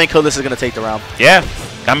round. I think Hoodless is going to take the round. Yeah.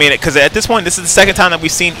 I mean, because at this point, this is the second time that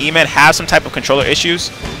we've seen E-Man have some type of controller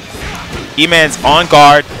issues. E-Man's on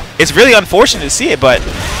guard. It's really unfortunate to see it, but,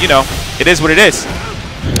 you know, it is what it is.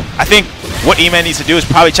 I think what E-Man needs to do is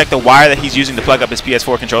probably check the wire that he's using to plug up his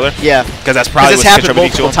PS4 controller. Yeah. Because that's probably what's happened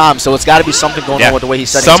contributing to him. multiple times, so it's got to be something going on with the way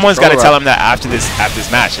he's setting Someone's got to tell him that after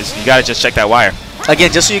this match. You got to just check that wire.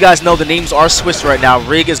 Again, just so you guys know, the names are switched right now.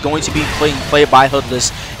 Rig is going to be played by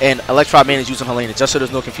Hoodless, and ElectrifiedMann is using Helena, just so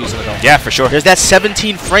there's no confusion at all. Yeah, for sure. There's that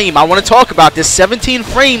 17 frame. I want to talk about this 17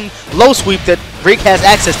 frame low sweep that Rig has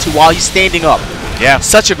access to while he's standing up. Yeah.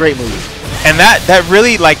 Such a great move. And that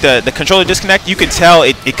really, like the controller disconnect, you could tell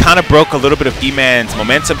it kind of broke a little bit of E-Man's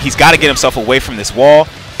momentum. He's got to get himself away from this wall.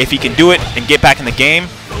 If he can do it and get back in the game,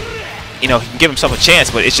 you know, he can give himself a chance,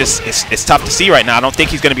 but it's tough to see right now. I don't think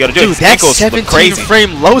he's going to be able to do it. Dude, that 17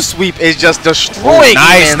 frame low sweep is just destroying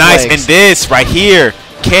nice. legs. And this right here,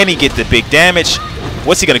 can he get the big damage?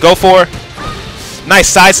 What's he going to go for? Nice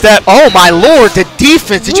sidestep. Oh, my Lord, the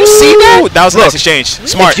defense. Did you see that? That was a nice exchange.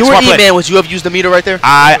 Smart, if you smart were play. E-Man, would you have used the meter right there?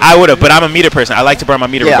 I would have, but I'm a meter person. I like to burn my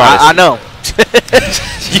meter regardless. I know.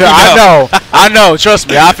 I know. Trust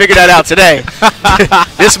me, I figured that out today.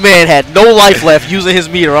 This man had no life left using his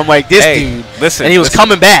meter. I'm like, this dude. Listen, and he was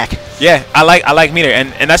coming back. Yeah, I like meter.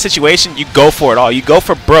 And in that situation, you go for it all. You go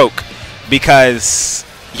for broke because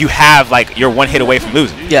you have, like, you're one hit away from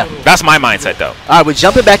losing. Yeah. That's my mindset, though. All right, we're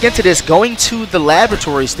jumping back into this, going to the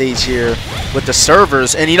laboratory stage here with the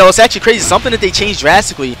servers. And, you know, it's actually crazy. Something that they changed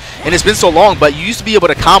drastically, and it's been so long, but you used to be able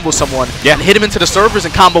to combo someone and hit him into the servers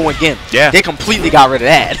and combo again. Yeah. They completely got rid of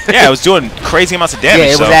that. Yeah, it was doing crazy amounts of damage.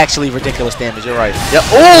 Yeah, it was actually ridiculous damage. You're right. Yep.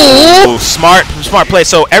 Oh, smart play.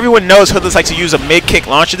 So everyone knows Hoodless likes to use a mid-kick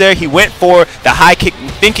launcher there. He went for the high kick,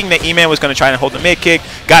 thinking that E-Man was going to try and hold the mid-kick.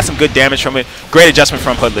 Got some good damage from it. Great adjustment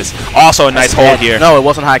from Hoodless. Also a nice hold here. No, it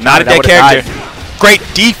wasn't high kick. Not a dead character. Great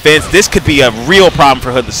defense. This could be a real problem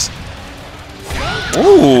for Hoodless.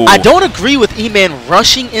 Ooh. I don't agree with E-Man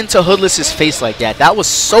rushing into Hoodless's face like that. That was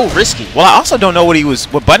so risky. Well, I also don't know what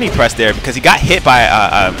button he pressed there because he got hit by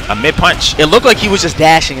a mid-punch. It looked like he was just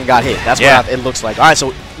dashing and got hit. That's what it looks like. All right,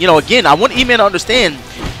 so, you know, again, I want E-Man to understand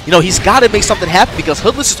you know, he's got to make something happen because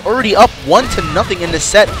Hoodless is already up 1-0 in this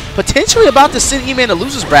set, potentially about to send E-Man to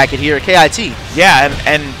losers bracket here at KIT. Yeah,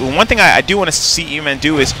 and one thing I do want to see E-Man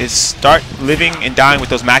do is start living and dying with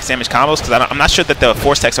those max damage combos, because I'm not sure that the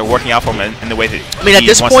force techs are working out for him in the way that I mean, at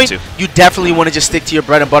this point, you definitely want to just stick to your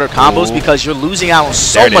bread and butter combos because you're losing out on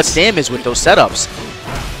so much damage with those setups.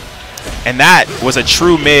 And that was a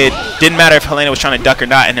true mid. Didn't matter if Helena was trying to duck or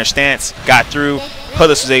not in her stance. Got through.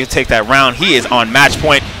 Hoodless was able to take that round. He is on match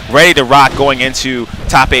point, ready to rock going into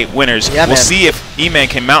top 8 winners. Yeah, we'll see if E-Man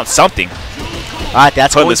can mount something. All right,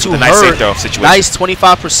 that's Hoodless going to with a nice hurt. safe throw situation. Nice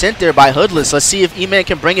 25% there by Hoodless. Let's see if E-Man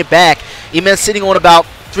can bring it back. E-Man's sitting on about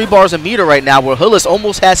 3 bars a meter right now, where Hoodless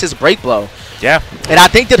almost has his break blow. Yeah. And I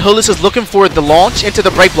think that Hoodless is looking for the launch into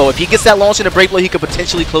the break blow. If he gets that launch into break blow, he could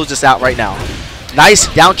potentially close this out right now.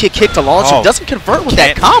 Nice down kick to launch. Oh, Doesn't convert with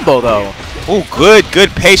that combo, though. Oh,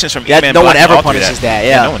 good patience from E-Man. No one ever punishes that.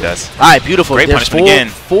 Yeah, no one does. All right, beautiful. Great punishment again.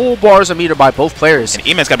 Full bars a meter by both players. And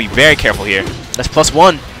E-Man's got to be very careful here. That's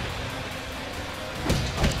 +1.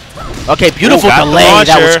 Okay, beautiful delay.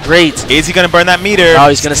 That was great. Is he going to burn that meter? No,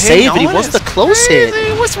 he's going to save it. He wants the close hit.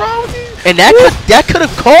 What's wrong with you? And that could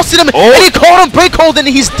have costed him. And he caught him break hold, and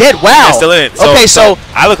he's dead. Wow. He's still in it. Okay, so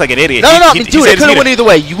I look like an idiot. No, dude, it could have went either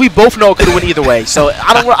way. We both know it could have went either way. So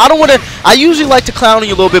I don't want to. I usually like to clown on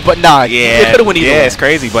you a little bit, but nah, it could have went either way. Yeah, it's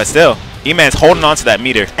crazy, but still, E-Man's holding on to that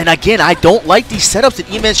meter. And again, I don't like these setups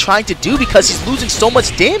that E-Man's trying to do because he's losing so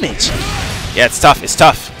much damage. Yeah, it's tough. It's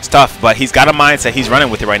tough. It's tough. But he's got a mindset. He's running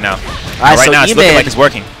with it right now. Right, right so now, it's looking like it's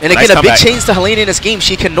working. And again, a big change to Helena in this game.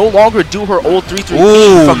 She can no longer do her old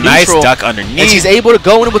 3-3 from nice neutral. duck underneath. And she's able to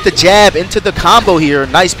go in with the jab into the combo here.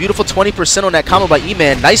 Nice, beautiful 20% on that combo by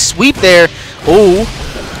E-Man. Nice sweep there. Oh,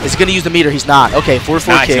 is he going to use the meter? He's not. Okay,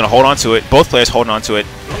 4-4 kick. He's going to hold on to it. Both players holding on to it.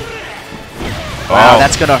 Wow,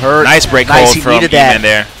 that's going to hurt. Nice break hold from E-Man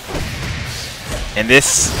there. And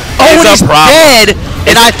this is he's a problem. Dead.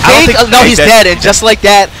 And I think no, he's dead. And just like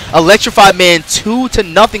that, ElectrifiedMann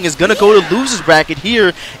 2-0 is gonna go to losers bracket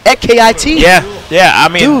here at KIT. Yeah. I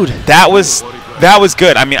mean, dude, that was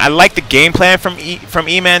good. I mean, I like the game plan from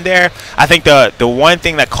E-Man there. I think the one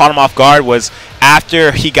thing that caught him off guard was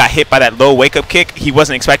after he got hit by that low wake-up kick, he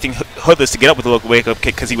wasn't expecting Hoodless to get up with a low wake-up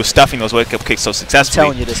kick because he was stuffing those wake-up kicks so successfully.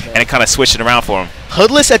 I'm telling you this, man. And it kind of switched it around for him.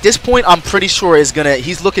 Hoodless at this point, I'm pretty sure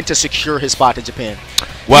he's looking to secure his spot in Japan.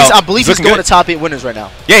 Well, I believe he's going to top 8 winners right now.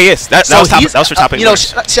 Yeah, he is. That was for top 8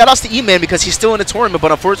 winners. Shout outs to E-Man because he's still in the tournament,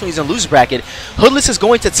 but unfortunately he's in losers bracket. Hoodless is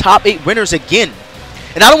going to top 8 winners again.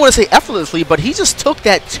 And I don't want to say effortlessly, but he just took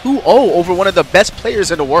that 2-0 over one of the best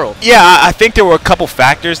players in the world. Yeah, I think there were a couple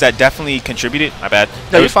factors that definitely contributed. My bad.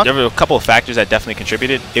 No, you're fine. There were a couple of factors that definitely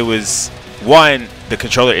contributed. It was, one, the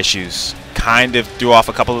controller issues kind of threw off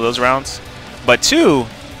a couple of those rounds. But two,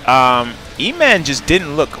 E-Man just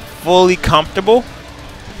didn't look fully comfortable,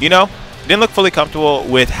 you know? Didn't look fully comfortable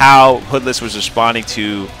with how Hoodless was responding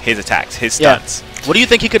to his attacks, his stunts. Yeah. What do you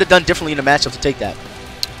think he could have done differently in the matchup to take that?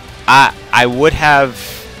 I would have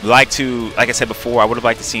liked to, like I said before, I would have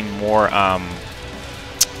liked to see more a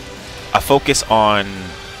focus on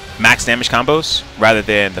max damage combos rather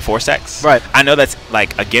than the force X. Right. I know that's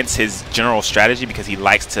like against his general strategy because he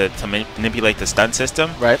likes to manipulate the stun system.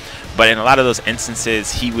 Right. But in a lot of those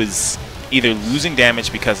instances, he was either losing damage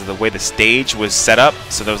because of the way the stage was set up.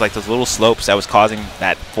 So there was like those little slopes that was causing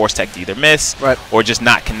that force tech to either miss or just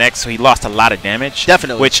not connect. So he lost a lot of damage.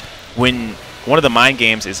 Definitely. Which when one of the mind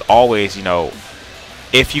games is always, you know,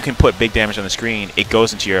 if you can put big damage on the screen, it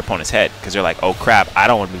goes into your opponent's head because they're like, oh crap, I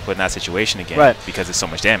don't want to be put in that situation again because it's so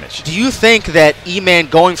much damage. Do you think that E-Man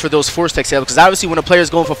going for those force tech setups, because obviously when a player is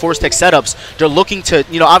going for force tech setups, they're looking to,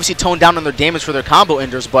 you know, obviously tone down on their damage for their combo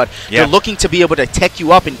enders, but they're looking to be able to tech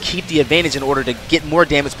you up and keep the advantage in order to get more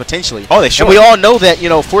damage potentially. Oh, they should. And we all know that, you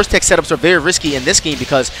know, force tech setups are very risky in this game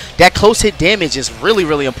because that close hit damage is really,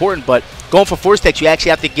 really important, but going for force tech, you actually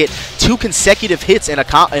have to get 2 consecutive hits in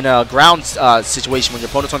a ground situation when your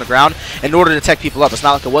opponent's on the ground in order to tech people up. It's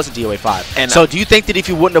not like it was in DOA5. And so do you think that if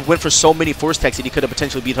you wouldn't have went for so many force techs that he could have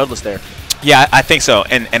potentially beat Hoodless there? Yeah, I think so.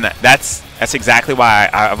 And that's exactly why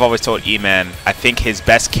I've always told E-Man I think his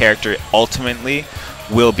best character ultimately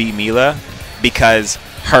will be Mila, because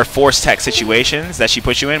her force tech situations that she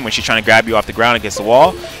puts you in when she's trying to grab you off the ground against the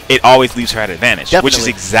wall, it always leaves her at advantage, which is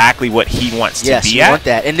exactly what he wants to be at. Yes, you want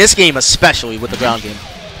that. In this game especially with the ground game.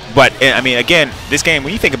 But, I mean, again, this game,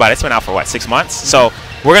 when you think about it, it's been out for, what, 6 months? So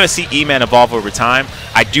we're going to see E-Man evolve over time.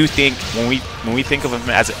 I do think when we think of him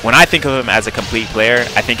as when I think of him as a complete player,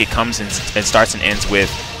 I think it comes and starts and ends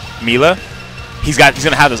with Mila. he's going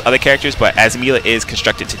to have those other characters, but as Mila is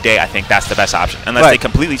constructed today, I think that's the best option. Unless they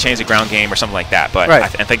completely change the ground game or something like that. But I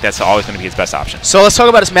think that's always going to be his best option. So let's talk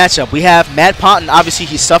about this matchup. We have Matt Ponton. Obviously,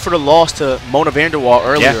 he suffered a loss to Mona Vanderwaal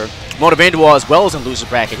earlier. Yeah. Mona Vanderwaal as well as in loser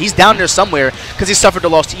bracket. He's down there somewhere because he suffered a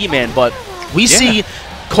loss to E-Man. But we see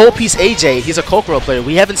COLDPIECEAJ. He's a Kokoro player.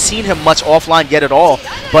 We haven't seen him much offline yet at all.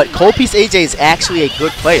 But COLDPIECEAJ is actually a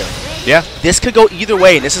good player. Yeah. This could go either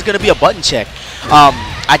way, and this is going to be a button check.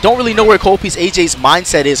 I don't really know where COLDPIECEAJ's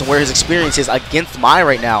mindset is and where his experience is against Mai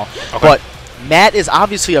right now. Okay. But Matt is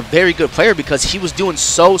obviously a very good player because he was doing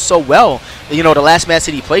so well. You know, the last match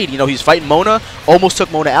that he played, you know, he was fighting Mona, almost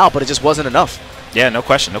took Mona out, but it just wasn't enough. Yeah, no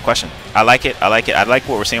question, no question. I like it. I like it. I like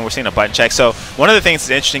what we're seeing. We're seeing a button check. So one of the things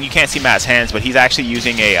that's interesting, you can't see Matt's hands, but he's actually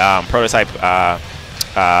using a prototype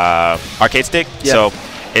arcade stick. Yep. So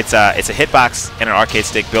it's a hitbox and an arcade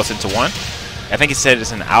stick built into one. I think he said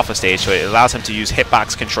it's an alpha stage, so it allows him to use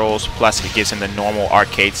hitbox controls, plus it gives him the normal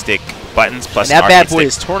arcade stick buttons, plus and that bad boy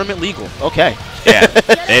is tournament legal. Okay. Yeah,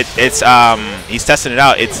 he's testing it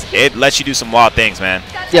out. It lets you do some wild things, man.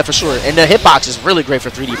 Yeah, for sure. And the hitbox is really great for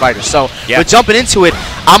 3D fighters. So we're jumping into it.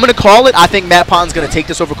 I'm going to call it. I think Matt Ponton's going to take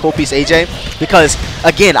this over COLDPIECEAJ because,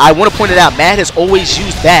 again, I want to point it out. Matt has always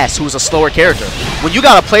used Bass, who's a slower character. When you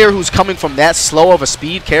got a player who's coming from that slow of a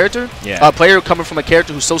speed character, a player coming from a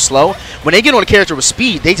character who's so slow, when they get on a character with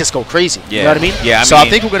speed, they just go crazy. Yeah. You know what I mean? Yeah. I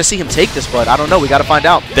think we're going to see him take this, but I don't know. We got to find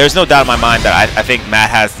out. There's no doubt in my mind that I think Matt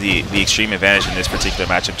has the extreme advantage in this particular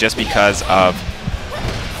matchup just because of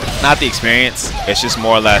not the experience, it's just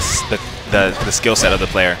more or less the skill set of the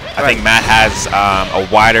player. I think Matt has a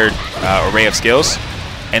wider array of skills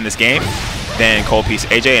in this game than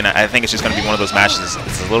COLDPIECEAJ, and I think it's just going to be one of those matches.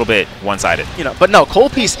 It's a little bit one-sided. You know, but no,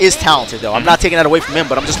 COLDPIECE is talented though. I'm not taking that away from him,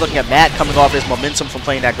 but I'm just looking at Matt coming off his momentum from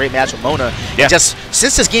playing that great match with Mona. Yeah. Just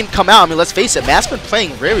since this game come out, I mean, let's face it, Matt's been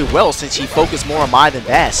playing very well since he focused more on Mai than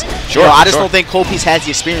Bass. Sure. You know, I just don't think COLDPIECE has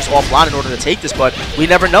the experience offline in order to take this, but we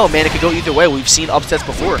never know, man. It could go either way. We've seen upsets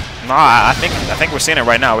before. No, I think we're seeing it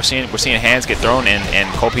right now. We're seeing hands get thrown, and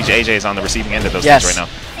COLDPIECEAJ is on the receiving end of those things right now.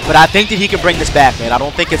 But I think that he can bring this back, man. I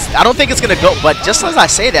don't think it's gonna go. But just as I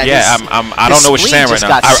say that, I don't know what you're saying right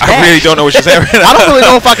now. I really don't know what you're saying right now. I don't really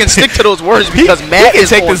know if I can stick to those words because Matt is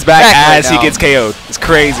take this back as he gets KO'd. It's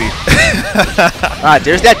crazy. All right,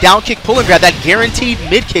 there's that down kick, pull and grab, that guaranteed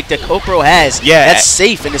mid kick that Kokoro has. Yeah, that's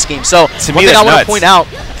safe in this game. So one thing I want to point out.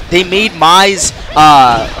 They made Mai's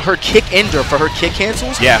her kick ender for her kick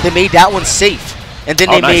cancels. Yeah, they made that one safe. And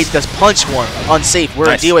then they made this punch one unsafe.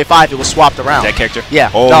 Where in DOA5 it was swapped around. That character?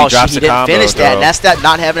 Yeah. Oh, no, he drops the didn't combo, finish that. And that's that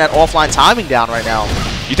not having that offline timing down right now.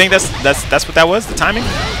 You think that's what that was? The timing?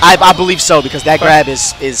 I believe so because that grab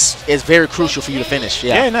is very crucial for you to finish.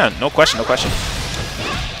 Yeah. Yeah. No question. No question.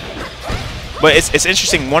 But it's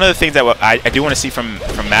interesting. One of the things that I do want to see from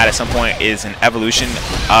Matt at some point is an evolution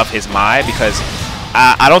of his Mai because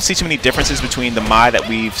I don't see too many differences between the Mai that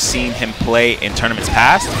we've seen him play in tournaments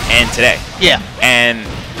past and today. Yeah. And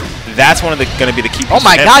that's one of the going to be the key. Oh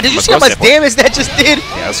my God! Did you see how much damage that just did?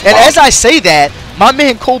 Yeah, and as I say that, my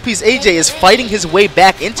man COLDPIECEAJ is fighting his way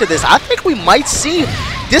back into this. I think we might see.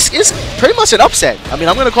 This is pretty much an upset. I mean,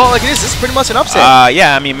 I'm going to call it like it is. This is pretty much an upset.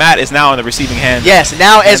 Yeah, I mean, Matt is now on the receiving end. Yes,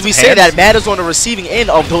 now as we say that, Matt is on the receiving end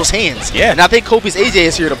of those hands. Yeah. And I think COLDPIECEAJ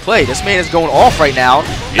is here to play. This man is going off right now.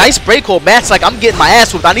 Yeah. Nice break hold. Matt's like, I'm getting my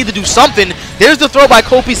ass whipped. I need to do something. There's the throw by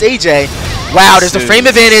COLDPIECEAJ. Wow, there's the frame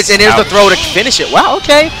advantage, and there's the throw to finish it. Wow,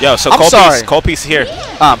 okay. Yo, so COLDPIECE here.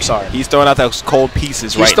 I'm sorry. He's throwing out those cold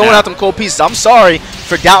pieces right now. He's throwing out them cold pieces. I'm sorry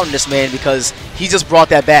for doubting this man because he just brought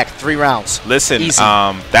that back 3 rounds. Listen,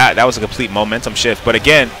 that was a complete momentum shift. But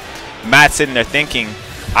again, Matt's sitting there thinking,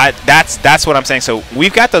 that's what I'm saying. So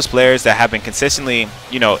we've got those players that have been consistently,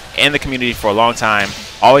 you know, in the community for a long time,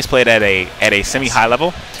 always played at a semi-high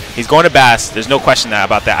level. He's going to Bass. There's no question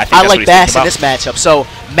about that. I think like Bass in this matchup. So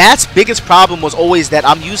Matt's biggest problem was always that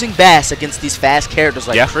I'm using Bass against these fast characters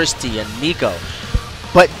like Christy and Miko.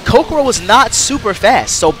 But Kokoro was not super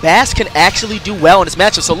fast, so Bass can actually do well in this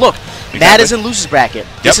matchup. So look, Matt is in loser's bracket.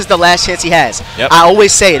 This is the last chance he has. I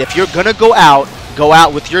always say it. If you're going to go out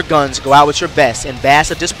with your guns, go out with your best. And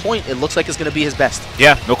Bass, at this point, it looks like it's going to be his best.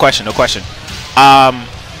 Yeah, no question, no question.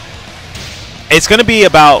 It's going to be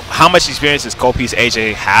about how much experience does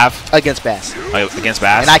COLDPIECEAJ have against Bass. Against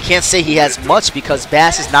Bass. And I can't say he has much because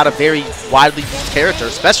Bass is not a very widely used character,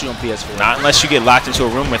 especially on PS4. Not unless you get locked into a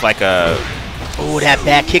room with like a... Oh, that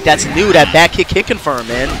back kick. That's new. That back kick hit confirm,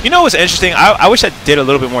 man. You know what's interesting? I wish I did a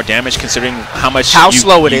little bit more damage considering how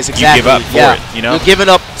slow it is, exactly. You give up for it, you know? You're giving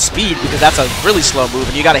up speed because that's a really slow move,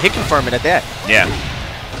 and you got to hit confirm it at that. Yeah.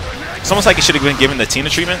 It's almost like he should have been given the Tina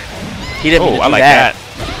treatment. He didn't mean to do I like that.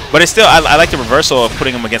 But it's still, I like the reversal of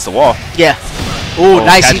putting him against the wall. Yeah. Ooh,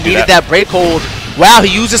 nice. He needed that break hold. Wow,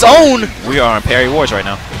 he used his own. We are on parry wars right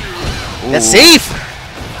now. Ooh. That's safe.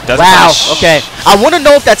 Wow, okay. I want to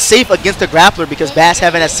know if that's safe against the grappler because Bass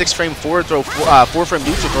having that 6-frame forward throw, 4-frame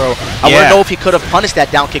neutral throw. I want to know if he could have punished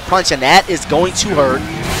that down kick punch, and that is going to hurt.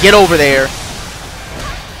 Get over there.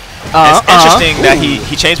 It's interesting that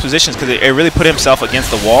he changed positions because it really put himself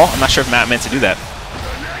against the wall. I'm not sure if Matt meant to do that.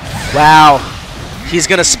 Wow. He's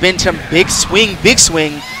going to spin him. Big swing, big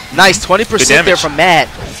swing. Nice, 20% there from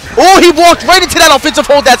Matt. Oh, he walked right into that offensive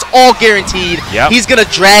hold. That's all guaranteed. Yep. He's going to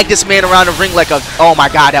drag this man around the ring like a... Oh,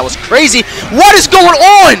 my God, that was crazy. What is going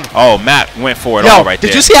on? Oh, Matt went for it all right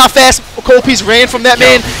there. Did you see how fast COLDPIECEAJ ran from that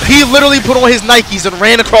man? He literally put on his Nikes and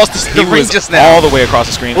ran across the ring just now. All the way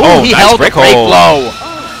across the screen. Ooh, he held the break low.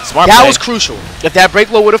 Smart that play. was crucial. If that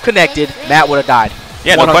break low would have connected, Matt would have died.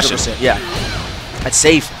 Yeah, 100%. No question. Yeah. That's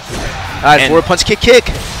safe. All right, forward punch,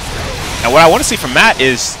 kick. And what I want to see from Matt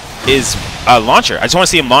is a launcher. I just want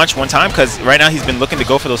to see him launch one time because right now he's been looking to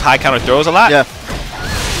go for those high counter throws a lot. Yeah.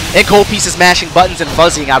 And COLDPIECEAJ is mashing buttons and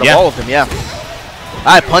fuzzying out of all of them, yeah. All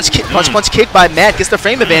right, punch, kick by Matt. Gets the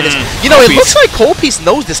frame advantage. You know, it looks like COLDPIECEAJ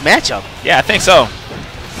knows this matchup. Yeah, I think so.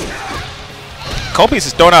 COLDPIECEAJ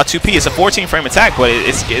is throwing out 2P. It's a 14-frame attack, but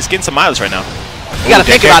it's getting some mileage right now. You got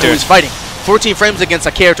to think about who he's fighting. 14 frames against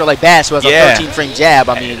a character like Bass who has a 13-frame jab.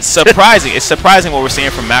 I mean, it's surprising. It's surprising what we're seeing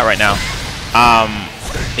from Matt right now.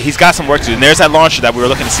 He's got some work to do. And there's that launcher that we were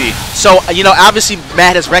looking to see. So, you know, obviously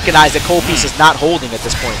Matt has recognized that COLDPIECEAJ is not holding at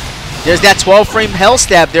this point. There's that 12-frame hell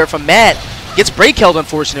stab there from Matt. Gets break held,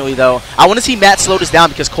 unfortunately, though. I want to see Matt slow this down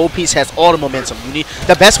because COLDPIECEAJ has all the momentum.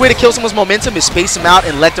 The best way to kill someone's momentum is space him out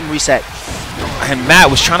and let them reset. And Matt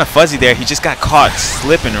was trying to fuzzy there. He just got caught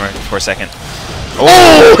slipping for a second.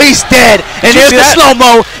 Oh, he's dead. And there's the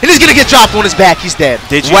slow-mo. And he's going to get dropped on his back. He's dead.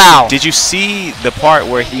 Wow. Did you see the part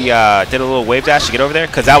where he did a little wave dash to get over there?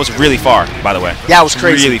 Because that was really far, by the way. That was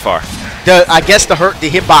crazy. Really far. I guess the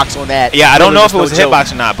hitbox on that. Yeah, I don't know if it was a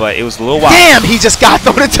hitbox or not, but it was a little wild. Damn, he just got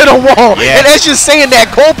thrown into the wall. Yeah. And that's just saying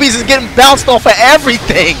that COLDPIECEAJ is getting bounced off of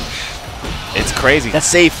everything. It's crazy. That's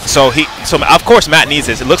safe. So of course Matt needs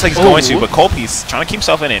this. It looks like he's going to, but COLDPIECEAJ trying to keep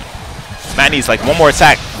himself in it. Matt needs like one more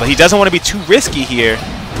attack, but he doesn't want to be too risky here.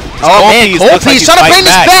 Oh man, COLDPIECEAJ trying to bring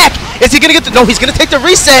this back. Is he gonna get the? No, he's gonna take the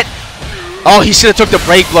reset. Oh, he should have took the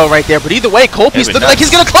break blow right there. But either way, COLDPIECEAJ looks like he's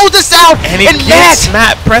gonna close this out. And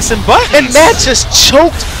Matt pressing buttons. And Matt just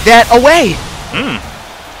choked that away.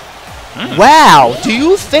 Wow. Do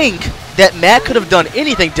you think that Matt could have done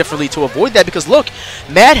anything differently to avoid that? Because look,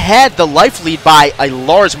 Matt had the life lead by a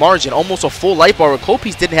large margin, almost a full life bar, where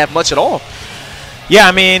COLDPIECEAJ didn't have much at all. Yeah,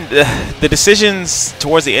 I mean, the decisions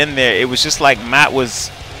towards the end there, it was just like Matt was,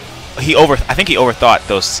 I think he overthought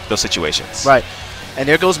those situations. Right. And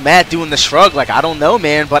there goes Matt doing the shrug, like, I don't know,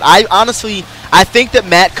 man. But I think that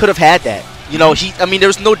Matt could have had that. You know, I mean,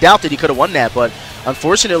 there's no doubt that he could have won that. But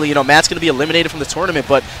unfortunately, you know, Matt's going to be eliminated from the tournament.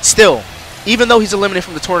 But still, even though he's eliminated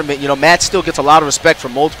from the tournament, you know, Matt still gets a lot of respect for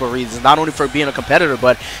multiple reasons. Not only for being a competitor,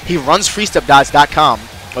 but he runs freestepdodge.com.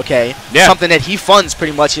 Okay, something that he funds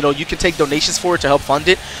pretty much. You know, you can take donations for it to help fund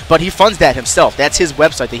it, but he funds that himself. That's his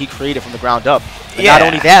website that he created from the ground up. And not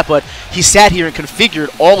only that, but he sat here and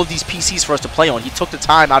configured all of these PCs for us to play on. He took the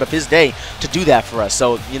time out of his day to do that for us.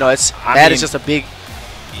 So, you know, Matt is just a big...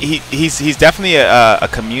 He's definitely a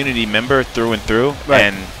community member through and through,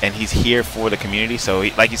 and he's here for the community. So,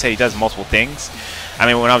 like you said, he does multiple things. I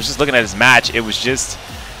mean, when I was just looking at his match, it was just...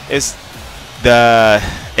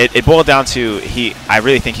 It boiled down to I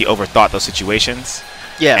really think he overthought those situations.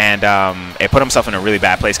 Yeah. And it put himself in a really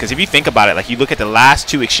bad place. Because if you think about it, like you look at the last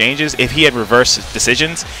two exchanges, if he had reversed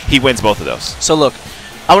decisions, he wins both of those. So look,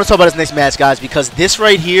 I want to talk about his next match, guys, because this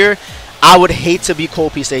right here, I would hate to be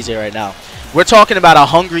COLDPIECEAJ right now. We're talking about a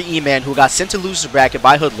hungry E-man who got sent to loser's bracket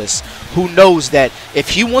by Hoodless, who knows that if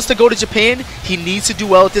he wants to go to Japan, he needs to do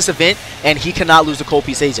well at this event, and he cannot lose to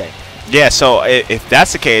COLDPIECEAJ. Yeah, so if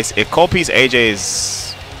that's the case, if COLDPIECEAJ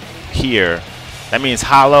is here, that means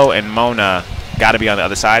Hollow and Mona got to be on the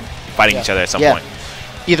other side fighting each other at some point.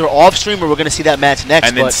 Either off stream or we're going to see that match next.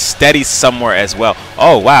 And then Steady somewhere as well.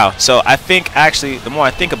 Oh, wow. So I think actually, the more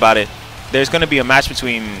I think about it, there's going to be a match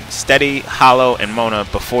between Steady, Hollow, and Mona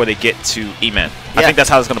before they get to E-Man. I think that's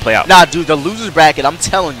how it's going to play out. Nah, dude, the loser's bracket, I'm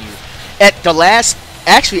telling you, at the last,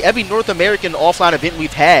 actually every North American offline event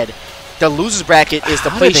we've had, the losers bracket is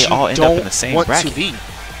the place you don't want to be.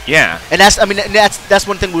 Yeah. And that's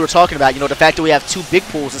one thing we were talking about, you know, the fact that we have 2 big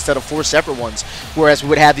pools instead of 4 separate ones, whereas we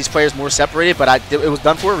would have these players more separated, but it was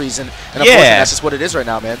done for a reason, and unfortunately that's just what it is right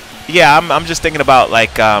now, man. Yeah, I'm just thinking about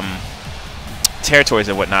like territories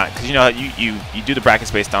and whatnot, because you know you do the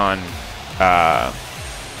brackets based on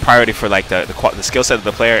priority for like the skill set of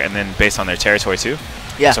the player, and then based on their territory too.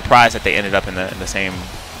 Yeah. I'm surprised that they ended up in the same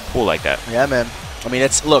pool like that. Yeah, man. I mean,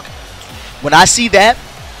 look, when I see that,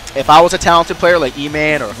 if I was a talented player like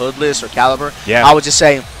E-Man or Hoodless or Caliber, I would just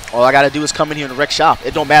say, all I got to do is come in here and wreck shop.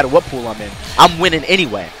 It don't matter what pool I'm in. I'm winning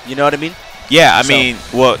anyway. You know what I mean? Yeah, I mean,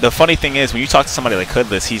 well, the funny thing is when you talk to somebody like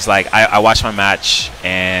Hoodless, he's like, I watched my match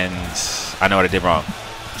and I know what I did wrong,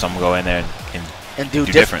 so I'm gonna go in there and do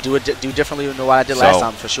different. Do differently than what I did last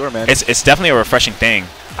time, for sure, man. It's definitely a refreshing thing.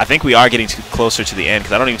 I think we are getting closer to the end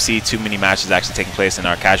because I don't even see too many matches actually taking place in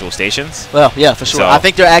our casual stations. Well, yeah, for sure. So I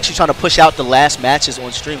think they're actually trying to push out the last matches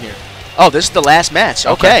on stream here. Oh, this is the last match.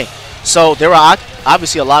 Okay. So there are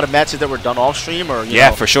obviously a lot of matches that were done off stream, or you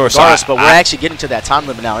know, for sure. But we're actually getting to that time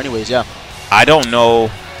limit now, anyways. Yeah. I don't know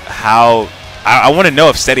how. I want to know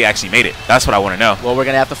if Steady actually made it. That's what I want to know. Well, we're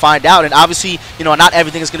going to have to find out. And obviously, you know, not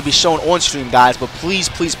everything is going to be shown on stream, guys. But please,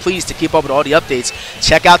 please, please, to keep up with all the updates,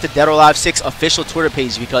 check out the DOA6WC official Twitter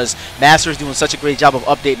page, because Master is doing such a great job of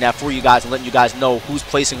updating that for you guys and letting you guys know who's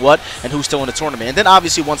placing what and who's still in the tournament. And then,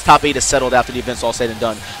 obviously, once top 8 is settled after the event's all said and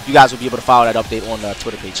done, you guys will be able to follow that update on the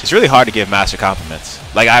Twitter page. It's really hard to give Master compliments.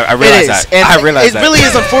 Like, I realize that. And I realize that. It really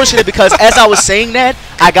is unfortunate because as I was saying that,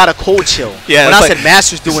 I got a cold chill. Yeah, when I said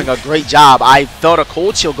Master's doing a great job, I felt a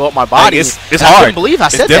cold chill go up my body. Like it's hard. I couldn't believe I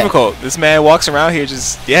said that. It's difficult. This man walks around here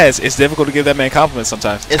just, it's difficult to give that man compliments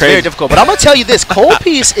sometimes. It's very difficult. But I'm going to tell you this.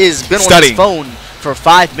 COLDPIECEAJ has been on his phone for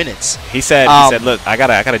 5 minutes. He said, look, I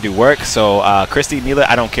gotta do work. So, Christy, Mila,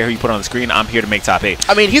 I don't care who you put on the screen. I'm here to make top 8.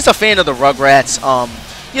 I mean, he's a fan of the Rugrats.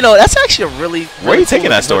 You know, that's actually a really Where are you taking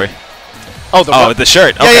that story? Oh, the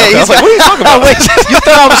shirt. Okay, yeah, I was like, what are you talking about? Wait, you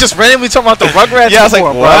thought I was just randomly talking about the Rugrats? Yeah, I was like,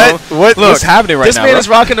 what? What's happening right now? This man is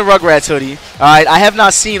rocking the Rugrats hoodie. All right, I have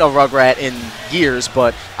not seen a Rugrat in years,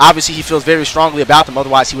 but obviously he feels very strongly about them.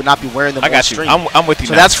 Otherwise, he would not be wearing them on stream. I'm with you.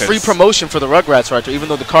 So that's free promotion for the Rugrats right there, even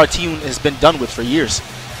though the cartoon has been done with for years.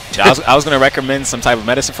 I was going to recommend some type of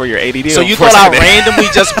medicine for your ADD. So you thought I randomly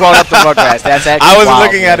just brought up the Rugrats. That's actually I wasn't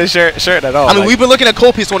wild, looking at his shirt at all. I mean, we've been looking at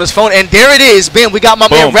COLDPIECEAJ on his phone, and there it is. Bam, we got my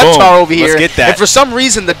man Reptar over here. Let's get that. And for some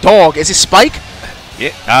reason, the dog, is it Spike?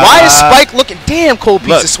 Yeah. Why is Spike looking? Damn,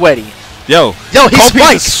 COLDPIECEAJ is sweaty. Yo, he's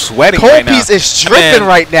Spike. Is sweating right now. COLDPIECEAJ is dripping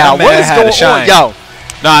right now. What is going on? Yo.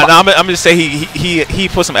 No, I'm gonna say he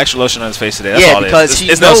put some extra lotion on his face today. That's all because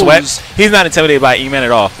it's no sweat. He's not intimidated by E-Man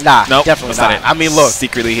at all. Nah, nope, definitely not. I mean, look,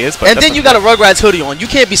 secretly he is. But and then you got a Rugrats hoodie on. You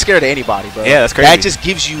can't be scared of anybody, bro. Yeah, that's crazy. That just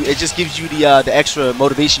gives you the extra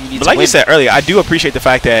motivation you need. But like you said earlier, I do appreciate the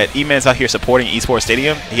fact that E-Man's out here supporting ESport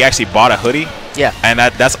Stadium. He actually bought a hoodie. Yeah, and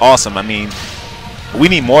that's awesome. I mean, we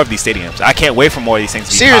need more of these stadiums. I can't wait for more of these things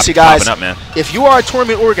to be seriously, guys. Popping up, man. If you are a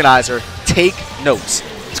tournament organizer, take notes.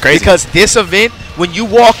 It's crazy because this event, when you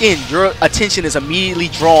walk in, your attention is immediately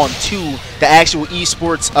drawn to the actual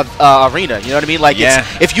esports arena. You know what I mean? Like,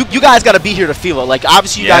 if you guys got to be here to feel it. Like,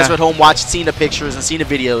 obviously, you guys are at home seeing the pictures and seeing the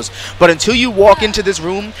videos. But until you walk into this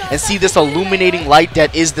room and see this illuminating light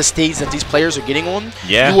that is the stage that these players are getting on,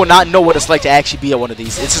 you will not know what it's like to actually be at one of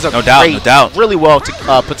these. It's just a no doubt. really well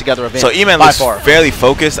put together event. So E-Man looks fairly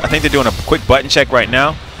focused. I think they're doing a quick button check right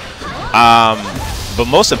now. But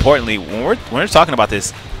most importantly, when we're talking about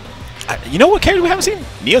this, you know what character we haven't seen?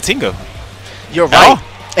 Neo Tengu. You're right.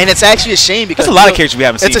 And it's actually a shame because there's a lot of characters we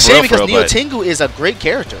haven't seen. It's a shame because Neo Tengu is a great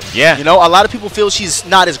character. Yeah. You know, a lot of people feel she's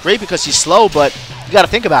not as great because she's slow, but you got to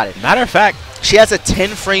think about it. Matter of fact, she has a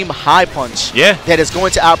 10-frame high punch. That is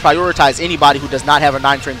going to out-prioritize anybody who does not have a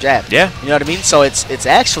 9-frame jab. Yeah. You know what I mean? So it's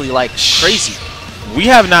actually like crazy. We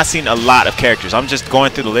have not seen a lot of characters. I'm just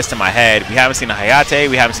going through the list in my head. We haven't seen a Hayate.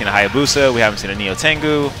 We haven't seen a Hayabusa. We haven't seen a Neo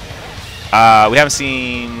Tengu. We haven't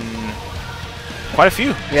seen quite a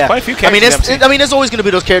few. Yeah, quite a few characters. I mean, there's always going to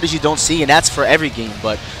be those characters you don't see, and that's for every game.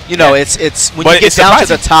 But you know, it's when you get down to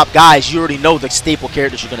the top guys, you already know the staple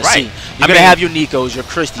characters you're going to see. You're going to have your Nikos, your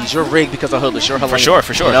Christies, your Rig because of Hoodless, your Helena.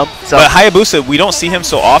 For sure. You know? So, but Hayabusa, we don't see him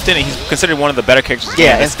so often, and he's considered one of the better characters.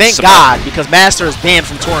 Yeah, and thank God because Master is banned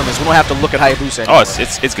from tournaments. We don't have to look at Hayabusa anymore. Oh,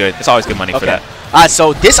 it's good. It's always good money for that. All right,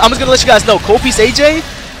 so I'm just going to let you guys know,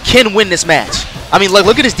 COLDPIECEAJ can win this match. I mean,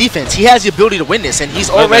 look at his defense. He has the ability to win this, and he's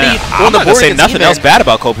already on the board. I'm not going to say nothing else bad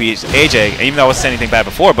about COLDPIECEAJ, even though I wasn't saying anything bad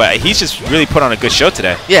before, but he's just really put on a good show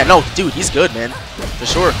today. Yeah, no, dude, he's good, man, for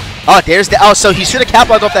sure. Oh, there's the. Oh, so he should have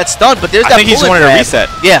capitalized off that stun, but there's that. I think he just wanted to reset.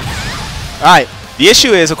 Yeah. All right. The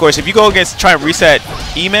issue is, of course, if you go against try and reset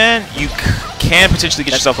E-Man, you can potentially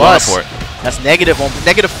get yourself blown up for it. That's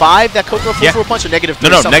 -5 that Kokoro full punch or -3?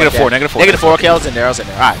 No, -4. -4. Okay, I was in there. All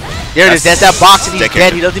right. There it is. That's that box, and he's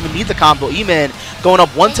dead. He doesn't even need the combo. E-Man going up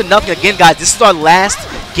 1-0 again, guys. This is our last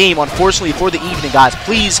game, unfortunately, for the evening, guys.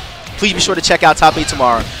 Please be sure to check out Top 8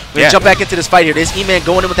 tomorrow. We're going to jump back into this fight here. There's E-Man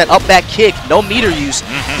going in with that up back kick. No meter use.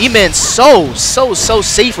 E-Man so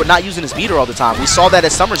safe with not using his meter all the time. We saw that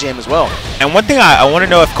at Summer Jam as well. And one thing I want to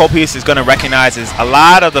know if COLDPIECEAJ is going to recognize is a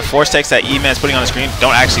lot of the force techs that E-Man is putting on the screen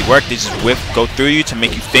don't actually work. They just go through you to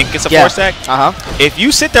make you think it's a force tech. If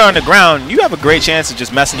you sit there on the ground, you have a great chance of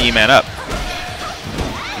just messing E-Man up.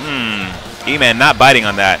 E-Man not biting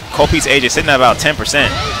on that. COLDPIECEAJ is sitting at about 10%.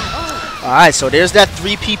 All right, so there's that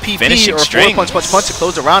 3 PPP Finishing or 4 punch to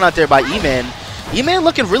close the round out there by E-Man. E-Man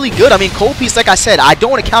looking really good. I mean, COLDPIECEAJ, like I said, I don't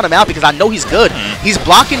want to count him out because I know he's good. He's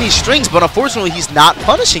blocking these strings, but unfortunately, he's not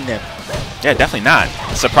punishing them. Yeah, definitely not.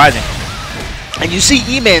 Surprising. And you see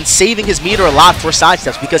E-Man saving his meter a lot for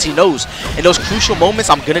sidesteps because he knows in those crucial moments,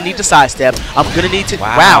 I'm going to need to sidestep. I'm going to need to...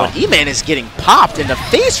 Wow, and E-Man is getting popped in the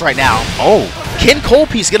face right now. Oh. Can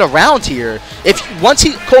COLDPIECEAJ get around here? Once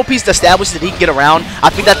COLDPIECEAJ establishes that he can get around, I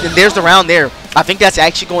think that then there's the round there. I think that's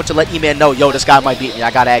actually going to let E-Man know, yo, this guy might beat me. I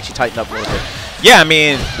got to actually tighten up a little bit. Yeah, I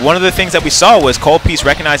mean, one of the things that we saw was COLDPIECEAJ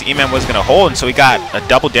recognized E-Man was going to hold, and so he got a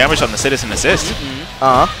double damage on the citizen assist.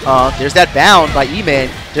 There's that bound by E-Man.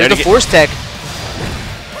 There's the force tech.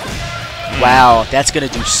 Wow, that's going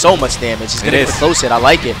to do so much damage. He's going to get a close hit. I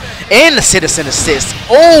like it. And the citizen assist.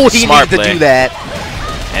 Oh, he needed to do that.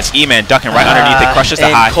 And E-Man ducking right underneath it. Crushes the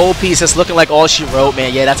high. And COLDPIECEAJ is looking like all she wrote,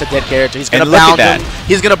 man. Yeah, that's a dead character. He's going to bound him.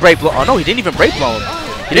 He's going to break blow. Oh, no, he didn't even break blow him.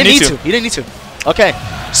 He didn't need to. He didn't need to. Okay,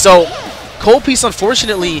 so COLDPIECEAJ,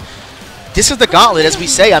 unfortunately, this is the gauntlet, as we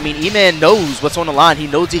say. I mean, E-Man knows what's on the line. He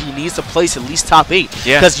knows that he needs to place at least top 8.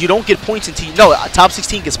 Yeah. Because you don't get points until... No, top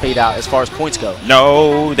 16 gets paid out as far as points go.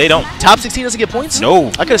 No, they don't. Top 16 doesn't get points? No.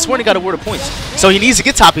 I could have sworn he got awarded points. So he needs to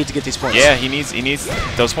get top 8 to get these points. Yeah, he needs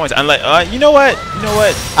those points. Unless, you know what?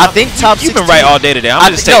 I think top 16... You've been right all day today.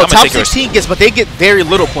 I'm just saying. No, top 16 gets, but they get very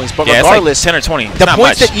little points. But regardless... It's like 10 or 20. The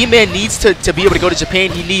points that E-Man needs to be able to go to Japan,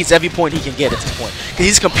 he needs every point he can get at this point. Because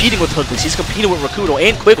he's competing with Hoodless. He's competing with Rikuto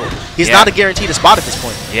and Quiggle. He's not a guaranteed spot at this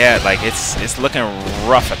point. Yeah, like it's looking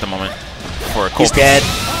rough at the moment for COLDPIECEAJ. He's dead.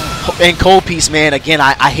 And COLDPIECEAJ, man, again,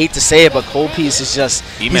 I hate to say it, but COLDPIECEAJ is just,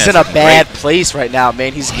 he's in a bad place right now,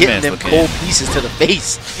 man. He's getting them cold pieces to the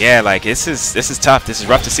face. Yeah, like this is tough. This is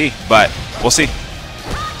rough to see, but we'll see.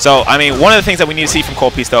 So, I mean, one of the things that we need to see from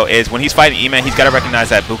COLDPIECEAJ, though, is when he's fighting E-Man, he's got to recognize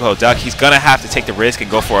that Buko duck. He's going to have to take the risk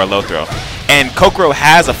and go for a low throw. And Kokoro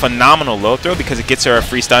has a phenomenal low throw because it gets her a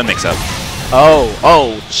free stun mix-up.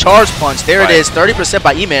 Oh, charge punch. There it is, 30%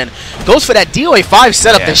 by E-Man. Goes for that DOA5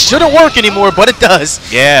 setup that shouldn't work anymore, but it does.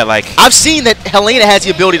 Yeah, like... I've seen that Helena has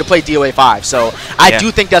the ability to play DOA5, so I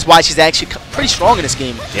do think that's why she's actually pretty strong in this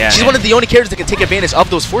game. Yeah, she's one of the only characters that can take advantage of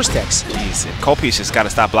those force techs. Jeez, COLDPIECEAJ just got to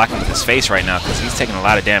stop blocking with his face right now because he's taking a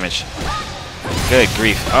lot of damage. Good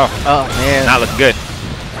grief. Oh, man. Not looking good.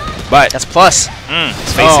 But... That's plus.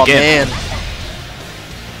 His face again. Man.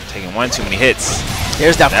 Taking one too many hits.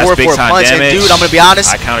 There's that 4-4 punch, and dude, I'm going to be honest,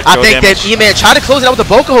 I think that E-Man tried to close it out with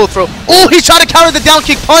the Bokuho throw. Oh, he's trying to counter the down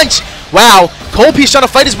kick punch. Wow, COLDPIECEAJ trying to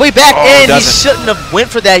fight his way back, and he shouldn't have went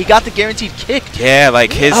for that. He got the guaranteed kick. Yeah,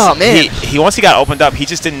 like his, he once he got opened up, he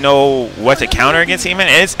just didn't know what to counter against E-Man,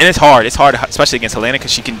 and it's hard. It's hard, especially against Helena,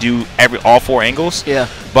 because she can do all 4 angles. Yeah.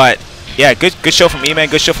 But yeah, good show from E-Man,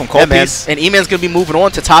 good show from COLDPIECEAJ. And E-Man's going to be moving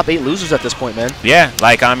on to top 8 losers at this point, man. Yeah,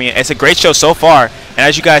 like, I mean, it's a great show so far. And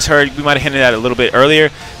as you guys heard, we might have hinted at it a little bit earlier,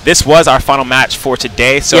 this was our final match for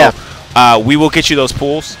today. So we will get you those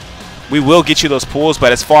pools. We will get you those pools.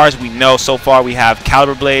 But as far as we know, so far we have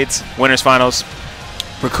CaliburBladeZ, winners finals.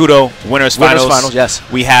 Rikuto, winners finals. Yes.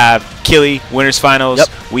 We have Killy, winners finals.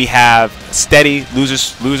 Yep. We have Steady, loser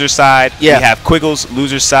side. Yeah. We have Quiggles,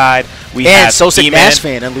 loser side. We have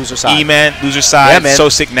SoSickNASHFAN and loser side. E-Man, loser side. Yeah, man.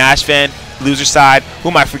 SoSickNASHFAN, loser side. Who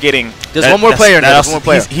am I forgetting? There's one more player now.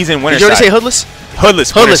 He's in winners side. Did you already say Hoodless?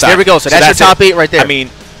 Hoodless. There we go. So that's your top 8 right there. I mean,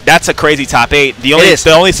 that's a crazy top 8. The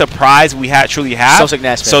only surprise we truly have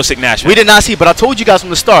SoSickNASHFAN. We did not see, but I told you guys from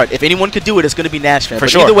the start, if anyone could do it, it's going to be NASHFAN. For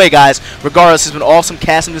sure. Either way, guys, regardless, it's been awesome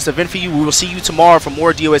casting this event for you. We will see you tomorrow for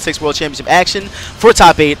more DOA6 World Championship action for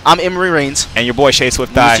top 8. I'm Emery Reigns. And your boy, Shay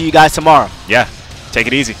Swift. We'll see you guys tomorrow. Yeah. Take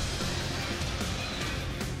it easy.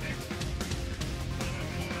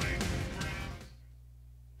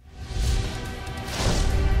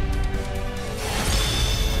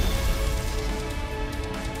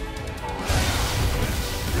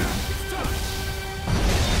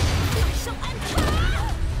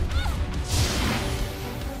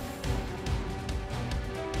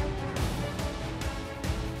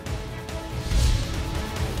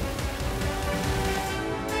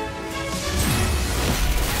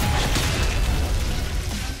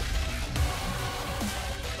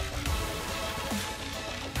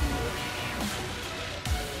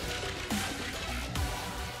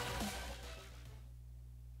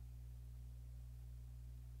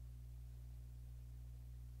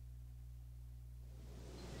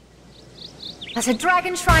 As a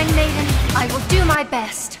Dragon Shrine Maiden, I will do my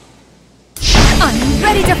best. I'm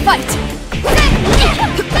ready to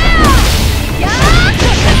fight!